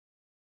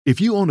If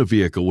you own a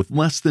vehicle with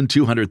less than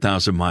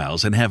 200,000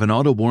 miles and have an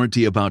auto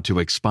warranty about to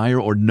expire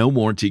or no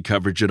warranty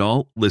coverage at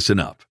all,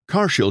 listen up.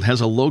 CarShield has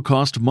a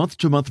low-cost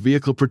month-to-month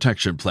vehicle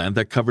protection plan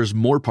that covers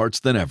more parts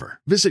than ever.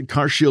 Visit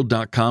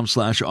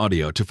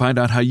carshield.com/audio to find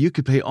out how you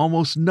could pay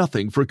almost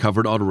nothing for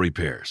covered auto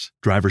repairs.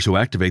 Drivers who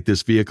activate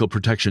this vehicle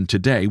protection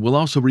today will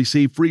also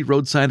receive free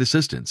roadside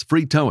assistance,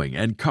 free towing,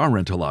 and car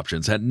rental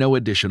options at no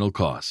additional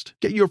cost.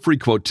 Get your free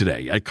quote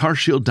today at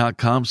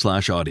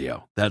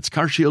carshield.com/audio. That's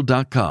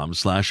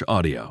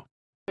carshield.com/audio.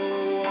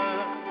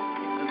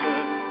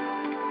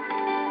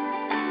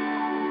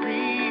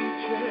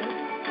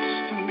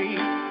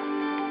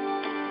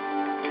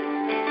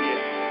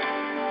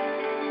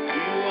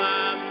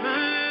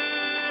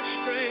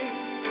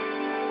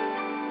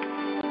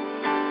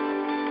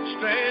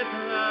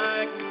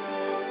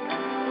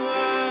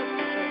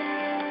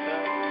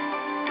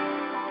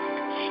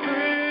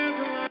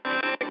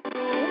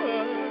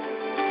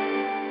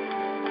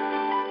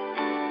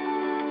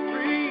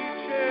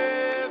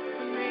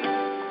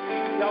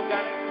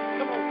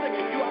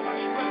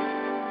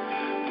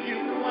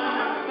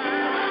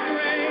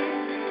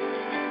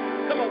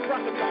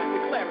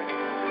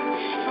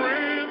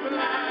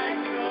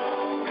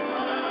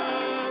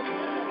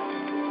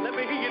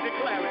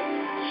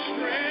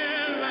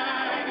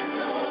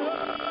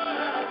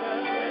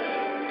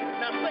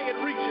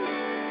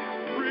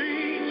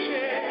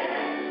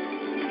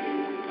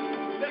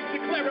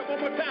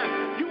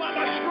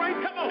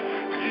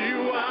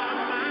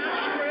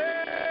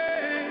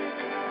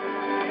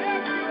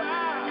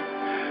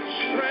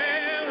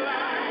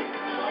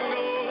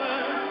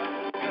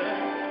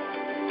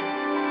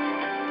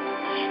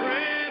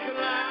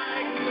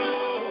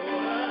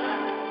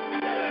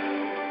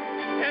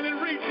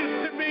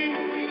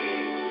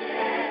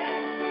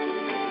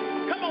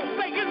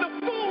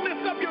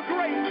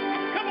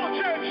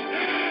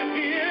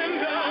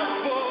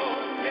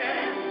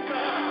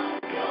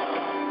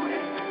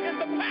 In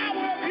the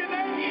power of your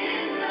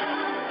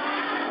name.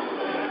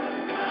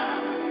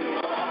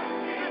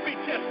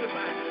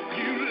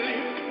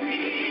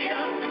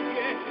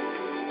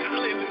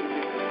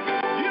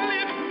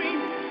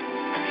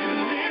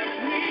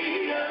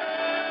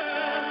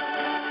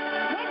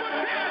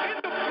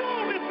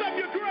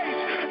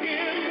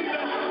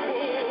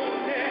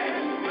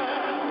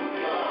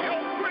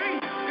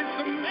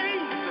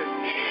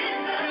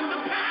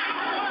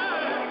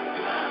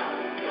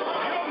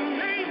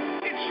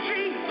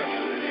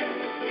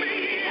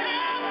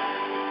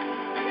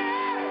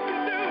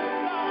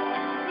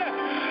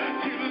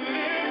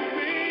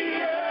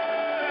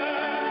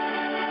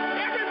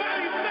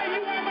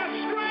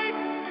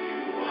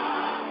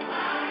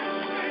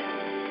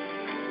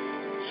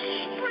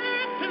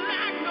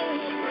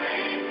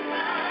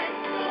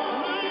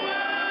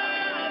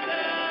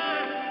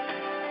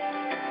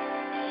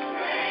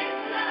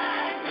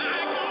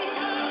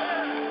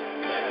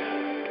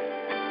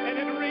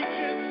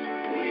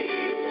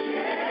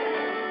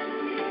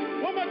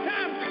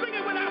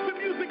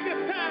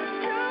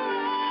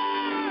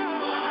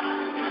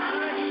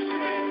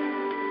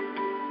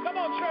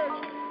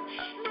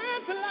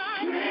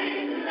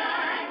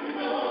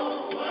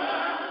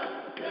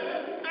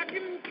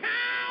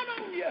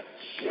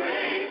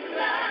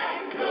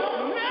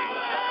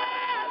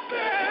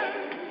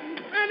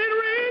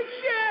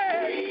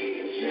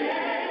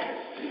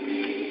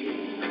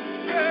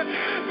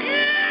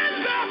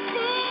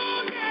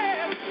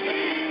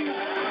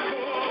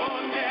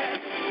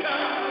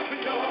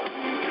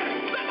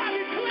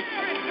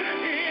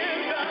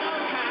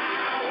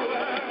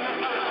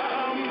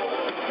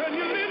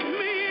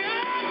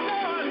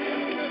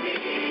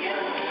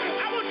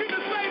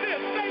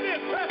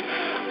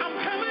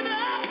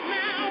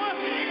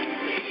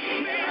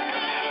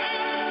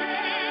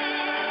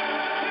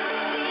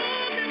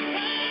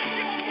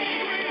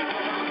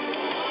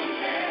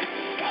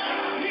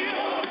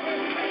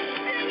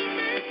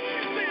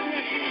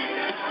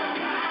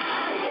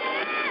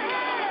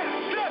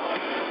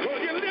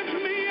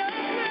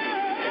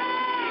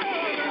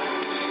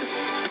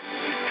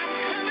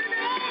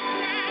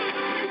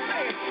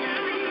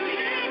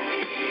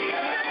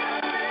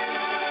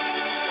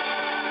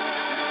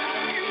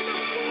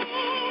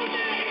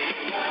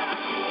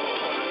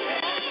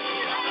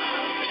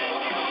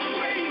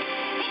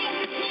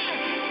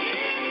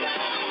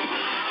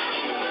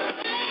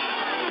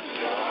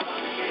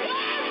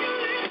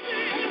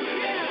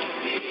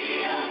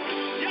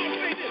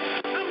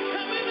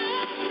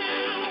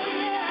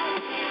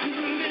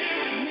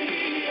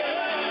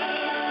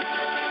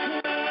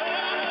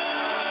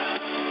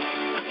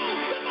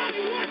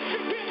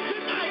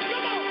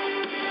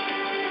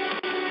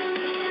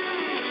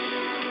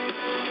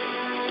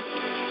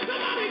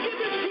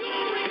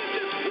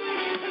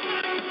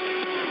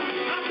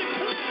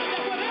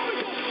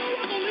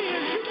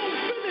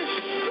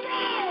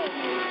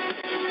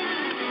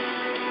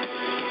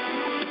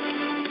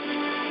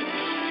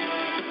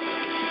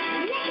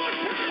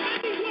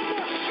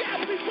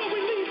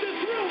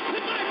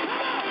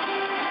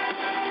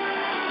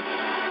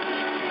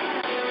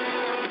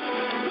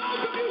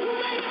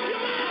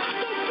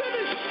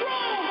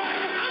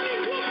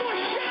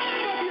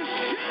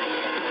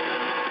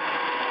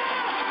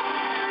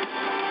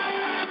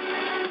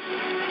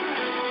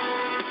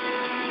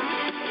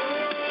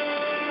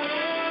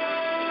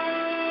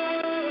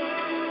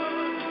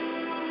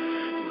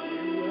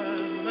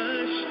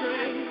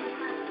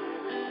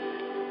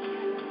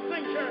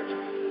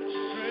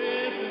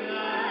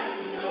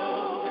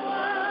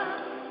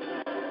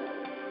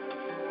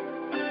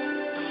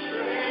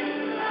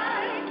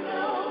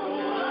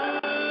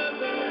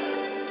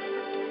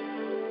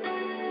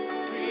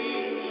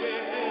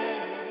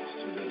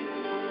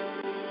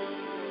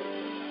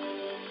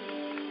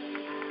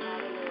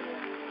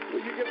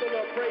 give the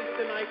Lord praise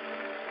tonight?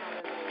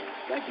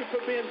 Thank you for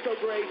being so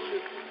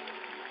gracious.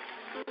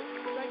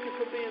 Thank you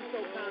for being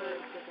so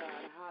kind.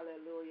 God.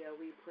 Hallelujah.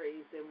 We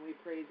praise him. We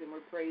praise him. We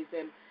praise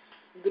him.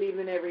 Good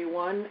evening,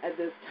 everyone. At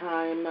this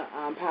time,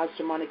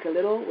 Pastor Monica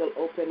Little will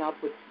open up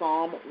with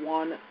Psalm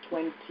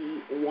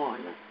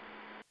 121.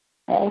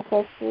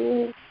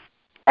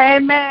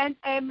 Amen.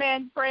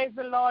 Amen. Praise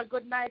the Lord.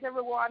 Good night,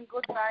 everyone.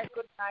 Good night.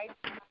 Good night.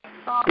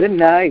 Good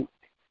night.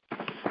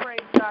 Praise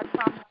God.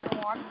 Psalm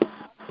 1.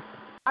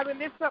 I will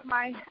lift up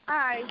my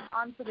eyes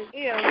unto the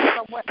hills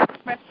from whence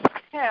cometh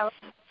my help.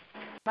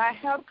 My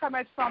help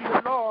cometh from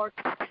the Lord,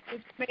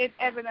 which made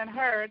heaven and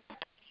earth.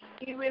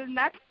 He will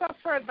not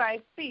suffer thy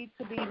feet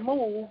to be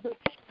moved.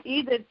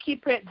 He that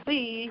keepeth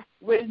thee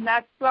will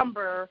not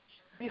slumber.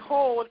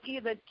 Behold, he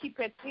that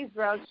keepeth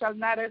Israel shall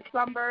neither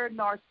slumber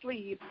nor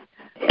sleep.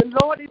 The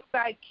Lord is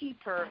thy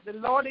keeper. The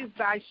Lord is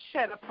thy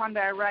shed upon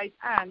thy right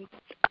hand.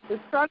 The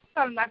sun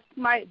shall not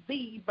smite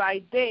thee by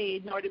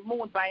day, nor the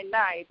moon by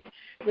night.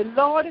 The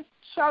Lord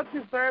shall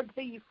preserve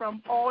thee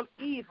from all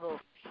evil.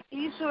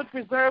 He shall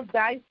preserve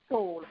thy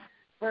soul.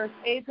 Verse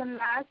 8 and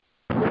last.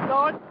 The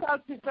Lord shall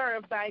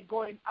preserve thy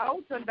going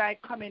out and thy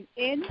coming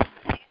in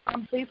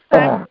from this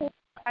time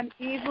and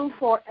even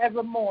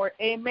forevermore.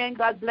 Amen.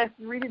 God bless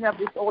the reading of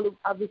this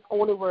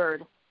holy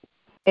word.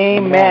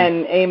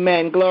 Amen.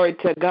 Amen. Glory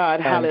to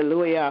God.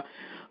 Hallelujah.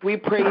 We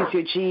praise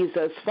you,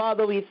 Jesus.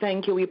 Father, we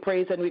thank you, we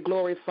praise and we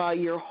glorify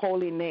your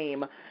holy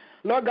name.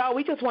 Lord God,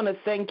 we just want to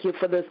thank you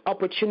for this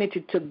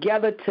opportunity to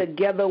gather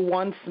together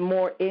once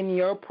more in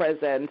your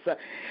presence,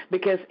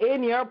 because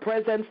in your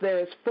presence there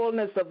is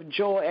fullness of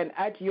joy, and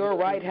at your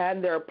right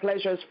hand there are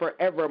pleasures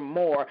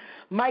forevermore.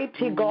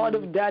 Mighty God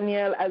of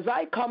Daniel, as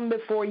I come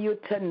before you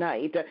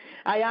tonight,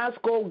 I ask,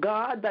 oh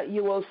God, that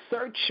you will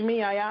search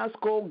me. I ask,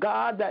 oh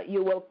God, that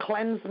you will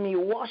cleanse me,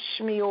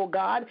 wash me, oh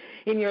God,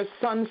 in your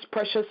Son's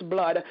precious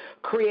blood,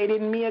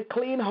 creating me a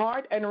clean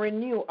heart and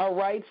renew a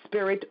right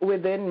spirit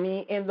within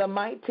me, in the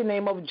mighty name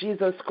of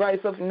Jesus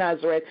Christ of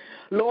Nazareth.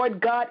 Lord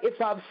God,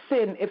 if I've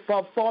sinned, if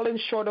I've fallen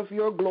short of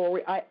your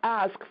glory, I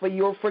ask for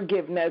your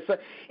forgiveness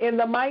in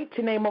the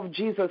mighty name of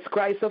Jesus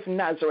Christ of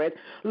Nazareth.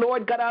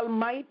 Lord God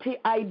Almighty,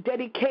 I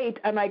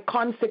dedicate and I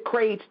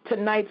consecrate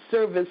tonight's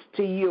service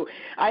to you.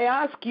 I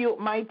ask you,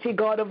 mighty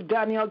God of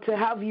Daniel, to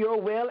have your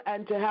will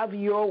and to have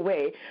your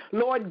way.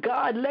 Lord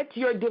God, let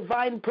your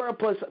divine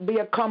purpose be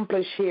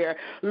accomplished here.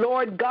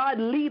 Lord God,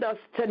 lead us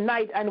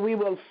tonight and we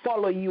will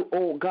follow you,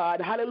 oh God.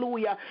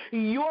 Hallelujah.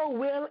 Your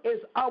will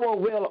is our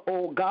will,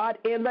 oh God,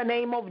 in the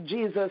name of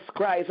Jesus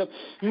Christ.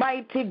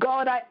 Mighty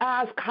God, I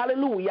ask,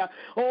 hallelujah,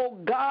 oh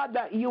God,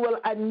 that you will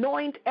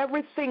anoint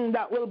everything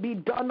that will be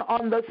done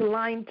on this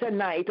line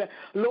tonight.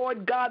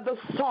 Lord God, the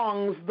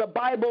songs, the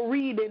Bible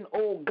reading,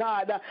 oh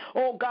God,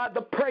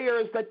 the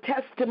prayers, the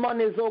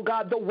testimonies, oh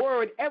God, the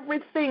word,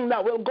 everything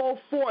that will go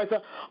forth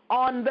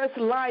on this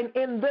line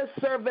in this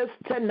service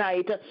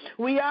tonight.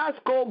 We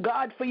ask, oh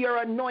God, for your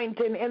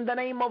anointing in the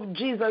name of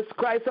Jesus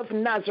Christ of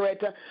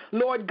Nazareth.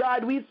 Lord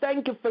God, we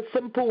thank you for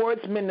Simple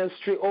Words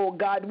Ministry, oh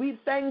God. We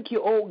thank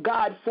you, oh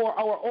God, for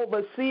our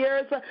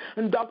overseers,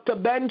 Dr.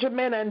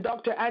 Benjamin and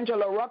Dr.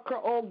 Angela Rucker,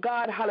 oh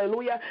God,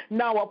 hallelujah.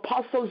 Now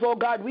apostles, oh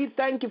God, we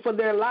thank you for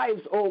their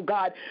lives, oh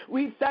God.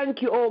 We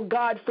thank you, oh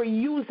God, for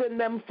using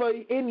them for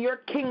in your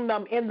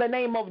kingdom in the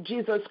name of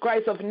Jesus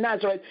Christ of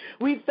Nazareth.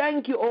 We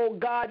thank you, oh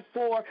God,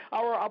 for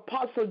our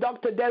apostle,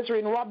 Dr.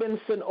 Desiree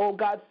Robinson, oh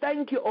God.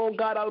 Thank you, oh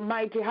God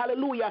Almighty,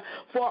 hallelujah,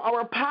 for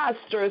our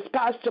pastors,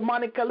 Pastor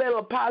Monica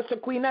Little, Pastor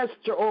Queen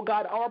Esther, oh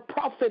God, our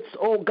prophets,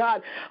 oh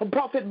God,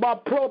 Prophet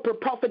Bob Proper,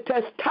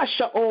 Prophetess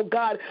Tasha, oh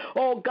God,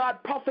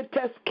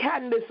 Prophetess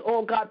Candace,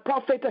 oh God,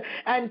 Prophet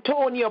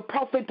Antonio,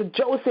 Prophet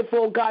Joseph,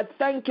 oh God.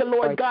 Thank you,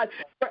 Lord God,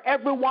 for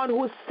everyone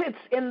who sits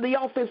in the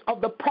office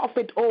of the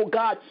prophet, oh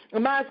God.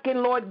 I'm asking,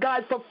 Lord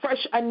God, for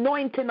fresh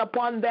anointing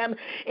upon them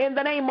in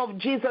the name of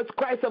Jesus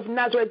Christ of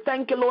Nazareth.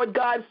 Thank you, Lord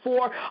God,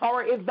 for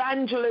our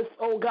evangelists,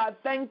 oh God.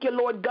 Thank you,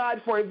 Lord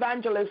God, for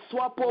Evangelist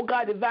Swap, oh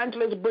God,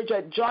 Evangelist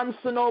Bridget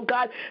Johnson, oh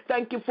God.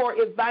 Thank you for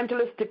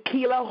Evangelist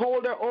Tequila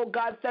Holder, oh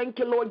God. Thank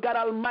you, Lord God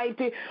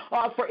Almighty,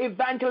 for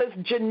Evangelist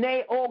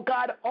Janae, oh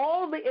God.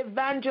 All the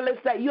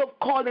evangelists that you have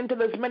called into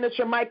this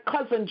ministry, my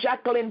cousin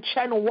Jacqueline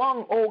Chen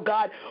Wong, oh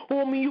God,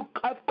 whom you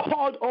have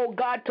called, oh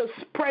God, to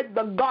spread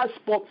the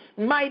gospel.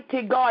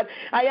 Mighty God,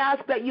 I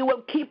ask that you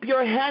will keep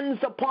your hands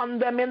upon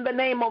them in the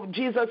name of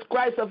Jesus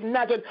Christ of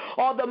Nazareth.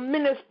 All the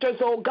ministers,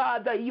 oh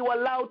God, that you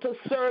allow to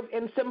serve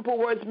in Simple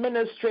Words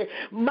Ministry.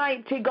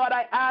 Mighty God,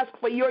 I ask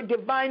for your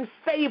divine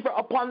favor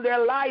upon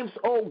their lives,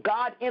 oh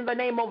God, in the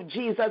name of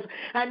Jesus.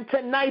 And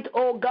tonight,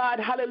 oh God,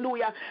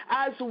 hallelujah,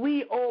 as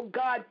we, oh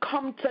God,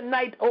 come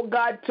tonight, oh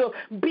God, to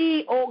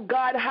be, oh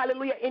God,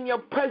 hallelujah, in your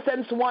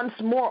presence once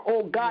more,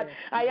 oh God,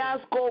 I ask,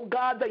 ask, oh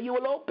God, that you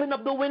will open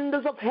up the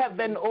windows of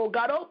heaven, oh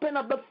God, open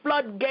up the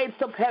floodgates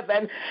of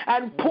heaven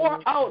and pour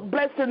out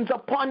blessings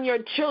upon your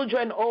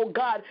children, oh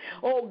God,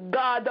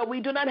 that we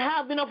do not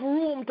have enough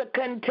room to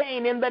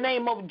contain in the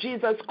name of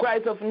Jesus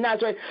Christ of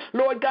Nazareth.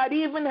 Lord God,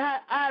 even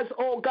as,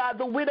 oh God,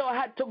 the widow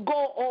had to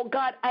go, oh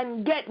God,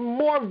 and get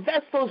more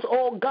vessels,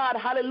 oh God,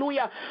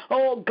 hallelujah,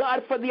 oh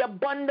God, for the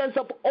abundance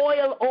of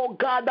oil, oh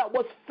God, that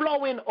was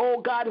flowing,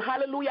 oh God,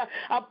 hallelujah.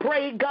 I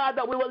pray, God,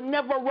 that we will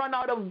never run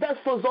out of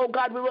vessels, oh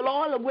God. We will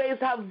always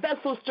have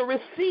vessels to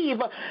receive,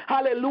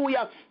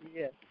 hallelujah.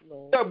 Yes.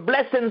 Your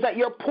blessings that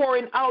you're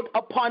pouring out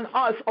upon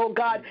us, oh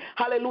God,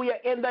 hallelujah,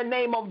 in the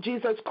name of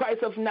Jesus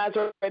Christ of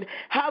Nazareth.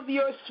 Have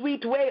your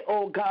sweet way,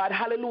 oh God,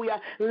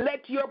 hallelujah.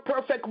 Let your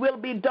perfect will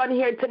be done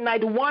here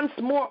tonight. Once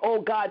more,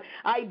 oh God,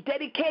 I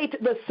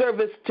dedicate the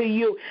service to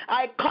you.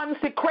 I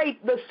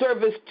consecrate the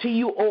service to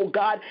you, oh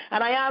God,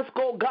 and I ask,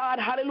 oh God,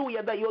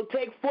 hallelujah, that you'll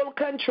take full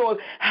control.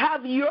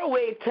 Have your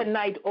way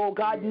tonight, oh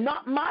God,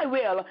 not my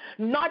will,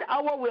 not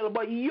our will,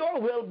 but your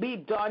will be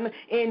done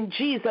in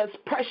Jesus'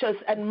 precious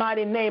and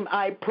mighty name.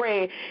 I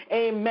pray.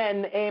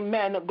 Amen.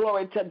 Amen.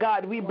 Glory to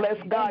God. We bless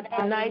God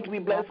tonight. We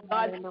bless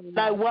God. And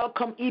I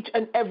welcome each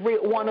and every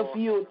one of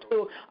you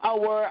to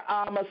our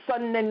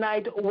Sunday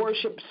night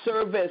worship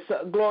service.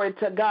 Glory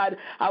to God.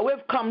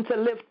 We've come to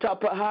lift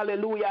up,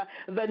 hallelujah,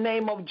 the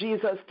name of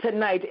Jesus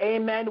tonight.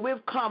 Amen.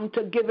 We've come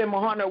to give him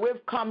honor.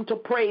 We've come to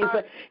praise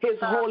his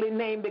holy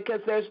name because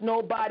there's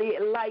nobody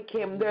like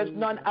him. There's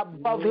none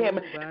above him.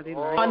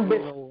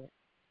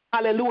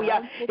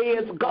 Hallelujah. He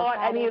is God,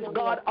 and he is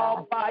God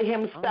all by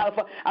himself.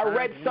 I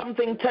read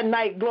something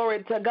tonight,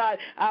 glory to God.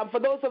 For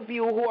those of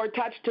you who are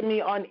attached to me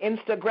on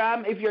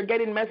Instagram, if you're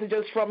getting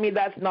messages from me,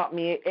 that's not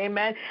me.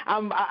 Amen.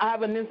 I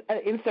have an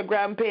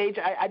Instagram page.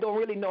 I don't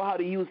really know how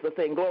to use the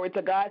thing, glory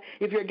to God.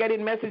 If you're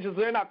getting messages,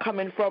 they're not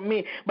coming from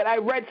me. But I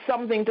read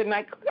something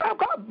tonight. Oh,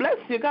 God bless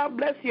you. God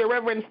bless you,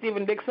 Reverend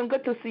Stephen Dixon.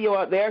 Good to see you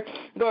out there.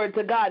 Glory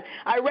to God.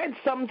 I read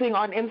something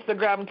on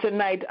Instagram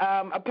tonight.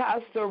 A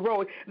pastor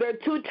wrote, there are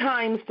two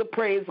times to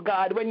praise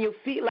God, when you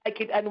feel like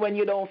it and when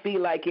you don't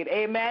feel like it.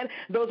 Amen.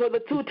 Those are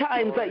the two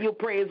times that you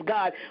praise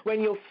God, when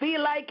you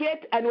feel like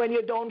it and when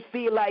you don't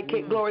feel like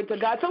it. Glory to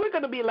God. So we're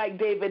going to be like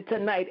David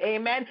tonight.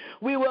 Amen.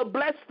 We will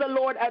bless the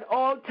Lord at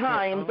all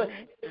times.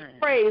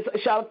 Praise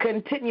shall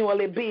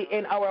continually be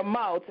in our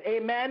mouths.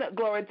 Amen.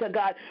 Glory to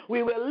God.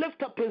 We will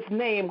lift up his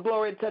name.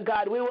 Glory to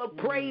God. We will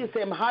praise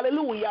him.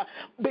 Hallelujah.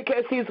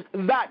 Because he's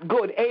that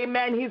good.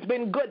 Amen. He's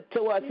been good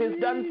to us.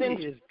 He's done things.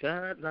 He is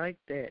God like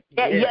that.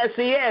 Yes,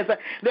 he is.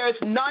 There's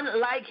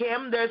none like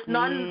him. There's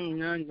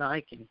none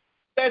like him.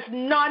 There's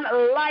none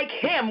like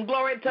him.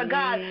 Glory to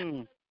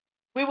God.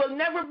 We will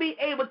never be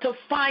able to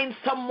find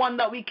someone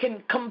that we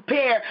can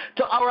compare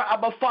to our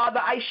Abba Father.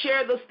 I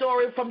share the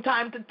story from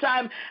time to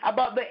time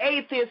about the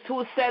atheist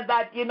who said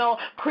that,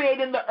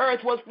 creating the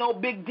earth was no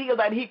big deal,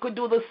 that he could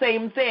do the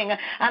same thing.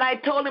 And I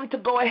told him to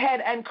go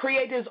ahead and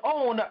create his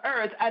own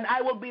earth, and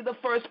I will be the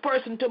first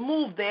person to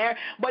move there.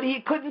 But he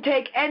couldn't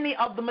take any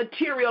of the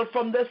material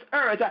from this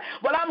earth.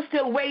 Well, I'm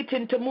still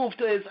waiting to move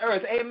to his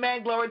earth.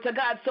 Amen. Glory to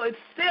God. So it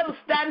still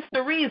stands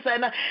to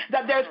reason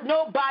that there's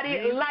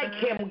nobody like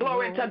him.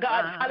 Glory to God.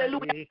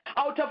 Hallelujah.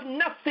 Out of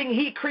nothing,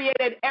 he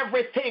created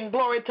everything.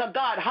 Glory to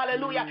God.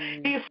 Hallelujah.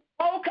 He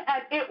spoke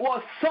and it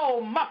was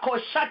so.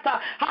 Makoshata.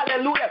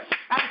 Hallelujah.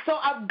 And so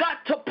I've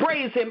got to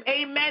praise him.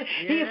 Amen.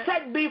 He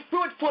said, be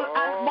fruitful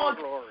and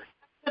multiply.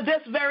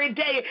 This very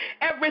day,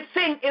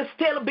 everything is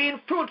still being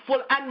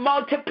fruitful and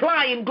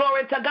multiplying.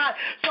 Glory to God.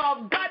 So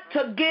I've got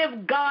to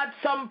give God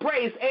some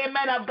praise.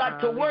 Amen. I've got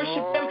to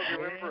worship him.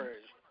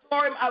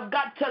 I've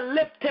got to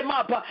lift him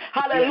up,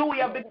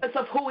 hallelujah, because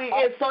of who he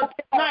is. So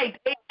tonight,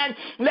 amen,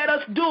 let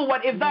us do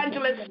what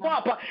Evangelist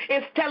Swap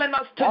is telling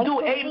us to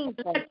do. Amen.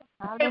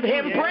 Give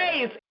him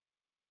praise.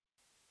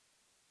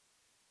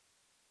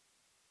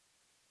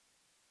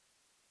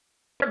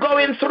 We're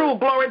going through,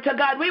 glory to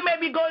God. We may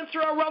be going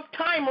through a rough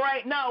time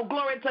right now,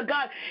 glory to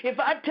God. If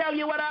I tell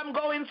you what I'm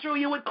going through,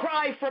 you would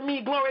cry for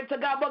me, glory to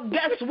God. But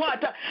guess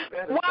what?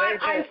 While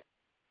I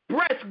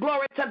breath,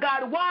 glory to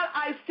God, while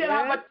I still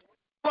have a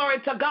glory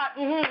to God.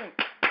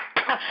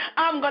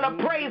 I'm going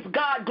to praise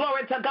God.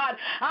 Glory to God.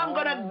 I'm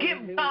going to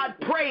give God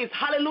praise.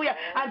 Hallelujah.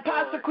 And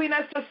Pastor Queen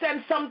has to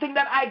send something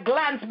that I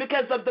glanced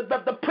because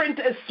the print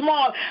is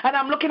small and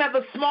I'm looking at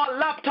the small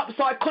laptop,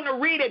 so I couldn't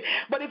read it.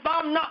 But if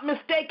I'm not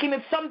mistaken,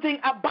 it's something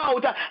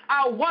about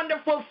our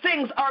wonderful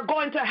things are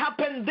going to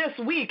happen this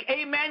week.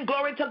 Amen.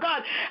 Glory to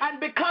God. And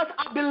because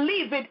I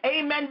believe it,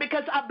 amen,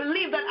 because I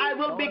believe that I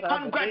will be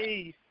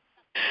congratulated.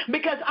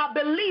 Because I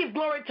believe,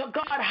 glory to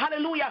God,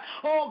 hallelujah,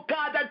 oh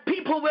God, that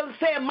people will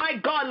say, my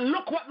God,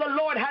 look what the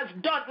Lord has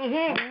done.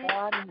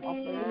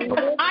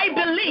 I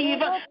believe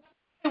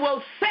they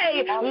will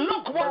say,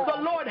 look what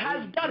the Lord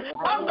has done.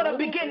 I'm going to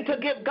begin to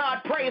give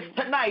God praise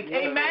tonight.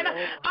 Amen.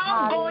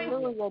 I'm going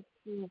to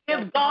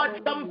give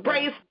God some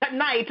praise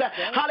tonight.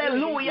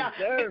 Hallelujah.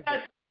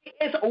 Because he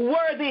is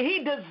worthy. He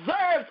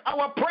deserves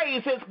our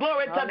praises.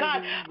 Glory to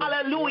God.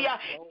 Hallelujah.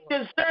 He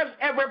deserves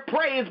every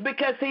praise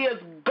because he is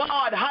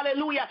God.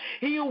 Hallelujah.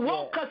 He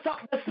woke us up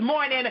this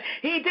morning.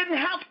 He didn't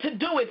have to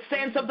do it,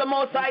 saints of the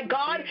Most High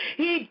God.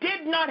 He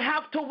did not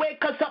have to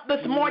wake us up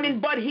this morning,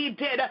 but he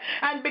did.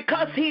 And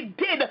because he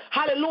did,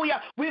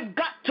 hallelujah, we've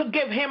got to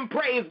give him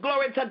praise.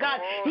 Glory to God.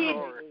 He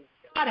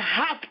God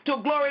have to.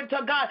 Glory to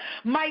God.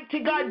 Mighty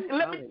God,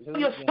 let me tell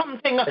you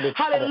something.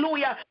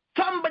 Hallelujah.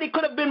 Somebody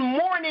could have been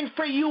mourning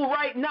for you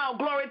right now,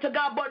 glory to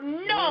God, but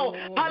no,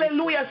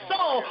 hallelujah.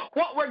 So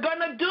what we're going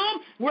to do,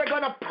 we're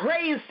going to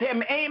praise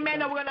him,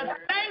 amen, and we're going to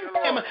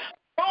thank him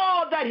for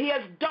all that he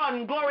has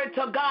done, glory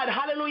to God,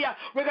 hallelujah.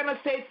 We're going to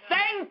say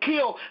thank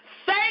you,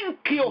 thank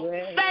you,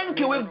 thank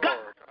you. We've got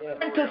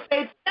to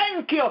say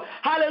thank you,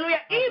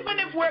 hallelujah. Even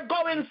if we're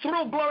going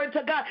through, glory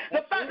to God,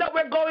 the fact that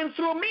we're going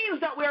through means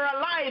that we're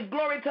alive,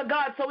 glory to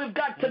God, so we've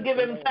got to give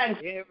him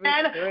thanks,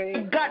 and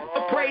we've got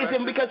to praise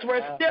him because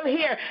we're still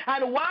here,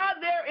 and while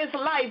there is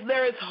life,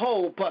 there is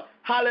hope,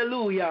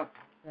 hallelujah.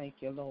 Thank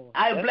you, Lord.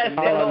 I bless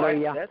the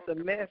Lord. That's a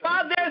message.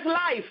 While there's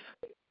life,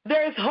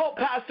 there is hope,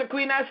 Pastor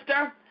Queen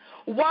Esther.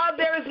 While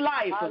there is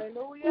life,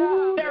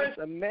 there is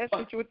a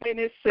message within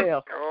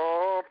itself.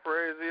 Oh,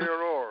 praise the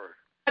Lord.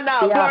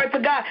 Now, glory to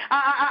God.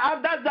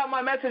 That's not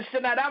my message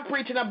tonight. I'm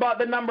preaching about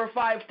the number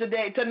 5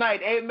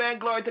 tonight. Amen.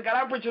 Glory to God.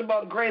 I'm preaching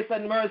about grace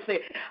and mercy.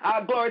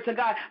 Glory to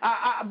God.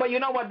 But you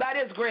know what? That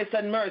is grace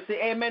and mercy.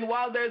 Amen.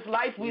 While there's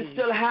life, we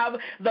still have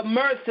the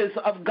mercies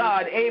of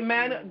God.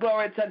 Amen.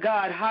 Glory to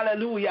God.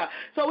 Hallelujah.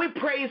 So we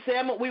praise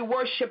him. We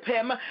worship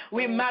him.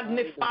 We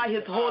magnify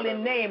his holy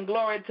name.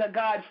 Glory to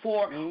God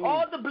for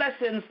all the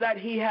blessings that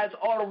he has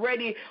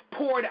already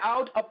poured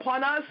out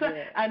upon us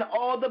and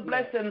all the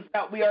blessings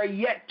that we are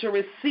yet to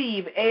receive.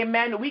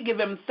 Amen. We give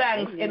him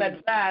thanks in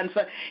advance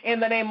in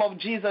the name of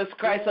Jesus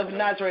Christ of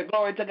Nazareth.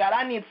 Glory to God.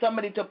 I need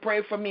somebody to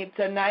pray for me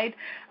tonight.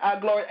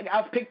 Glory.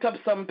 I've picked up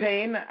some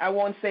pain. I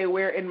won't say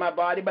where in my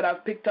body, but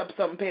I've picked up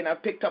some pain.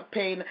 I've picked up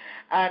pain,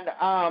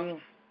 and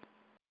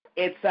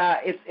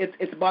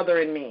it's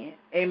bothering me.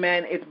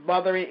 Amen. It's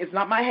bothering. It's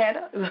not my head.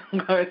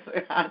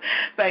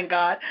 Thank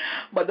God.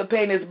 But the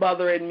pain is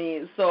bothering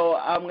me. So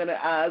I'm going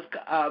to ask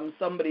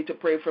somebody to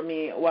pray for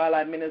me while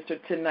I minister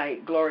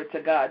tonight. Glory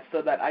to God,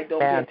 so that I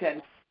don't pay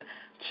attention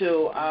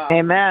to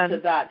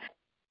that.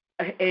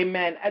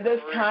 Amen. At this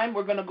time,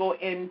 we're going to go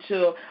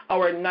into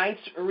our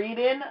night's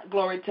reading.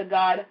 Glory to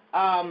God.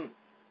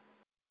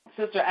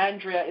 Sister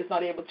Andrea is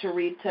not able to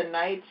read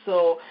tonight,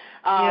 so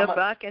if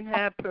I can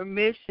have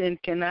permission,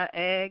 can I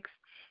ask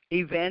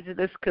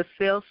Evangelist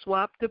Cassell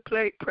Swap to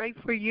pray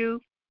for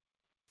you?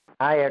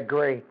 I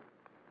agree.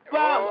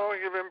 Well,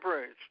 give him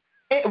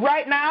praise.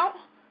 Right now?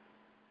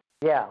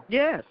 Yeah.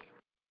 Yes.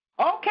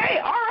 Okay,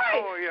 all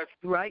right. Oh, yes.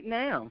 Right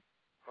now.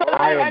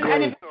 I agree.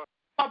 And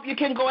if you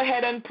can go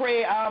ahead and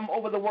pray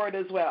over the word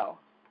as well.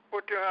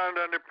 Put your hand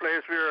on the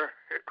place where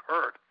it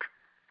hurt.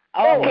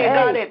 Okay,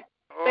 got it.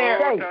 There.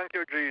 Oh, thank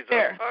you, Jesus.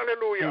 There.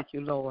 Hallelujah. Thank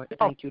you, Lord.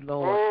 Thank you,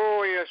 Lord.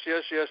 Oh, yes.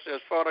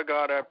 Father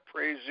God, I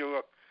praise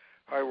you.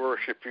 I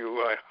worship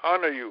you. I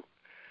honor you.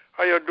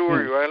 I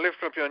adore you. I lift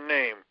up your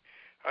name.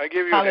 I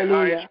give you the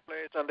highest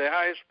place and the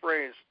highest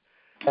praise.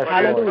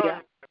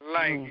 Hallelujah.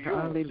 Like you.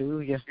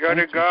 Hallelujah. You're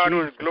the God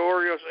who is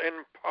glorious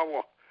in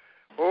power.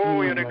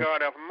 Oh, you're the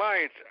God of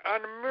might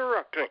and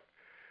miracle.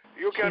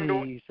 You can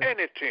do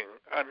anything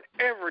and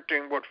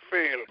everything but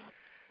fail.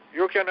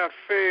 You cannot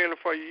fail,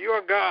 for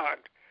you're God.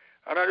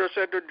 And I just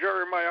said to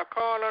Jeremiah,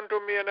 call unto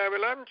me and I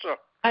will answer.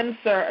 And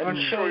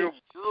show you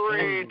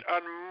great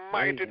and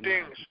mighty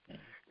things.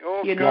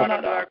 Oh, God,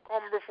 as I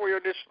come before you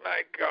this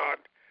night, God,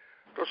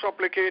 to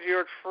supplicate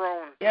your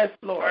throne. Yes,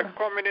 Lord. I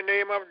come in the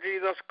name of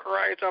Jesus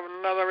Christ of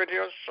Nazareth,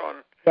 your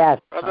Son. Yes.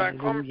 As I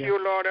come to you,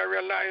 Lord, I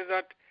realize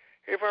that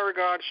if I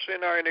regard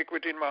sin or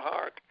iniquity in my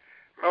heart,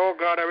 oh,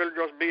 God, I will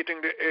just beat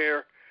in the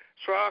air.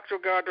 So I ask you,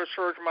 God, to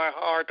search my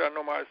heart and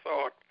know my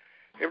thought.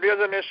 If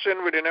there's any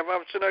sin within, if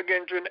I've sinned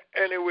against you in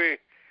any way,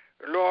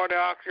 Lord,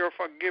 I ask your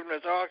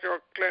forgiveness, I ask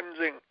your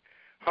cleansing.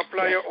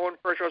 Apply your own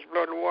precious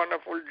blood,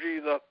 wonderful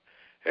Jesus.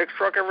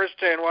 Extract every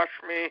stain, wash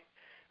me,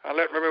 and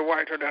let me be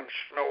whiter than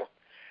snow.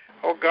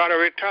 Oh, God,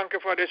 we thank you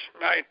for this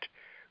night,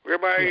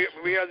 whereby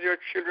we as your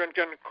children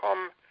can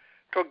come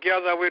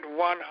together with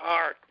one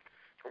heart,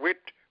 with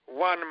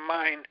one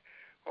mind.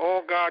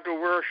 Oh, God, to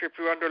worship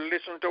you and to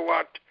listen to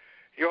what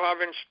you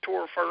have in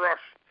store for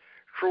us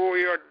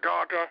through your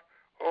daughter,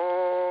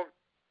 oh,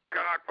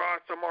 God,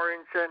 Pastor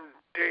Maureen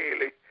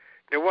daily,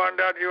 the one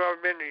that you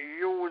have been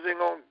using,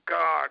 oh,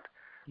 God.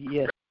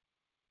 Yes.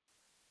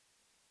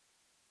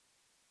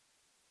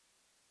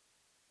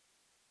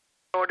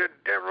 Oh, the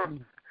devil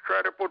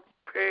try to put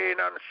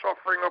pain and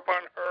suffering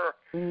upon her.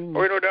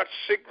 Oh, you know that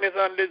sickness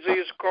and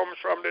disease comes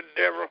from the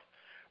devil.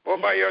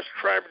 But by your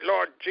stripes,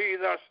 Lord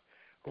Jesus,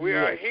 we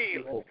are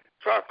healed.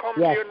 So I come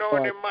to you now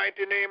in the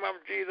mighty name of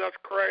Jesus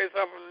Christ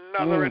of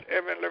Nazareth,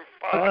 Heavenly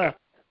Father,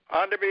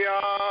 on the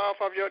behalf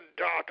of your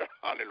daughter,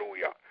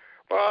 hallelujah,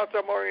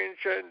 Pastor Maureen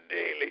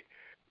daily.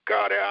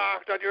 God, I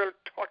ask that you'll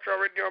touch her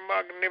with your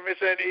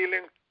magnificent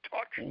healing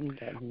touch.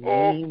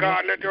 Oh,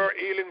 God, let your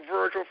healing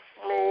virtue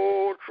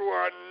flow through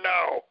her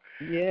now.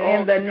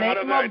 In the name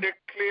as I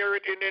declare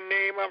it in the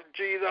name of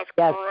Jesus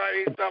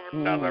Christ of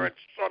Nazareth,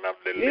 Son of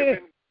the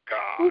living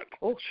God.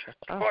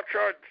 Touch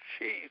her,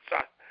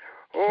 Jesus.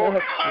 Oh,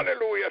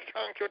 hallelujah.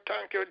 Thank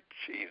you,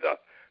 Jesus.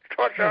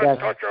 Touch her,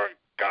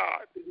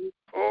 God.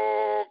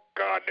 Oh,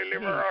 God,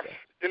 deliver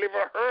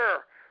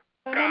her,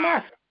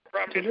 God,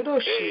 from the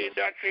pain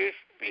that she's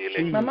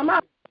feeling.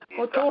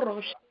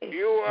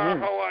 You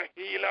are our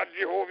healer,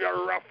 Jehovah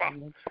Rapha,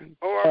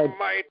 our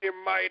mighty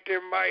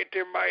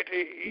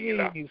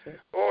healer.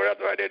 Oh, that's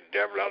why the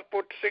devil has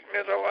put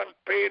sickness and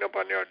pain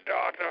upon your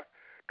daughter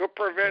to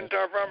prevent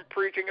her from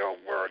preaching your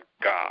word,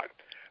 God.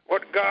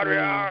 But God, we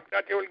ask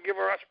that you will give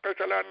her a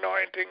special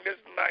anointing this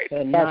night.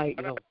 Tonight,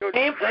 and you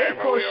drive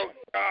away, oh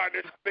God,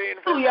 this pain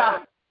from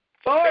her.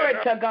 Glory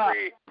to God.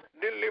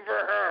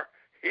 Deliver her.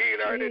 Heal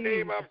her in the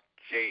name of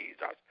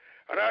Jesus.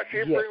 And as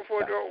she brings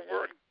forth your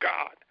word,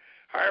 God,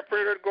 I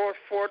pray that it goes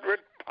forth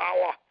with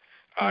power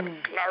and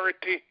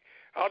clarity.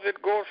 As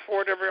it goes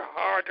forth, every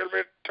heart will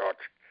be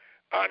touched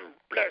and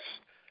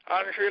blessed.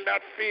 And she'll not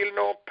feel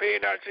no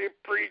pain as she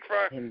preach,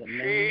 for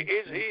she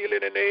is healed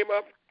in the name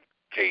of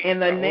Jesus. In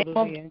the name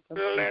of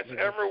bless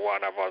every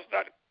one of us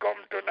that come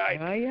tonight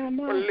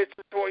to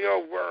listen to your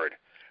word.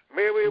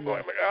 May we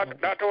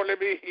not only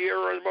be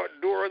hearers,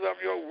 but doers of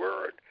your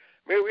word.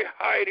 May we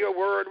hide your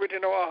word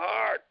within our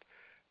heart,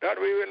 that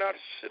we will not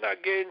sin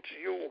against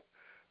you.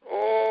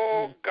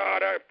 Oh,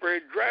 God, I pray,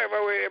 drive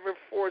away every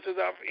forces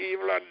of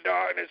evil and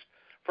darkness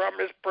from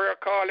this prayer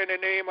call in the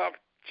name of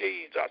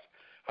Jesus,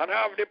 and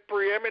have the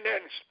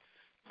preeminence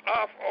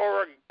of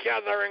our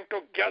gathering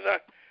together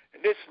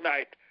this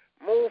night.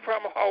 Move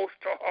from house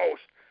to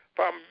house,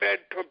 from bed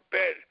to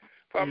bed,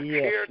 from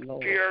chair to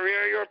chair,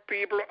 where your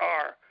people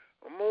are.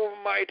 Move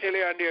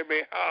mightily on their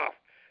behalf.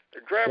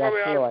 Drive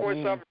away all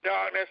forces of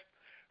darkness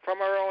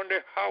from around the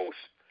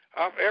house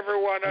of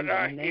everyone that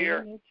are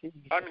here.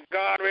 And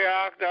God, we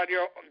ask that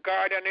your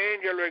guardian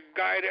angel will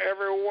guide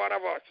every one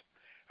of us,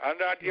 and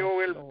that you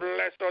will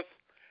bless us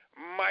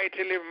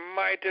mightily,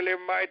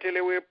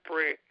 we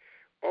pray.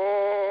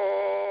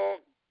 Oh,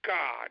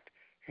 God,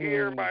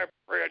 hear my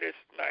prayer this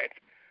night.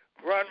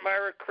 Grant my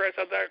request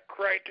as I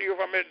cry to you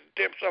from the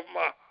depths of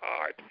my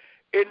heart.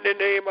 In the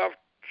name of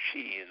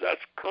Jesus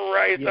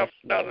Christ of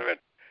Nazareth,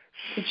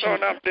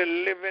 Son of the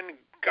living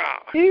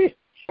God.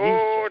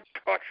 Oh,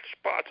 touch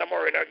spots. I'm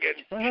already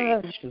again.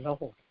 Jesus.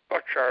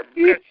 Touch her,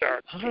 bless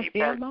her, keep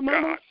her,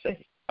 God.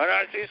 And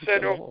as he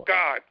said, oh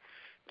God,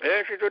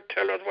 if you to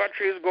tell us what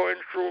she's going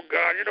through,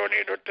 God, you don't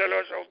need to tell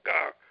us, oh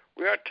God.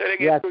 We are telling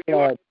it to you. You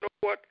know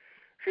what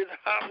she's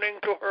happening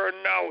to her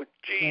now,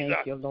 Jesus.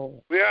 Thank you,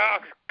 Lord. We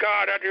ask,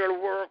 God, that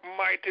you'll work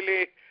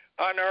mightily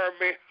on her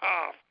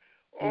behalf.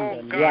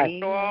 Oh, God, you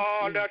know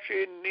all that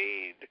she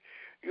needs.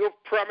 You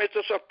promise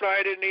to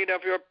supply the need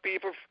of your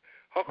people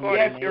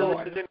according to your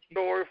riches in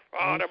glory,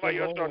 Father, by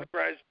your Son,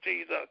 Christ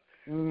Jesus.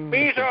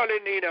 Meet all the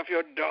need of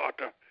your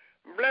daughter.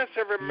 Bless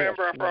every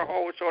member of her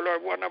household, her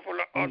wonderful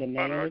husband,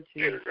 her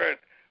children,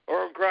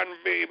 her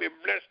grandbaby.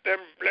 Bless them,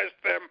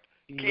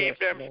 keep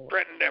them,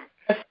 strengthen them.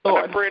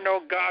 I pray,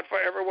 oh God, for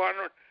everyone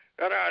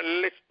that are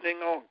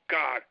listening, oh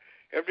God.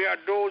 If there are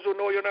those who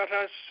know you're not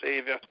a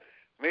Savior,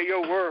 may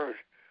your word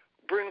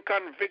bring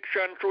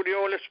conviction through the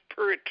Holy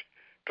Spirit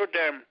to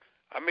them,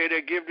 and may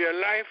they give their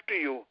life to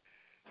you.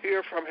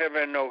 Hear from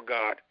heaven, O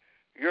God,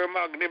 your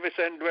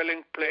magnificent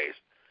dwelling place,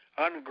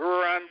 and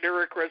grant the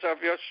request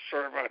of your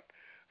servant.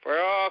 For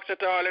I ask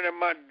it all in the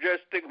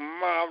majestic,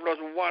 marvelous,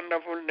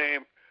 wonderful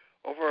name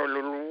of our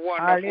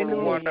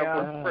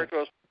wonderful,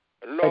 precious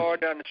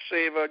Lord and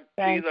Savior,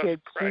 Jesus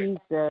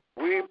Christ.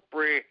 We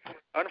pray.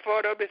 And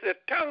Father, we say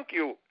thank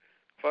you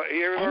for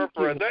hearing our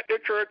prayer. Let the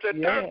church say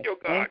thank you,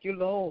 God. Thank you,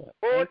 Lord.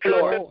 Oh,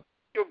 church,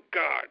 thank you,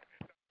 God.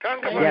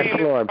 Thank you for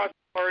healing Pastor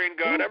Maureen,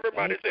 God.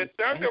 Everybody say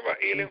thank you for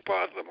healing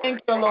Pastor Maureen.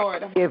 Thank you,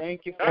 Lord.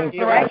 Thank you for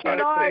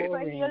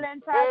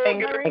healing Pastor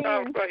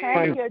Maureen.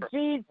 Thank you,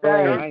 Jesus.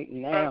 Right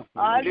now.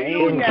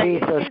 Hallelujah.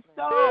 It is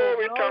so. Oh,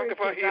 we thank you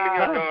for healing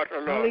your daughter,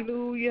 Lord.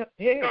 Hallelujah.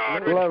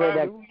 God, we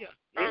Hallelujah.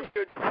 thank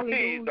you,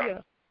 Jesus.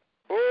 Hallelujah.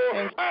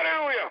 Oh,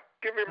 hallelujah.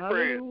 Give him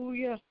praise.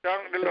 Hallelujah.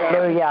 Thank the Lord.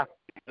 Hallelujah.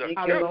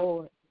 Thank you,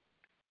 Lord.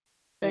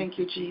 Thank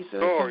you, Jesus.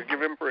 Lord,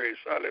 give him praise.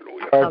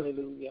 Hallelujah.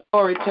 Hallelujah.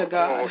 Glory to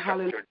God. Oh,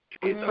 Hallelujah.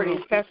 we praise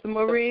Pastor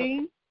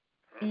Maureen,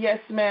 yes,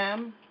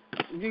 ma'am.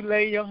 you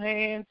lay your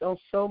hands on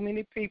so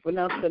many people.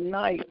 Now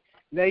tonight,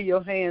 lay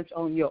your hands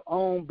on your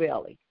own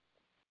belly.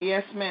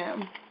 Yes,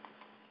 ma'am.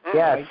 Yes.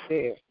 Right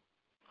there.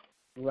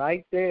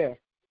 Right there.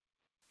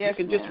 Yes,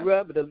 you can just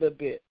rub it a little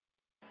bit.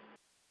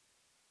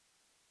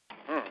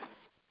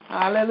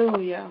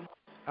 Hallelujah.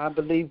 I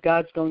believe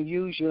God's going to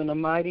use you in a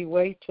mighty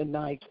way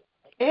tonight.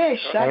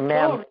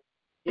 Amen.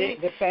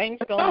 The pain's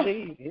going to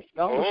leave. It's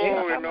going to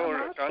Oh, we know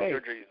that. Thank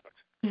you,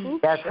 Jesus.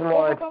 Yes,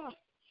 Lord.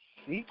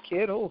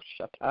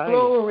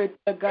 Glory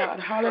to God.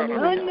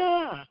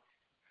 Hallelujah.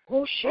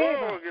 Oh,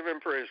 give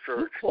him praise,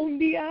 church. Oh,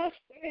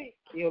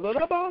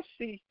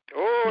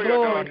 you,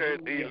 God.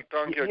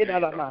 Thank you,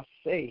 Jesus.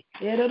 Thank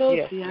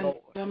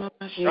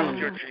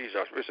you,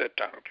 Jesus. We say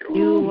thank you.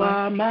 You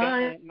are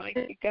my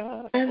mighty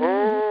God.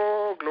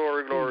 Oh,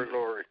 glory, glory,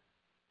 glory.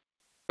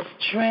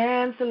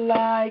 Strength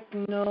like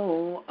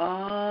no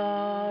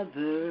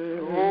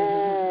other.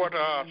 Oh, what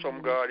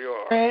awesome God you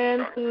are.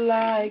 Strength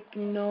like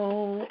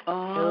no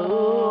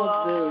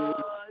other.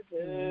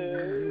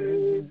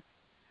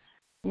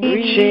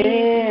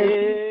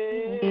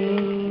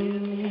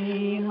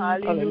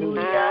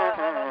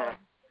 Hallelujah.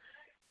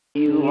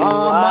 You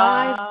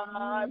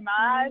are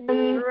my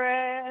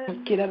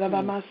strength.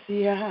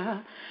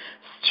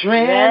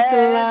 Strength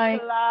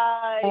like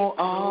no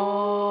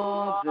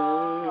other.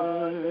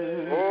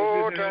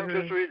 Oh, thank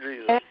you, sweet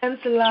Jesus.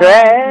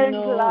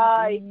 Strength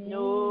like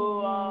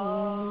no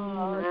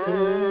other.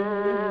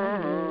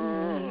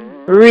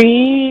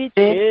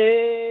 Reaches.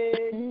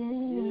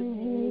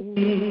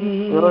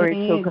 Glory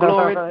to God.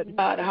 Glory to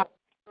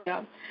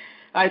God.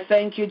 I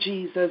thank you,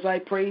 Jesus. I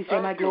praise you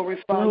and I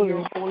glorify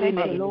your holy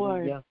name.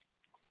 Lord.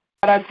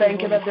 God, I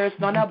thank you that there's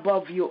none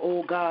above you,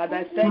 oh God.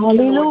 I thank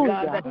you, Lord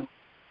God, that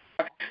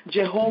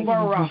Jehovah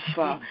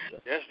Rapha.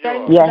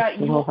 Thank you that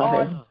you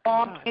are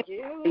strong in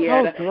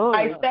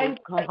I thank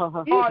you that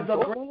you are the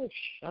great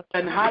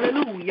and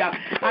hallelujah.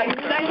 I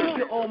thank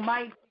you,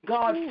 Almighty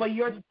God, for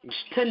your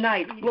touch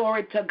tonight.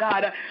 Glory to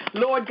God.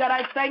 Lord God,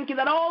 I thank you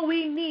that all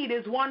we need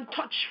is one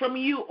touch from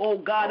you, oh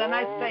God. And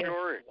I thank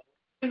you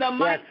in the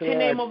mighty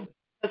name of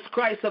Jesus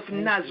Christ of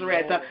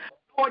Nazareth.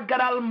 Lord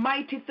God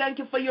Almighty, thank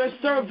you for your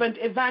servant,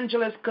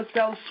 Evangelist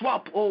Cassell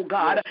Swap, oh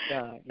God.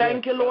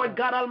 Thank you, Lord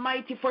God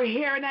Almighty, for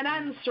hearing and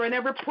answering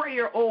every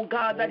prayer, oh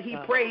God, that he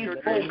prays,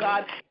 oh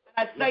God.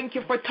 I thank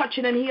you for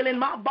touching and healing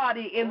my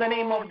body in the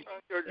name of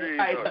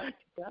Jesus.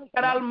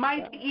 God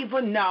Almighty,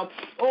 even now,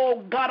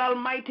 oh God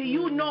Almighty,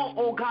 you know,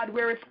 oh God,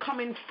 where it's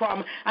coming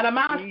from. And I'm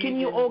asking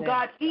you, oh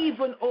God,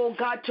 even, oh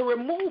God, to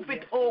remove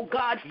it, oh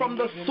God, from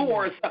the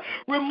source.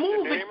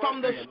 Remove it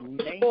from the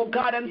source, oh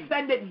God, and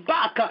send it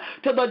back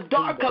to the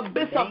dark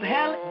abyss of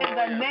hell in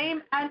the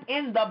name and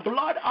in the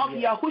blood of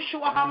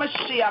Yahushua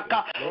HaMashiach.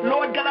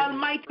 Lord God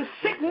Almighty,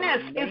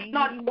 sickness is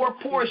not our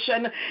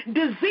portion.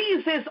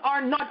 Diseases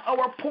are not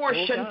our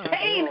portion.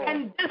 Pain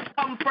and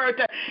discomfort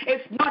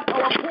is not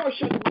our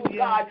portion, oh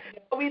God.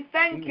 We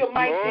thank you,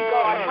 mighty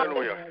God.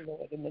 Hallelujah.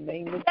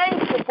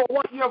 Thank you for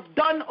what you have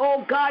done,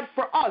 oh God,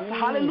 for us.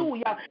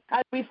 Hallelujah.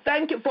 And we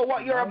thank you for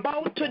what you're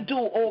about to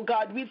do, oh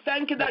God. We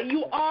thank you that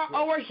you are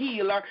our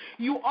healer.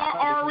 You are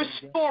our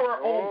restorer,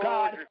 oh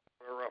God. In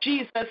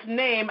Jesus'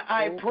 name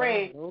I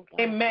pray.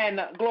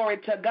 Amen. Glory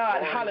to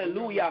God.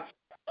 Hallelujah.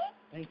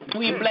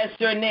 We bless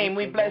your name.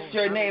 We bless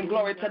your name.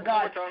 Glory to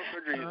God.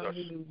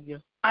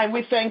 And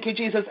we thank you,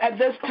 Jesus. At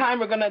this time,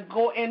 we're going to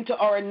go into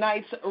our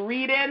night's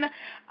reading.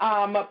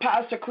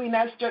 Pastor Queen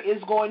Esther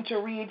is going to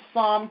read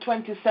Psalm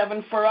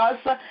 27 for us.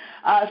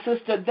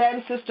 Sister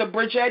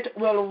Bridget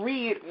will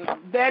read.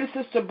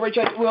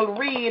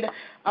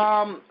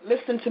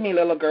 Listen to me,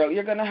 little girl.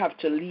 You're going to have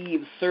to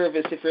leave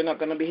service if you're not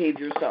going to behave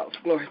yourself.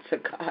 Glory to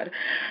God.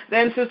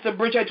 Then Sister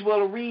Bridget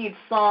will read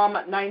Psalm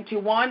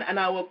 91, and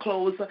I will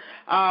close the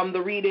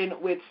reading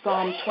with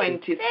Psalm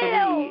 23.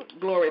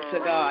 Glory to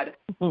God.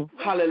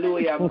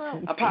 Hallelujah.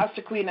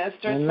 Pastor Queen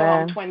Esther,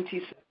 Psalm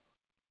 27.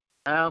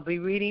 I'll be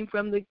reading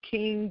from the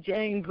King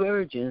James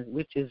Version,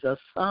 which is a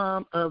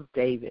Psalm of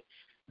David.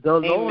 The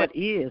Lord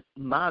is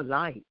my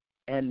light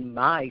and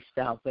my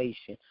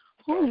salvation.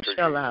 Whom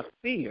shall I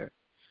fear?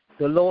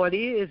 The Lord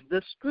is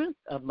the strength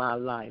of my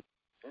life.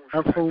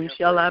 Of whom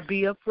shall I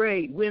be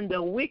afraid? When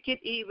the wicked,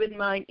 even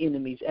mine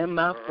enemies and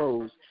my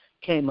foes,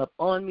 came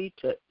upon me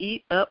to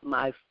eat up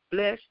my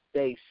flesh,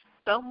 they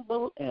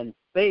stumbled and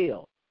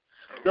fell.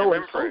 Though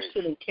an host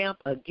should encamp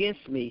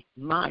against me,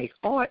 my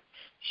heart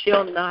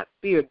shall not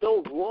fear.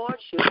 Though war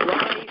should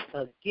rise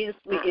against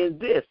me, in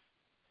this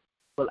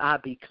will I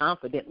be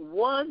confident.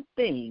 One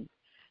thing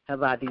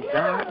have I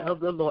desired of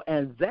the Lord,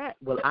 and that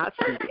will I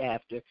seek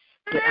after,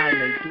 that I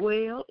may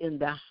dwell in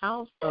the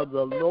house of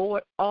the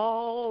Lord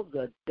all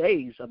the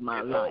days of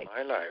my life,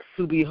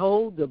 to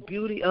behold the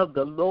beauty of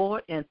the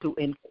Lord and to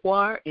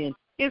inquire in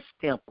his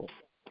temple.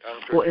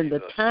 For in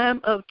the time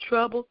of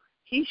trouble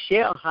he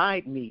shall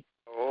hide me.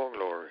 Oh,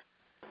 glory.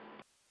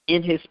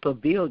 In his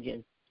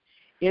pavilion,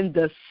 in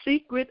the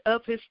secret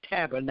of his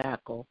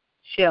tabernacle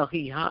shall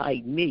he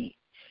hide me.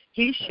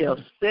 He shall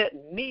set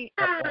me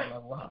upon a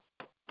rock.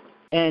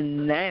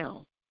 And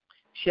now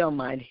shall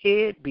mine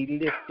head be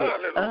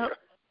lifted up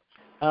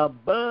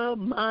above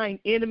mine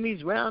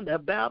enemies round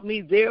about me.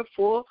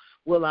 Therefore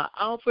will I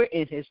offer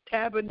in his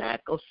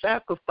tabernacle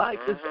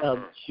sacrifices of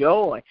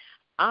joy.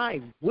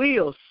 I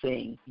will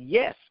sing,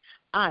 yes,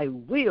 I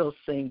will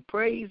sing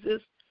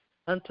praises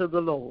unto the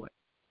Lord.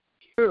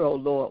 Hear, O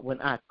Lord,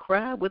 when I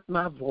cry with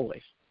my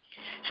voice.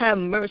 Have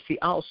mercy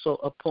also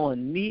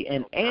upon me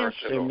and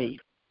answer me.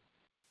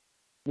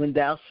 When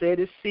thou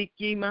saidest, seek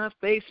ye my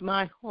face,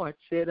 my heart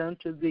said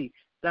unto thee,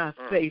 thy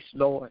face,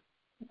 Lord,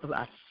 will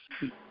I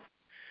seek.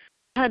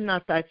 Hide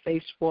not thy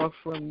face far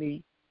from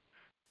me.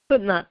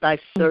 Put not thy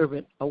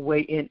servant away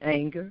in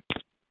anger.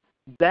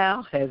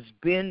 Thou hast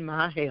been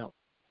my help.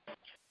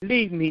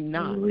 Leave me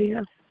not,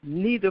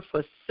 neither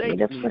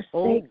forsake me,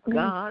 O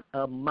God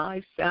of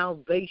my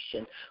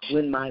salvation.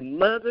 When my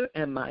father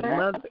and my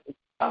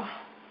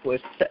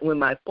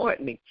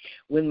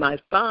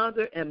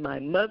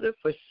mother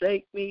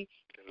forsake me,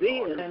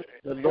 then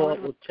the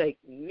Lord will take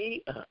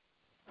me up.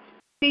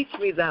 Teach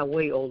me thy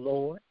way, O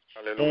Lord,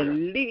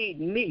 and lead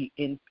me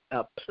in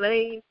a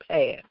plain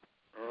path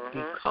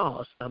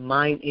because of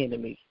mine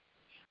enemies.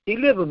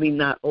 Deliver me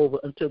not over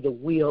unto the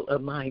will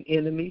of mine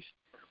enemies,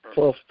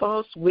 for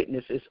false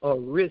witnesses are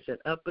risen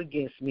up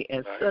against me,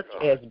 and such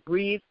as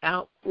breathe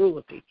out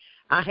cruelty.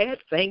 I had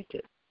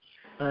fainted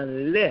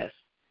unless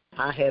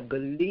I had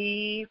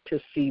believed to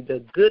see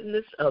the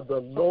goodness of the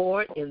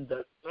Lord in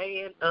the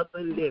land of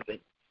the living.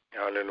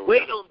 Hallelujah.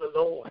 Wait on the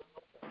Lord.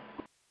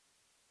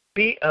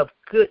 Be of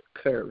good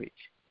courage,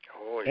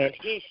 and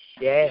he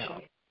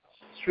shall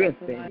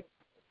strengthen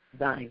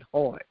thine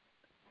heart.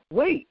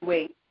 Wait,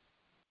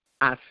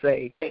 I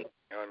say,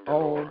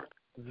 on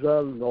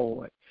the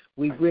Lord.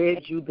 We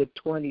read you the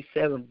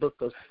 27th book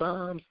of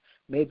Psalms.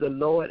 May the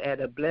Lord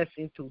add a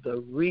blessing to the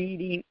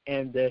reading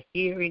and the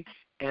hearing,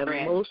 and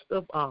most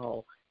of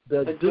all,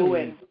 the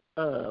doing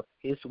of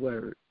his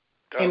word.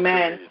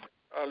 Amen.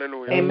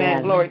 Hallelujah.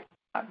 Amen. Glory.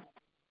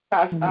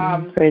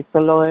 Praise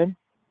the Lord.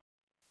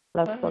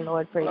 Bless the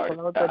Lord. Praise the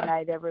Lord. Good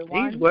night,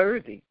 everyone. He's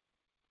worthy.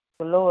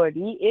 The Lord,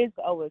 he is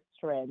our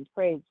strength.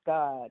 Praise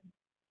God.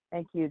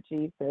 Thank you,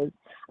 Jesus.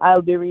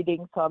 I'll be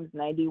reading Psalms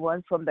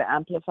 91 from the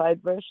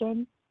Amplified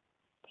Version.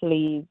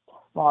 Please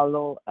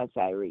follow as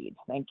I read.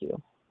 Thank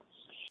you.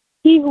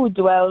 He who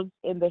dwells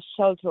in the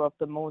shelter of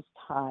the Most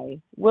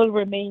High will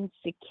remain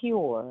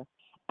secure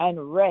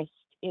and rest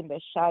in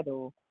the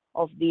shadow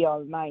of the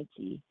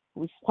Almighty,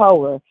 whose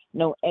power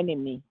no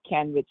enemy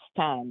can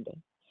withstand.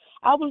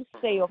 I will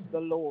say of the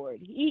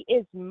Lord, he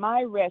is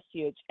my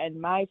refuge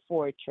and my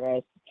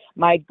fortress,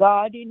 my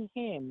God, in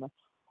him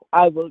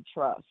I will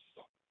trust,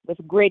 with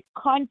great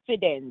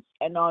confidence,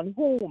 and on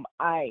whom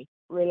I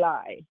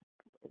rely.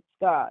 It's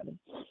God.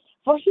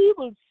 For he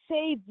will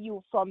save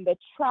you from the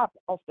trap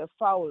of the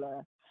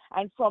fowler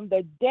and from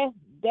the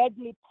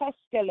deadly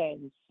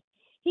pestilence.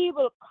 He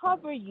will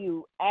cover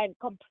you and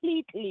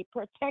completely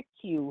protect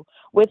you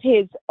with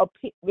his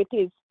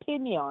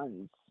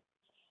pinions.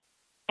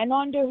 And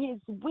under his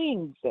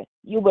wings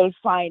you will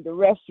find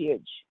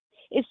refuge.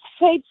 His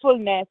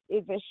faithfulness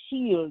is a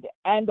shield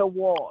and a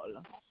wall.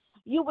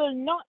 You will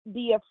not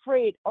be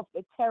afraid of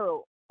the terror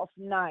of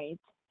night,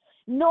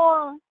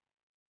 nor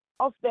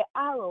of the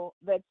arrow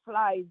that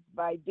flies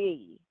by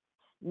day,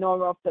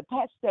 nor of the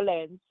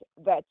pestilence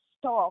that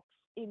stalks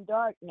in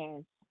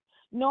darkness,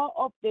 nor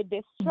of the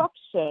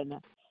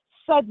destruction,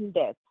 sudden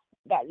death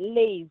that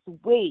lays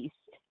waste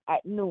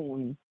at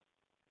noon.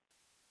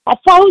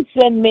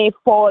 1,000 may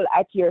fall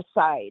at your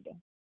side,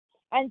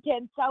 and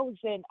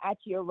 10,000 at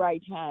your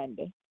right hand,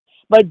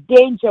 but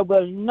danger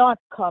will not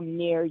come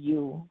near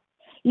you.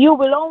 You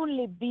will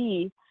only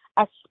be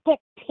a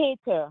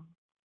spectator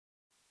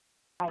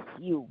at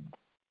you.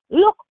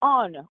 Look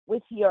on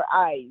with your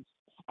eyes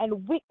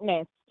and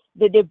witness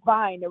the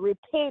divine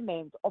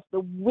repayment of the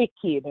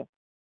wicked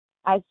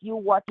as you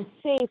watch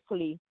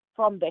safely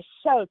from the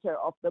shelter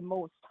of the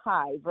Most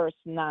High. Verse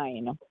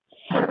 9.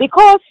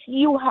 Because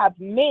you have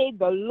made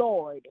the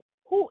Lord,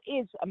 who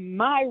is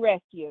my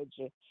refuge,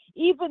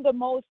 even the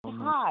Most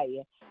High,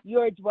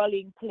 your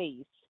dwelling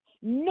place,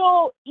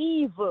 no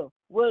evil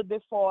will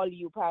befall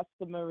you,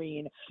 Pastor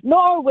Marine,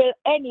 nor will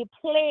any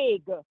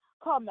plague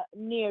come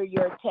near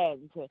your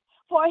tent.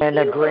 For he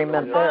will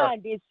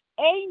command his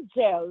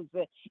angels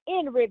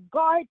in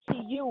regard to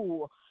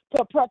you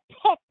to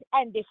protect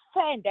and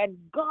defend and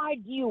guard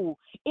you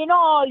in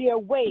all your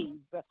ways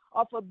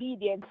of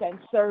obedience and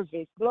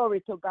service. Glory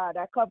to God.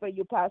 I cover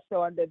you, Pastor,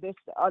 under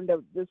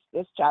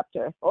this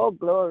chapter. Oh,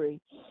 glory.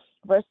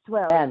 Verse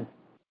 12. Amen.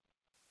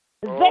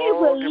 They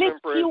will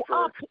lift you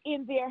up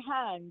in their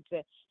hands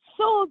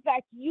so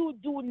that you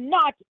do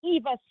not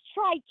even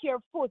strike your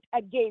foot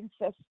against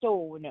a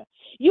stone.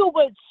 You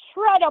will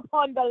tread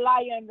upon the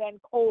lion and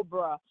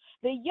cobra,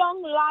 the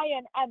young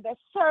lion and the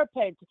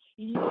serpent.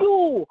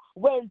 You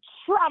will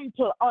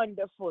trample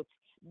underfoot,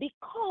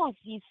 because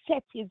he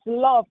set his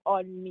love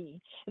on me.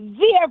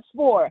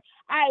 Therefore,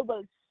 I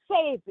will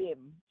save him.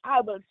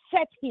 I will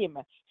set him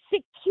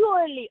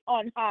securely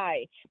on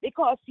high,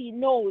 because he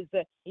knows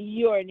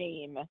your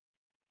name.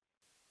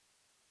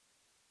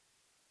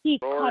 He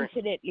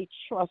confidently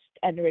trusts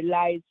and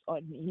relies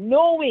on me,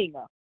 knowing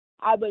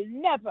I will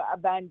never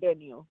abandon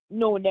you.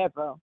 No,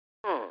 never.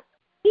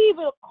 He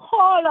will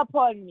call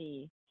upon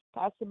me.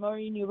 Pastor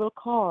Maureen, you will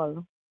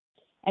call,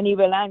 and he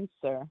will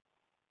answer.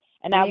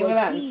 And I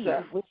will be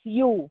with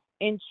you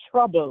in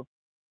trouble.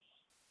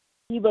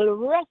 He will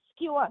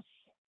rescue us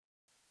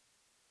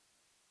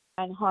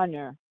and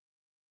honor.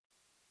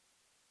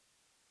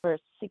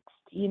 Verse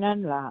 16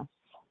 and last.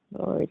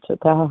 Glory to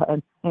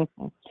God. With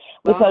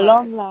a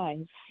long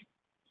life,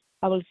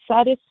 I will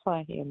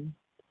satisfy him,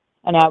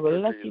 and I will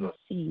let him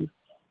see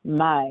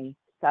my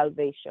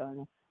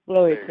salvation.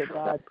 Glory to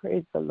God.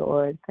 Praise the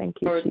Lord. Thank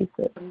you,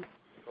 Jesus.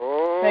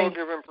 Oh,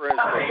 give him praise.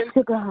 Thank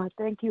you, God.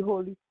 Thank you,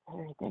 Holy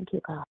Spirit. Thank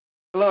you, God.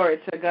 Glory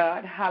to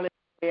God.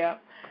 Hallelujah.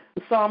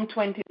 Psalm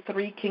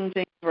 23, King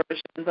James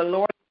Version. The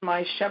Lord is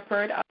my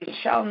shepherd, I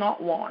shall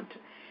not want.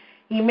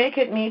 He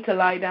maketh me to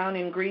lie down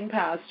in green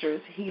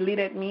pastures. He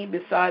leadeth me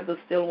beside the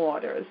still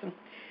waters.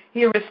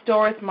 He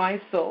restoreth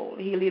my soul.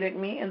 He leadeth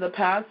me in the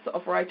paths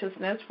of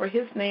righteousness for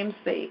his name's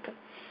sake.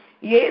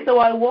 Yea, though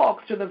I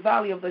walk through the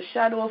valley of the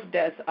shadow of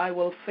death, I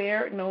will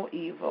fear no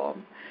evil.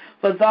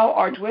 For thou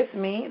art with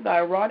me, thy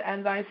rod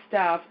and thy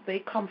staff, they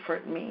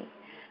comfort me.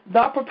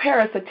 Thou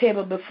preparest a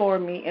table before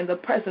me in the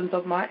presence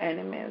of my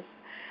enemies.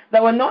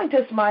 Thou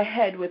anointest my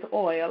head with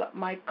oil,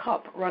 my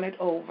cup runneth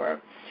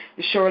over.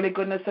 Surely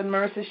goodness and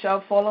mercy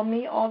shall follow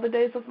me all the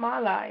days of my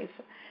life,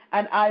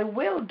 and I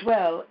will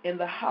dwell in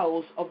the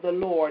house of the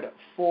Lord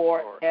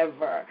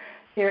forever.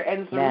 Here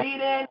ends the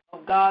reading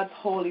of God's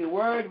holy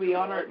word. We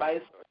honor it by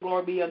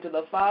glory be unto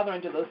the Father,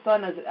 and to the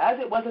Son, as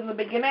it was in the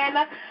beginning.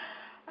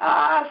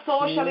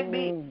 So shall it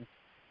be.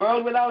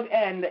 World without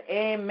end.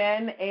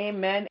 Amen,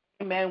 amen,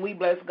 amen. We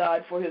bless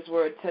God for his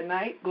word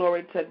tonight.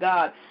 Glory to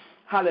God.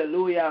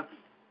 Hallelujah.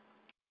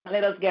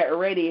 Let us get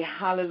ready,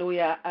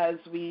 hallelujah, as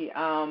we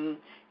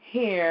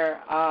hear,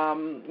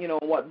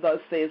 what thus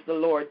says the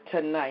Lord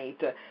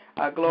tonight.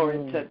 Glory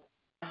to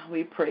God.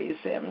 We praise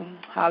him.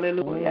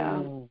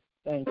 Hallelujah.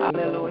 Thank you,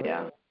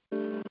 hallelujah.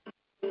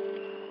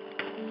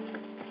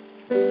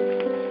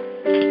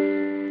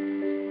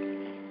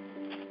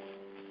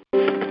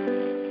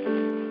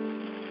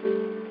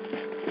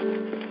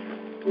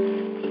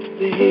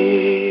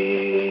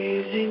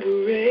 Amazing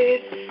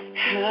grace,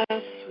 how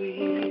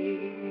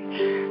sweet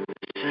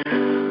the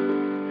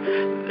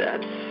sound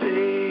that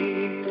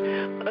saved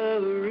a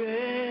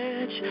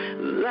wretch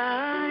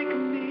like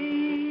me.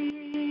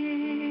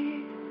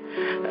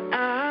 I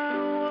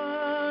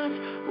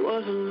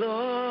was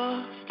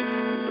lost,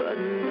 but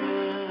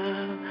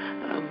now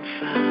I'm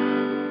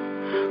found.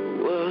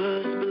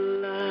 Was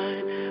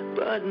blind,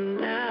 but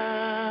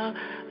now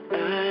I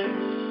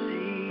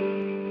see.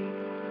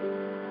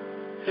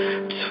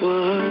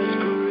 'Twas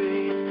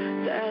grace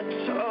that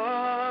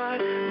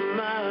taught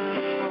my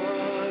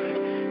heart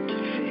to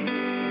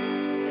fear,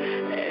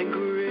 and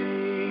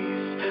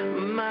grace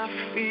my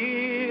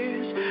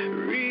fears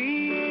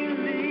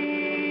relieved.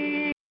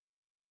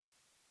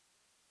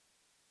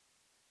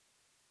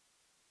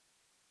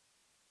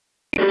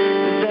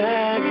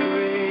 That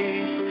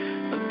grace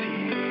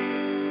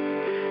appeared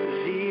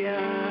the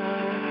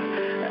hour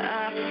I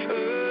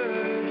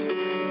first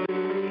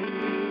believed.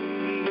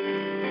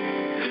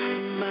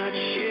 My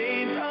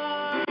chains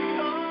are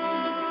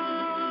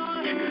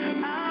gone,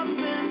 I've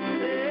been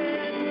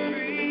set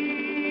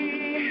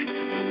free.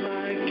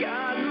 My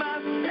God, my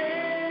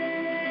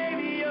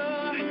Savior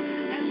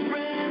has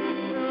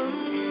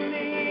ransomed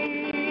me.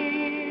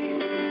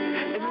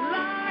 And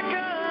like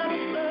a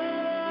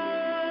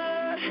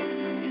flood,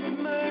 His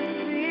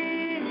mercy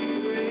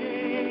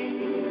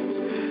reigns,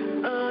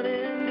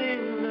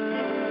 unending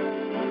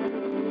love,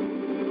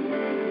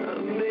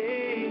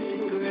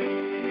 amazing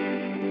grace.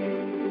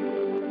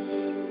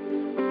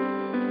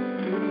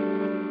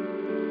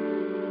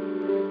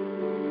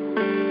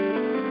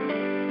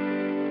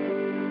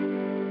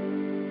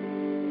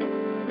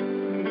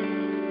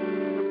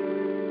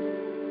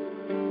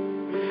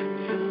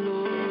 The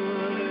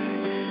Lord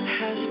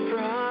has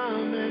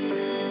promised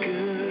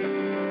good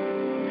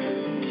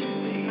to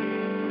me.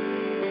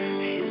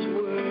 His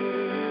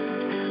word,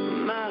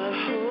 my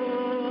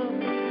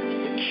hope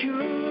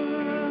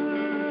secure.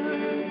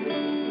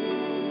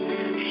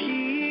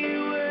 He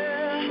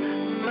will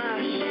my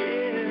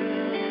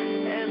shield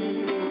and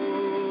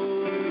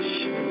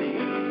portion me,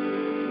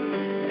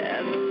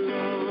 as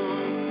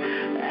long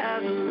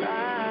as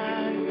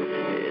life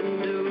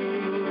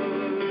endures.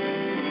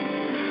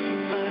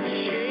 My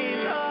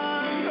chains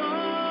are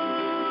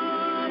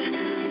gone,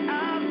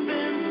 I've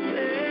been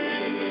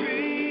set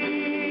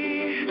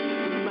free.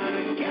 My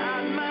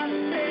God, my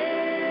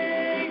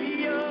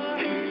Savior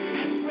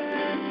has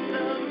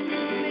ransomed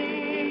me.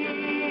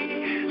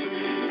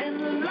 And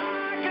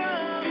like a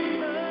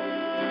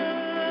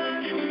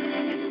flood,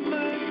 His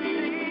mercy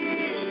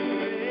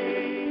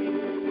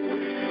reigns,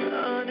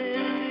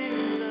 unending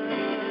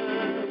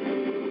love,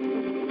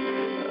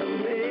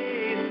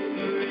 amazing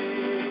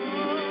grace.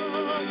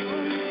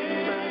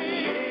 My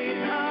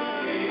chains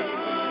are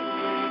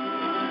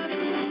gone,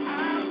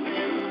 I've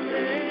been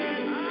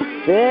set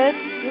Set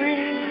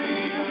free.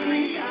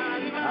 free,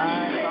 my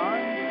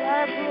bonds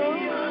are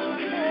broken.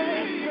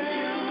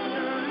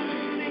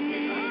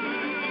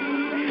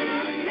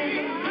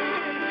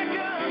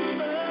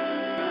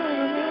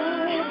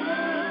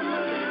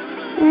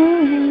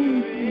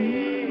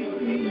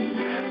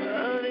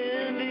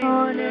 Unending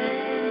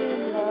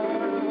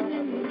love,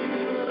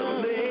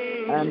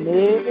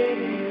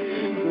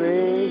 amazing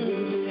grace.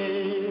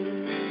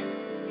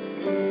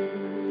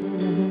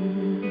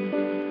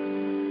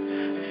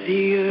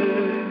 The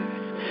earth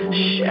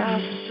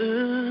shall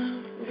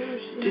soon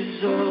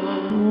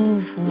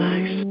dissolve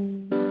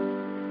like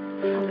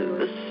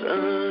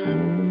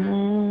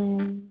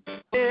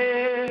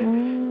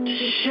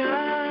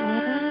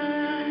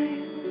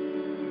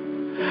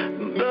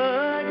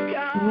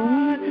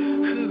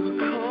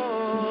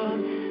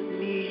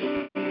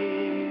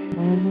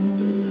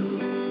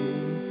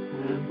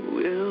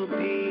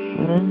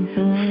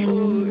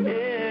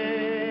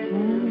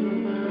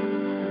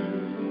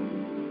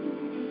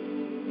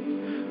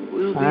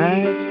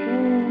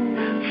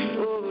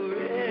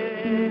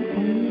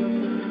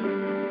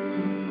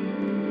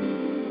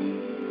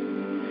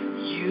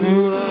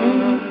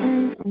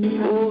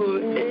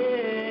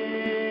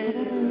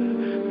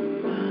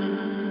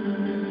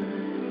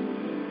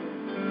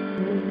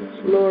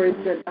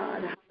Glory to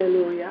God.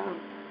 Hallelujah.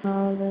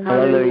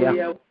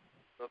 Hallelujah.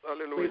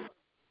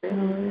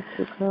 Hallelujah.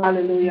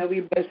 Hallelujah.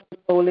 We bless His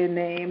holy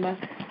name.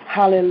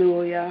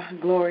 Hallelujah.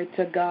 Glory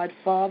to God.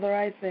 Father,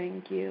 I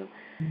thank you.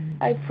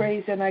 I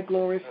praise and I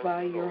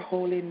glorify your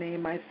holy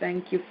name. I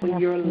thank you for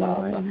your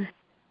love.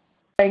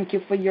 Thank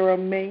you for your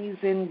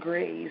amazing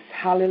grace.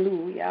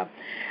 Hallelujah.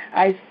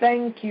 I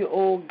thank you,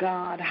 oh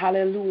God.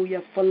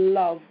 Hallelujah. For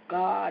love,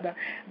 God,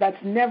 that's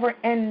never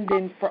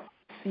ending for us,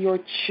 your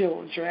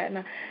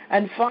children.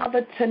 And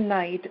Father,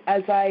 tonight,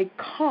 as I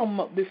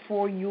come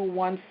before you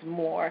once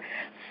more,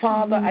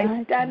 Father,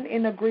 I stand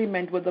in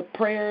agreement with the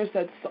prayers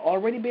that's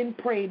already been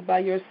prayed by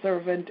your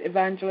servant,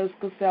 Evangelist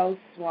Cassell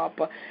Swap.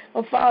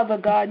 Oh, Father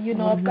God, you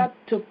know, I've got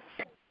to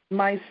put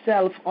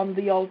myself on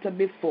the altar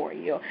before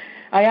you.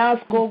 I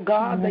ask, oh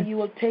God, that you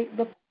will take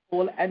the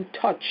pole and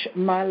touch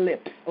my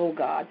lips, oh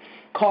God.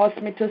 Cause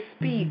me to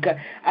speak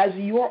as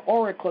your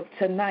oracle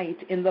tonight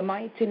in the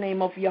mighty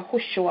name of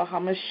Yahushua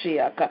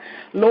HaMashiach.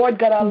 Lord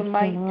God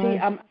Almighty,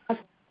 I'm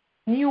asking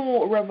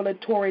new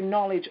revelatory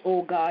knowledge,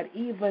 oh God,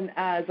 even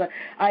as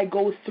I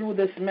go through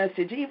this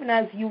message, even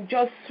as you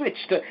just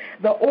switched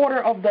the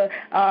order of the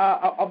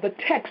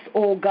text,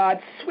 oh God,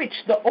 switch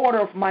the order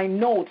of my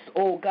notes,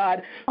 oh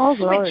God,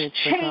 switch,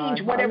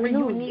 change whatever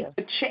you need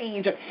to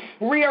change,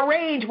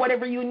 rearrange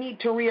whatever you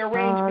need to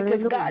rearrange,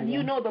 because God,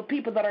 you know the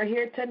people that are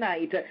here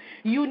tonight,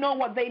 you know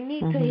what they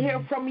need to hear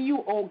from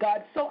you, oh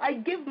God, so I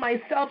give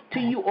myself to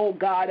you, oh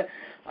God.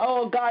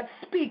 Oh God,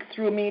 speak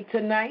through me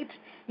tonight.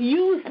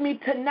 Use me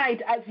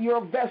tonight as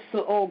your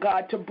vessel, oh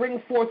God, to bring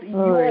forth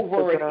your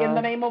word in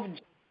the name of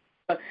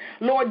Jesus.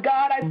 Lord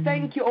God, I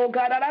thank you, oh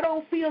God, and I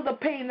don't feel the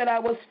pain that I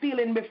was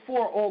feeling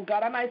before, oh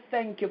God, and I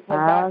thank you for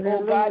that,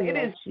 oh God. It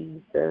is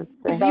Jesus.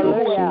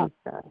 you,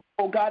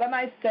 oh God, and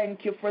I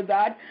thank you for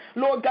that.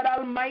 Lord God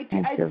Almighty,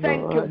 I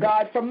thank you,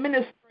 God, for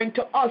ministering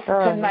to us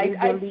tonight.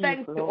 I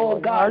thank you, oh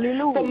God,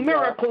 for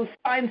miracles,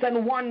 signs,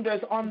 and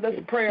wonders on this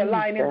prayer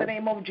line in the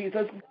name of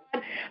Jesus.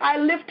 God, I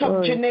lift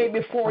up Janae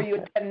before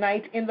you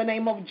tonight in the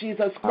name of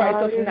Jesus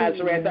Christ of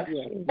Nazareth.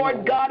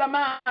 Lord God, I'm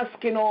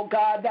asking, oh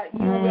God, that you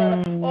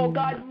will, oh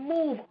God,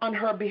 move on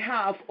her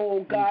behalf,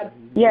 oh God.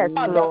 Yes,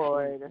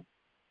 Lord.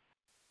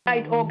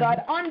 Oh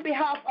God, on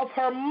behalf of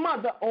her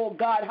mother, oh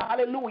God,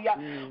 hallelujah,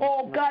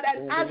 oh God,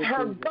 and as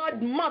her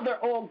godmother,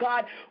 oh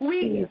God,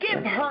 we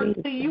give her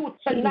to you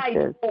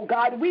tonight, oh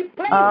God, we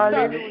place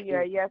her,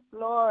 yes,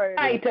 Lord,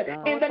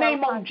 in the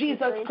name of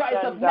Jesus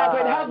Christ of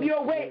Nazareth. Have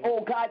your way, oh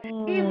God,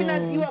 even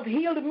as you have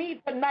healed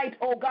me tonight,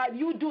 oh God,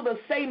 you do the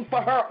same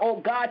for her, oh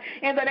God,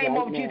 in the name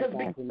of Jesus,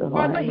 because you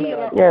are the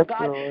healer, oh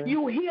God,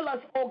 you heal us,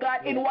 oh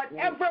God, in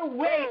whatever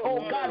way,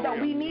 oh God,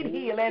 that we need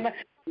healing.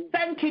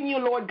 Thanking you,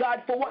 Lord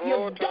God, for what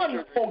you've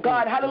done, oh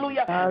God,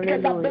 hallelujah,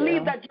 because I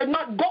believe that you're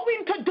not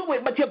going to do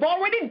it, but you've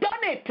already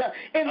done it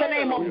in the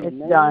name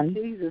of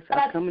Jesus.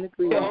 I come in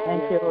agreement.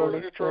 Thank you,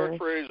 Holy Spirit.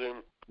 Praise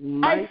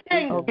Him. I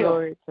thank you.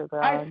 Glory to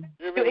God. I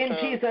thank you in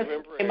Jesus'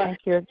 name.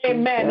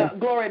 Amen.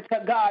 Glory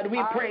to God.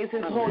 We praise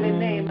His holy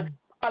name.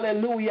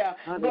 Hallelujah.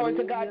 Glory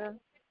to God.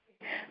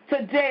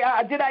 Today,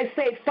 did I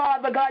say,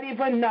 Father God,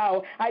 even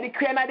now, I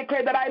decree and I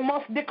declare that I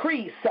must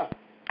decrease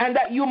and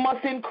that you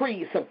must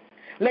increase.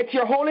 Let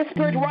your Holy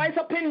Spirit rise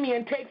up in me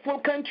and take full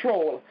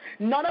control.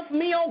 None of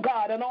me, oh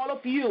God, and all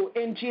of you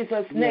in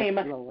Jesus' name.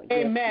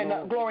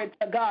 Amen. Glory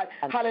to God.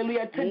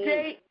 Hallelujah.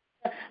 Today,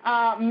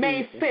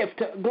 May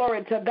 5th,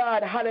 glory to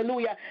God.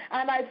 Hallelujah.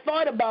 And I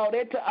thought about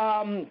it.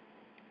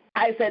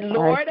 I said,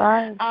 Lord,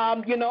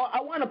 you know, I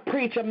want to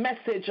preach a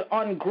message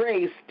on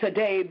grace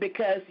today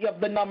because you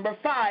have the number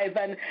 5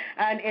 and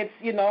it's,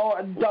 you know,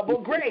 double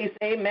grace.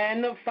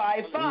 Amen.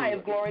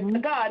 5-5. Glory to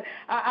God.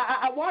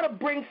 I want to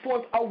bring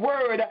forth a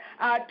word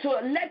to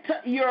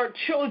let your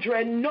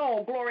children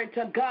know, glory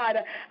to God,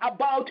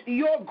 about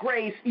your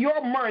grace,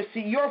 your mercy,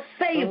 your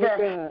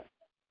favor.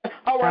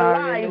 Our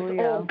lives,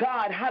 oh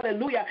God,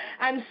 hallelujah.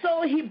 And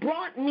so he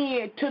brought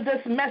me to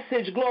this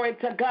message, glory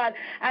to God,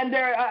 and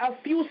there are a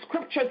few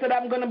scriptures that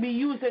I'm going to be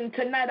using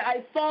tonight.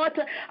 I thought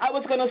I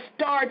was going to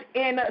start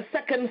in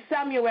 2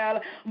 Samuel,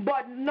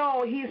 but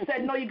no, he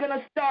said, no, you're going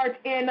to start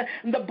in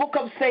the book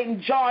of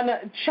St. John,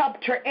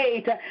 chapter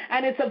 8,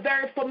 and it's a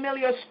very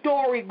familiar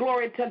story,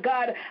 glory to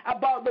God,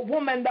 about the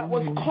woman that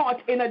was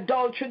caught in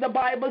adultery. The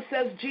Bible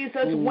says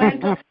Jesus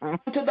went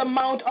to the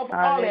Mount of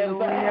Olives,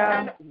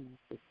 and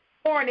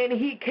morning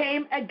he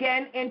came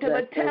again into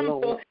the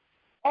temple.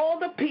 All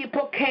the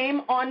people came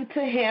unto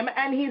him,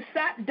 and he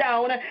sat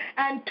down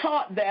and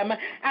taught them.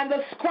 And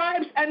the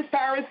scribes and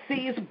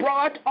Pharisees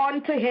brought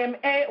unto him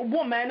a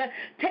woman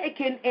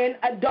taken in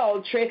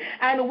adultery.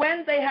 And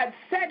when they had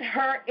set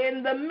her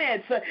in the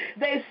midst,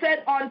 they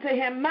said unto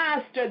him,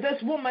 Master,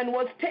 this woman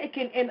was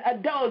taken in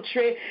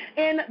adultery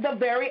in the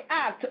very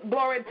act.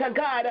 Glory to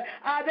God.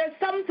 There's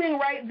something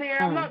right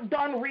there. I'm not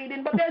done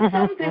reading, but there's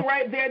something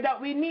right there that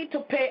we need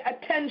to pay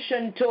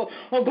attention to.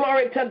 Oh,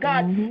 glory to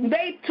God.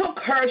 They took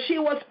her. She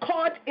was was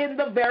caught in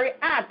the very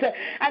act.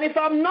 And if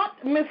I'm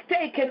not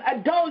mistaken,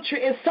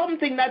 adultery is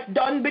something that's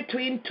done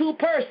between two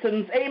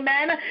persons.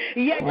 Amen.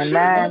 Yet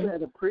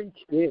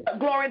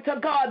glory to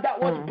God, that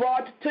was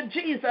brought to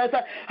Jesus.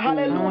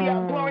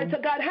 Hallelujah. Glory to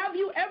God. Have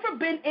you ever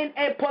been in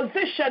a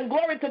position,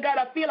 glory to God,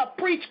 I feel a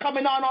preach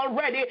coming on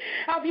already.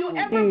 Have you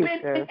ever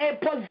been in a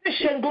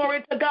position,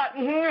 glory to God,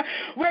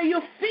 where you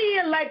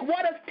feel like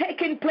what is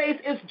taking place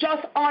is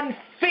just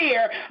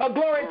unfair?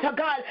 Glory to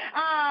God.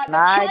 The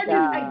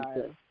charges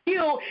against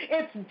you,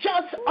 it's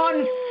just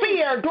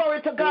unfair.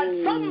 Glory to God.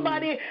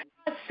 Somebody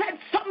said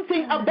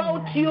something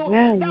about you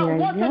that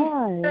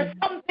wasn't fair.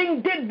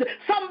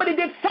 Somebody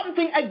did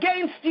something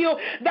against you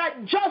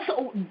that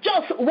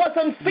just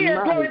wasn't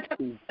fair. Glory to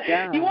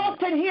God. You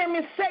often hear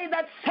me say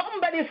that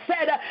somebody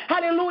said,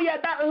 hallelujah,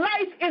 that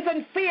life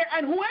isn't fair,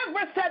 and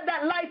whoever said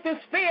that life is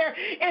fair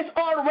is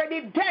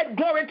already dead.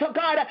 Glory to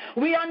God.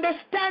 We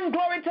understand,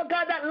 glory to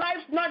God, that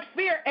life's not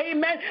fair.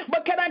 Amen.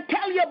 But can I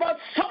tell you about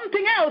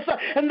something else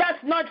and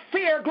that's not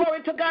fair?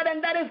 Glory to God.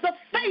 And that is the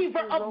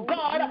favor of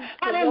God.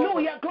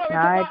 Hallelujah. Glory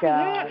my to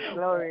God.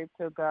 Glory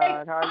to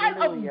God.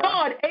 Hallelujah. Of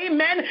God,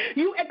 amen.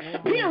 You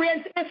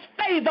experience His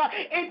favor.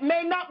 It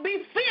may not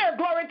be fair,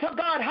 glory to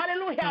God.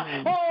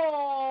 Hallelujah.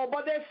 Oh,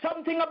 but there's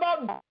something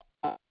about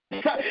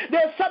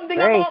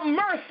about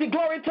mercy,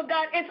 glory to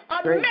God. It's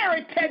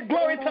unmerited,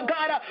 glory to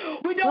God.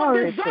 We don't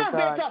deserve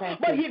it,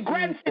 but He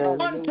grants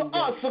it unto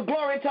us,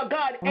 glory to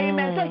God.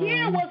 Amen. So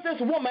here was this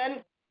woman,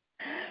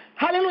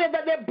 hallelujah,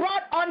 that they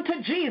brought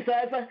unto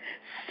Jesus,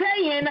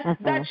 saying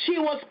that she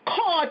was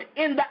caught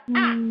in the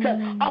act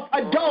of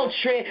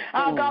adultery.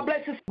 God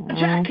bless you,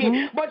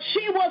 Jackie. But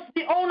she was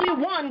the only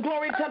one,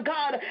 glory to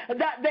God,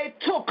 that they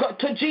took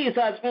to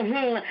Jesus.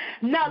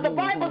 Now, the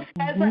Bible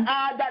says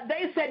that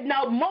they said,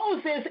 now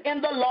Moses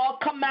in the law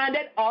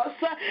commanded us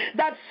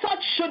that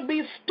such should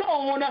be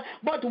stoned,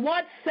 but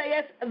what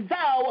sayest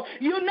thou?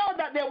 You know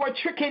that they were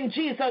tricking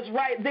Jesus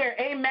right there.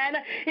 Amen.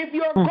 If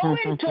you're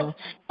going to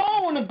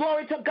stone,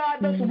 glory to God,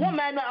 this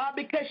woman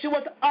because she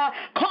was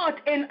caught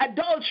in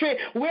adultery,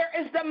 where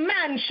is the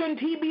man? Shouldn't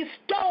he be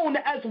stoned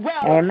as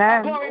well?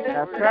 Amen. Glory to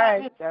That's God.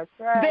 right. That's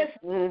right. This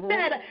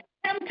said,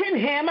 tempting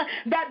him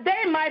that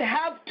they might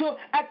have to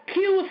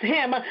accuse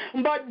him.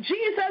 But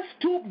Jesus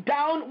stooped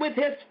down with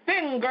his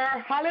finger,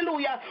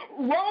 hallelujah,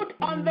 wrote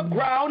on the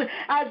ground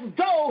as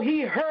though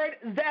he heard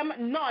them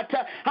not.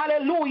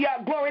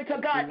 Hallelujah, glory to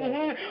God.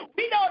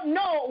 We don't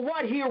know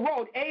what he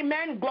wrote.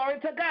 Amen, glory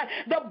to God.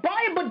 The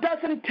Bible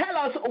doesn't tell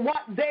us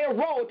what they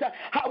wrote,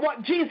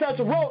 what Jesus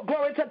wrote,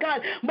 glory to God.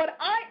 But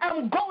I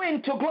am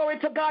going to, glory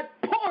to God,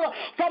 pull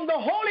from the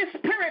Holy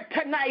Spirit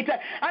tonight.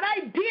 And I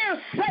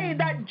dare say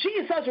that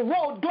Jesus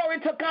wrote, glory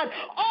to God,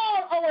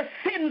 all our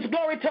sins,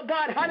 glory to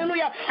God,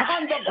 hallelujah,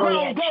 on the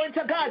ground, glory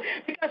to God.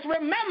 Because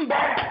remember,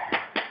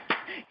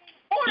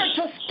 in order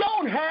to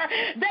stone her,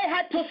 they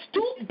had to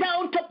stoop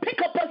down to pick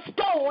up a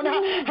stone,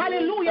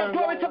 hallelujah,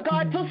 glory to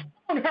God, to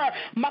stone her,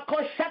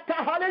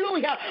 Makoshata,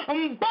 hallelujah.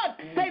 But,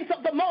 saints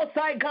of the Most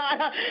High God,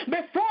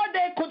 before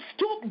they could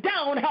stoop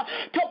down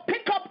to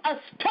pick up a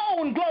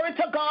stone, glory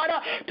to God,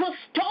 to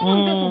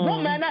stone this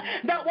woman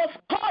that was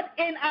caught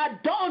in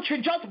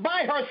adultery just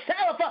by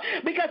herself,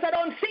 because I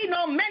don't see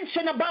no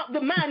mention about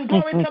the man,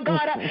 glory to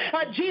God.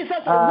 Jesus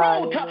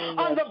wrote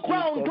on the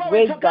ground,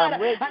 glory to God,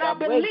 and I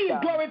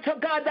believe, glory to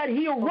God, that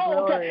he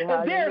wrote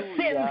their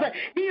sins.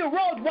 He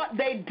wrote what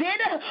they did,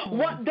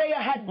 what they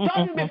had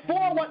done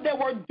before, what they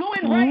were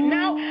doing right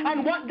now,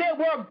 and what they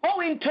were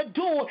going to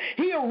do.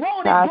 He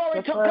wrote it,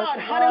 glory to God,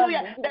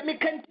 hallelujah. Let me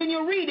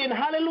continue reading,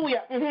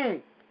 hallelujah.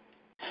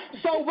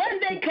 So when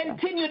they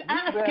continued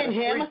asking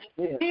him,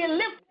 he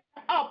lifted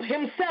up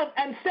himself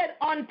and said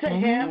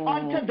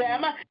unto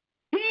them,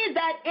 he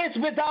that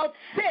is without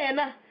sin,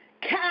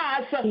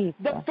 cast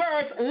the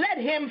first, let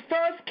him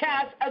first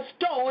cast a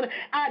stone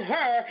at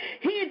her.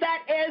 He that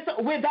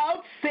is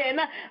without sin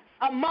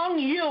among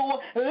you,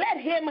 let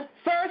him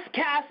first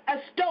cast a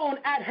stone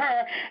at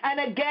her. And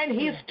again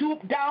he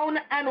stooped down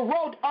and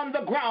wrote on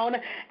the ground.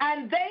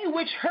 And they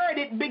which heard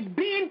it,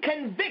 being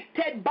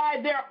convicted by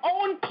their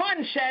own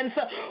conscience,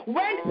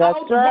 went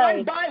out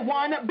one by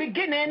one,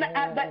 beginning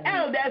at the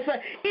eldest,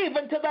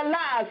 even to the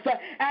last.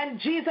 And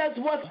Jesus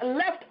was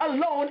left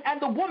alone,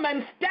 and the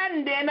woman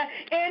standing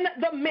in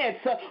the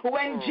midst.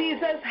 When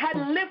Jesus had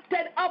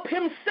lifted up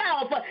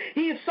himself,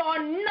 he saw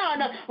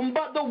none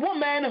but the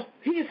woman.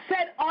 He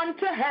said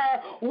unto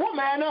her,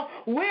 woman,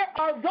 where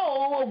are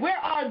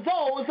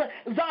those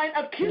thine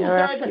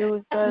accusers?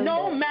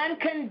 No man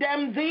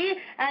condemned thee?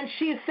 And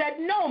she said,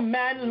 no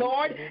man,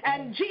 Lord.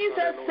 And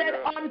Jesus said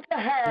unto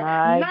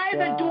her,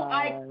 neither do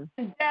I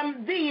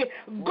condemn thee.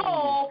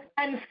 Go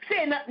and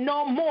sin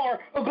no more.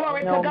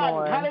 Glory to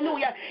God.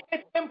 Hallelujah.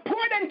 It's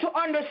important to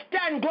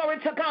understand, glory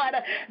to God,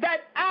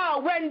 that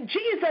when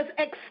Jesus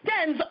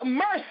extends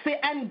mercy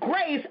and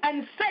grace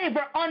and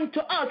favor unto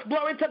us,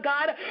 glory to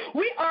God,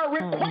 we are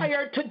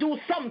required to do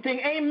something.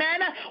 Amen.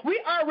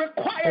 We are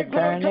required,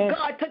 glory to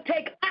God, to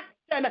take action.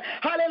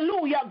 Hallelujah.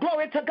 Hallelujah.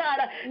 Glory to God.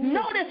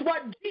 Notice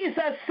what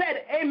Jesus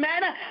said.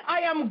 Amen.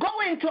 I am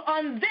going to,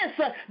 on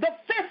this, the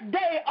 5th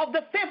day of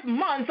the 5th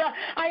month,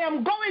 I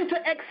am going to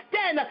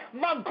extend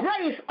my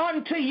grace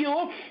unto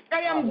you.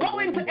 I am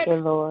going to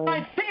extend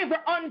my favor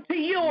unto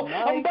you.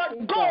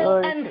 But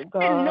go and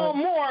sin no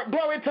more.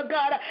 Glory to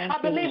God.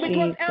 I believe it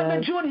was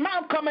Elder June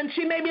Malcolm, and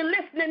she may be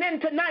listening in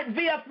tonight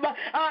via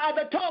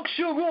the talk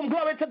show room.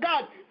 Glory to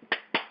God.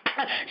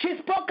 She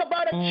spoke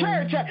about a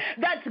church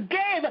that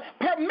gave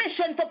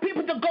permission for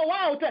people to go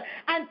out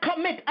and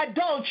commit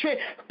adultery.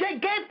 They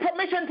gave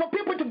permission for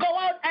people to go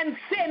out and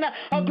sin.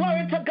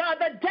 Glory to God.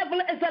 The devil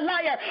is a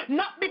liar.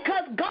 Not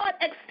because God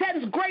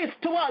extends grace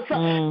to us,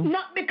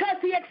 not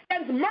because he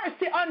extends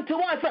mercy unto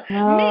us,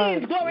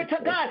 means, glory to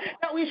God,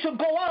 that we should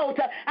go out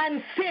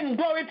and sin.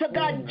 Glory to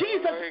God.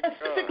 Jesus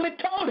specifically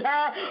told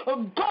her,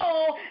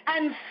 go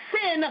and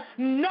sin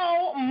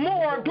no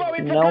more. Glory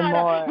to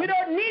God. We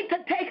don't need to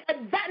take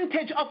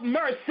advantage of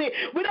mercy.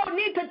 We don't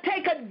need to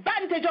take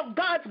advantage of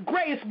God's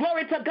grace.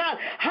 Glory to God.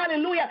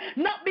 Hallelujah.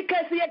 Not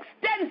because he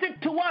extends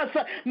it to us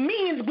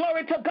means,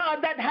 glory to God,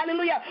 that,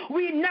 hallelujah,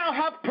 we now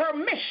have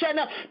permission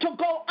to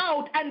go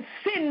out and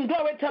sin.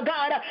 Glory to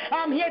God.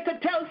 I'm here to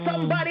tell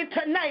somebody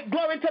tonight,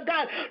 glory to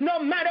God,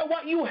 no matter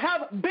what you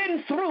have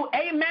been through,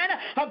 amen,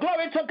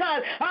 glory to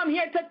God, I'm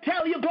here to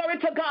tell you, glory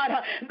to God,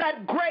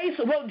 that grace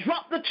will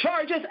drop the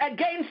charges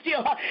against you.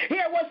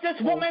 Here was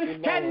this woman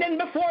standing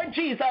before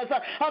Jesus.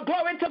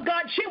 Glory to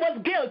God, she was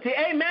guilty,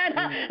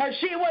 amen.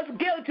 She was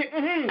guilty.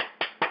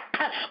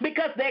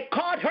 Because they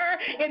caught her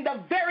in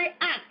the very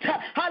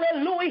act.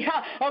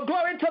 Hallelujah.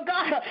 Glory to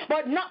God.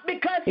 But not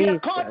because you're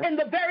caught in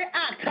the very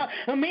act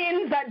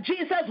means that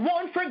Jesus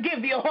won't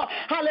forgive you.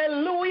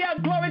 Hallelujah.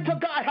 Glory to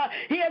God.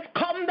 He has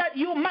come that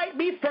you might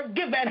be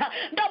forgiven.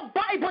 The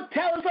Bible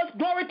tells us,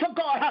 glory to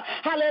God,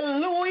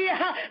 hallelujah,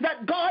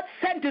 that God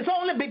sent his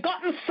only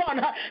begotten Son,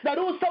 that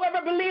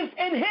whosoever believes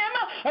in him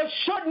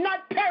should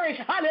not perish.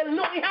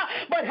 Hallelujah.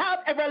 But have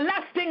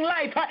everlasting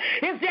life.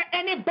 Is there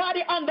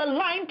anybody on the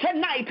line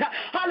tonight?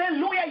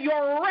 Hallelujah,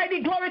 you're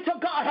ready, glory to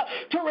God,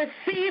 to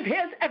receive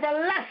his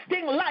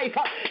everlasting life.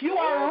 You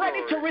are ready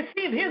to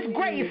receive his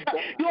grace.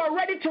 You are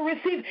ready to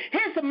receive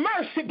his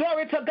mercy,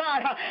 glory to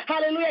God.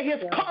 Hallelujah, he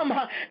has come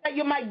that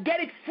you might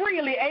get it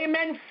freely.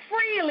 Amen.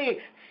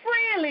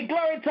 Freely,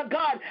 glory to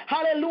God.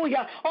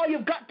 Hallelujah. All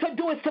you've got to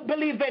do is to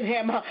believe in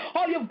him.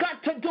 All you've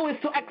got to do is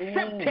to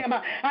accept him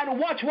and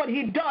watch what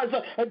he does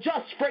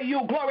just for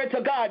you. Glory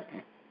to God.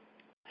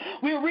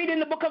 We read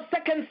in the book of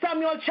 2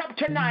 Samuel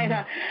chapter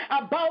 9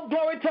 about,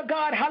 glory to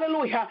God,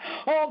 hallelujah,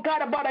 oh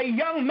God, about a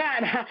young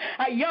man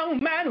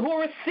who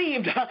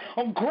received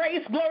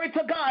grace, glory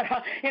to God,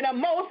 in a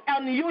most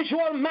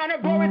unusual manner,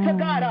 glory to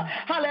God,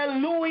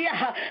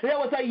 hallelujah. There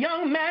was a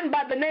young man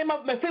by the name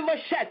of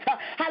Mephibosheth,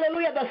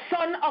 hallelujah, the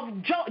son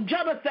of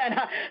Jonathan,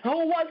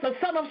 who was the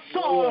son of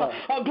Saul,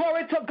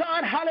 glory to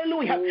God,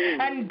 hallelujah.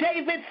 And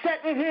David said,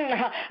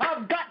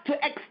 I've got to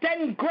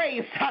extend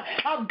grace,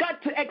 I've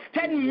got to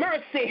extend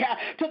mercy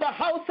to the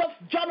house of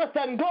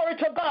Jonathan, glory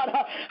to God,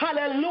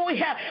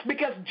 hallelujah,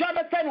 because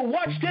Jonathan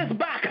watched his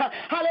back,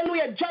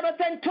 hallelujah.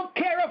 Jonathan took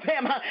care of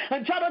him,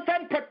 and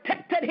Jonathan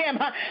protected him,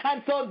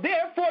 and so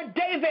therefore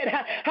David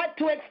had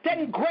to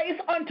extend grace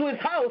unto his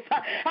house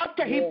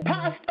after he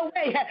passed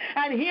away.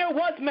 And here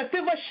was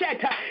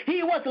Mephibosheth,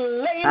 he was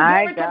lame,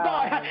 glory to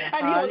God,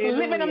 and he was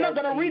living, I'm not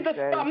going to read this,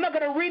 I'm not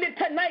going to read it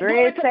tonight,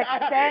 glory to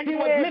God, he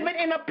was living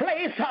in a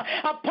place,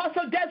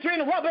 Apostle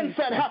Desiree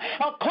Robinson,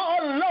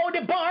 called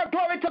Lodebar,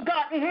 glory to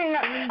God,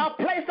 a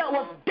place that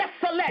was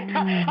desolate,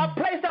 a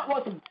place that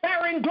was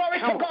barren, glory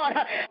to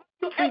God.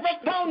 You ever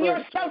found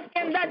yourself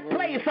in that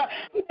place?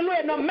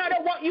 No matter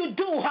what you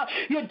do,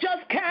 you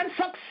just can't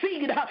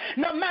succeed.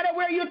 No matter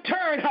where you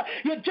turn,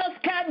 you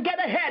just can't get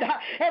ahead.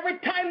 Every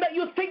time that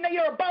you think that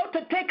you're about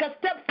to take a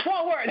step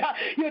forward,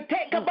 you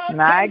take about 10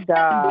 steps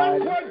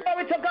backward,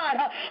 glory to God.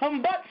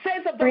 But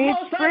says of the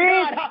Most High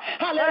God,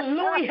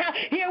 hallelujah.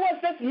 Here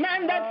was this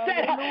man that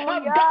said,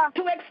 I've got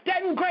to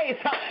extend grace.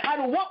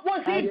 And what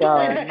was he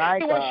doing?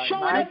 He was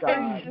showing us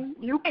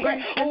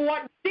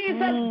what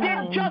Jesus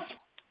did just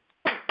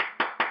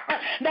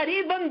that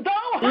even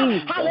though,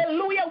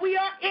 hallelujah, we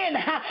are in,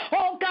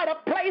 oh God, a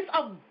place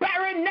of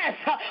barrenness,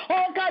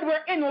 oh God,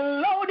 we're in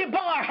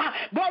Lodebar,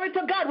 glory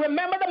to God.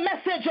 Remember the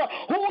message,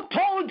 who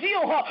told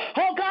you,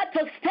 oh God,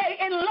 to stay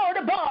in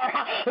Lodebar?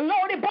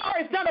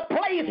 Lodebar is not a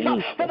place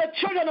for the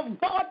children of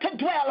God to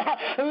dwell.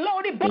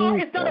 Lodebar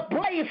is not a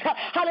place,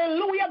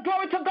 hallelujah,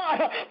 glory to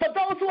God, for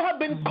those who have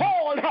been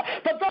called,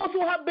 for those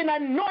who have been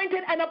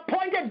anointed and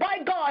appointed by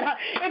God.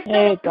 It's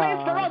not a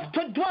place for us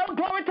to dwell,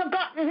 glory to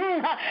God.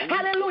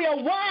 Hallelujah.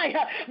 Why?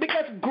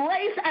 Because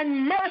grace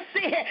and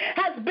mercy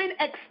has been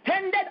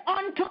extended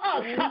unto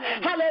us.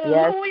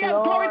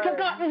 Hallelujah. Glory to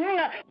God.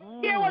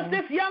 Here was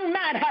this young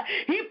man.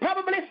 He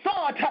probably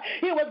thought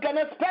he was going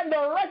to spend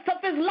the rest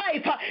of his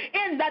life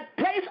in that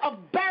place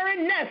of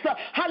barrenness.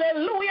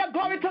 Hallelujah.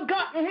 Glory to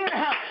God.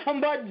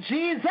 But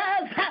Jesus,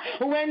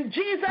 when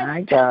Jesus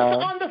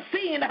comes on the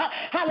scene,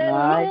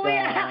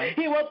 hallelujah,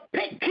 he will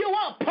pick you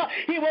up.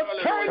 He will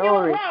turn you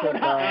around.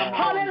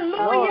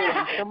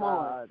 Hallelujah. Come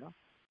on.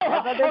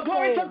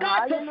 Glory to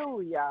God.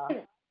 Hallelujah.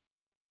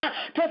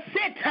 To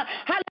sit,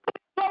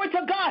 glory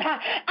to God,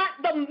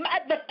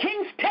 at the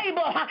king's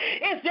table.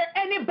 Is there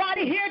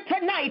anybody here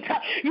tonight?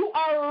 You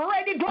are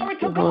ready, glory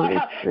to God,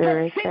 to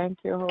sit at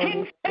the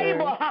king's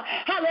table.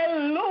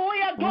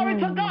 Hallelujah, glory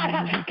to God.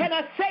 Can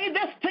I say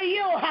this to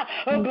you?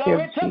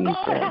 Glory to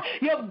God.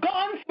 You've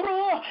gone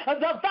through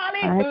the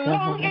valley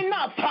long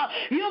enough.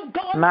 You've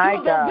gone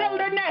through the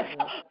wilderness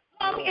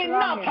long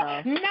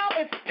enough. Now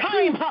it's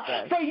time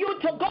for you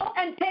to go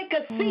and take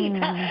a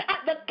seat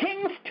at the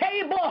king's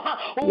table.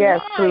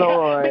 Yes, Why?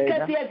 Lord.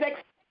 Because he has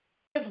extended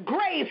his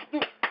grace.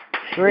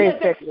 Grace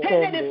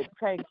extended.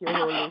 Thank you,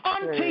 Holy Spirit.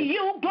 Unto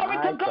you, glory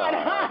to God.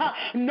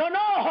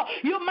 No,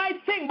 you might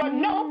think, but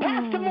no,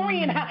 Pastor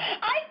Maureen,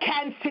 I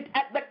can't sit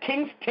at the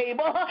king's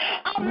table.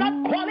 I'm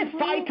not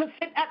qualified to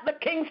sit at the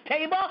king's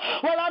table.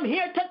 Well, I'm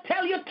here to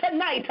tell you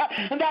tonight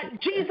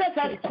that Jesus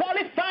has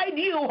qualified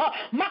you.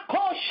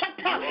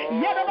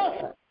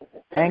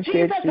 Thank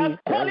Jesus you, has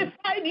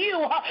qualified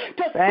you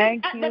to sit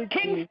at the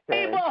king's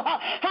table.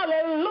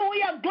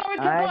 Hallelujah. Glory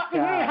to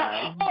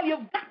God. All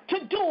you've got to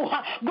do,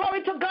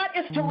 glory to God,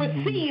 is to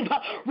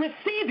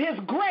receive his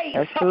grace.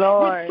 Yes,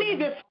 Lord. Receive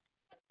his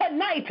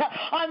tonight,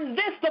 on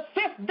this, the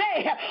 5th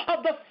day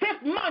of the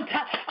 5th month.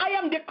 I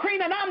am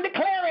decreeing and I'm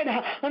declaring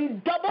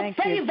double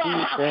favor.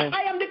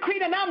 I am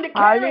decreeing and I'm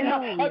declaring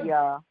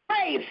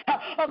grace,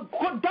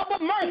 double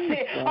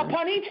mercy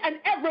upon each and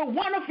every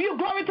one of you.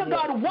 Glory to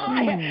God.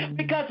 Why?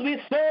 Because we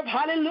serve,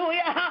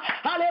 hallelujah,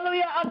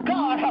 a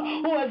God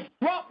who has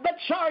dropped the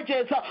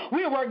charges.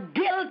 We were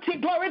guilty,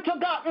 glory to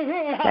God.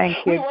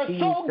 We were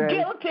so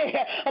guilty,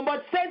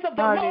 but saints of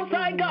the Most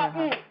High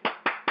God,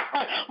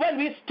 when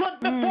we stood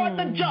before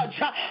the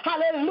judge,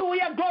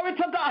 hallelujah, glory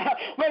to God,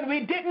 when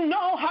we didn't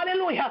know,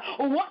 hallelujah,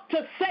 what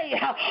to say,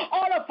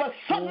 all of a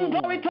sudden,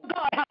 glory to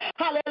God,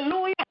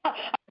 hallelujah, a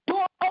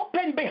door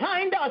opened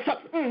behind us,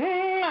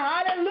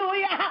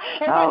 hallelujah,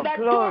 when that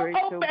door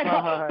opened,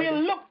 we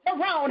looked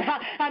around,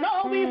 and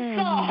all we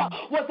saw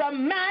was a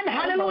man,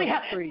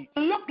 hallelujah,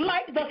 looked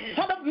like the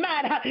Son of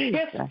Man.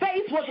 His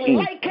face was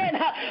likened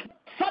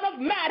Son of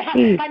Man,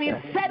 and he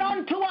said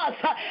unto us,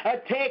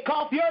 take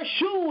off your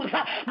shoes,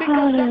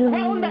 because the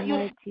ground that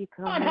you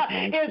stand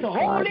on is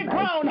holy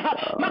ground.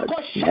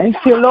 Thank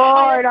you,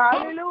 Lord.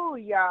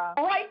 Hallelujah.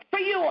 Right for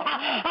you.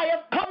 I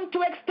have come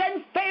to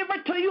extend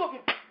favor to you.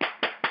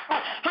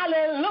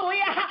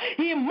 Hallelujah.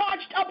 He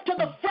marched up to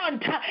the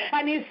front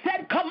and he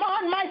said, come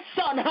on, my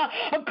son.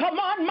 Come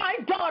on, my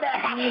daughter.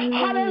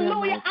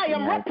 Hallelujah. I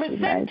am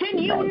representing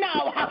you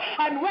now.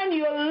 And when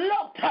you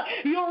looked,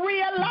 you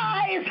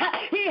realized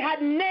he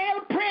had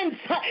nail prints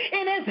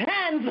in his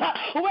hands.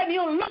 When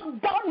you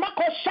looked down,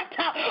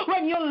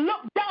 when you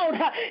looked down,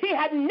 he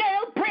had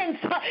nail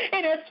prints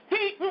in his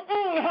feet.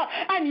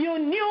 And you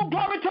knew,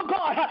 glory to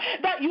God,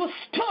 that you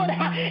stood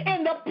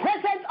in the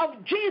presence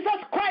of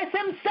Jesus Christ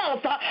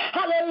himself.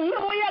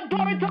 Hallelujah,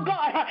 glory to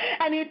God.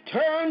 And he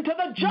turned to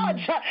the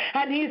judge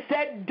and he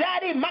said,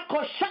 Daddy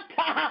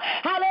Makoshata,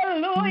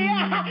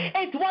 hallelujah,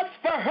 it was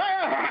for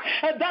her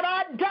that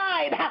I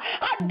died.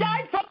 I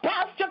died for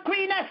Pastor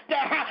Queen Esther.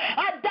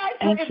 I died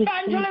for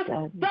Evangelist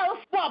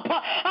Bellswap.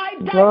 I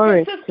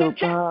died for Sister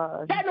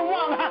Jen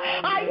Wong.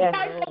 I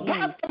died for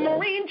Pastor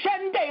Maureen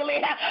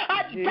Chendale.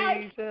 I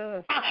died,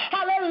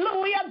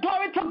 hallelujah,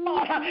 glory to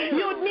God.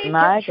 You need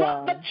to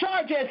drop the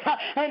charges.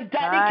 And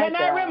Daddy, can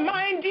I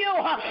remind you,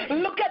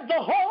 look at the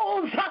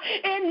holes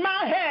in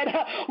my head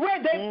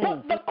where they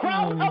put the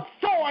crown of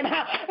thorn.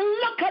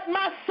 Look at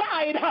my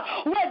side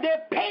where they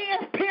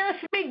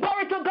pierced me.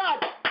 Glory to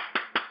God.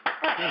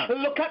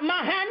 Look at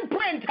my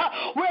handprint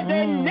where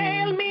they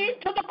nail me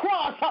to the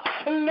cross.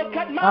 Look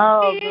at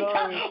my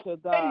feet.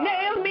 They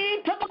nail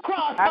me to the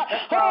cross.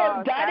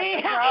 Oh,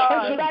 Daddy,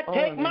 should I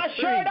take my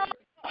shirt off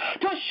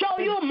to show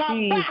you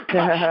my back?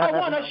 I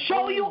want to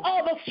show you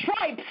all the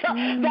stripes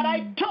that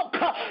I took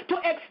to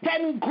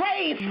extend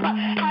grace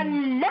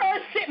and mercy.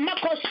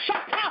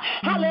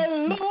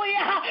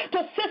 Hallelujah. To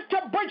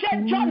Sister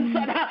Bridget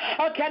Johnson.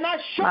 Can I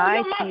show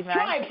you my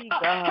stripes?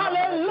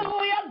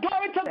 Hallelujah.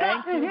 Glory to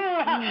God.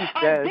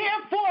 And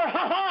therefore,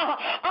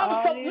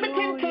 I'm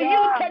submitting to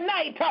you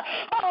tonight.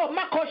 Oh,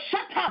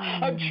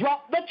 Makoshata,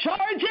 drop the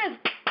charges.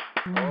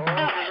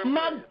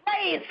 My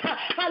grace,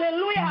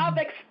 hallelujah, I've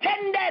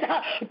extended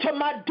to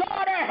my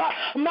daughter.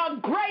 My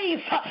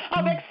grace,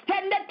 I've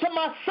extended to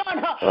my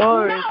son.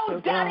 Now,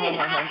 Daddy,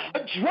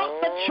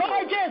 drop the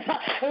charges.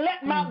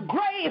 Let my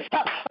grace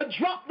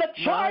drop the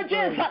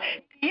charges.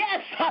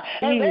 Yes,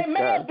 they may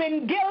have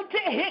been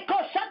guilty,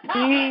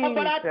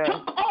 but I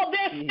took all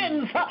their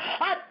sins.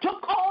 I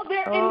took all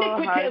their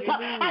iniquities.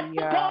 I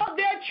took all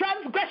their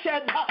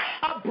transgressions.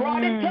 I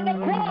brought it to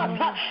the cross.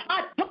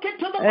 I took it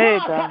to the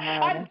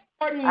cross.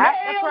 were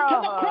nailed to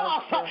the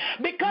cross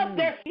because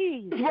their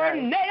sins were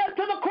nailed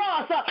to the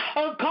cross.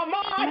 Come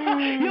on,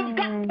 you've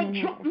got to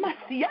drop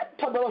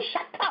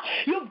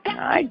you've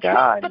got to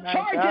drop the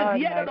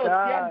charges.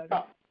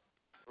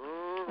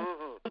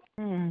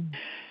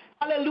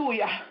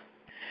 Hallelujah.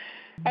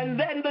 And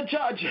then the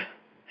judge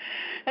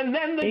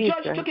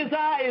took his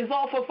eyes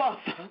off of us.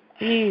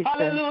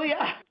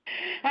 Hallelujah.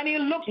 And he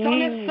looked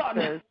on his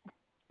son.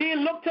 He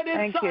looked at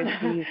his son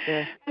and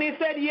he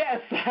said,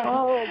 yes,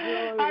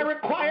 I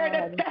required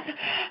a death.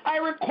 I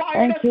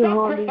required a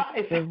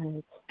sacrifice.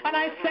 And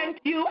I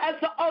sent you as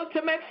the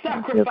ultimate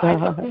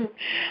sacrifice.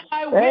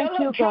 I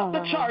will drop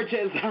the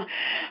charges.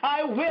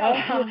 I will.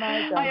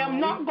 I am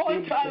not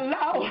going to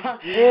allow.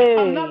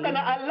 I'm not going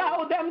to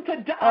allow them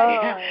to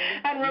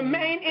die and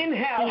remain in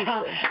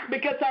hell.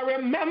 Because I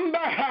remember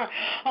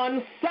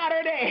on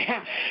Saturday,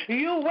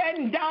 you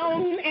went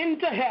down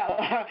into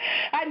hell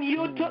and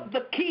you took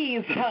the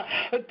keys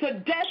to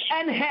death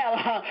and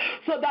hell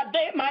so that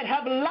they might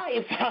have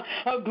life.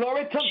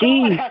 Glory to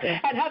God.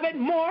 And have it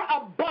more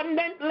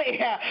abundantly.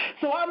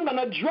 So I'm going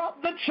to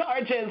drop the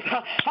charges.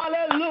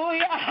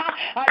 Hallelujah.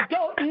 I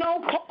don't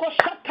know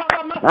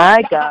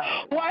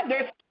why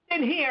they're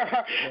sitting here.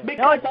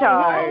 Because no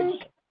charge.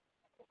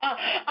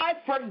 I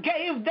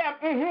forgave them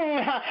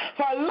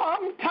for a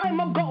long time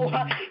ago,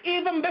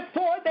 even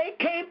before they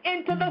came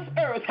into this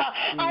earth.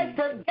 I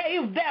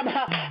forgave them.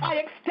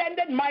 I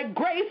extended my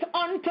grace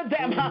unto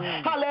them.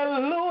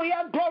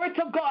 Hallelujah. Glory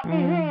to God.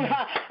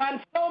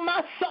 And so,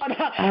 my son,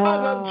 I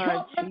will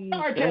drop the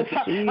charges.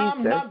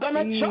 I'm not going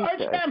to charge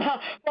them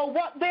for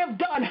what they've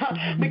done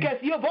because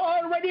you've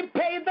already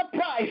paid the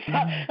price.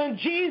 And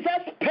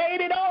Jesus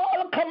paid it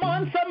all. Come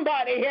on,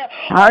 somebody.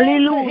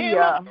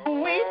 Hallelujah.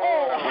 We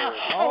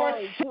owe. Our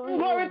sin,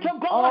 glory to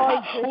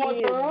God, was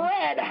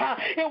red.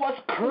 It was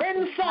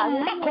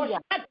crimson.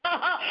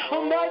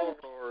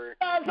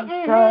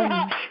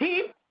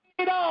 He paid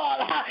it all.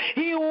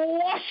 He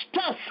washed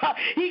us.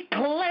 He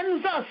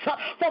cleansed us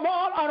from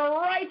all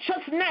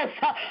unrighteousness.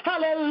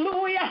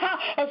 Hallelujah.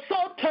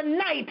 So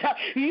tonight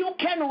you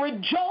can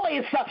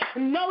rejoice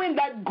knowing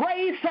that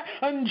grace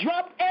and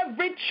drop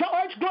every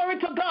charge. Glory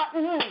to God.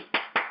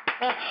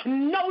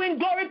 Knowing,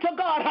 glory to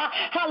God,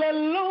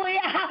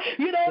 hallelujah,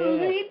 you don't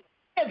need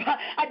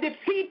a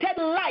defeated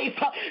life.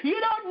 You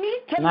don't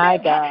need to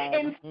live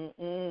in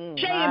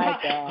shame.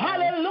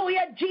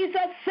 Hallelujah.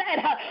 Jesus said,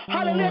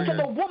 hallelujah, to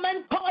the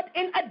woman caught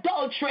in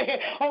adultery,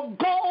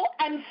 go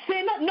and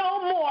sin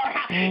no more.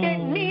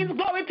 It means,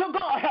 glory to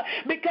God,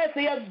 because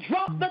he has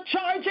dropped the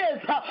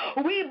charges.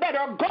 We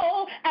better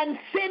go and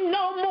sin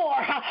no more.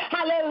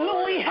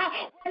 Hallelujah.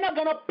 We're not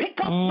going to pick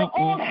up the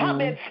old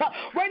habits.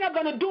 We're not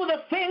going to do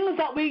the things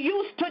that we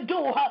used to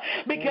do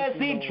because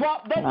he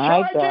dropped the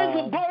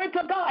charges. Glory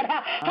to God.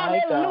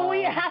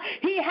 Hallelujah.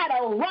 He had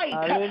a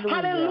right.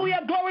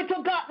 Hallelujah. Glory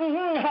to God.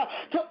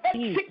 To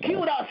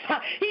execute us.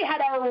 He had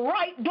a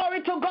right.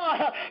 Glory to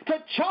God.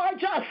 To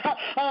charge us.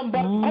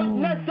 But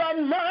goodness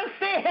and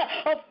mercy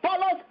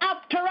follows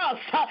after us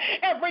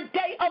every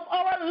day of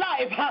our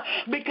life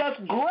because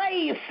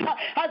grace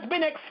has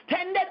been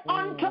extended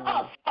unto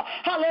us.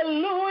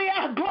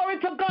 Hallelujah. Glory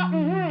to God.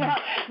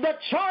 The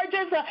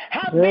charges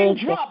have been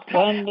dropped.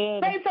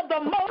 Face of the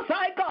Most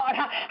High God.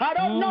 I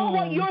don't know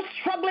what you're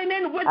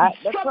struggling with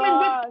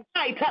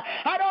tonight.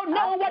 I don't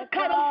know what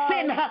kind of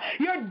sin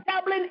you're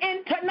dabbling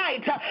in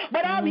tonight,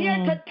 but I'm here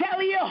to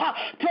tell you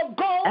to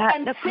go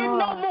and sin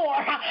no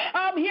more.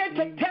 I'm here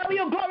to tell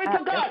you, glory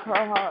to God,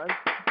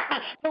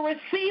 to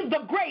receive the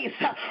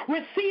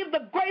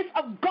grace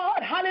of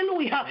God,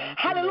 hallelujah,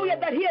 hallelujah,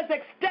 that he has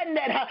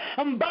extended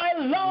by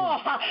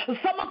law.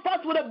 Some of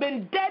us would have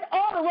been dead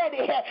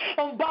already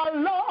by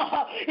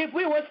law if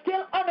we were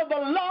still under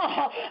the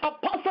law.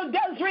 Apostle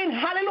Desreen,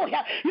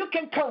 hallelujah, you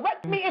can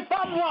correct me if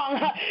I'm wrong.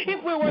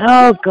 If we were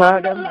still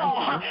under the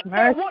law,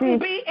 there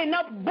wouldn't be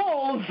enough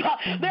bulls,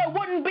 there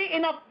wouldn't be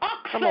enough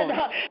oxen,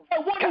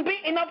 there wouldn't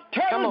be enough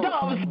turtle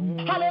doves.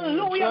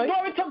 Hallelujah,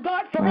 glory to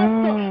God, for us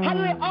to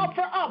hallelujah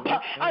offer up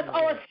as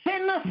our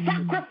sin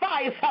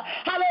sacrifice.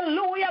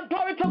 Hallelujah,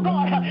 glory to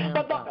God.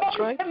 But the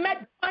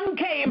ultimate one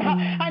came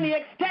and he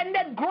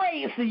extended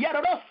grace.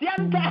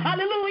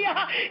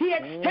 Hallelujah. He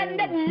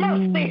extended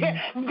mercy.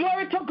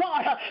 Glory to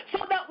God.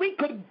 So that we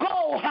could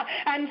go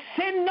and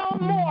sin no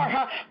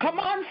more. Come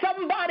on,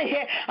 somebody.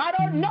 I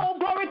don't know,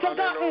 glory to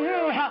God,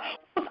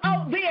 who's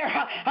out there.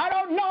 I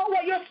don't know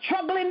what you're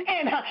struggling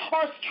in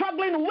or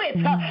struggling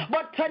with.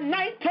 But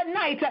tonight,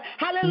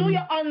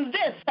 hallelujah, on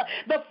this,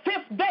 the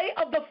 5th day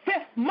of the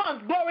 5th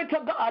month, glory to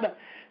God,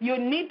 you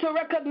need to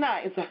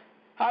recognize,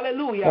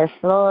 hallelujah. Yes,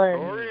 Lord.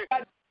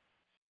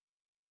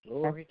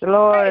 Yes,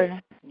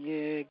 Lord.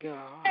 Yeah,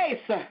 God. Grace.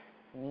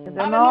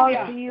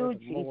 Hallelujah. To you,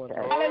 Jesus.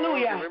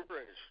 Hallelujah.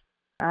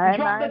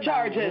 Drop the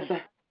charges.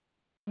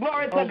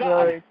 Glory to God.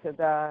 Glory to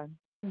God.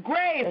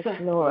 Grace.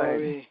 Yes, Lord.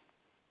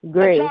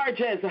 Grace. The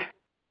charges.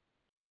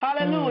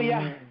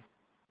 Hallelujah.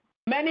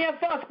 Many of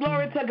us,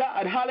 glory to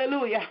God,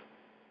 hallelujah,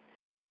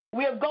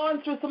 we have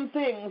gone through some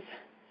things.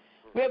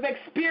 We have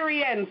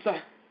experienced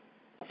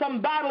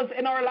some battles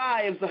in our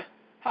lives.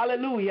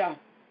 Hallelujah.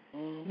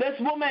 This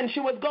woman, she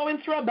was going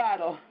through a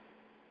battle.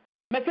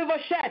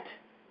 Mephibosheth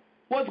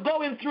was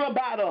going through a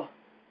battle.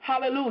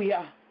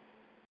 Hallelujah.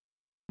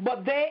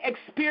 But they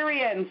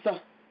experienced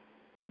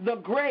the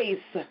grace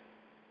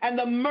and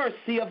the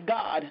mercy of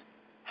God.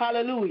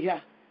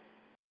 Hallelujah.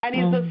 And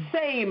He's the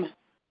same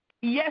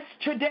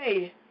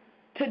yesterday,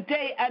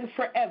 today, and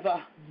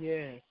forever.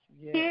 Yes.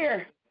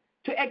 Here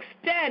to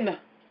extend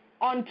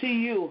unto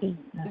you.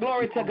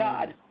 Glory to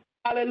God.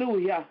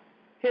 Hallelujah.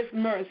 His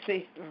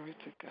mercy. Glory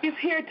to God. He's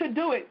here to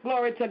do it.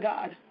 Glory to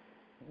God.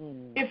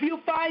 If you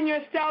find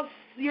yourself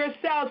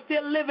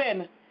still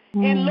living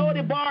in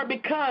Lodebar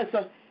because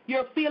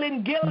you're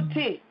feeling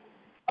guilty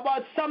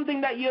about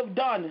something that you've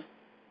done,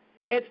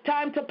 it's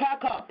time to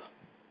pack up.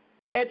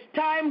 It's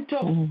time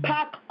to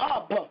pack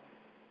up.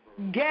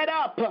 Get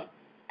up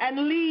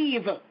and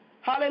leave.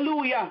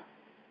 Hallelujah.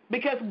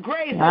 Because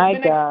grace has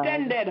been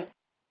extended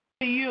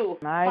to you.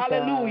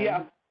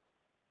 Hallelujah.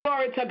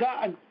 Glory to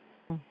God.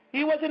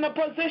 He was in a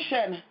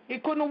position he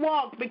couldn't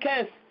walk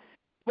because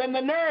when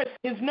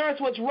his nurse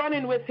was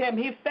running with him,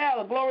 he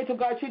fell. Glory to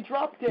God. She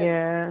dropped him.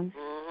 Yeah.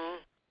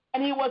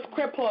 And he was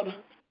crippled.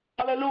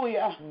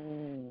 Hallelujah.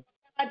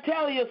 I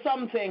tell you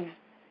something,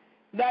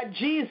 that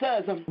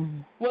Jesus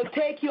will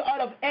take you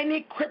out of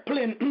any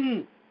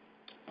crippling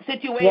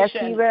situation. Yes,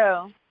 He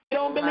will. You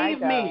don't believe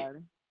me?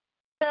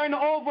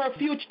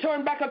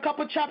 Turn back a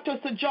couple chapters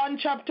to John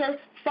chapter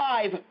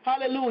 5.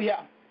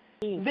 Hallelujah.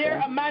 There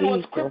a man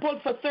was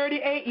crippled for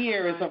 38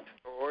 years.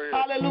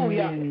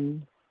 Hallelujah.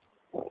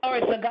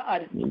 Glory to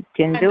God. You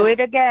can do it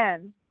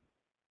again.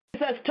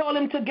 Jesus told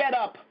him to get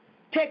up,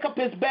 take up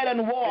his bed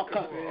and walk.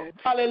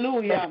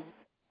 Hallelujah.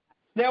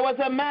 There was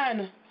a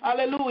man,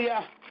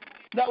 hallelujah,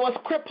 that was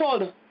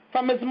crippled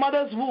from his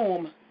mother's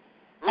womb.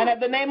 And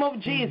at the name of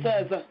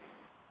Jesus,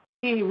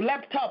 he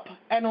leapt up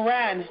and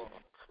ran.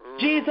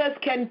 Jesus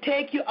can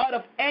take you out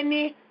of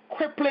any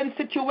crippling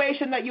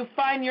situation that you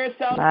find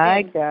yourself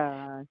in.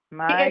 God.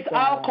 It's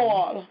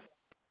alcohol.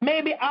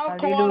 Maybe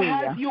alcohol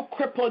has you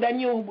crippled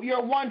and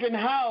you're wondering,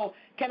 how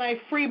can I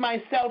free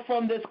myself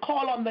from this?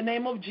 Call on the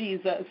name of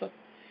Jesus.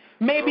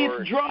 Maybe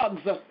it's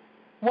drugs,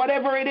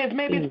 whatever it is.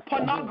 Maybe it's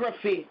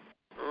pornography.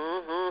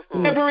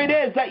 Whatever it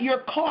is that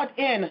you're caught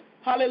in.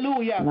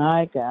 Hallelujah.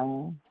 My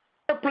God.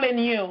 Crippling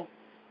you.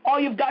 All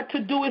you've got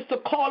to do is to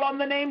call on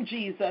the name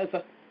Jesus.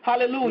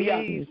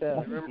 Hallelujah.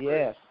 Jesus.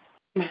 Yes.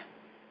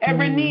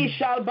 Every knee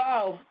shall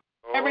bow.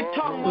 Every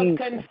tongue must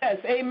confess.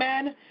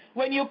 Amen.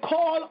 When you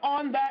call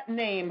on that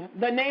name,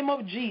 the name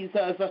of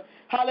Jesus,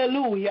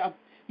 hallelujah,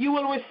 you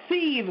will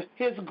receive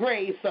His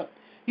grace.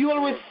 You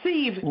will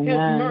receive His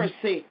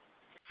mercy.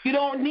 You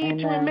don't need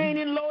to remain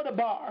in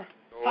Lodebar.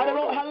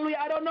 Hallelujah.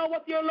 I don't know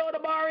what your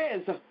Lodebar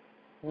is.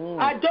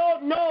 I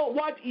don't know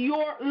what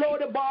your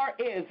Lodebar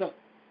is.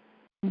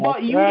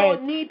 But you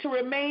don't need to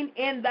remain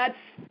in that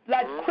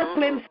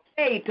crippling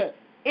state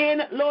in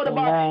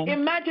Lodebar.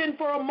 Imagine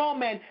for a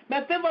moment,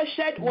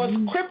 Mephibosheth was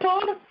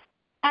crippled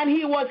and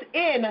he was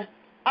in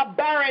a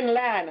barren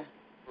land.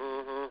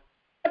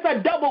 That's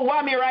a double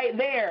whammy right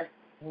there.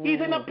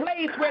 He's in a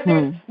place where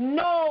there's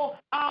no,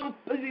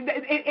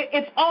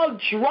 it's all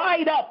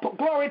dried up.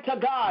 Glory to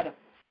God.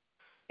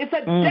 It's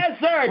a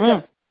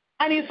desert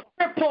and he's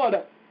crippled.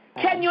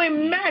 Can you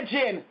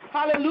imagine?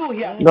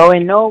 Hallelujah.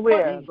 Going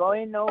nowhere.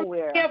 Going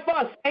nowhere. Of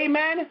us,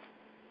 amen.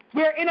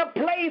 We're in a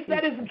place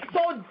that is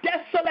so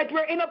desolate.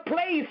 We're in a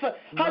place,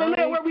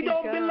 hallelujah, where we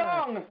don't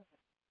belong.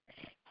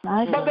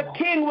 But the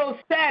King will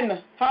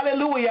send,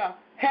 hallelujah,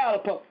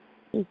 help.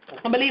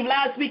 I believe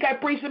last week I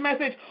preached the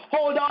message,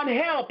 hold on,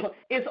 help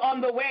is on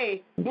the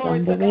way.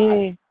 Glory to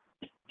God.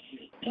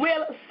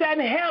 Will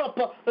send help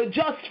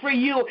just for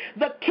you.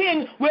 The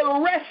King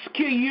will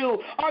rescue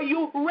you. Are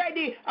you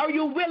ready? Are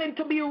you willing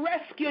to be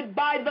rescued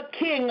by the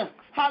King?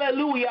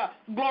 Hallelujah.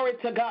 Glory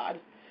to God.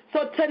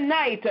 So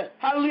tonight,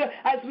 hallelujah,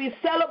 as we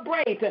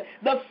celebrate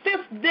the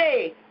 5th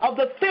day of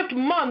the 5th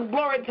month,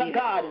 glory to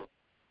God,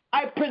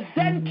 I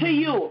present to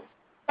you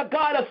the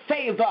God of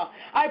favor.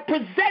 I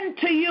present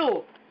to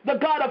you the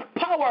God of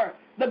power,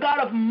 the God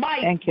of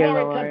might. Thank you,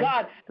 glory Lord. to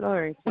God.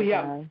 Glory to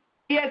God.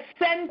 He has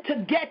sent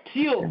to get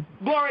you.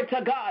 Glory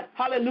to God.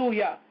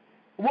 Hallelujah.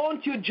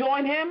 Won't you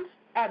join Him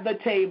at the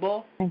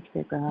table? Thank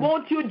you, God.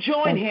 Won't you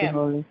join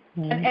Him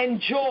and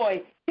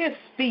enjoy His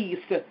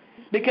feast?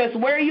 Because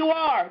where you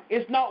are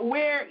is not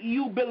where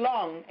you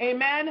belong.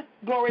 Amen?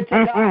 Glory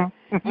to God.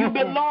 You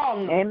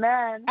belong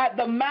at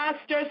the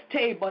Master's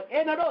table.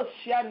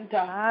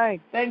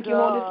 Thank you,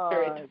 Holy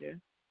Spirit. You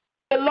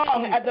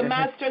belong at the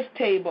Master's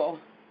table.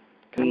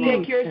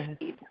 Take your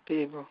seat.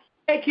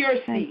 Take your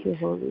seat.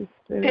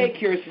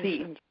 Take your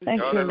seat.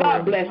 Thank you,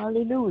 God bless.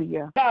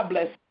 Hallelujah. God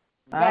bless.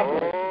 Come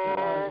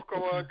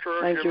on,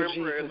 church. Thank you, Give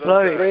him Jesus.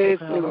 praise. Praise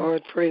the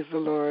Lord. Praise the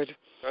Lord.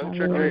 Thank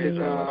you, Jesus.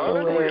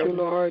 Thank you,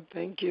 Lord.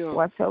 Thank you.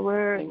 What's a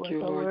word? Thank you,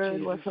 Lord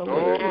Jesus. What's a Thank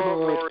word? you,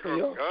 Lord, for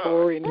your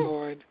pouring,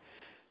 Lord.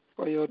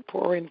 For your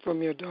pouring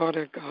from your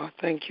daughter, God.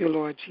 Thank you,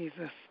 Lord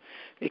Jesus.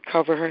 We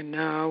cover her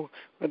now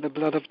with the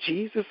blood of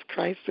Jesus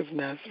Christ of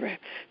Nazareth,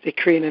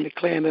 decreeing and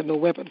declaring that no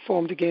weapon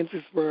formed against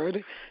his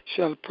word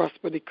shall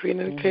prosper, decreeing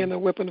and declaring no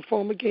weapon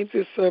formed against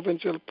his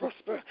servant shall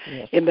prosper.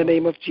 Yes, in the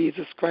name of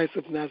Jesus Christ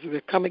of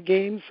Nazareth, come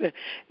against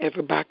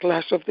every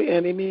backlash of the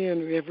enemy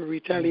and every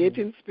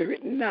retaliating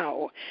spirit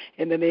now.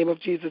 In the name of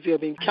Jesus, you are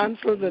being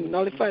cancelled and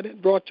nullified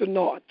and brought to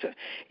naught.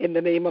 In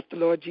the name of the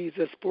Lord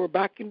Jesus, pour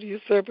back into your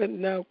servant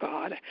now,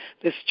 God,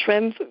 the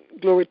strength,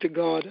 glory to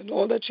God, and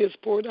all that she has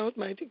poured out,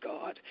 mighty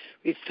God.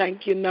 We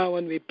thank you now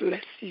and we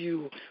bless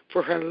you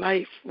for her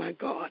life, my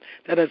God,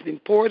 that has been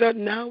poured out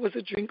now as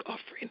a drink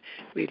offering.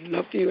 We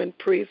love you and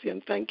praise you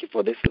and thank you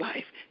for this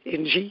life.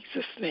 In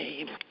Jesus'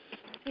 name.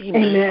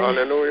 Amen. Amen.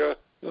 Hallelujah.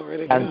 Glory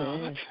to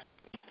God.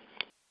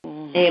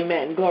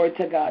 Amen. Glory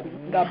to God.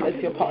 God bless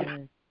you,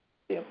 Apostle.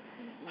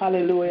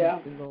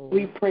 Hallelujah.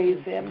 We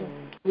praise him.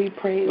 We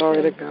praise Glory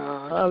him. to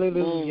God.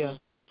 Hallelujah.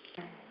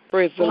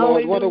 Praise the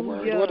Lord. What a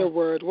word, what a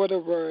word, what a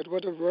word,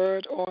 what a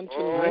word on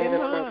tonight,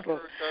 Apostle.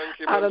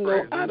 I don't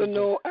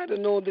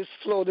know this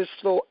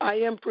flow. I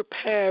am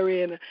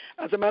preparing.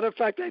 As a matter of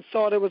fact, I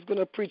thought I was going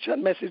to preach that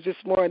message this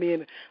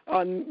morning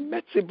on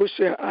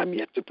Metzibusha. I'm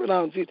yet to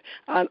pronounce it.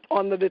 And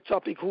under the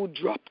topic, who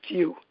dropped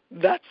you?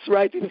 That's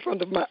right in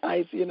front of my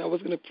eyes. I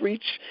was going to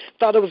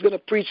thought I was going to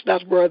preach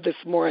that word this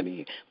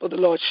morning, but the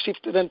Lord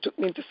shifted and took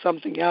me into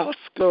something else.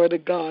 Glory to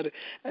God.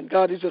 And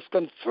God is just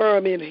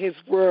confirming his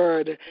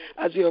word.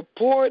 As you have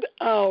poured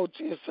out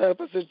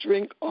yourself as a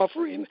drink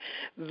offering,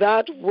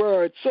 that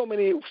word, so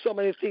many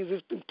things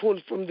has been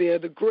pulled from there.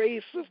 The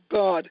grace of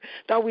God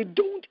that we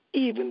don't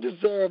even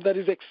deserve, that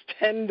is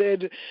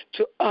extended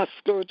to us,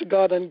 glory to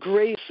God, and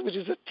grace, which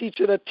is a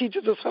teacher that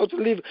teaches us how to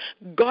live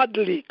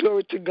godly,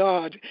 glory to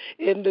God,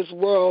 in this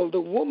world.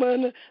 The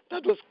woman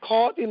that was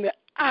caught in the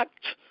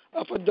act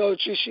of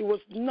adultery, she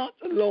was not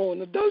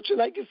alone. Adultery,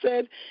 like you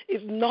said,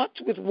 is not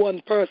with one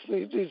person.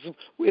 It is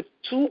with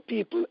two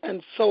people.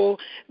 And so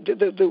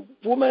the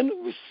woman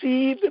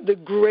received the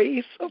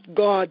grace of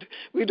God.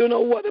 We don't know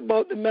what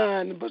about the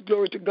man, but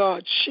glory to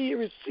God. She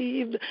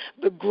received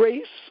the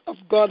grace of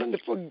God and the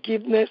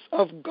forgiveness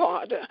of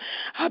God.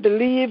 I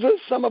believe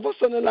some of us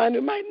on the line,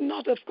 we might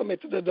not have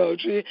committed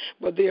adultery,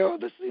 but there are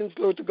other sins,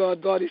 glory to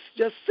God. God is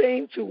just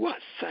saying to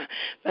us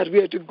that we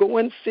are to go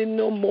and sin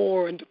no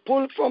more and to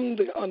pull from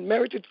the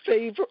unmerited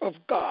favor of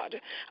God.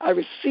 I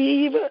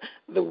receive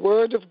the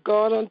word of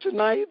God on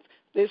tonight,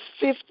 this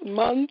 5th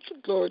month,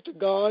 glory to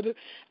God,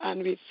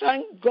 and we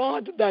thank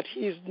God that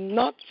he is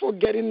not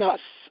forgetting us,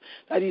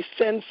 that he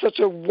sends such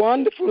a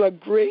wonderful, a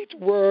great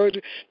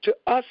word to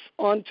us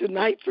on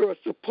tonight for us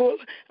to pull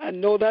and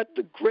know that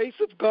the grace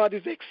of God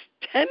is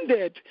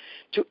extended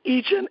to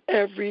each and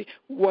every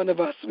one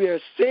of us. We are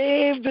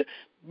saved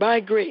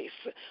by grace.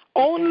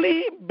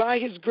 Only by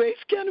his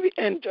grace can we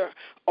enter.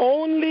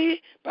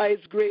 Only by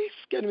his grace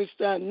can we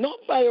stand. Not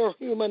by our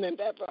human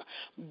endeavor,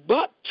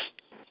 but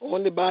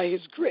only by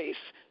his grace.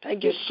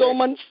 Thank you so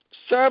much,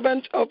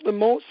 servant of the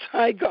Most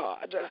High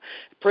God.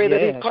 Pray that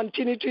he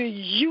continue to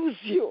use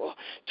you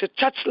to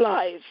touch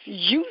lives,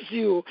 use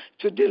you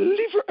to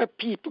deliver a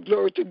people,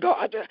 glory to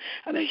God.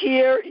 And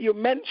here you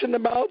mentioned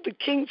about the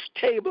King's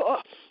table.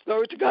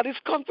 Glory to God, it's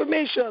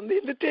confirmation. The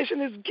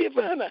invitation is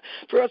given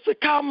for us to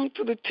come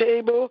to the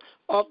table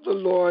of the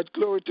Lord.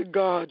 Glory to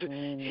God.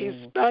 His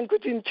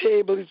banqueting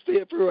table is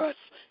there for us.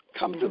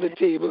 Come to the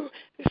table,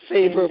 the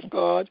favor of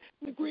God,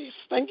 the grace.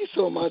 Thank you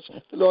so much.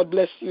 The Lord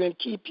bless you and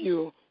keep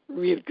you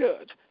real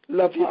good.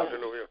 Love you.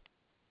 Hallelujah.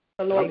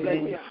 The Lord bless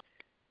you.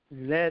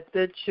 Let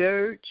the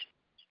church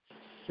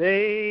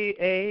say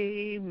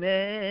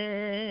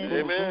amen.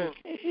 Amen.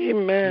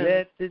 Amen.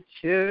 Let the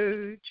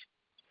church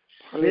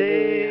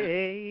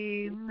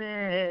say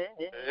amen.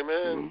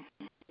 Amen.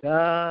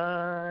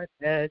 God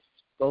has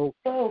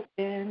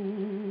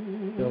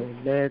spoken. So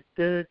let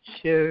the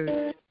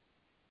church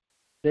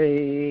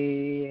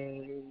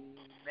say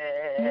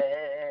amen.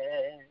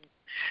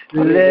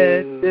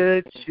 Let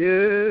the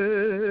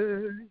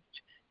church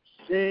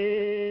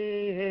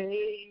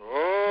say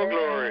oh,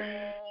 glory.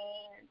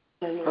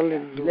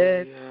 Hallelujah.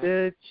 Let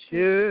the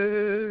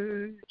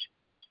church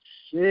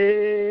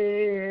say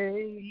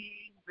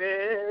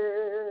amen.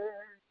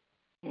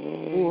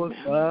 For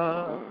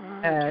God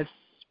has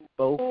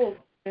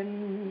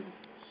spoken.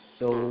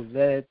 So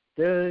let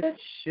the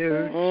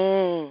church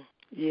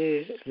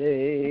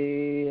say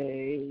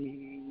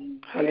amen.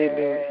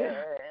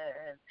 Hallelujah.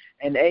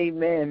 And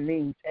amen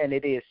means, and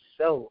it is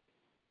so.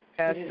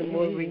 Pastor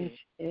Maureen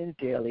and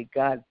Daly,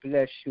 God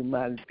bless you,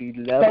 my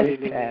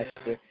beloved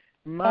pastor.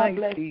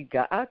 Mighty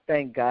God, I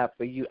thank God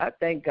for you. I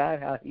thank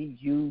God how he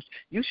used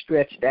you.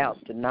 Stretched out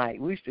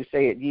tonight. We used to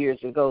say it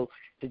years ago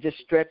to just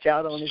stretch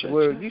out on his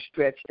word. You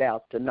stretched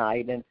out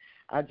tonight, and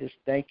I just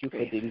thank you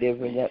for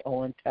delivering that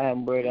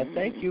on-time word. I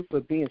thank you for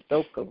being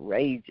so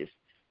courageous.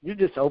 You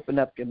just open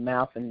up your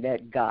mouth and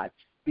let God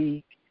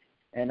speak,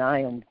 and I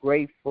am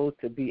grateful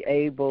to be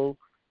able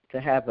to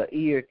have an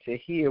ear to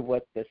hear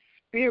what the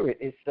Spirit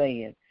is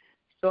saying.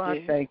 So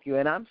I thank you,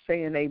 and I'm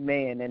saying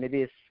amen, and it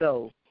is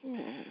so.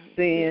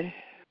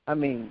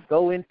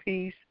 Go in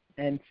peace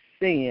and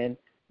sin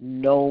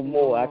no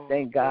more. I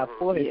thank God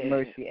for his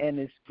mercy and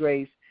his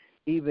grace,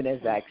 even as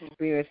I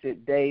experience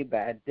it day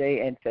by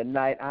day. And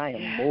tonight I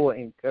am more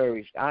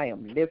encouraged. I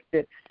am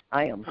lifted.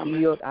 I am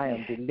healed. I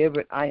am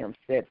delivered. I am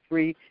set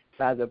free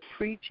by the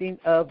preaching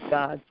of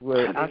God's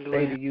word. I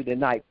say to you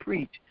tonight,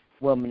 preach,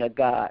 woman of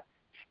God.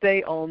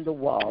 Stay on the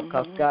wall,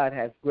 because God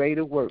has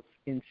greater works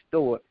in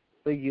store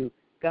for you.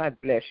 God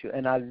bless you,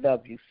 and I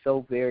love you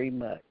so very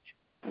much.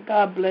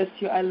 God bless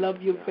you. I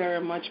love you very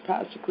much,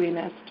 Pastor Queen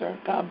Esther.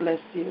 God bless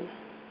you.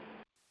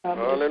 God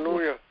bless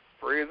Hallelujah. You.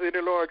 Praise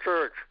the Lord,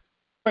 church.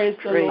 Praise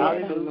the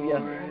Lord.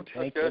 Hallelujah.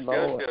 Thank you,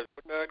 Lord.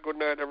 Good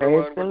night,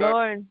 everyone. Praise the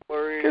Lord.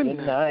 Good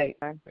night.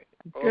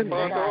 Good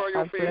night. How are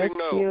you feeling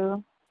now?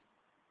 You.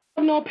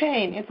 No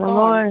pain. It's the gone.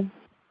 Lord.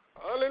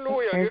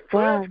 Hallelujah.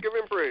 Church, give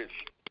him praise.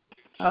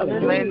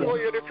 Hallelujah. Oh,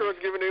 you're the church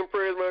giving him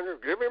praise, man.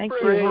 Give him Thank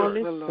praise. you,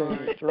 Holy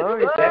Spirit.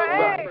 Glory to That's God.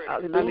 right.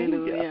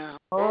 Hallelujah.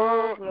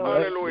 Oh,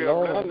 Hallelujah. hallelujah.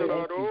 Bless the Thank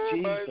Lord, you, oh,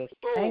 my Jesus.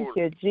 soul. Thank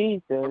you,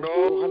 Jesus. And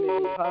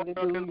all Hallelujah. that is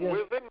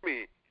within me.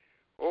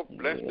 Oh,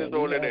 bless his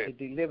holy name. To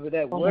deliver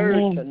that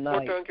word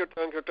tonight. Oh, thank you.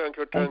 Thank you, God.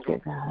 Thank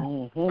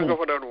you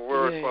for that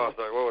word,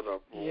 Pastor. What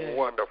was a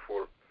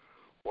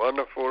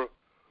wonderful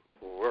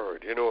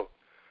word. You know,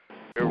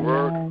 the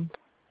word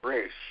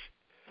grace.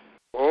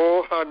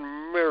 Oh,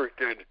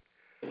 unmerited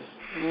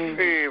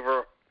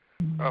favor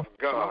of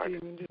God.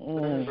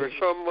 So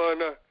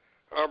someone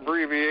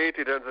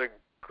abbreviated as a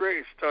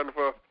grace stand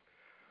for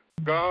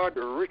God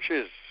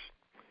riches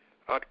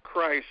at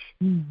Christ's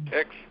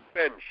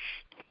expense.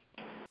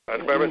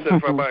 And the Bible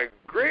said, for by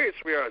grace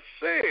we are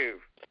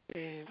saved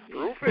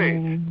through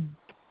faith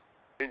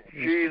in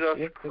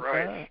Jesus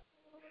Christ.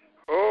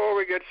 Oh,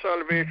 we get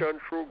salvation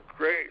through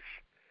grace.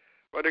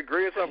 For the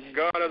grace of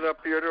God has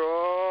appeared to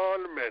all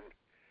men,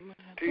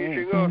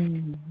 teaching us,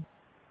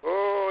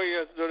 oh,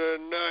 yes, to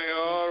deny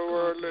all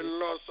worldly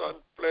lust and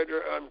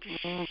pleasure and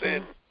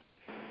sin.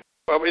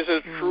 But it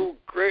says through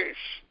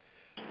grace,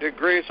 the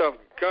grace of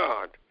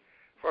God.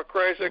 For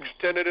Christ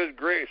extended his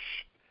grace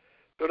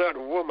to that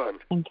woman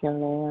Thank you,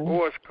 Lord. who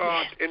was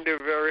caught in the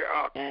very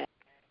act.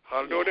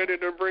 Although they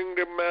didn't bring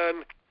the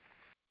man,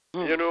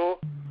 you know,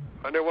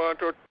 and they want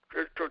to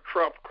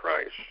trap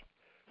Christ,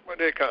 but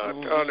they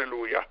can't.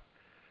 Hallelujah.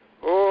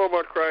 Oh,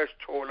 but Christ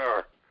told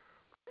her,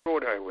 go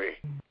thy way.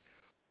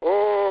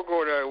 Oh,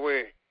 go thy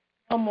way.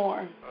 No more.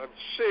 And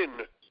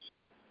sin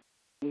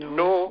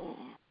no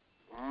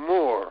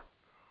more.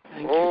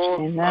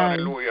 Oh,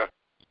 hallelujah.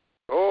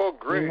 Oh,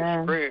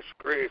 grace,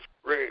 grace.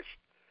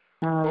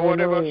 Oh,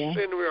 whatever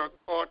sin we are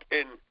caught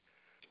in,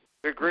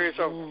 the grace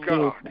of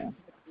God,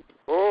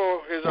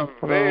 oh, is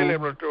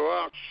available to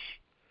us.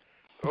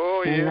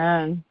 Oh,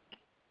 yes.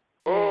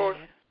 Oh,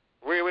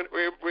 we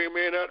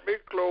may not be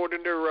clothed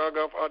in the rag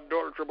of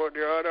adultery, but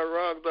there are other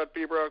rags that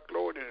people are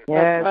clothed in.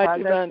 Yes,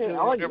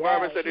 the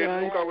Bible said, they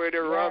took away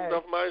the rags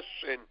of my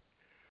sin.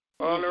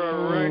 All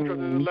our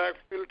righteousness is like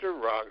filthy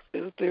rags.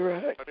 And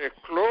they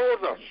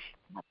clothe us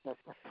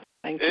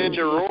in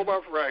the robe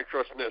of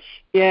righteousness.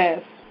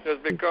 Yes.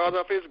 Just because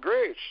of his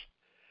grace.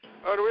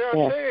 And we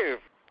are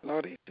saved.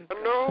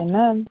 And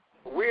now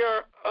we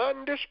are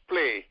on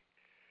display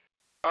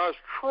as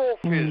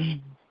trophies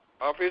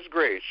of his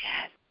grace.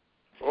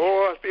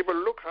 Oh, as people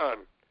look on,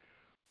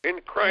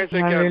 in Christ they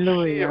can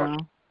see us.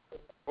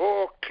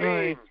 Oh,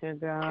 clean,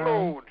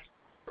 clothed,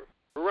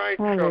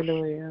 righteous,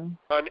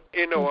 and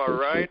in our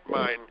right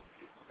mind,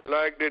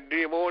 like the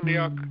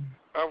demoniac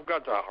of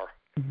Gadara.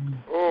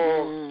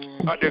 Oh,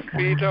 at the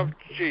feet of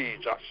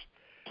Jesus.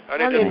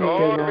 And it is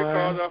all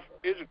because of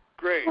his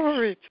grace.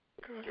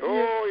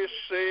 Oh, he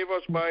saved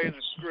us by his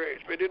grace.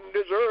 We didn't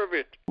deserve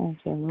it.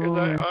 It's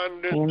an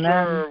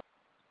undeserved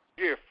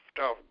gift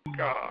of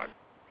God.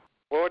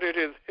 But it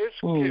is his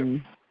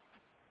gift.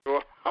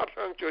 So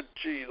thank you,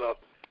 Jesus.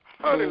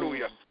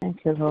 Hallelujah.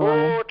 Thank you, Lord.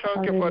 Oh,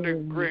 thank you for the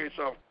grace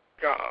of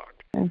God.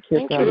 Thank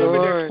you,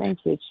 Lord. Thank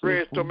you, Jesus.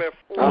 Grace to me.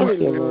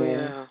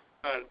 Hallelujah.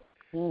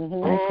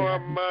 Oh, a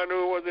man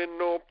who was in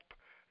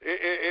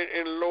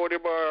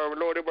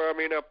Lodibar, I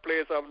mean a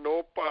place of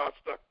no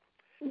pastor.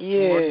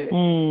 Yes.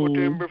 Put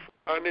him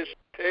on his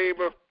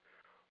table.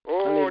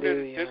 Oh,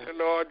 this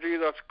Lord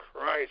Jesus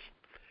Christ.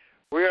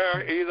 We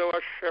are either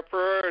a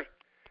shepherd,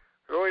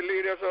 or he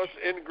leads us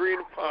in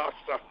green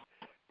pasture.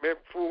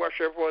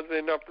 Mephibosheth was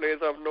in a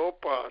place of no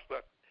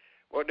pasture,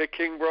 but the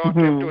king brought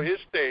him to his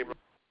table.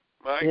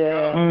 My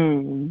God.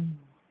 And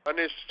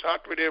he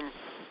sat with him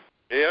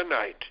day and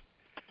night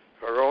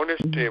around his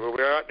table.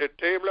 We are at the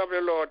table of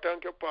the Lord.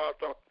 Thank you,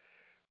 Pastor,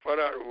 for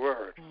that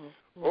word.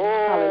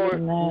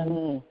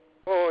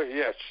 Oh,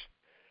 yes.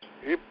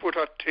 He put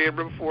a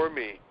table before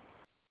me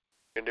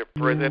in the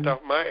presence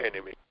of my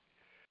enemy.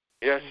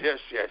 Yes.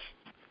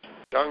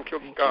 Thank you,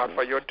 God,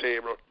 for your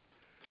table.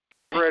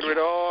 Bread with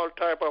all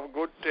type of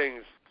good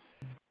things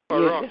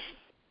for us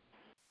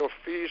to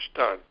feast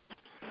on.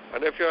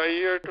 And if you are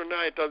here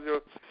tonight, as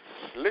you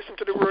listen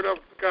to the word of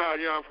God,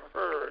 you have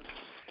heard,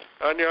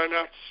 and you are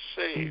not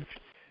saved.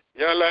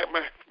 You are like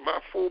my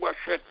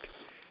Mephibosheth,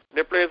 in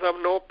the place of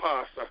no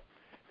pastor.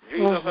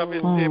 Jesus have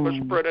his table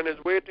spread and is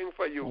waiting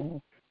for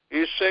you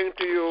He's saying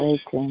to you,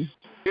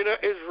 dinner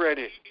is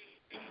ready.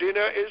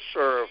 Dinner is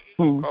served.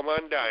 Come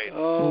and dine.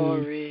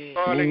 Glory.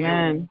 Calling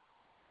Amen.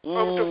 you.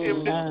 Come to him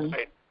this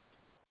night.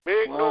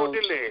 Make no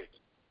delay.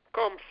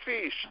 Come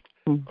feast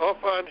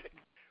upon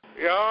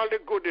all the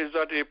goodies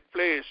that he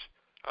placed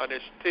on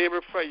his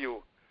table for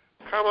you.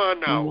 Come on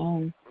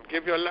now.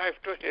 Give your life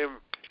to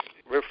him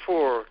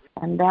before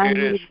it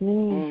is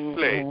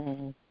late.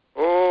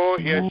 Oh,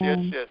 yes.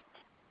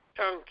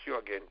 Thank you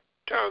again.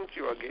 Thank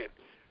you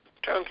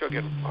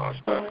again,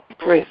 Pastor.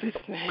 Praise his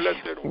name.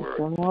 Blessed word.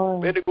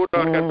 May the good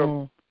Lord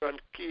help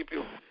and keep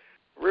you.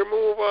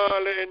 Remove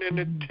all any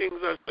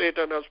things that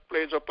Satan has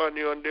placed upon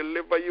you and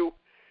deliver you,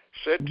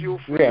 set you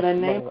free. Yes, In the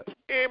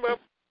name of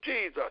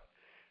Jesus,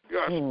 you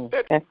are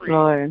set free.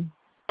 Lord.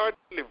 You are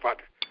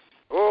delivered.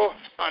 Oh,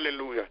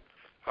 hallelujah.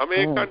 I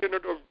may continue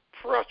to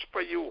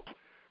prosper you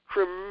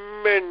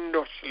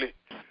tremendously.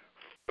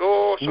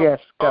 Oh, so yes,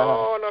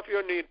 all of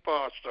your need,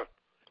 Pastor,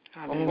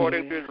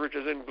 according to his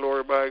riches in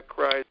glory by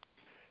Christ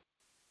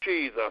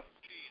Jesus.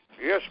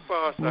 Yes,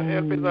 Pastor,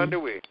 help is on the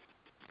way.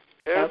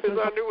 Help is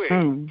on the way.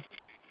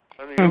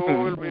 And you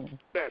will be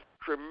blessed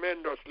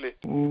tremendously.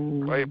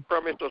 For he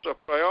promised to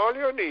supply all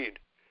your need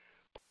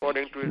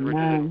according to his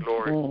riches in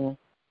glory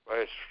by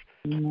his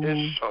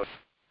Son,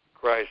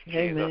 Christ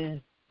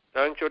Jesus.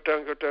 Thank you.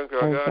 God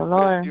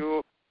bless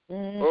you.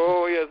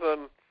 Oh, yes,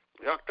 and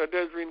Dr.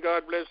 Desrin,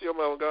 God bless you,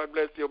 Mom. God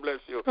bless you.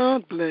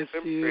 God bless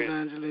you,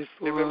 Evangelist.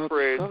 Give him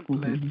praise.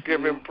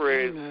 Give him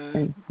praise.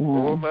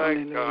 Oh, my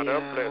God,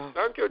 I'm blessed.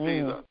 Thank you,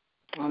 Jesus.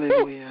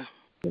 Hallelujah.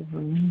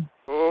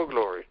 Oh,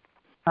 glory.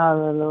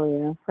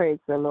 Hallelujah. Praise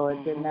the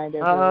Lord. Good night,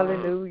 everyone.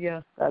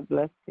 Hallelujah. God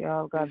bless you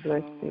all. God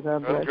bless you.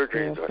 God bless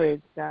you.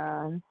 Praise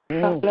God.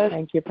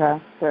 Thank you,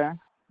 Pastor.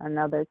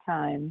 Another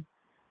time.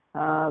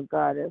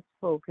 God has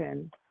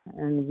spoken,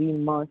 and we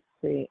must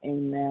say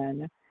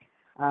amen.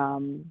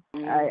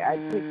 I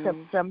picked up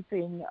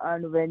something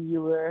on when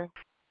you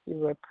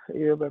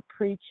were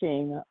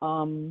preaching.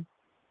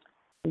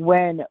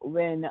 When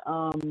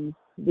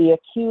the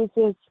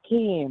accusers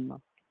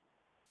came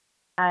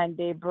and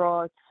they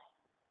brought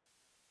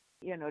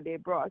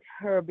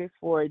her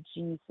before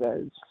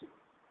Jesus.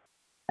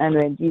 And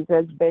when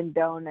Jesus bent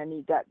down and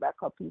he got back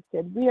up, he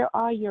said, "Where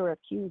are your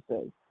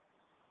accusers?"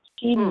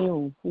 She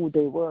knew who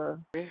they were,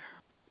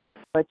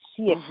 but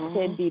she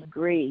extended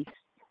grace.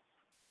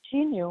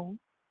 She knew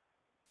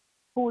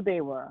who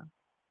they were.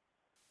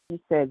 He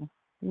said,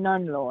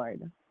 "None,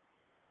 Lord."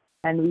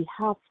 And we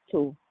have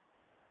to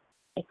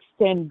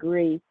extend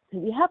grace.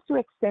 We have to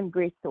extend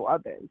grace to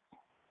others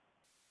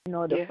in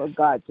order for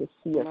God to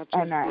see us.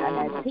 And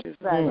I picked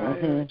that up.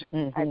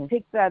 I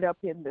picked that up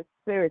in the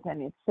spirit,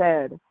 and it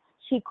said,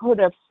 she could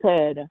have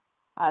said,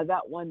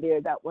 that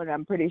one,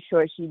 I'm pretty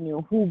sure she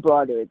knew who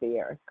brought her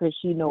there because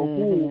she knew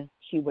who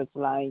she was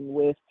lying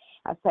with.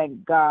 I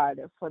thank God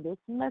for this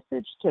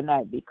message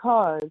tonight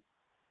because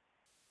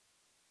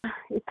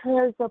it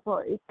clears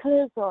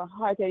our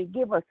heart and it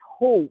gives us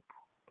hope,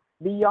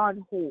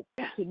 beyond hope,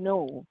 to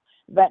know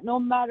that no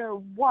matter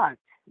what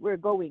we're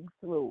going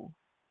through,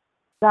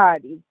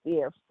 God is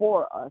there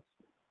for us.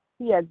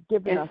 He has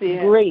given us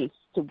grace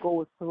to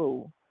go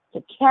through,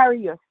 to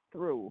carry us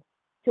through,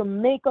 to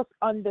make us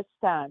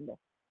understand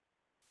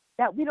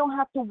that we don't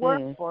have to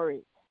work for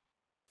it.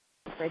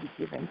 It's already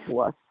given to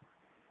us.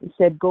 He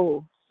said,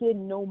 "Go,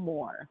 sin no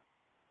more."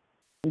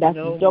 And that's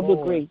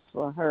double grace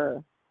for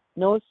her.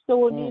 No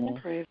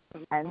stoning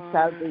and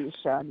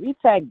salvation. We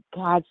thank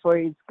God for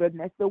his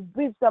goodness. The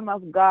wisdom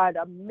of God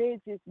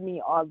amazes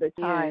me all the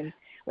time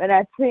when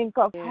I think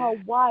of how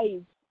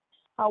wise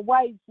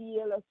he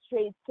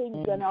illustrates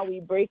things and how he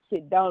breaks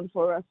it down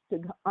for us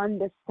to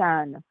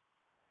understand.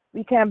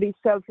 We can't be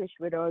selfish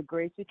with our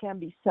grace. We can't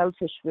be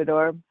selfish with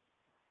our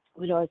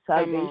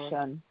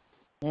salvation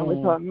and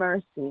with our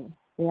mercy.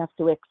 We have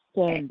to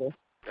extend it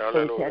so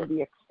it can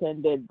be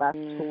extended back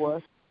to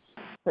us.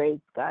 Praise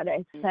God.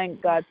 I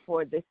thank God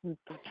for this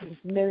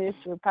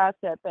ministry,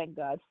 Pastor. I thank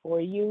God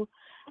for you.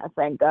 I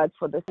thank God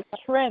for the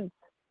strength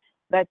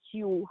that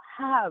you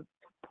have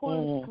to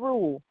pull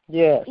through,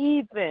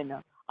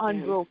 even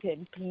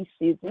unbroken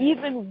pieces,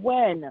 even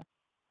when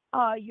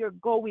you're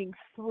going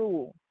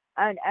through.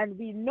 And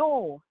we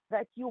know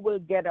that you will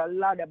get a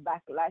lot of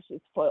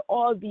backlashes for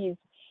all these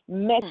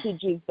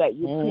messages that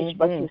you preach,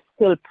 but you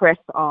still press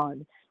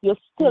on. You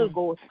still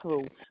go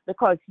through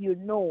because you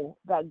know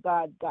that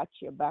God got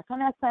your back.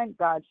 And I thank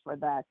God for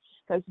that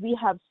because we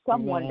have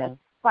someone that's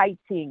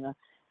fighting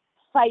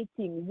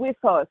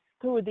with us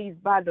through these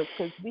battles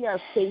because we are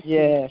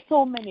facing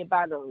so many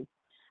battles.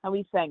 And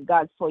we thank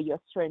God for your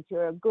strength.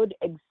 You're a good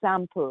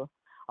example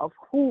of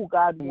who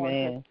God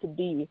wants us to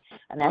be.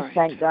 And I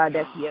thank God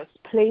that he has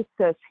placed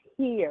us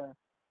here.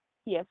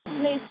 He has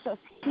placed us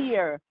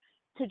here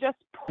to just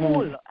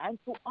pull and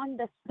to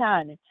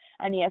understand.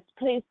 And he has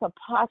placed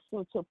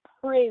Apostle to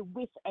pray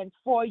with and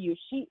for you.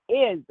 She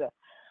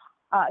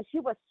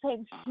was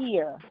sent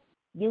here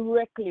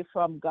directly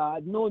from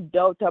God, no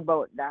doubt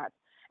about that.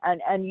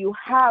 And you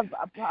have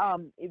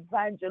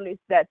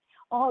evangelists that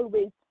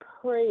always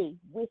pray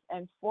with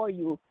and for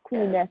you,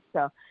 Queen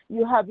Esther.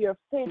 You have your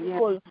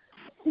faithful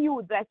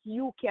few that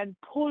you can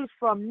pull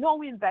from,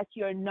 knowing that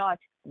you're not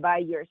by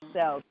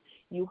yourself.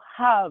 You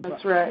have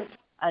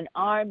an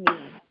army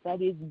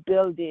that is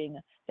building,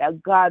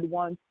 that God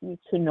wants you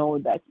to know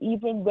that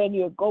even when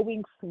you're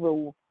going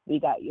through, we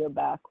got your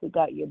back. We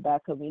got your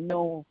back, and we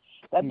know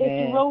that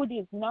this road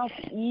is not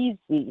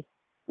easy.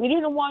 We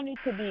didn't want it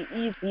to be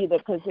easy either,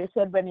 because they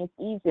said when it's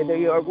easy, that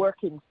you're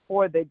working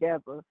for the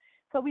devil.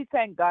 So we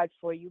thank God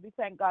for you. We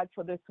thank God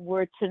for this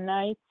word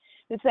tonight.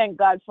 We thank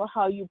God for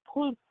how you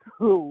pulled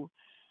through,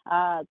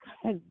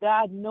 because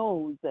God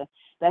knows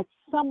that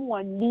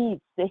someone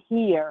needs to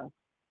hear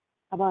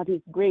about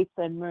his grace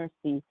and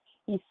mercy.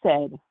 He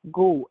said,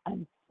 go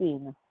and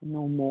sin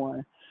no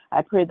more.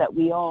 I pray that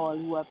we all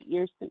who have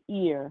ears to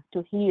hear,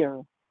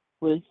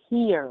 will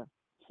hear,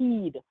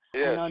 heed,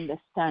 and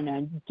understand,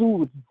 and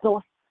do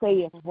thus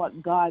saith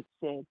what God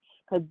said.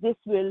 Because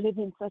we're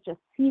living such a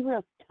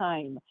serious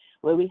time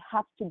where we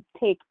have to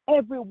take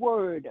every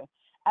word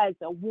as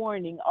a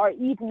warning, or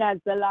even as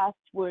the last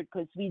word,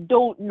 because we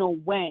don't know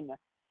when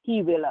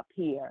he will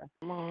appear.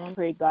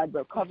 Pray God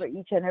will cover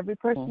each and every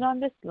person on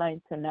this line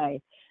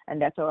tonight,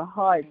 and that our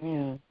hearts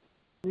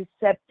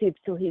receptive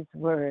to his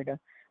word.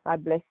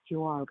 God bless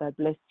you all. God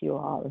bless you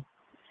all.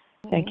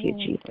 Thank you,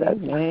 Jesus.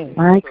 Amen.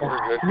 My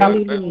God.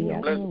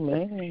 Hallelujah.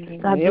 Amen.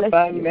 God bless if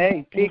I you.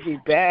 may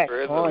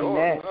piggyback on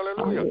that,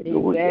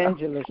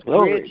 Evangelist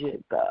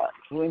Bridget,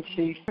 when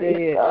she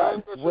said,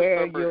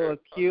 where are your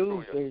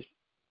accusers?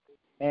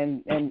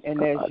 And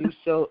as you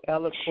so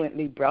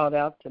eloquently brought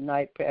out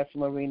tonight, Pastor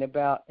Marina,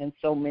 about, and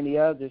so many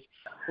others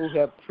who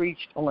have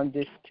preached on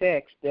this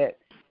text, that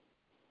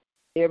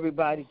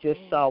everybody just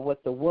saw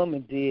what the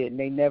woman did, and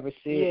they never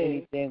said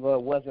anything, or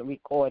it wasn't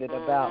recorded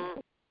about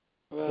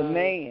the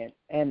man.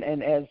 And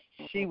as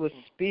she was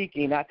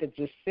speaking, I could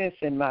just sense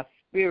in my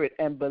spirit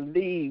and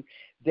believe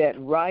that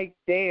right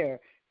there,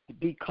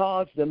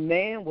 because the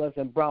man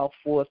wasn't brought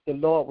forth, the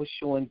Lord was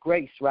showing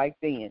grace right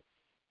then.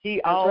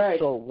 He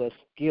also was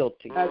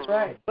guilty. That's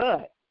right.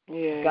 But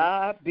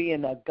God,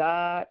 being a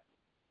God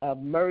of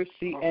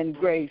mercy and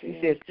grace, he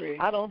says,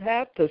 I don't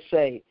have to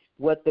say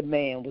what the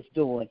man was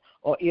doing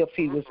or if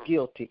he was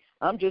guilty.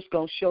 I'm just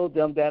going to show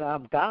them that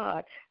I'm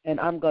God,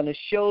 and I'm going to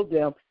show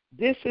them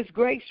this is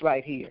grace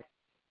right here.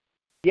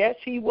 Yes,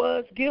 he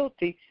was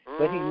guilty,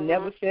 but he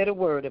never said a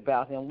word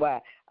about him. Why?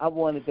 I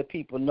wanted the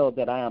people to know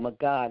that I am a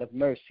God of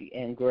mercy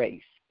and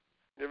grace.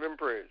 Give him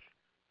praise.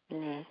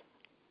 Amen.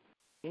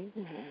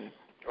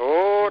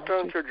 Oh,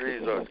 thank you,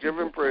 Jesus. Give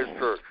him praise,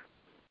 church.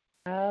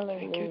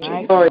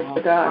 Hallelujah. Glory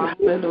to God.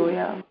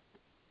 Hallelujah.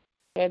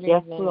 Good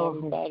evening,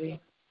 everybody.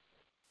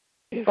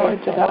 Glory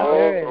to God.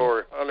 Oh,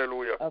 glory.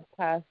 Hallelujah.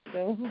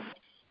 Apostle,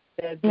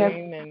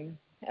 Cedrine, and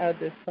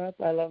Elder Trump,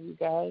 I love you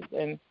guys,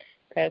 and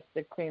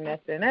Pastor Queen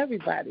Esther, and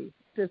everybody.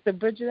 Sister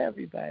Bridget,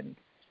 everybody.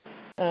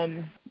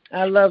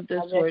 I love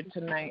this word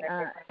tonight.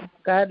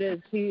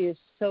 He is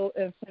so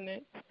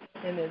infinite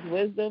in his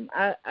wisdom.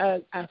 I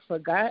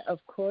forgot,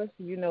 of course,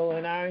 in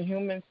our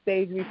human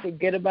stage we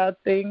forget about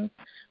things,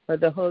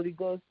 but the Holy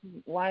Ghost,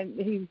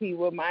 he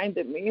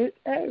reminded me,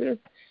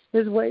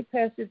 it's way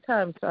past his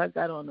time, so I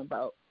got on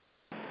about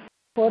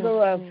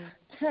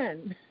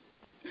 10.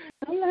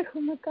 I'm like,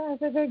 oh my gosh,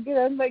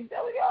 I'm like,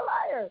 that was your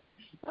liar.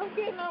 I'm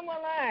getting on my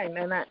line,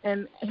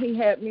 and he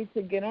had me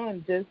to get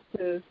on just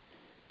to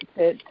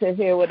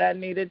hear what I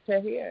needed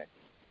to hear,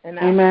 and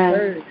I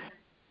heard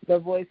the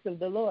voice of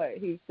the Lord.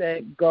 He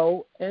said,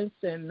 "Go and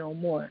sin no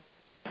more."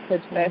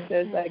 Because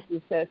pastors, like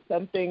you said,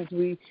 some things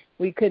we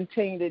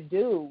continue to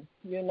do.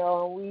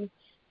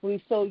 We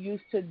so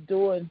used to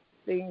doing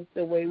things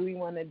the way we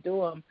want to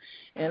do them,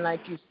 and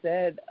like you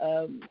said,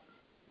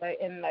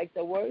 like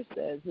the word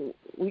says,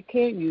 we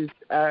can't use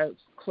our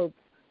cloak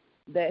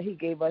that he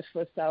gave us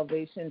for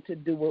salvation to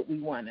do what we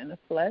want in the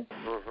flesh.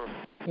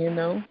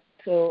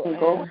 So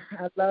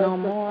I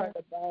love the part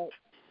about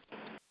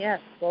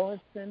go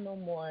and sin no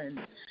more,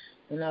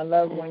 and I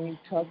love when you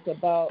talked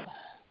about,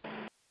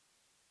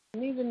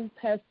 and even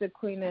Pastor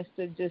Queen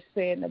Esther just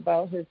saying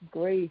about his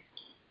grace.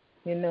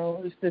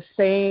 It's the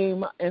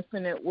same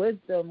infinite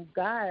wisdom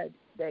God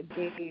that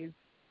gave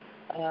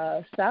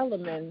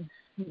Solomon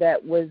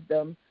that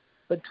wisdom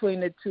between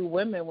the two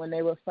women when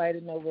they were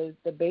fighting over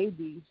the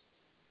babies.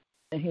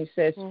 And he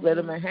said, split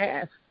them in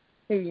half,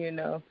 And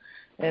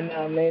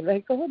they're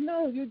like, oh,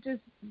 no, you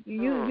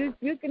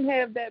can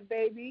have that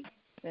baby.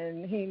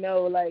 And he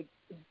know, like,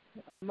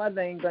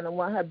 mother ain't going to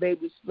want her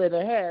baby split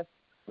in half,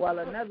 while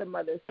another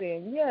mother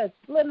saying, yes,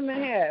 split them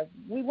in half.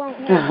 We won't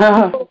have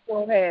them. Both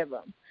will have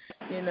them.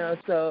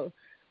 So,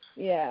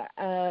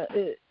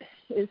 it's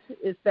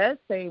that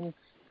same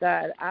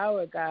God,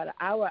 our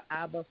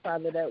Abba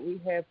Father, that we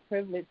have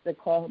privilege to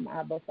call him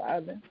Abba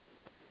Father.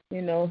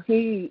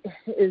 He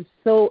is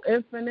so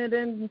infinite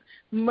in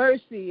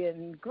mercy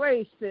and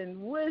grace and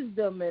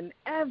wisdom and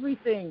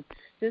everything.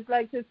 Just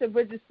like Sister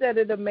Bridget said,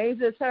 it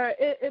amazes her.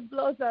 It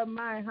blows our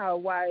mind how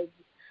wise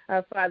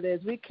our Father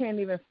is. We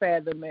can't even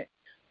fathom it.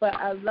 But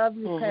I love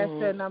you,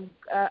 Pastor, and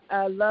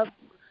I love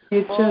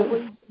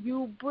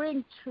You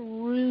bring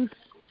truth.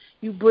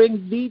 You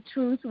bring the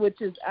truth,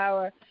 which is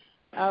our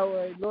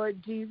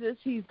Lord Jesus.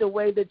 He's the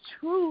way, the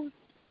truth,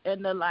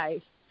 and the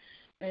life.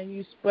 And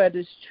you spread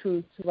His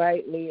truth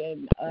rightly.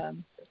 And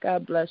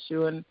God bless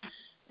you.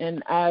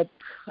 And I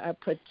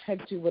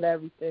protect you with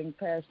everything,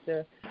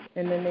 Pastor,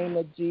 in the name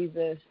of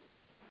Jesus.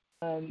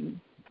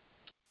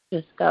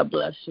 Just God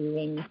bless you,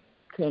 and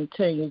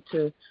continue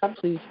to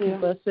please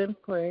keep us in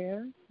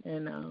prayer.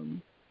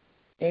 And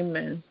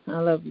amen. I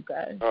love you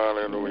guys.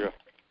 Hallelujah.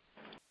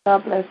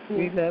 God bless you.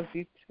 We love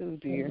you too,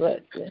 dear.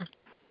 God bless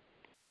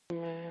you.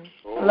 Amen.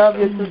 I love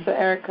you, Sister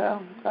Erica.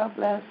 God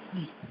bless.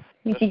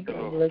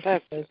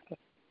 God bless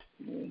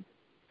you.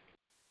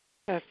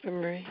 Pastor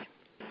Marie.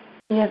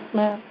 Yes,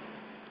 ma'am.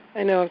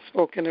 I know I've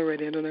spoken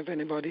already. I don't know if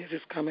anybody else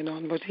is coming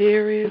on, but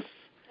here is.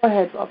 Go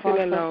ahead, if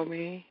you'll allow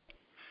me.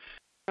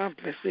 God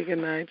bless you. Good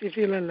night. If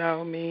you'll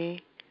allow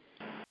me.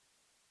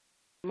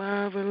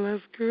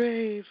 Marvelous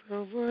grace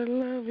of our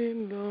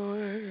loving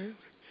Lord.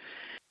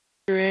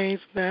 Grace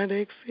that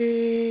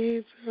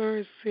exceeds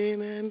our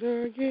sin and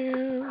our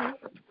guilt.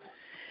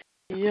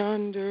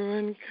 Yonder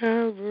on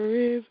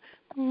Calvary's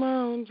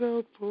mount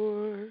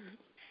outpoured,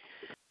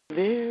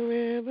 there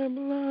where the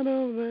blood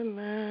of the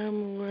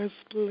Lamb was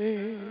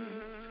split.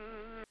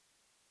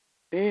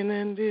 Sin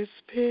and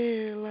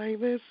despair like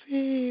the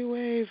sea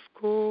waves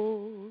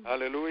cold.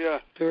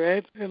 Hallelujah.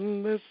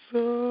 Threaten the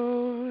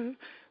soul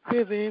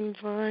with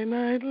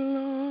infinite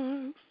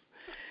loss.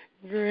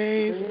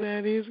 Grace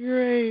that is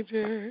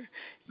greater,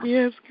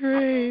 yes,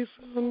 grace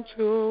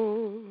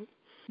untold.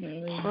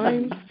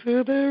 Points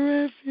to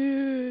the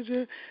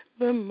refuge,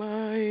 the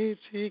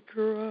mighty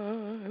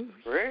cross.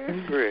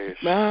 Grace.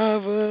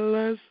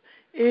 Marvelous,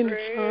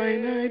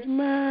 infinite,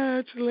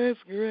 matchless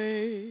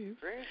grace.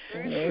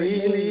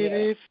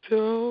 Freely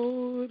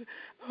bestowed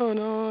on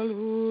all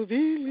who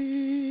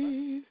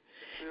believe.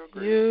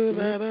 You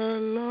that are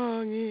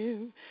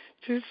longing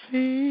to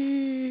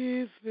see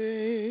His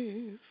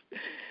face,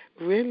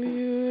 will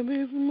you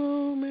this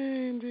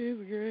moment His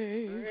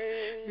grace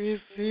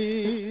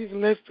receive?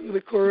 Let's do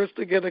the chorus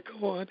together.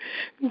 Come on.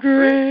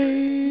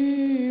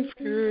 Grace,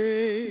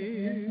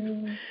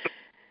 grace.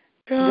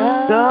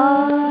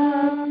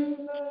 God's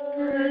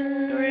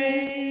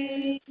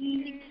grace.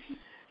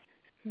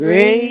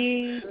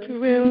 Grace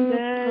will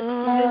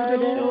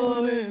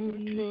pardon and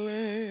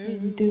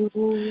cleanse.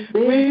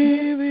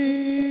 Within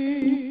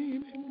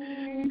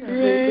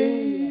grace,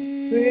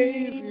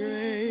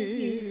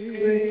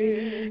 grace.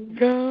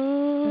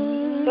 God's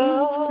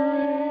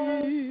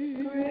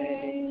grace.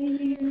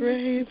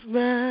 Grace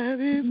that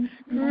is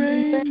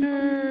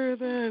greater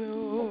than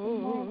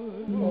all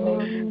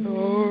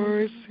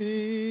our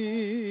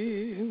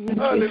sin.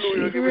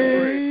 Hallelujah.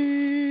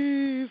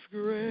 Grace,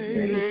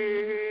 grace.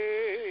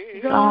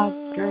 God's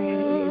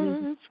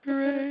grace.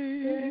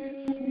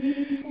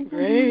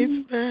 Grace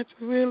that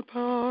will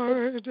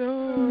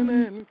pardon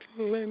and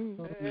cleanse.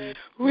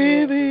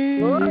 Within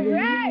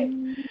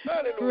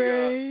grace,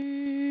 grace.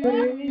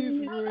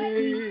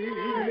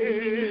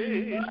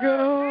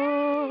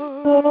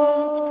 God's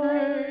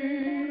grace.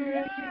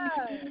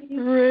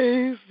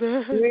 Grace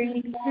that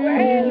is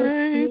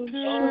greater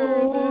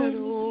than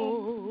all.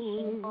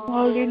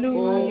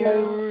 Hallelujah.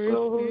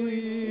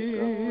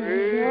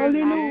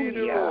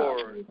 Hallelujah.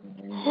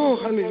 Oh,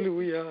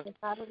 hallelujua.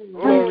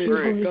 Glory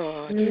to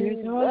God.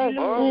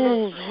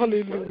 Oh,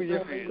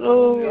 hallelujah.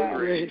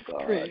 Grace,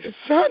 grace.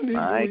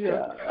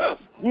 Hallelujah.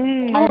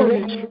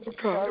 Glory to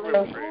God.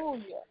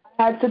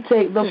 I had to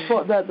take the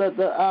phone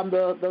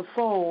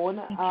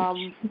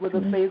with the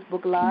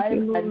Facebook Live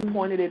and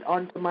pointed it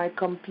onto my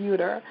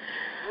computer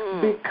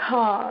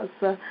because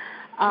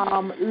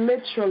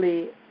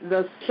literally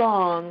the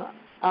song,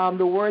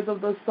 the words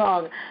of the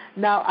song.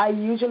 Now, I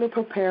usually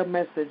prepare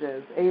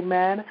messages,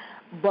 amen,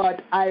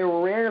 but I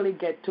rarely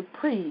get to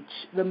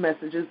preach the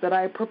messages that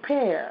I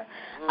prepare.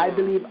 I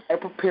believe I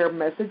prepare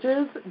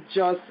messages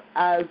just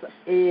as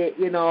a,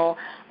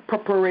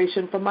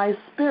 preparation for my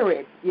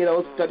spirit,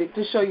 study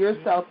to show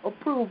yourself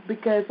approved,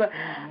 because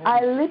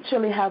I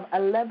literally have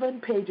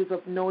 11 pages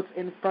of notes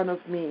in front of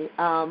me,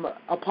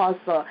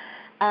 Apostle,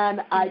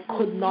 and I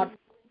could not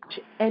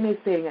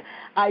anything.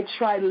 I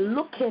tried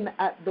looking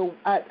at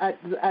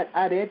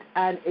at it,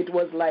 and it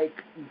was like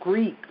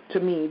Greek to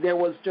me. There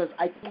was just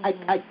I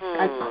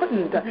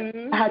couldn't.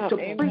 I had to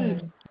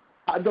preach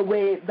the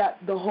way that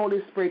the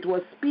Holy Spirit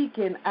was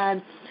speaking.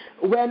 And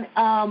when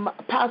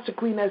Pastor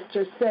Queen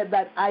Esther said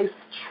that I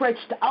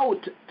stretched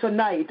out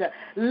tonight,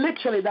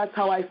 literally that's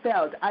how I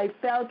felt. I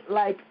felt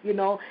like,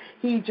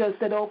 he just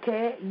said,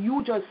 okay,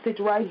 you just sit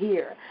right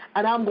here,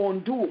 and I'm going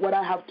to do what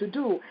I have to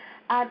do.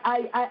 And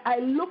I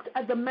looked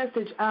at the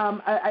message.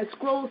 I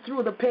scrolled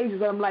through the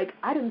pages, and I'm like,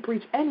 I didn't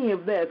preach any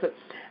of this.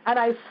 And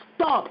I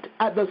stopped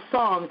at the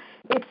song.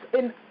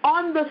 It's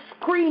on the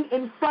screen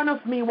in front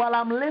of me while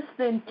I'm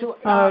listening to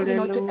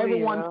to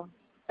everyone.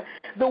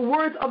 The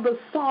words of the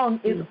song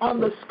is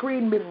on the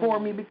screen before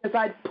me, because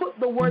I put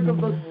the words of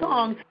the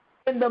song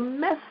in the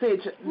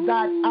message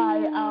that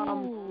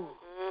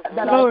I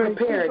that are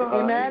prepared.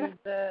 Amen.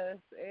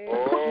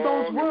 Put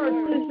those words.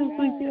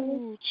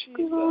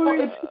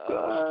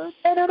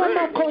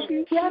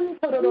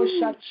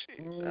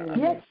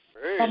 Yes.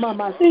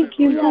 Thank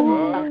you,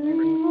 Lord.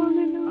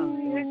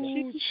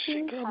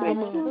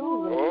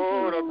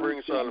 Oh, that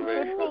brings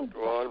salvation to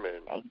all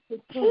men.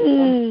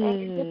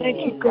 Thank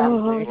you, God.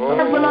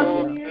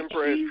 And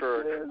praise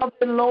church. Of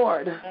the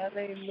Lord.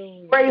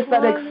 Grace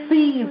that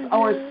exceeds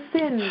our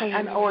sins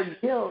and our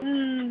guilt.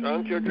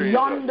 Thank you, Jesus.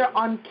 Yonder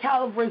on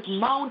Calvary's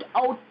Mount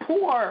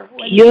outpour.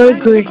 Your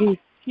grace.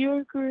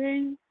 Your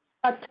grace.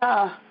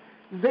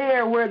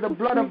 There where the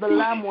blood of the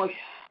Lamb was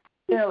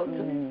spilled.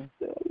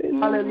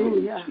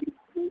 Hallelujah.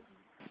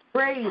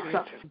 Praise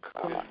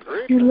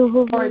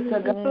Glory to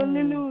God.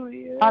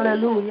 Hallelujah.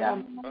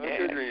 Hallelujah.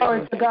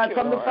 Glory to God.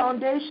 From the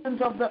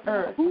foundations of the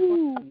earth.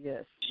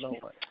 Yes,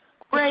 Lord.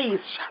 Grace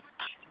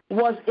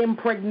was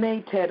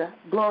impregnated.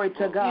 Glory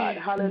to God.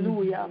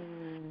 Hallelujah.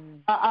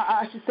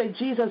 I should say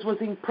Jesus was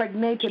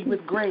impregnated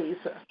with grace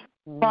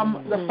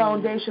from the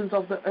foundations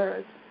of the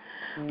earth.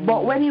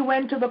 But when he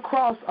went to the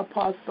cross,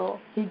 Apostle,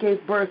 he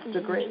gave birth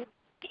to grace.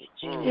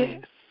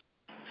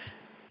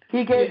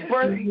 He gave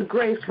birth to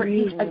grace for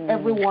each and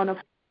every one of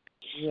us.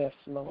 Yes,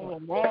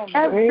 Lord.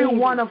 Every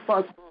one of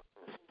us.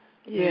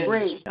 Yes.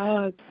 Grace.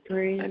 Oh,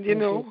 great. And you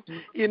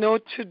know,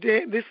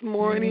 today, this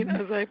morning,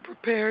 as I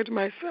prepared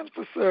myself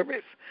for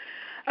service,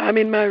 I'm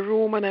in my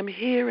room and I'm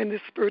hearing the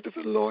Spirit of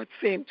the Lord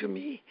saying to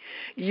me,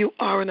 "You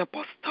are an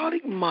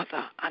apostolic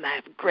mother, and I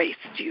have graced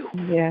you."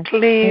 Yeah.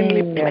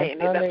 Plainly,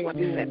 that's what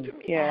He said to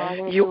me. Yeah.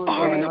 You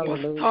are an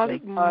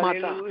apostolic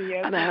mother,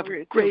 and I have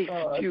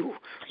graced you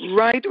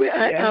right where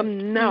I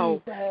am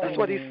now. That's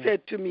what He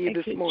said to me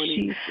this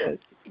morning. Jesus.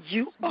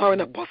 You are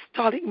an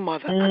apostolic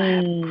mother, and I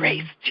have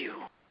graced you.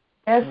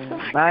 Yes,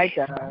 my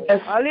God.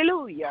 Yes.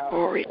 Hallelujah.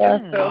 Glory to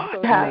God.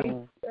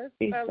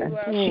 Thank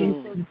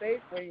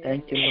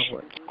you,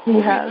 Lord. He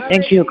has.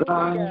 Thank you,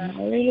 God.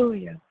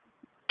 Hallelujah.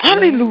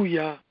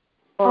 Hallelujah.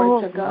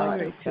 Glory to God.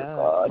 Glory to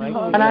God. And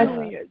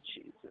Hallelujah,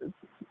 Jesus.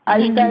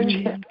 I thank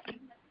you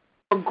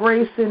for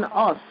gracing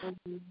us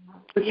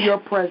with your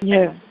presence.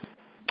 Yes.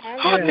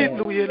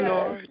 Hallelujah,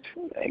 Lord.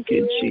 Thank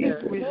you,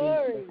 Jesus.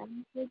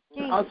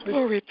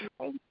 Glory to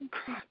God.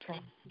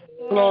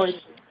 Glory to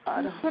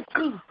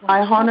God. I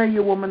honor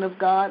you, woman of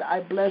God.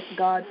 I bless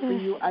God for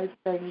you. I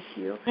thank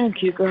you.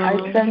 Thank you, God.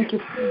 I thank you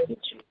for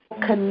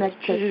being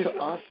connected to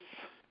us.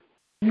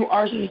 You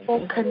are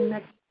so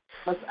connected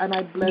to us, and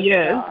I bless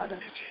God.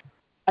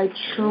 I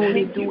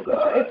truly do.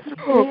 It's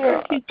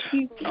clear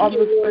on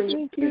the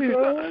screen.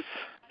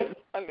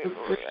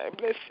 Hallelujah. I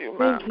bless you,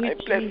 ma'am. I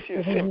bless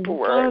you, simple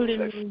words.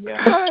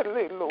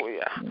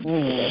 Hallelujah.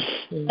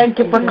 Thank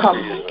you for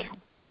coming.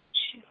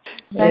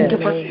 Thank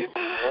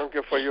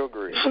you for your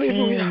grace.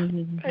 Hallelujah.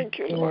 Thank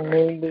you, Lord.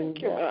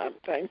 Thank you, ma'am.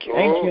 Thank you.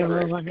 Thank you,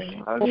 Lord.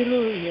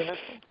 Hallelujah.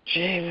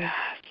 Jesus.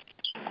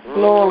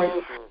 Glory.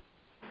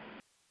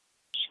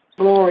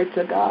 Glory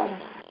to God.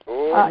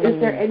 Is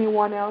there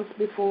anyone else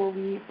before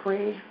we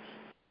pray?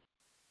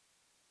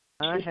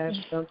 I have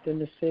something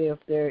to say if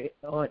there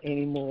aren't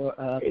any more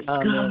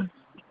comments.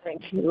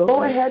 Thank you, Lord.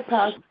 Go ahead,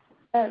 Pastor.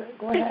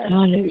 Go ahead.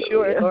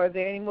 Sure. Are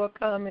there any more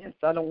comments?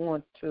 I don't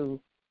want to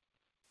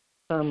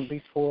come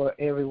before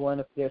everyone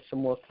if there's some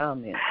more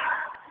comments.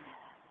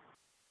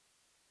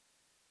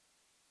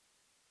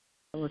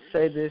 I'm going to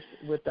say this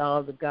with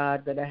all the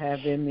God that I have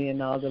in me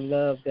and all the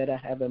love that I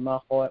have in my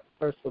heart,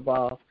 first of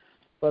all,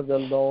 for the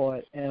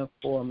Lord and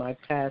for my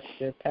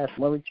pastor, Pastor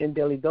Maureen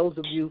Chindelli. Those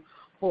of you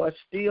who are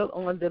still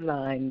on the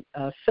line,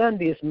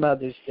 Sunday is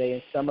Mother's Day,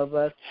 and some of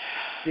us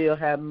still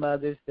have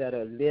mothers that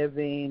are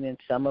living, and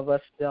some of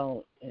us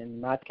don't. In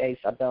my case,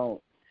 I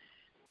don't.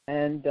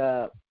 And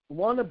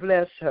want to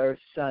bless her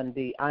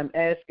Sunday. I'm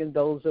asking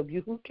those of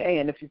you who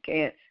can, if you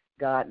can't,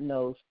 God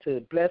knows, to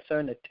bless her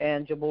in a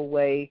tangible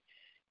way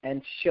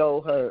and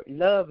show her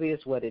love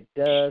is what it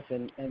does,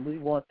 and we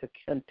want to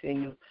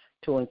continue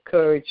to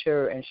encourage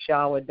her and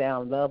shower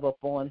down love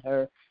upon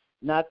her.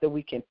 Not that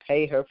we can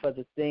pay her for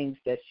the things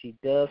that she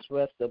does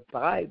for us. The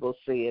Bible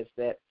says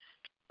that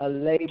a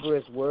laborer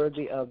is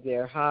worthy of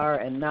their hire,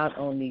 and not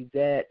only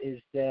that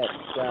is that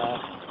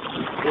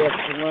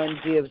if one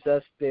gives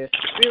us their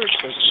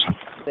spiritual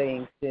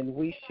things, then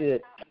we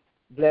should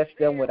bless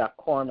them with our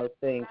carnal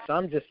things. So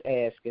I'm just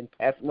asking.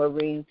 Pastor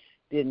Maureen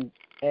didn't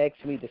ask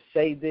me to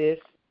say this,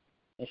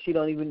 and she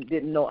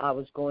didn't know I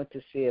was going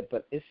to say it,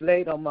 but it's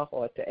laid on my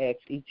heart to ask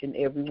each and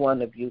every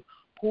one of you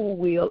who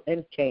will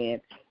and can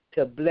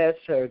to bless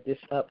her this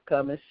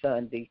upcoming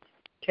Sunday,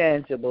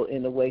 tangible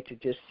in a way to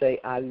just say,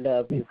 I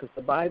love you, because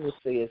the Bible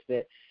says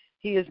that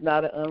He is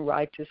not an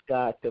unrighteous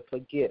God to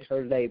forget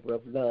her labor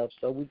of love.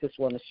 So we just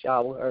want to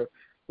shower her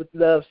with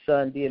love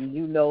Sunday, and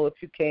you know if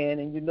you can,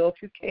 and you know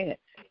if you can't.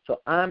 So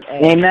I'm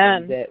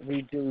asking that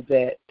we do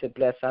that to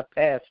bless our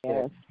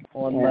pastor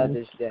on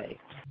Mother's Day.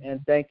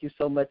 And thank you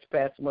so much,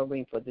 Pastor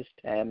Maureen, for this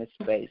time and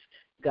space.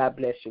 God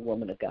bless you,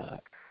 woman of God.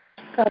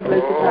 God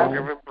bless you, Pastor.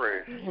 Give him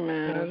praise.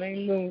 Amen.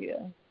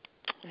 Hallelujah.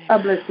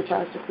 God bless you,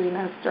 Pastor Queen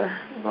Esther.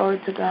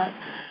 Glory to God.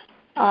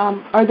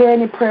 Are there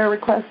any prayer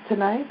requests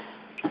tonight?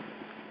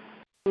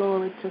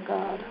 Glory to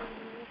God.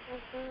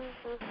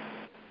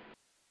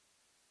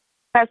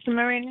 Pastor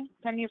Marina,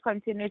 can you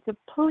continue to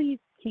please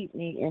keep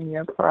me in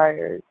your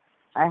prayers?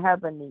 I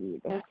have a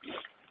need.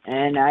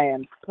 And I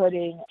am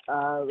putting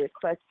a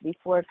request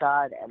before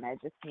God, and I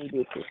just need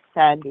you to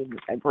stand in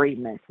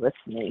agreement with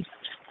me.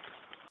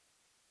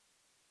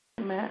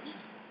 Amen.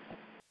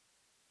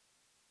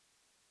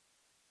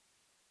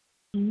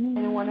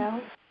 Anyone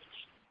else?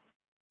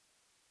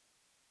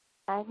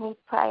 I need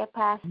prayer,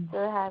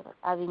 Pastor.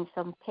 Having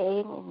some pain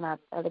in my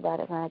belly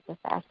button, and I'm just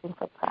asking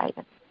for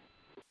prayer.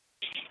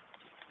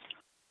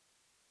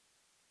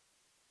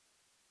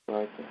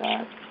 Glory to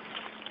God.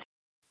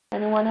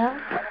 Anyone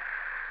else?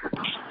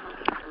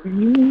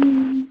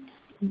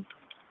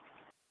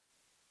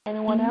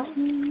 Anyone else?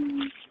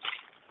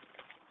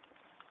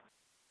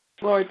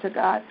 Glory to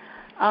God.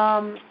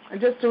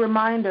 Just a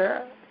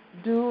reminder,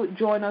 do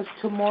join us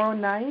tomorrow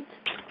night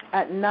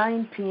at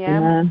 9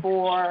 p.m.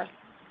 for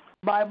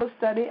Bible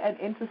study and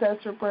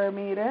intercessory prayer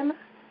meeting.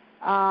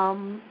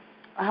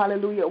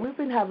 Hallelujah. We've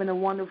been having a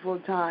wonderful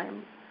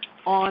time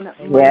on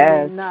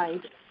Monday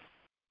night.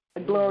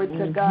 Glory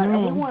to God.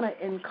 And we want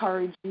to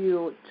encourage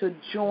you to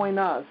join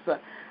us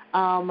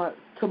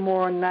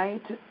tomorrow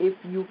night if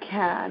you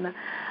can.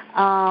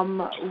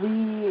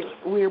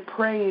 We're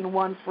praying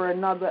one for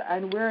another,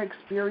 and we're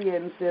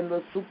experiencing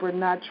the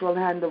supernatural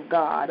hand of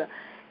God.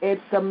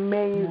 It's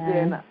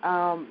amazing,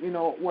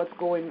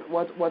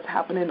 what's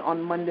happening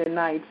on Monday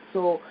night.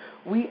 So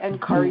we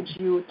encourage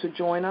you to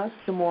join us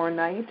tomorrow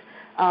night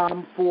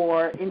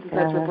for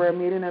intercessory prayer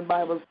meeting and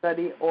Bible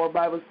study, or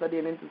Bible study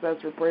and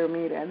intercessory prayer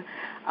meeting.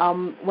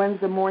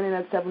 Wednesday morning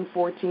at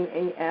 7:14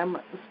 a.m.,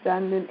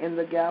 Standing in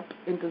the Gap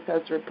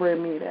intercessory prayer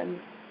meeting.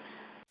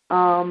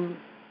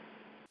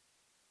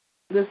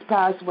 This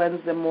past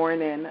Wednesday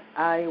morning,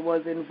 I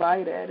was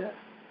invited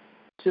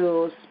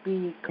to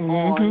speak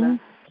on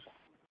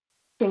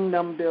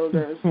Kingdom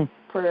Builders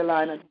prayer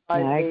line at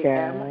 5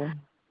 a.m.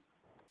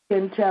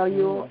 Can tell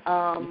you,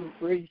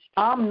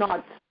 I'm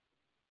not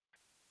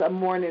a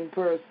morning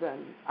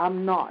person.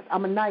 I'm not.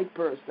 I'm a night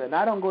person.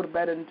 I don't go to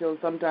bed until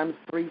sometimes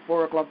 3,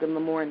 4 o'clock in the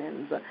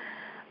mornings.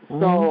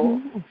 So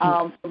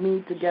for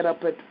me to get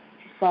up at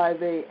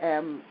 5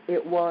 a.m.,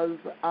 it was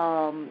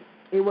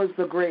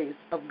the grace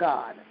of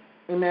God.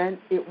 Amen.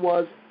 It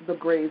was the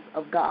grace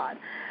of God.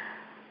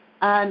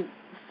 And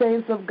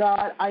saints of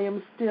God, I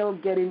am still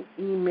getting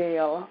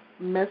email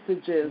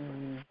messages,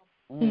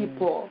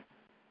 people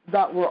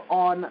that were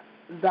on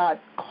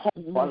that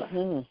call,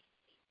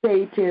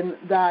 stating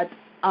that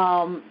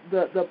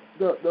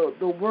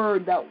the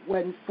word that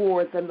went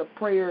forth and the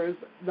prayers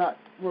that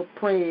were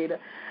prayed,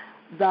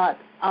 that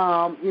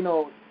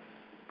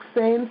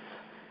saints,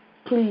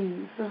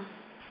 please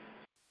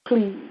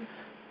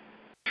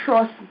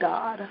trust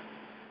God.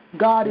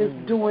 God is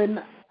doing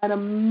an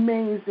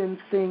amazing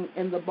thing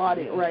in the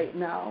body right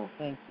now.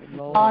 Thank you,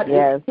 Lord. God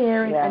is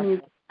hearing and He's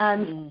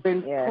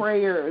answering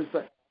prayers.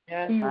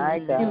 He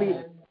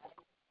really.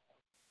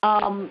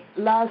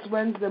 Last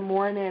Wednesday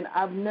morning,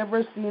 I've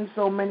never seen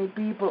so many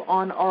people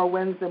on our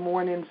Wednesday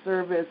morning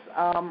service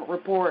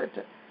report.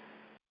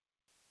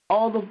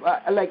 All the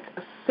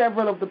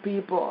several of the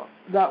people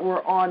that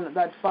were on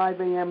that 5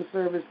 a.m.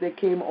 service, they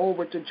came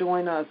over to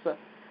join us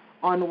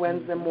on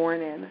Wednesday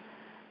morning.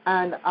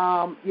 And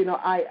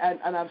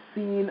I've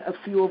seen a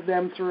few of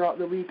them throughout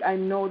the week. I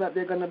know that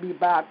they're going to be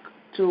back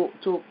to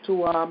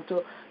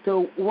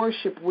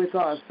worship with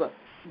us.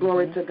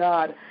 Glory to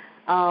God.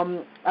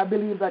 I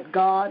believe that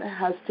God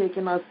has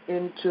taken us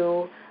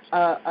into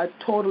a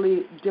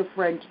totally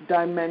different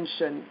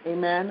dimension.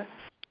 Amen.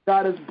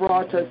 God has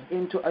brought us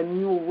into a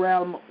new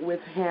realm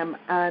with Him,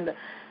 and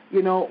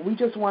we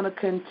just want to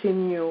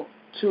continue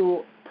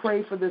to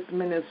pray for this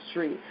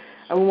ministry.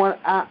 And we want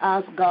to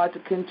ask God to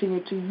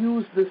continue to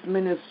use this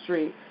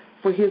ministry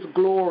for His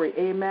glory.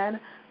 Amen.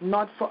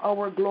 Not for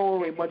our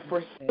glory, but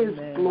for His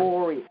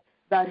glory,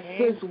 that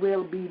His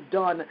will be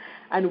done.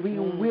 And we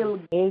will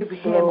give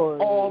Him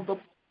all the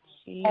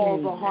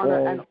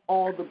honor and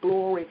all the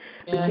glory,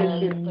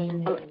 because it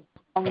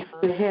belongs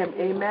to Him.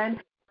 Amen.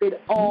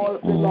 It all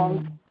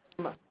belongs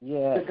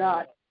to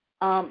God.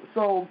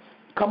 So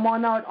come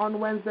on out on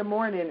Wednesday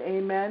morning.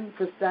 Amen.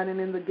 For Standing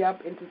in the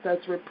Gap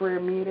intercessory prayer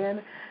meeting.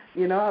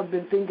 I've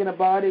been thinking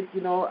about it,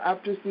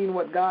 after seeing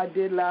what God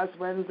did last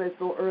Wednesday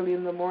so early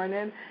in the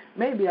morning.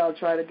 Maybe I'll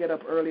try to get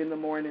up early in the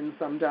morning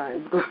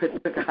sometimes. Glory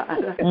to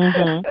God.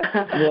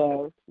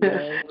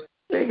 Yes.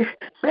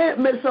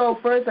 So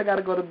first I got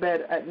to go to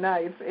bed at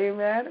night.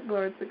 Amen.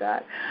 Glory to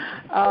God.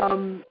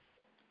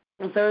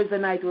 Thursday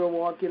night we're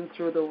walking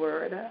through the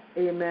Word.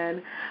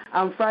 Amen.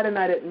 Friday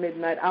night at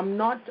midnight.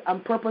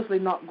 I'm purposely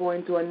not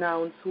going to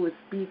announce who is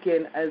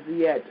speaking as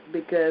yet,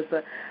 because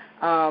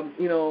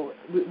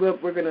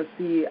we're going to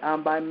see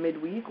by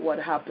midweek what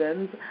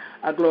happens.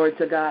 Glory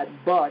to God.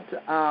 But,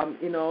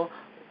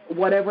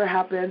 whatever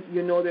happens,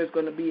 you know there's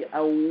going to be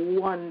a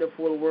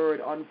wonderful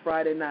word on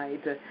Friday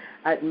night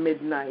at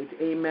midnight.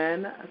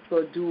 Amen.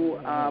 So do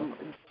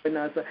join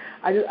us.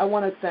 I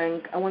want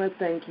to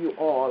thank you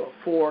all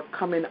for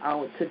coming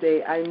out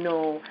today. I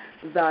know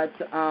that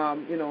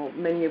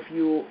many of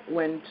you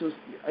went to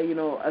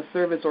a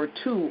service or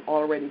two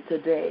already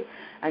today,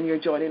 and you're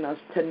joining us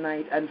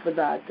tonight, and for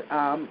that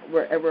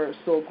we're ever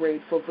so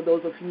grateful. For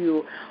those of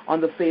you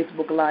on the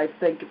Facebook Live,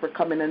 thank you for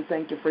coming and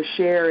thank you for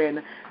sharing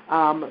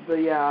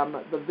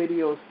the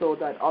videos so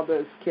that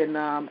others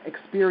can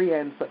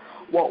experience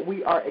what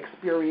we are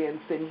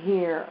experiencing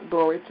here.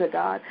 Glory to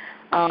God.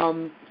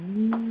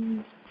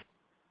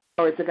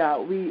 Glory to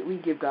God. We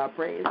give God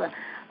praise.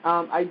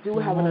 I do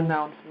have an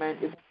announcement.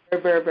 It's a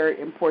very, very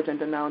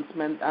important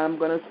announcement. I'm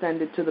going to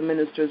send it to the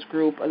ministers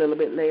group a little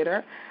bit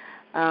later,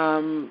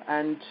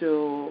 and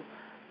to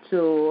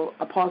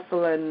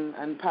Apostle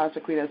and Pastor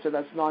Queen, so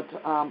that's not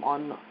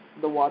on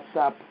the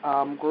WhatsApp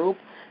group.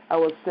 I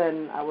will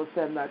send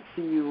that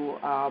to you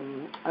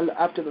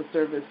after the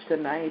service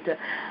tonight.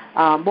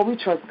 But we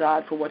trust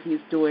God for what He's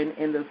doing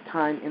in this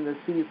time, in this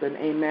season.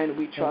 Amen.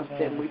 We trust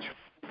Him. We trust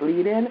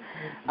leading.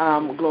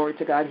 Glory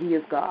to God. He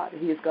is God.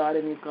 He is God,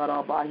 and He's God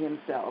all by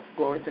Himself.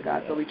 Glory to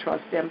God. So we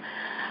trust Him.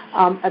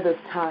 At this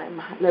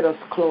time, let us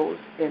close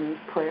in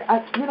prayer.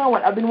 You know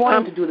what? I've been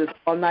wanting to do this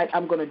all night.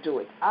 I'm going to do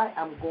it. I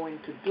am going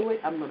to do it.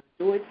 I'm going to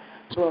do it.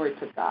 Glory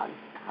to God.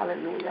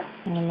 Hallelujah.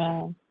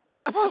 Amen.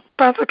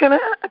 Pastor, can I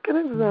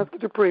just ask you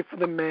to pray for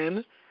the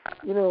men?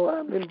 You know,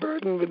 I've been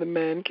burdened with the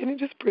men. Can you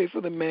just pray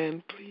for the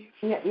men, please?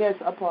 Yes,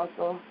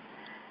 Apostle.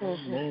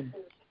 Amen.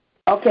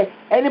 Okay.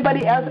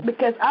 Anybody else?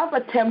 Because I've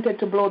attempted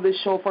to blow this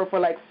shofar for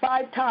like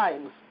 5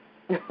 times.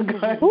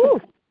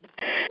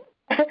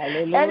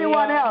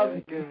 Anyone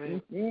else?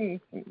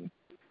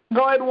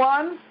 Going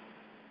once?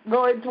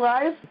 Going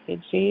twice?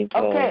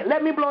 Okay,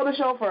 let me blow the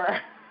shofar.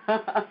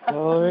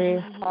 Glory.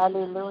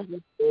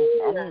 Hallelujah.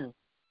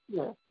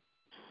 Yeah.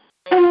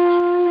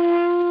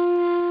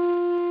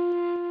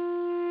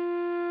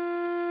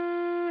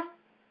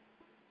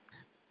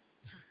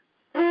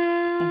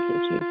 Thank you,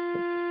 Jesus.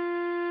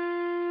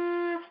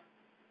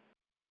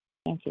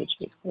 Thank you,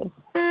 Jesus.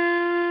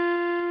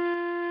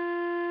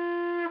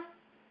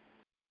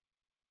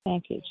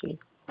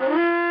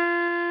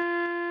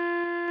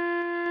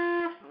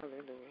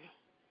 Hallelujah.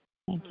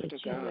 Thank you,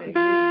 Jesus.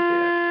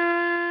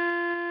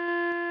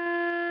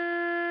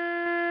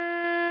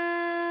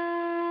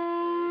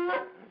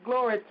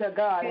 Glory to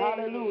God.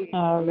 Hallelujah.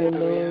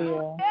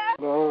 Hallelujah.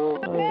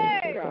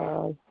 Glory to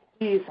God.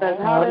 Jesus.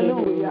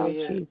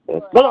 Hallelujah.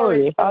 Jesus.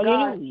 Glory.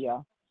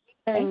 Hallelujah.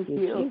 Thank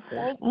you.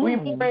 We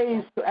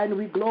praise and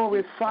we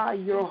glorify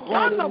your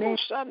holy name.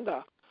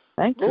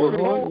 Thank you,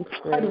 Holy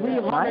God, we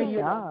Spirit. honor you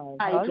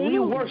tonight. We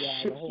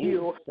worship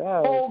you.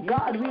 Oh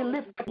God, we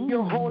lift up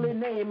your holy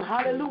name.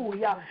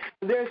 Hallelujah.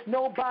 There's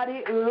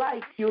nobody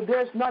like you.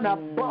 There's none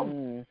above,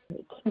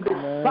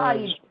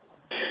 beside you.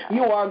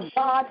 You are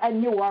God,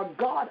 and you are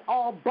God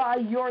all by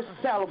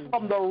yourself.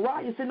 From the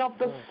rising of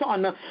the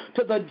sun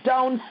to the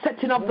down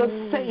setting of the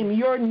same,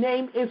 your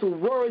name is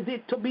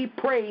worthy to be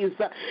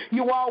praised.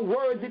 You are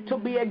worthy to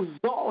be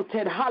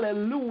exalted.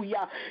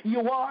 Hallelujah.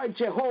 You are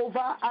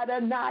Jehovah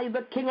Adonai,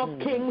 the King of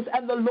Kings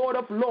and the Lord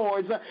of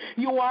Lords.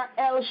 You are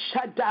El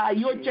Shaddai.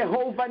 You're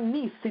Jehovah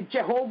Nisi,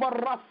 Jehovah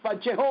Rapha,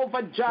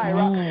 Jehovah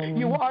Jireh.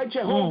 You are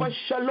Jehovah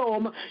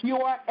Shalom. You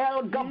are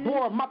El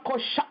Gabor,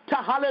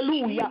 Makoshata.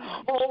 Hallelujah.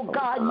 Oh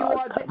God, you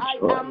are the I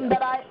am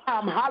that I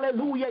am.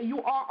 Hallelujah.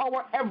 You are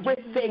our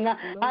everything.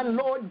 And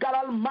Lord God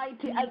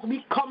Almighty, as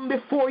we come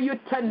before you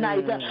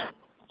tonight,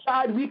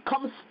 God, we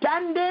come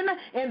standing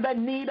in the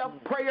need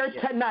of prayer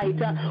tonight.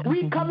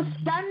 We come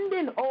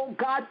standing, oh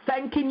God,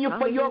 thanking you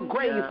for your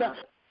grace.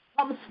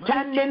 I'm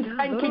standing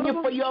thanking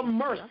you for your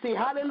mercy.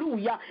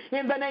 Hallelujah.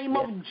 In the name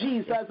of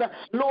Jesus.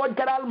 Lord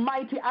God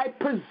Almighty, I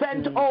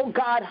present, oh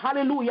God,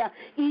 hallelujah,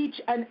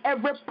 each and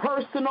every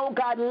person, oh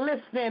God,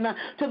 listening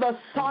to the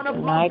sound of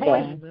my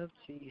voice.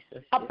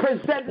 I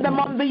present them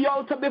on the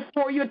altar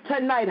before you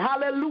tonight.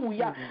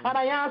 Hallelujah. And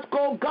I ask,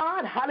 oh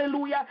God,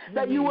 hallelujah,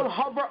 that you will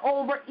hover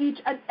over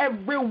each and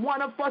every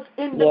one of us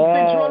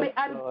individually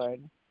and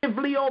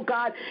oh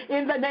God,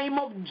 in the name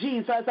of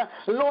Jesus.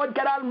 Lord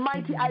God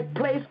Almighty, I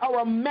place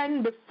our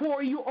men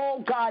before you,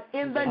 oh God,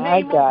 in the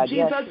name of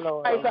Jesus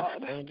Christ.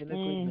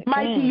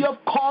 Mighty, you have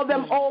called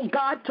them, oh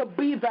God, to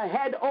be the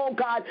head, oh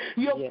God.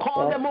 You have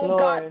called them, oh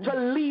God, to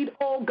lead,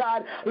 oh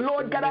God.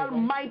 Lord God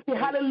Almighty,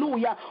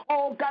 hallelujah.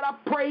 Oh God, I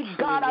pray,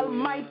 God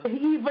Almighty,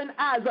 even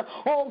as,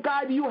 oh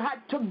God, you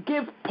had to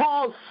give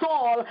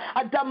Saul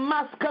a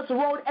Damascus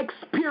Road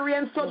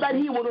experience so that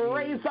he would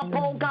raise up,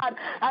 oh God,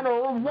 and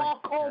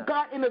walk, oh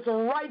God, in his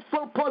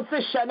rightful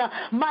position.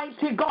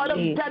 Mighty God of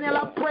Daniel,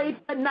 I pray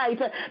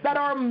tonight that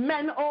our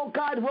men, oh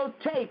God, will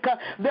take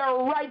their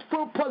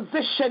rightful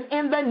position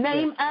in the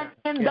name and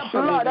in the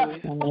blood of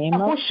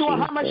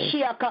Yahushua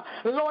HaMashiach.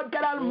 Lord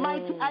God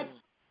Almighty, I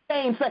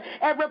against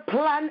every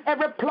plan,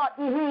 every plot,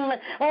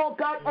 oh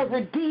God,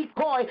 every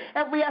decoy,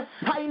 every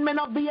assignment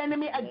of the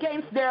enemy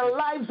against their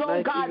lives,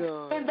 oh God,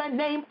 in the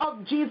name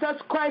of Jesus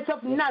Christ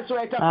of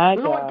Nazareth.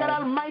 Lord God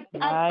Almighty,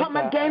 I come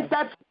against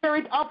that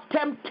spirit of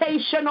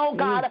temptation, oh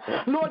God.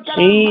 Lord God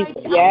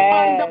Almighty, I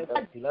bind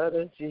the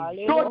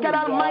Lord God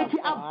Almighty,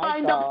 I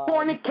bind the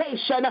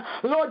fornication.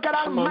 Lord God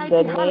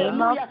Almighty,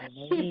 hallelujah.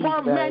 Keep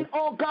our men,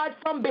 oh God,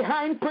 from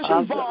behind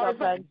prison bars.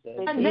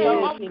 In the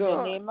name of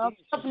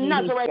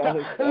Nazareth.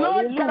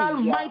 Lord God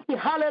Almighty,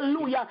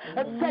 hallelujah.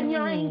 Send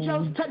your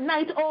angels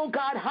tonight, oh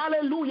God,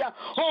 hallelujah.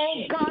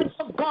 Oh God,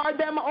 to guard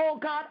them, oh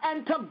God,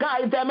 and to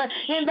guide them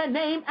in the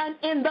name and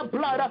in the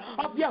blood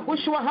of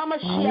Yahushua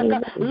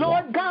HaMashiach.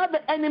 Lord God,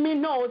 the enemy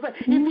knows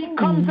if he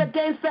comes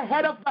against the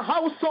head of the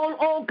household,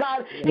 oh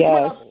God, it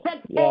will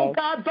affect, oh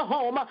God, the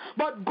home.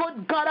 But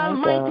good God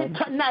Almighty,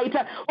 tonight,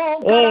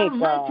 oh God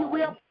Almighty,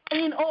 we are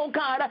praying, oh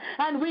God,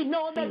 and we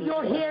know that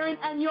you're hearing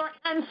and you're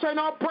answering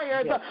our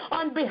prayers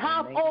on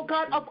behalf, oh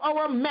God, of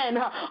our men,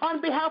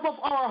 on behalf of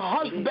our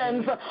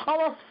husbands,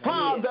 our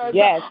fathers,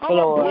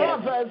 our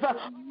brothers,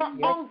 our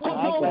uncles,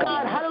 oh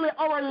God, hallelujah,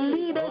 our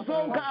leaders,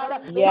 oh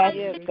God,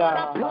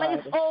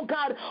 place, oh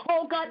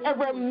God,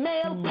 every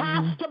male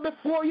pastor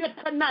before you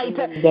tonight,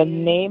 the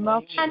name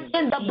of and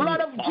in the blood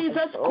of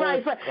Jesus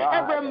Christ,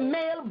 every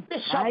male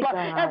bishop,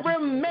 every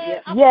male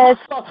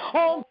apostle,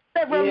 oh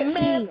every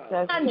male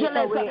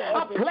evangelist,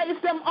 I place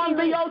them on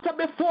the altar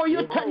before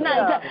you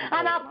tonight,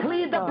 and I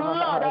plead the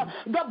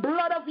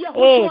blood of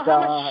Yahushua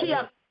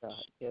HaMashiach.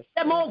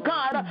 Them, oh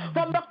God,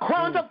 from the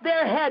crowns of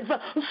their heads,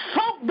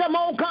 soak them,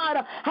 oh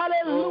God,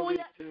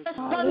 hallelujah, the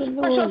Son's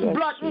precious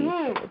blood.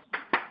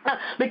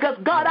 Because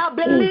God, I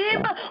believe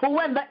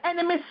when the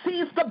enemy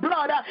sees the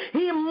blood,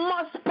 he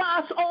must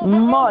pass over,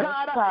 oh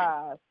God.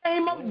 In the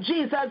name of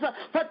Jesus,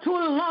 for too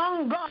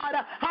long, God,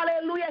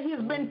 hallelujah,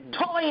 he's been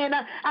toying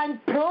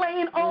and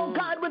playing, oh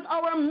God, with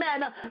our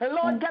men.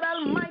 Lord God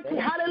Almighty,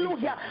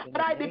 hallelujah.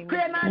 But I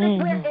declare and I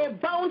declare a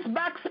bounce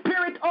back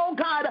spirit, oh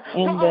God,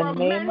 for our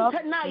men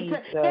tonight,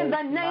 in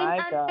the name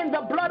and in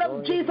the blood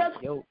of Jesus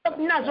of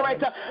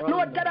Nazareth.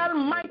 Lord God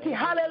Almighty,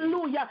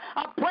 hallelujah.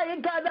 I pray,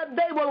 God, that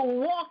they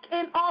will walk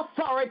in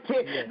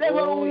authority. They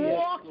will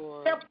walk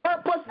their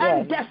purpose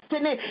and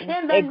destiny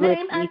in the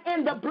name and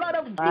in the blood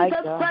of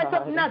Jesus Christ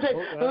of Nazareth.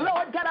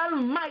 Lord God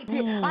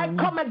Almighty, I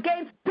come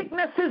against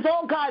sicknesses,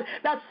 oh God,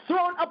 that's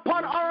thrown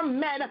upon our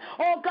men.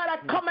 Oh God, I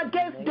come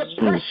against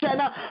depression.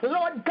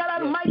 Lord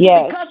God Almighty,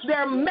 because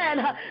they're men,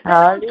 they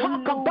don't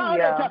talk about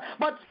it,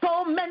 but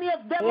so many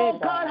of them, oh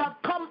God, have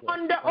come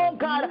under, oh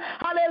God,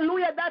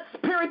 hallelujah, that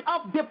spirit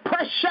of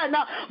depression.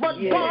 But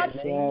God,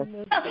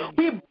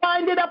 we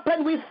bind it up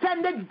and we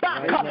send it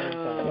back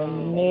the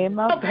name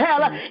of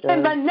hell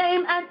in the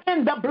name and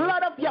in the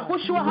blood of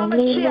Yahushua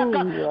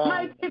HaMashiach.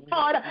 Mighty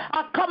God,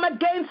 I come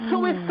against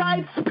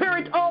suicide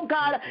spirit, oh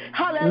God,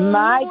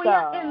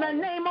 hallelujah, in the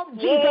name of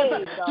Jesus.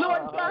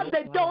 Lord God,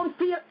 they don't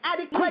feel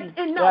adequate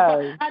enough,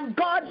 and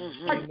God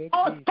is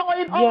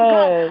toying, oh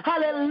God,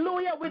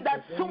 hallelujah, with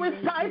that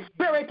suicide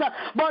spirit.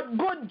 But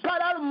good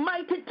God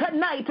Almighty,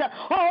 tonight,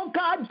 oh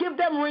God, give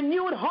them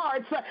renewed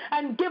hearts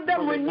and give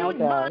them renewed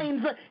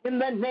minds in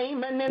the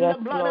name and in the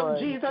blood of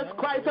Jesus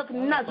Christ of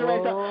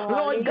Nazareth.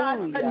 Lord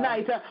God,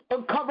 tonight,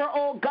 cover,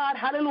 oh God,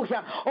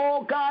 hallelujah,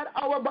 oh God,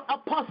 our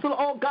apostle,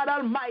 oh God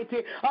Almighty,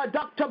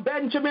 Dr.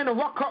 Benjamin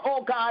Rucker,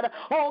 oh God,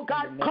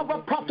 cover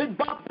Prophet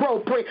Bob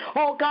Propri,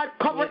 oh God,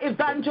 cover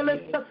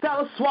Evangelist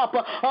Cell Swap,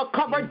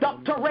 cover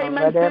Dr.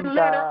 Raymond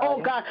Finletter,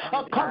 oh God,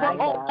 cover,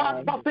 oh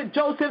God, Prophet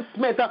Joseph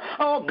Smith,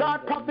 oh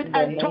God, Prophet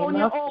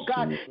Antonio, oh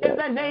God, in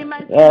the name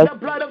and in the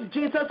blood of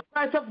Jesus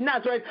Christ of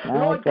Nazareth.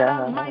 Lord God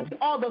Almighty,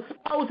 all the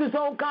spouses,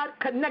 oh God,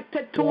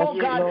 connected to, oh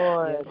God,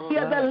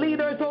 here the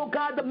leaders, oh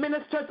God, the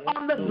ministers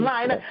on this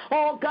line,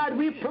 oh God,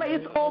 we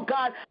place, oh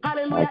God,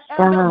 hallelujah,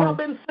 Elder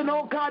Robinson,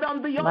 oh God,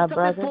 on the altar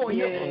before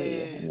you.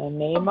 In the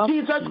name of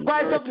Jesus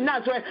Christ of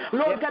Nazareth,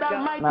 Lord God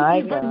Almighty,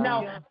 even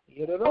now,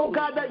 oh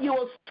God, that you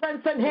will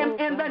strengthen him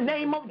in the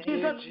name of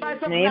Jesus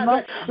Christ of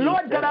Nazareth.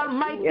 Lord God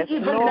Almighty,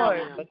 even now,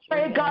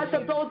 pray God for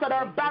those that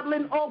are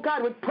battling, oh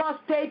God, with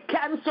prostate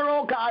cancer,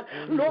 oh God.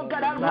 Lord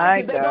God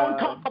Almighty, they don't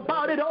talk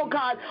about it, oh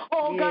God.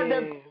 Oh God,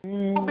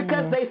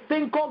 because they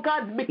think, oh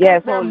God,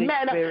 because they're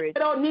men, they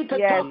don't need to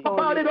talk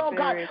about it, oh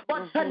God.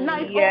 But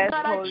tonight, oh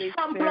God, I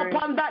trample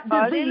upon that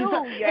disease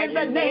in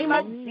the name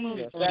of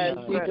Jesus.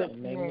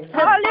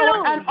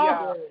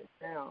 Hallelujah.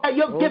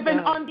 You've given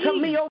unto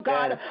me, oh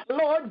God,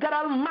 Lord God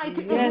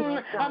Almighty.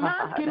 I'm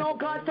asking, oh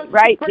God, for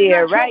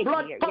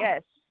supernatural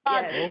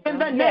blood. In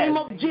the name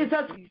of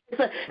Jesus,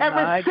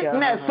 every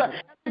sickness,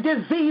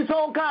 disease,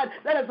 oh God,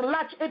 that has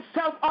latched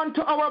itself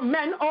onto our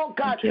men, oh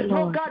God,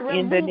 Lord God,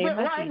 remove it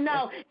right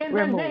now in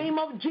the name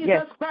of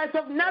Jesus Christ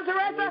of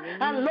Nazareth.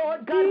 And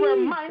Lord God, we're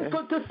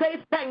mindful to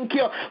say thank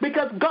you,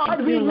 because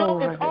God, we know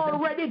it's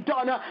already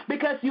done,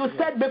 because you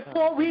said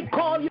before we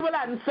call, you will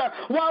answer.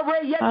 While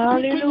we're yet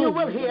speaking, you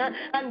will hear.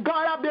 And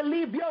God, I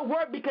believe your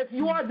word, because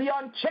you are the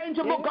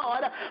unchangeable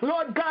God.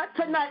 Lord God,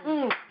 tonight,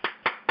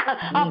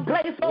 I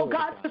place, oh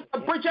God, Sister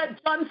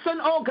Bridget Johnson,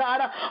 oh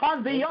God,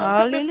 on the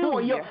altar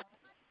before you.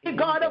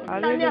 God of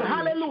Daniel,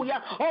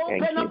 hallelujah.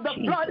 Open up the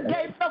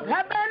floodgates of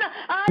heaven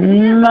and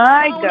hear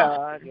my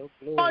God.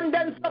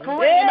 Abundance of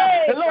rain.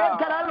 Lord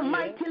God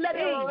Almighty, let it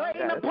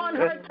rain upon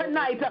her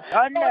tonight.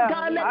 Lord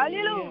God, let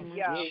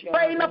it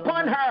rain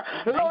upon her.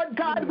 Lord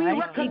God, we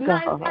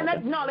recognize and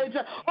acknowledge,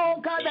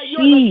 oh God, that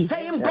you're the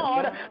same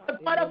God, the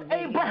God of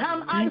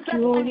Abraham, Isaac,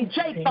 and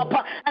Jacob.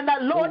 And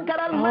that, Lord God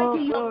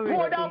Almighty, you have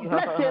poured out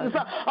blessings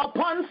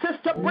upon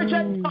Sister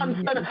Bridget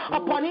Johnson,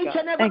 upon each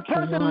and every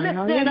person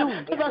listening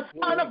to the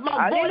sound of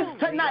my voice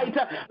tonight.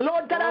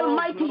 Lord God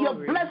Almighty, you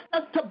blessed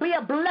us to be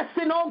a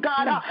blessing, oh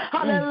God.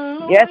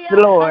 Hallelujah. Yes,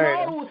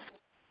 Lord.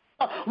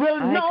 We'll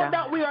know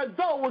that we are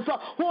those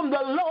whom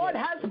the Lord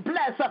has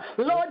blessed.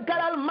 Lord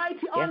God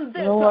Almighty, on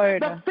this,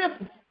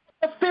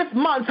 the fifth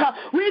month,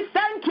 we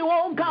thank you,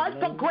 oh God,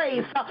 for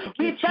grace.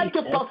 We thank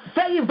you for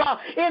favor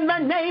in the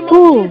name of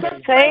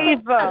Jesus.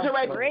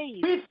 Favor.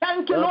 We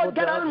thank you, Lord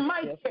God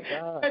Almighty.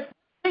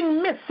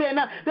 Missing.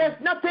 There's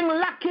nothing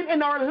lacking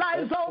in our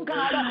lives, oh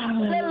God.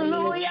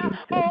 Hallelujah.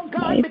 Oh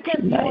God,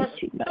 because you are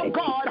so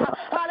God.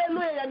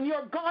 Hallelujah. And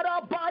you're God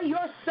all by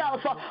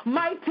yourself.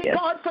 Mighty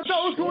God, for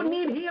those who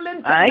need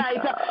healing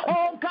tonight.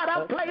 Oh God,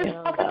 I place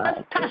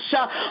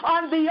Natasha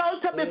on the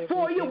altar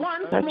before you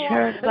once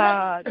more.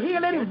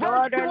 Healing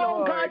virtue,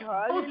 oh God,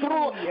 go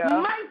through.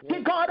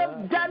 Mighty God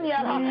of Daniel,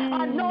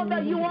 I know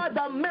that you are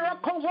the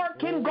miracle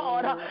working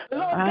God.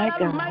 Lord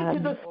God Almighty,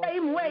 the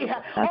same way,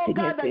 oh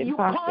God, that you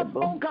caused,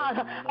 oh God,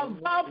 a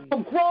valve to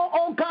grow,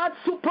 oh God,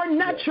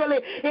 supernaturally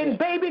in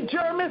baby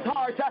Jeremy's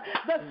heart.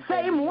 The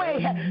same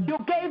way you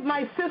gave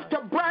my sister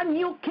brand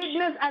new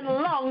kidneys and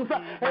lungs.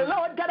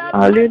 Lord God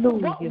Almighty,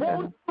 what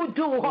won't you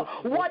do?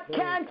 What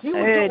can't you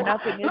do?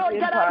 Lord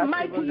God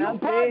Almighty, you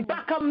brought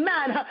back a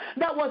man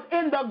that was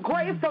in the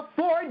grave for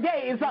 4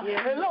 days.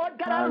 Lord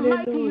God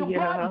Almighty, you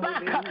brought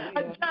back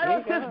a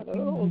Jairus,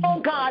 oh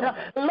God.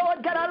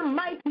 Lord God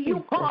Almighty,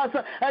 you caused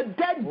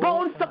dead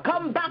bones to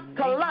come back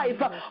to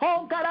life.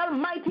 Oh God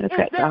Almighty,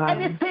 is there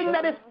anything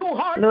that is too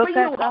hard for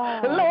you?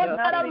 Lord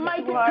God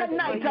Almighty,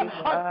 tonight,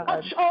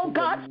 touch, oh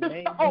God,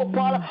 Sister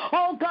Opal,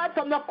 oh God,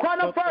 from the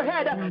crown of her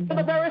head to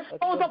the very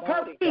soles of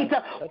her feet.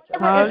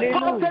 Whatever is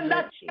causing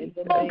that,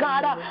 oh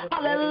God,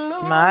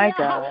 hallelujah. My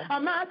God.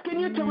 I'm asking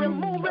you to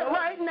remove it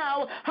right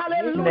now.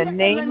 Hallelujah.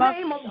 In the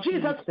name of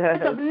Jesus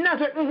Christ of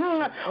Nazareth.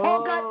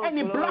 Oh God,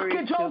 any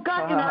blockage, oh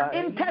God, in our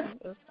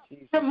intestines.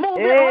 Remove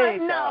it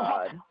right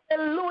now.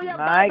 Hallelujah.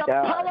 By the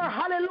power,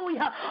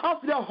 hallelujah,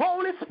 of the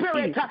Holy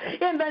Spirit.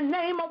 In the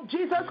name of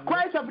Jesus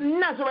Christ of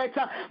Nazareth.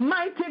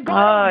 Mighty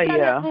God.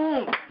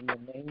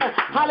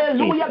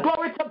 Hallelujah.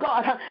 Glory to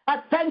God.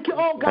 I thank you,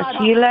 oh God.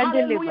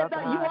 Hallelujah,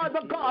 that you are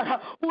the God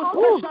who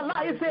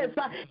specializes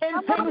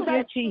in things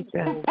that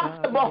are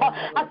impossible.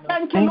 I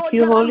thank you, Lord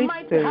God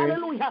Almighty.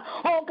 Hallelujah.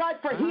 Oh God,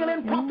 for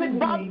healing Prophet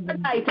Bob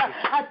tonight.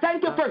 I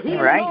thank you for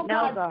healing, oh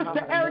God,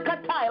 Sister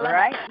Erica Tyler.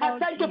 I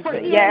thank you for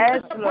healing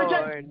Sister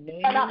Bridget.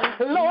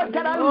 Lord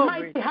God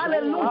Almighty,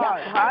 hallelujah.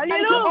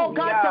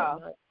 Hallelujah.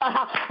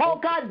 Oh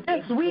God,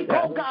 this week,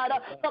 oh God,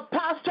 the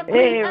pastor,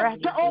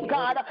 oh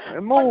God,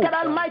 Lord God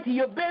Almighty,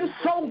 you've been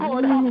so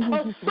good,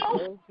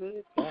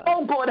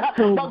 so good.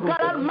 But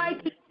God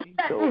Almighty,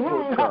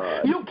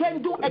 you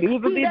can do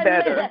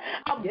exceedingly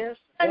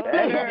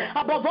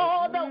above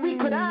all that we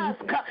could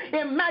ask,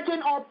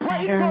 imagine, or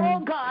pray for, oh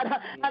God.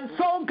 And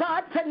so,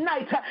 God,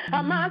 tonight,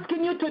 I'm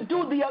asking you to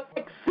do the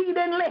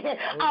exceedingly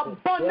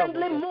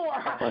abundantly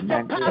more.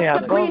 So,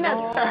 Pastor Green,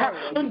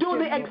 do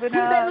the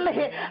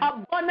exceedingly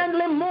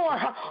abundantly more.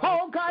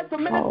 Oh God, for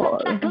Minister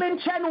Jacqueline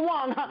Chen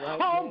Wong.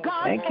 Oh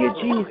God, thank you,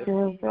 Jesus.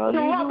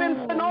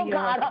 Robinson, oh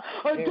God,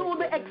 do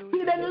the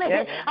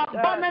exceedingly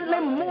abundantly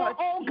more.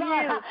 Oh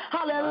God,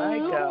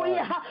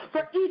 hallelujah,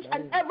 for each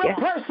and every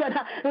person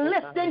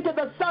listening to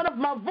the sound of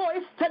my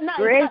voice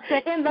tonight.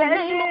 In the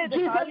name of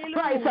Jesus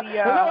Christ,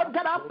 Lord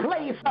God, I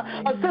place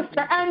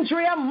Sister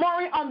Andrea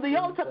Murray on the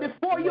altar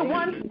before you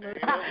once.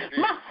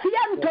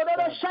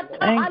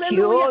 Thank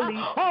you, Holy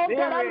oh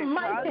God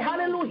Almighty,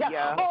 hallelujah.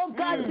 Oh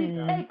God, we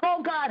take,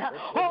 oh God,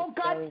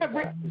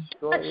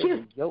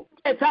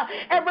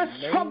 every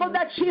struggle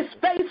that she's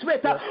faced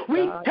with,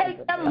 we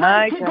take them,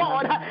 mighty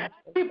God.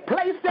 We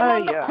place them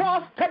on the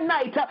cross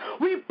tonight.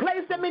 We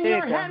place them in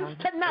your hands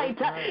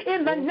tonight.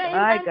 In the name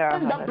and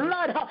in the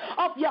blood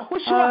of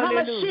Yahushua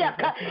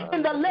HaMashiach.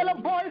 In the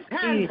little boy's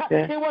hands,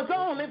 it was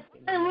only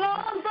 5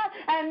 loaves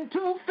and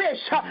 2 fish.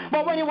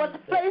 But when it was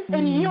placed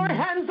in your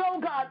hands, oh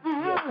God,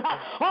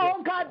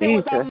 there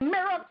was a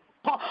miracle.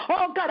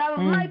 Oh God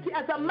Almighty,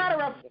 as a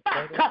matter of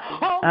fact,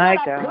 oh God,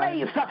 I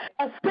place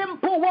a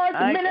Simple Words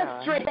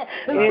ministry,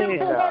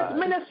 Simple Words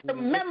ministry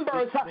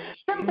members,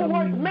 Simple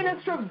Words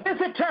ministry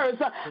visitors,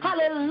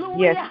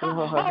 hallelujah,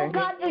 oh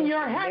God, in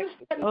your hands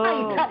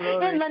tonight,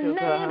 in the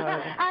name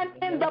and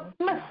in the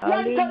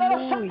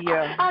Messiah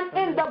and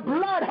in the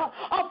blood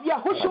of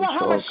Yahushua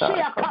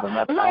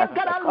HaMashiach. Lord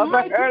God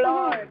Almighty,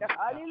 hallelujah.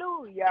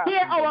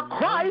 Hear our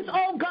cries,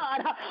 oh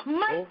God,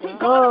 Mighty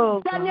God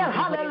of Daniel,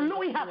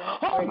 hallelujah.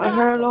 Oh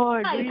God,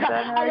 Lord,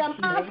 I am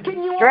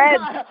asking you, oh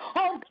God,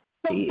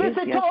 to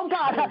visit, oh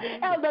God,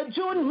 Elder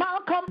June,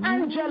 Malcolm,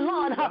 and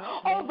Jelon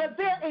over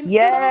there in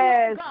Italy,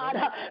 God.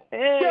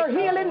 Your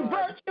healing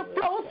virtue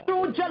flows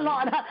through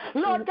Jelon.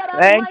 Lord God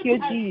Almighty,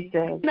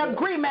 in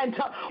agreement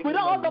with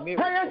all the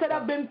prayers that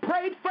have been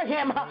prayed for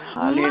him.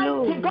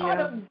 Mighty God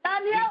of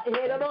Daniel,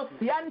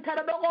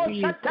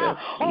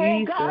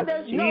 oh God,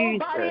 there's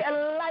nobody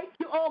like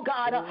you, oh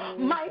God.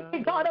 Mighty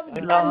God of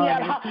Daniel,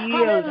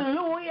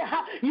 hallelujah.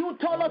 You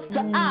told us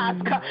to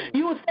ask.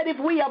 You said if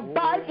we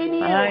abide in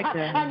you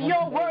and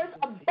your words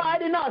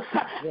abide in us,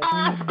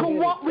 ask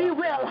what we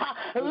will.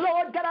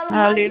 Lord God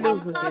Almighty,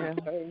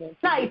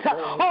 tonight,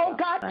 oh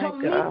God, to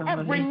meet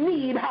every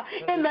need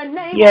in the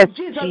name of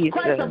Jesus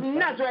Christ of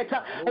Nazareth.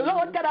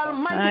 Lord God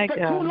Almighty, for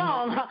too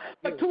long,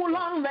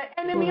 the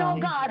enemy, oh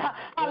God,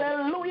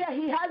 hallelujah,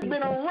 he has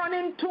been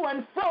running to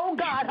and fro,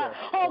 God,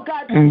 oh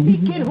God,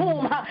 seeking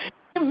whom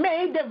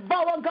may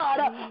devour, God,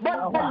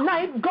 but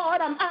tonight,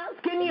 God, I'm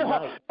asking you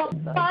to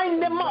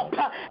bind them up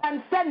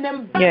and send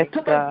them back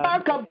to the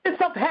dark abyss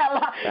of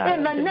hell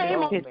in the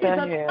name of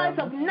Jesus Christ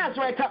of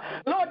Nazareth.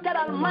 Lord God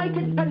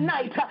Almighty,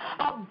 tonight,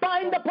 I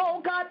bind up,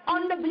 oh God,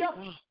 under the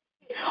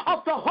of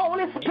the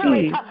Holy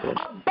Spirit.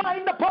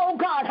 Bind up, oh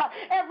God,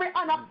 every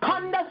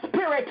anaconda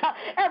spirit,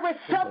 every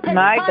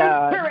serpentine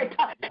spirit.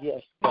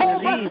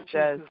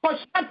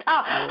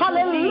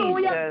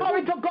 Hallelujah,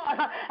 glory to God,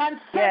 and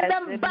send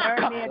them back,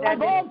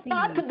 oh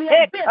God, to the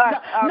abyss.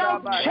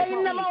 Now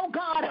chain them, oh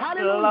God,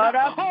 hallelujah,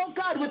 oh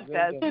God, with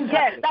things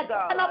that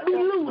cannot be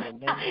loosed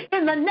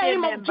in the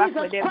name of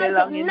Jesus Christ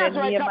of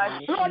Nazareth.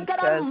 Lord God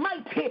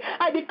Almighty,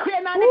 I decree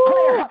and I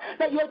declare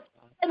that your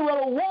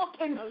will walk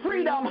in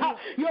freedom.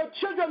 Your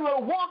children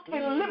will walk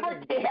in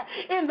liberty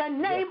in the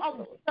name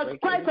of Jesus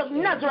Christ of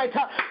Nazareth.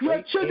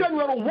 Your children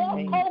will walk,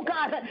 oh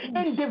God,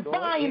 in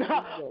divine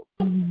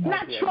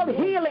natural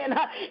healing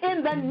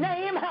in the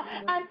name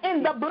and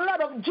in the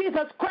blood of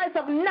Jesus Christ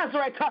of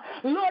Nazareth.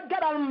 Lord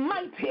God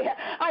Almighty,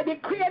 I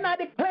decree and I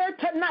declare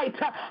tonight,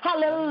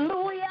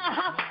 hallelujah,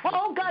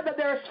 oh God, that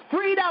there is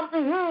freedom.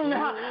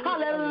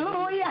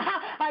 Hallelujah.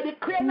 I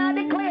decree and I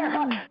declare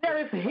there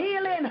is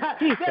healing,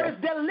 there is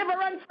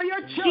deliverance for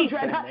your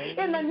children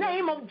in the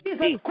name of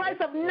Jesus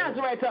Christ of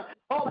Nazareth.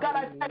 Oh God,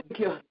 I thank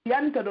you.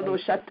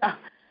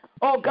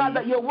 Oh God,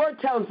 that your word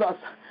tells us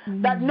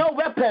that no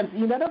weapons,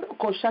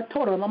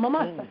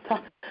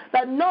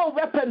 that no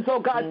weapons, oh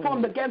God,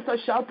 formed against us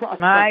shall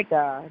prosper. My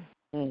God.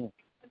 In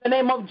the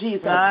name of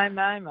Jesus. My.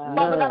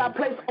 Father God, I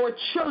place our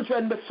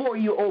children before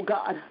you, oh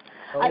God.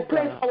 I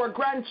place our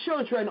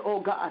grandchildren,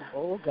 oh God.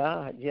 Oh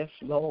God, yes,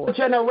 Lord.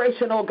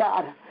 Generation, oh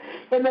God.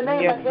 In the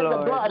name and in the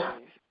blood.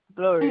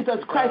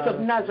 Jesus Christ of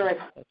Nazareth.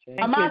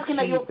 I'm asking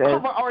that you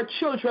cover our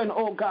children,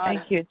 oh God.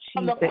 Thank you,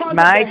 Jesus.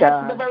 My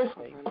God.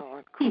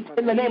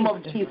 In the name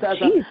of Jesus.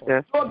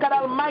 Lord God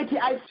Almighty,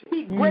 I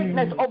speak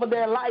greatness over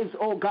their lives,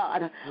 oh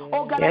God.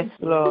 Oh God, I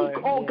speak,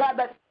 oh God,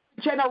 that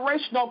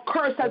generational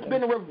curse has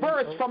been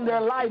reversed from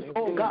their lives,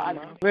 oh God.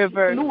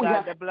 Reverse,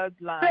 God, the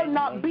bloodline. They'll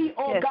not be,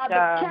 oh God,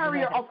 the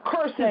carrier of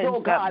curses,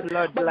 oh God,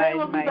 but they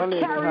will be the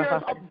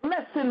carriers of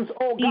blessings,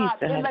 oh God,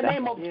 in the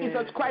name of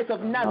Jesus Christ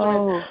of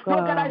Nazareth.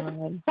 Lord God, I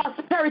speak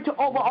prosperity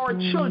over our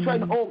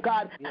children, oh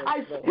God.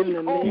 I speak,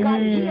 oh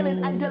God, healing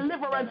and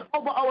deliverance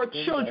over our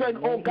children,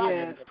 oh God.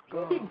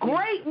 I speak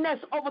greatness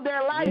over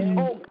their lives,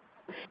 oh God.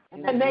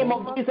 In the name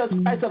of Jesus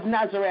Christ of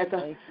Nazareth.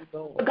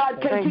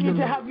 God, continue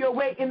to have your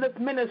way in this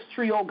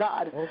ministry, oh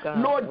God.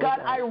 Lord God,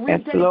 I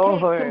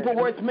rededicate Simple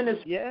Words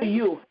Ministry to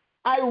you.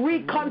 I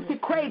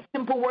reconsecrate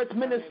Simple Words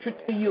Ministry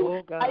to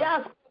you. I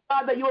ask,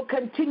 God, that you will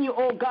continue,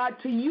 oh God,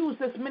 to use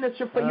this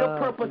ministry for your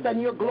purpose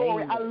and your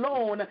glory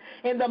alone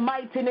in the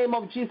mighty name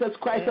of Jesus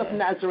Christ of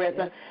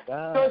Nazareth.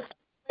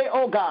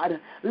 Oh God,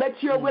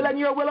 let your will and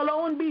your will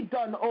alone be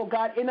done, oh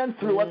God, in and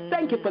through us.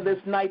 Thank you for this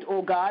night,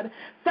 oh God.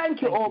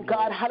 Thank you, oh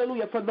God,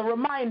 hallelujah, for the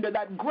reminder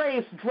that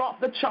grace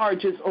dropped the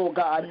charges, oh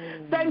God.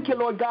 Thank you,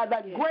 Lord God,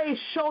 that grace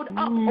showed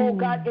up, oh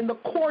God, in the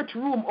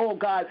courtroom, oh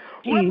God,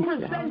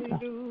 representing,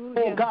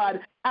 oh God,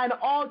 and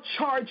all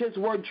charges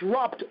were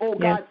dropped, oh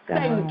God.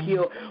 Thank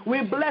you.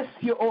 We bless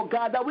you, oh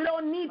God, that we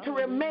don't need to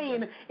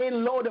remain in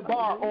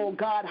Lodabar, oh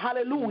God.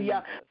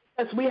 Hallelujah.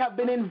 As we have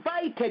been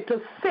invited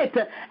to sit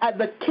at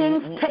the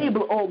King's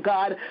table, oh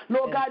God.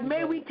 Lord God,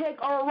 may we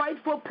take our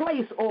rightful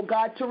place, oh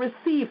God, to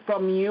receive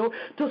from you,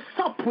 to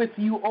sup with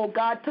you, oh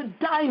God, to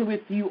dine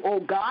with you,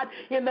 oh God,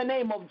 in the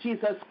name of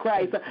Jesus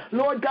Christ.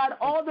 Lord God,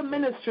 all the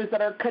ministries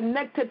that are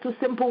connected to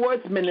Simple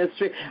Words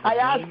Ministry, I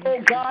ask,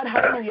 oh God,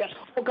 hallelujah,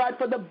 oh God,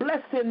 for the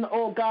blessing,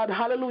 oh God,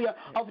 hallelujah,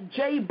 of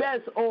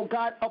Jabez, oh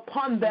God,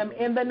 upon them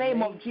in the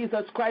name of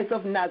Jesus Christ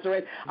of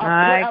Nazareth.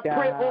 I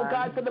pray, oh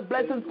God, for the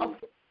blessings of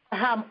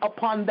Abraham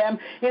upon them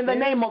in the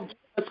name of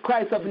Jesus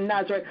Christ of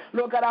Nazareth.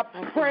 Lord God,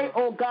 I pray,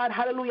 oh God,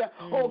 hallelujah,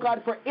 oh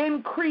God, for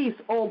increase,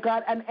 oh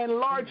God, and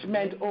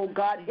enlargement, oh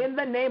God, in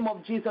the name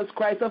of Jesus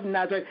Christ of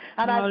Nazareth.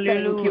 And I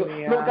thank you,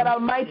 Lord God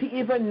Almighty,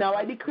 even now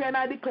I decree and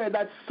I declare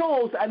that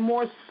souls and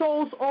more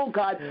souls, oh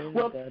God,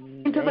 will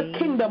into the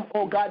kingdom,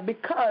 oh God,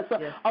 because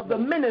of the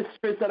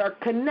ministries that are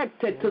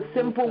connected to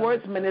Simple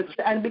Words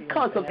Ministry and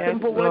because of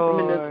Simple Words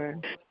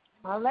Ministry.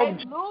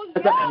 Hallelujah.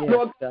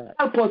 Lord,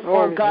 help us,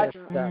 oh God,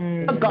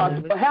 the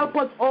gospel. Help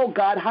us, oh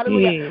God,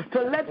 hallelujah,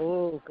 to let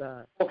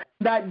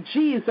that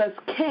Jesus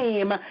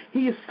came,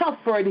 he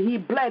suffered, he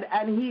bled,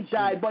 and he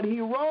died, but he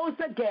rose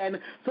again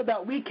so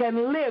that we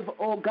can live,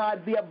 oh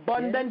God, the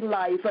abundant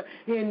life.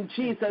 In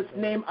Jesus'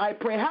 name I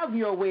pray. Have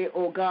your way,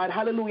 oh God,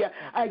 hallelujah.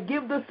 I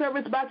give the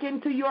service back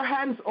into your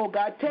hands, oh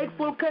God. Take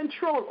full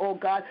control, oh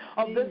God,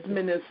 of this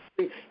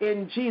ministry.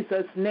 In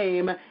Jesus'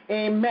 name,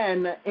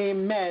 amen,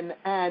 amen,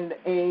 and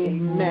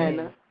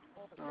amen.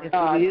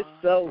 It is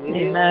so. It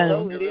is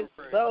so. It is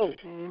so.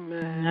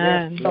 Amen.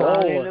 Yes,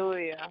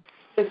 Hallelujah.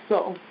 It is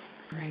so.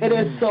 It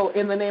is so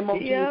in the name of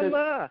Jesus.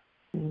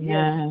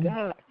 Yes,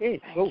 God.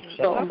 It's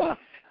so.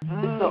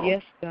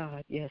 Yes,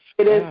 God. Yes,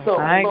 it is so.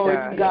 My Glory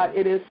God. to God.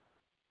 It is.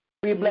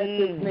 We bless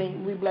His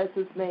name. We bless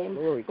His name.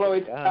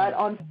 Glory to God.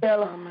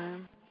 Until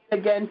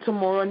again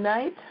tomorrow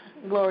night.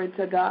 Glory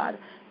to God.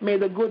 May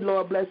the good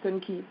Lord bless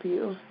and keep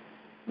you.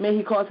 May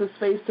He cause His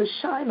face to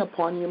shine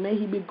upon you. May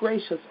He be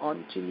gracious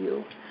unto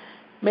you.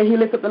 May He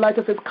lift up the light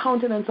of His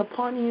countenance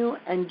upon you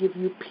and give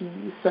you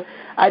peace.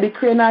 I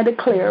decree and I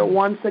declare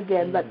once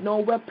again that no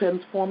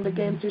weapons formed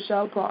against you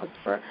shall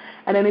prosper,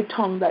 and any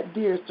tongue that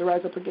dares to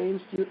rise up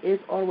against you is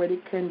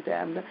already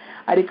condemned.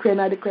 I decree and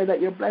I declare that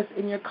you're blessed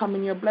in your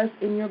coming, you're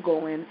blessed in your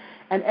going,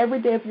 and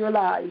every day of your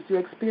lives you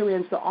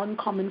experience the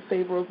uncommon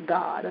favor of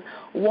God.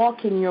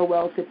 Walk in your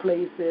wealthy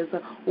places.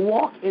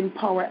 Walk in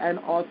power and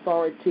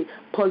authority.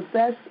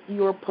 Possess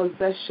your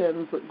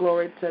possessions.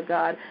 Glory to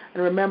God.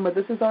 And remember,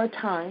 this is our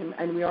time,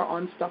 and we are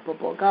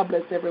unstoppable. God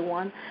bless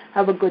everyone.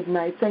 Have a good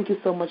night. Thank you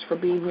so much for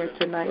being here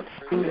tonight.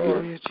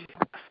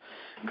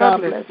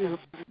 God bless you.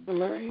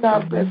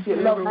 God bless you.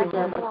 Love you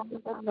very much.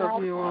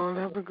 Love you all.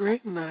 Have a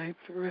great night.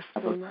 The rest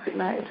of the night. Good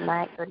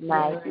night. Good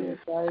night.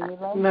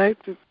 Good night.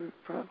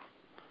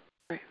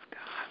 Praise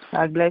God.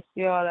 God bless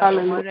you all. Have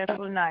a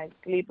wonderful night.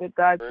 Sleep with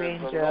God's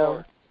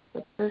angels.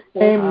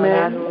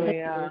 Amen.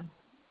 Hallelujah.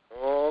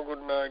 Oh,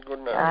 good night. Good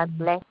night. God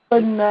bless.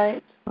 Good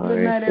night. Good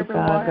night,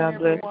 everyone. God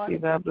bless you.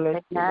 God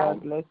bless you.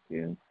 God bless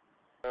you.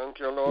 Thank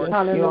you, Lord.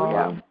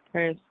 Hallelujah.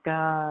 Praise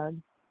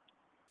God.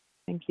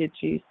 Thank you,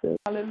 Jesus.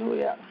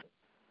 Hallelujah.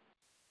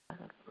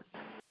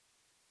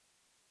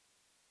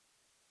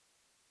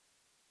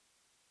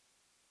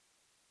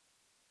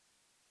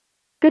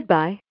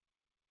 Goodbye.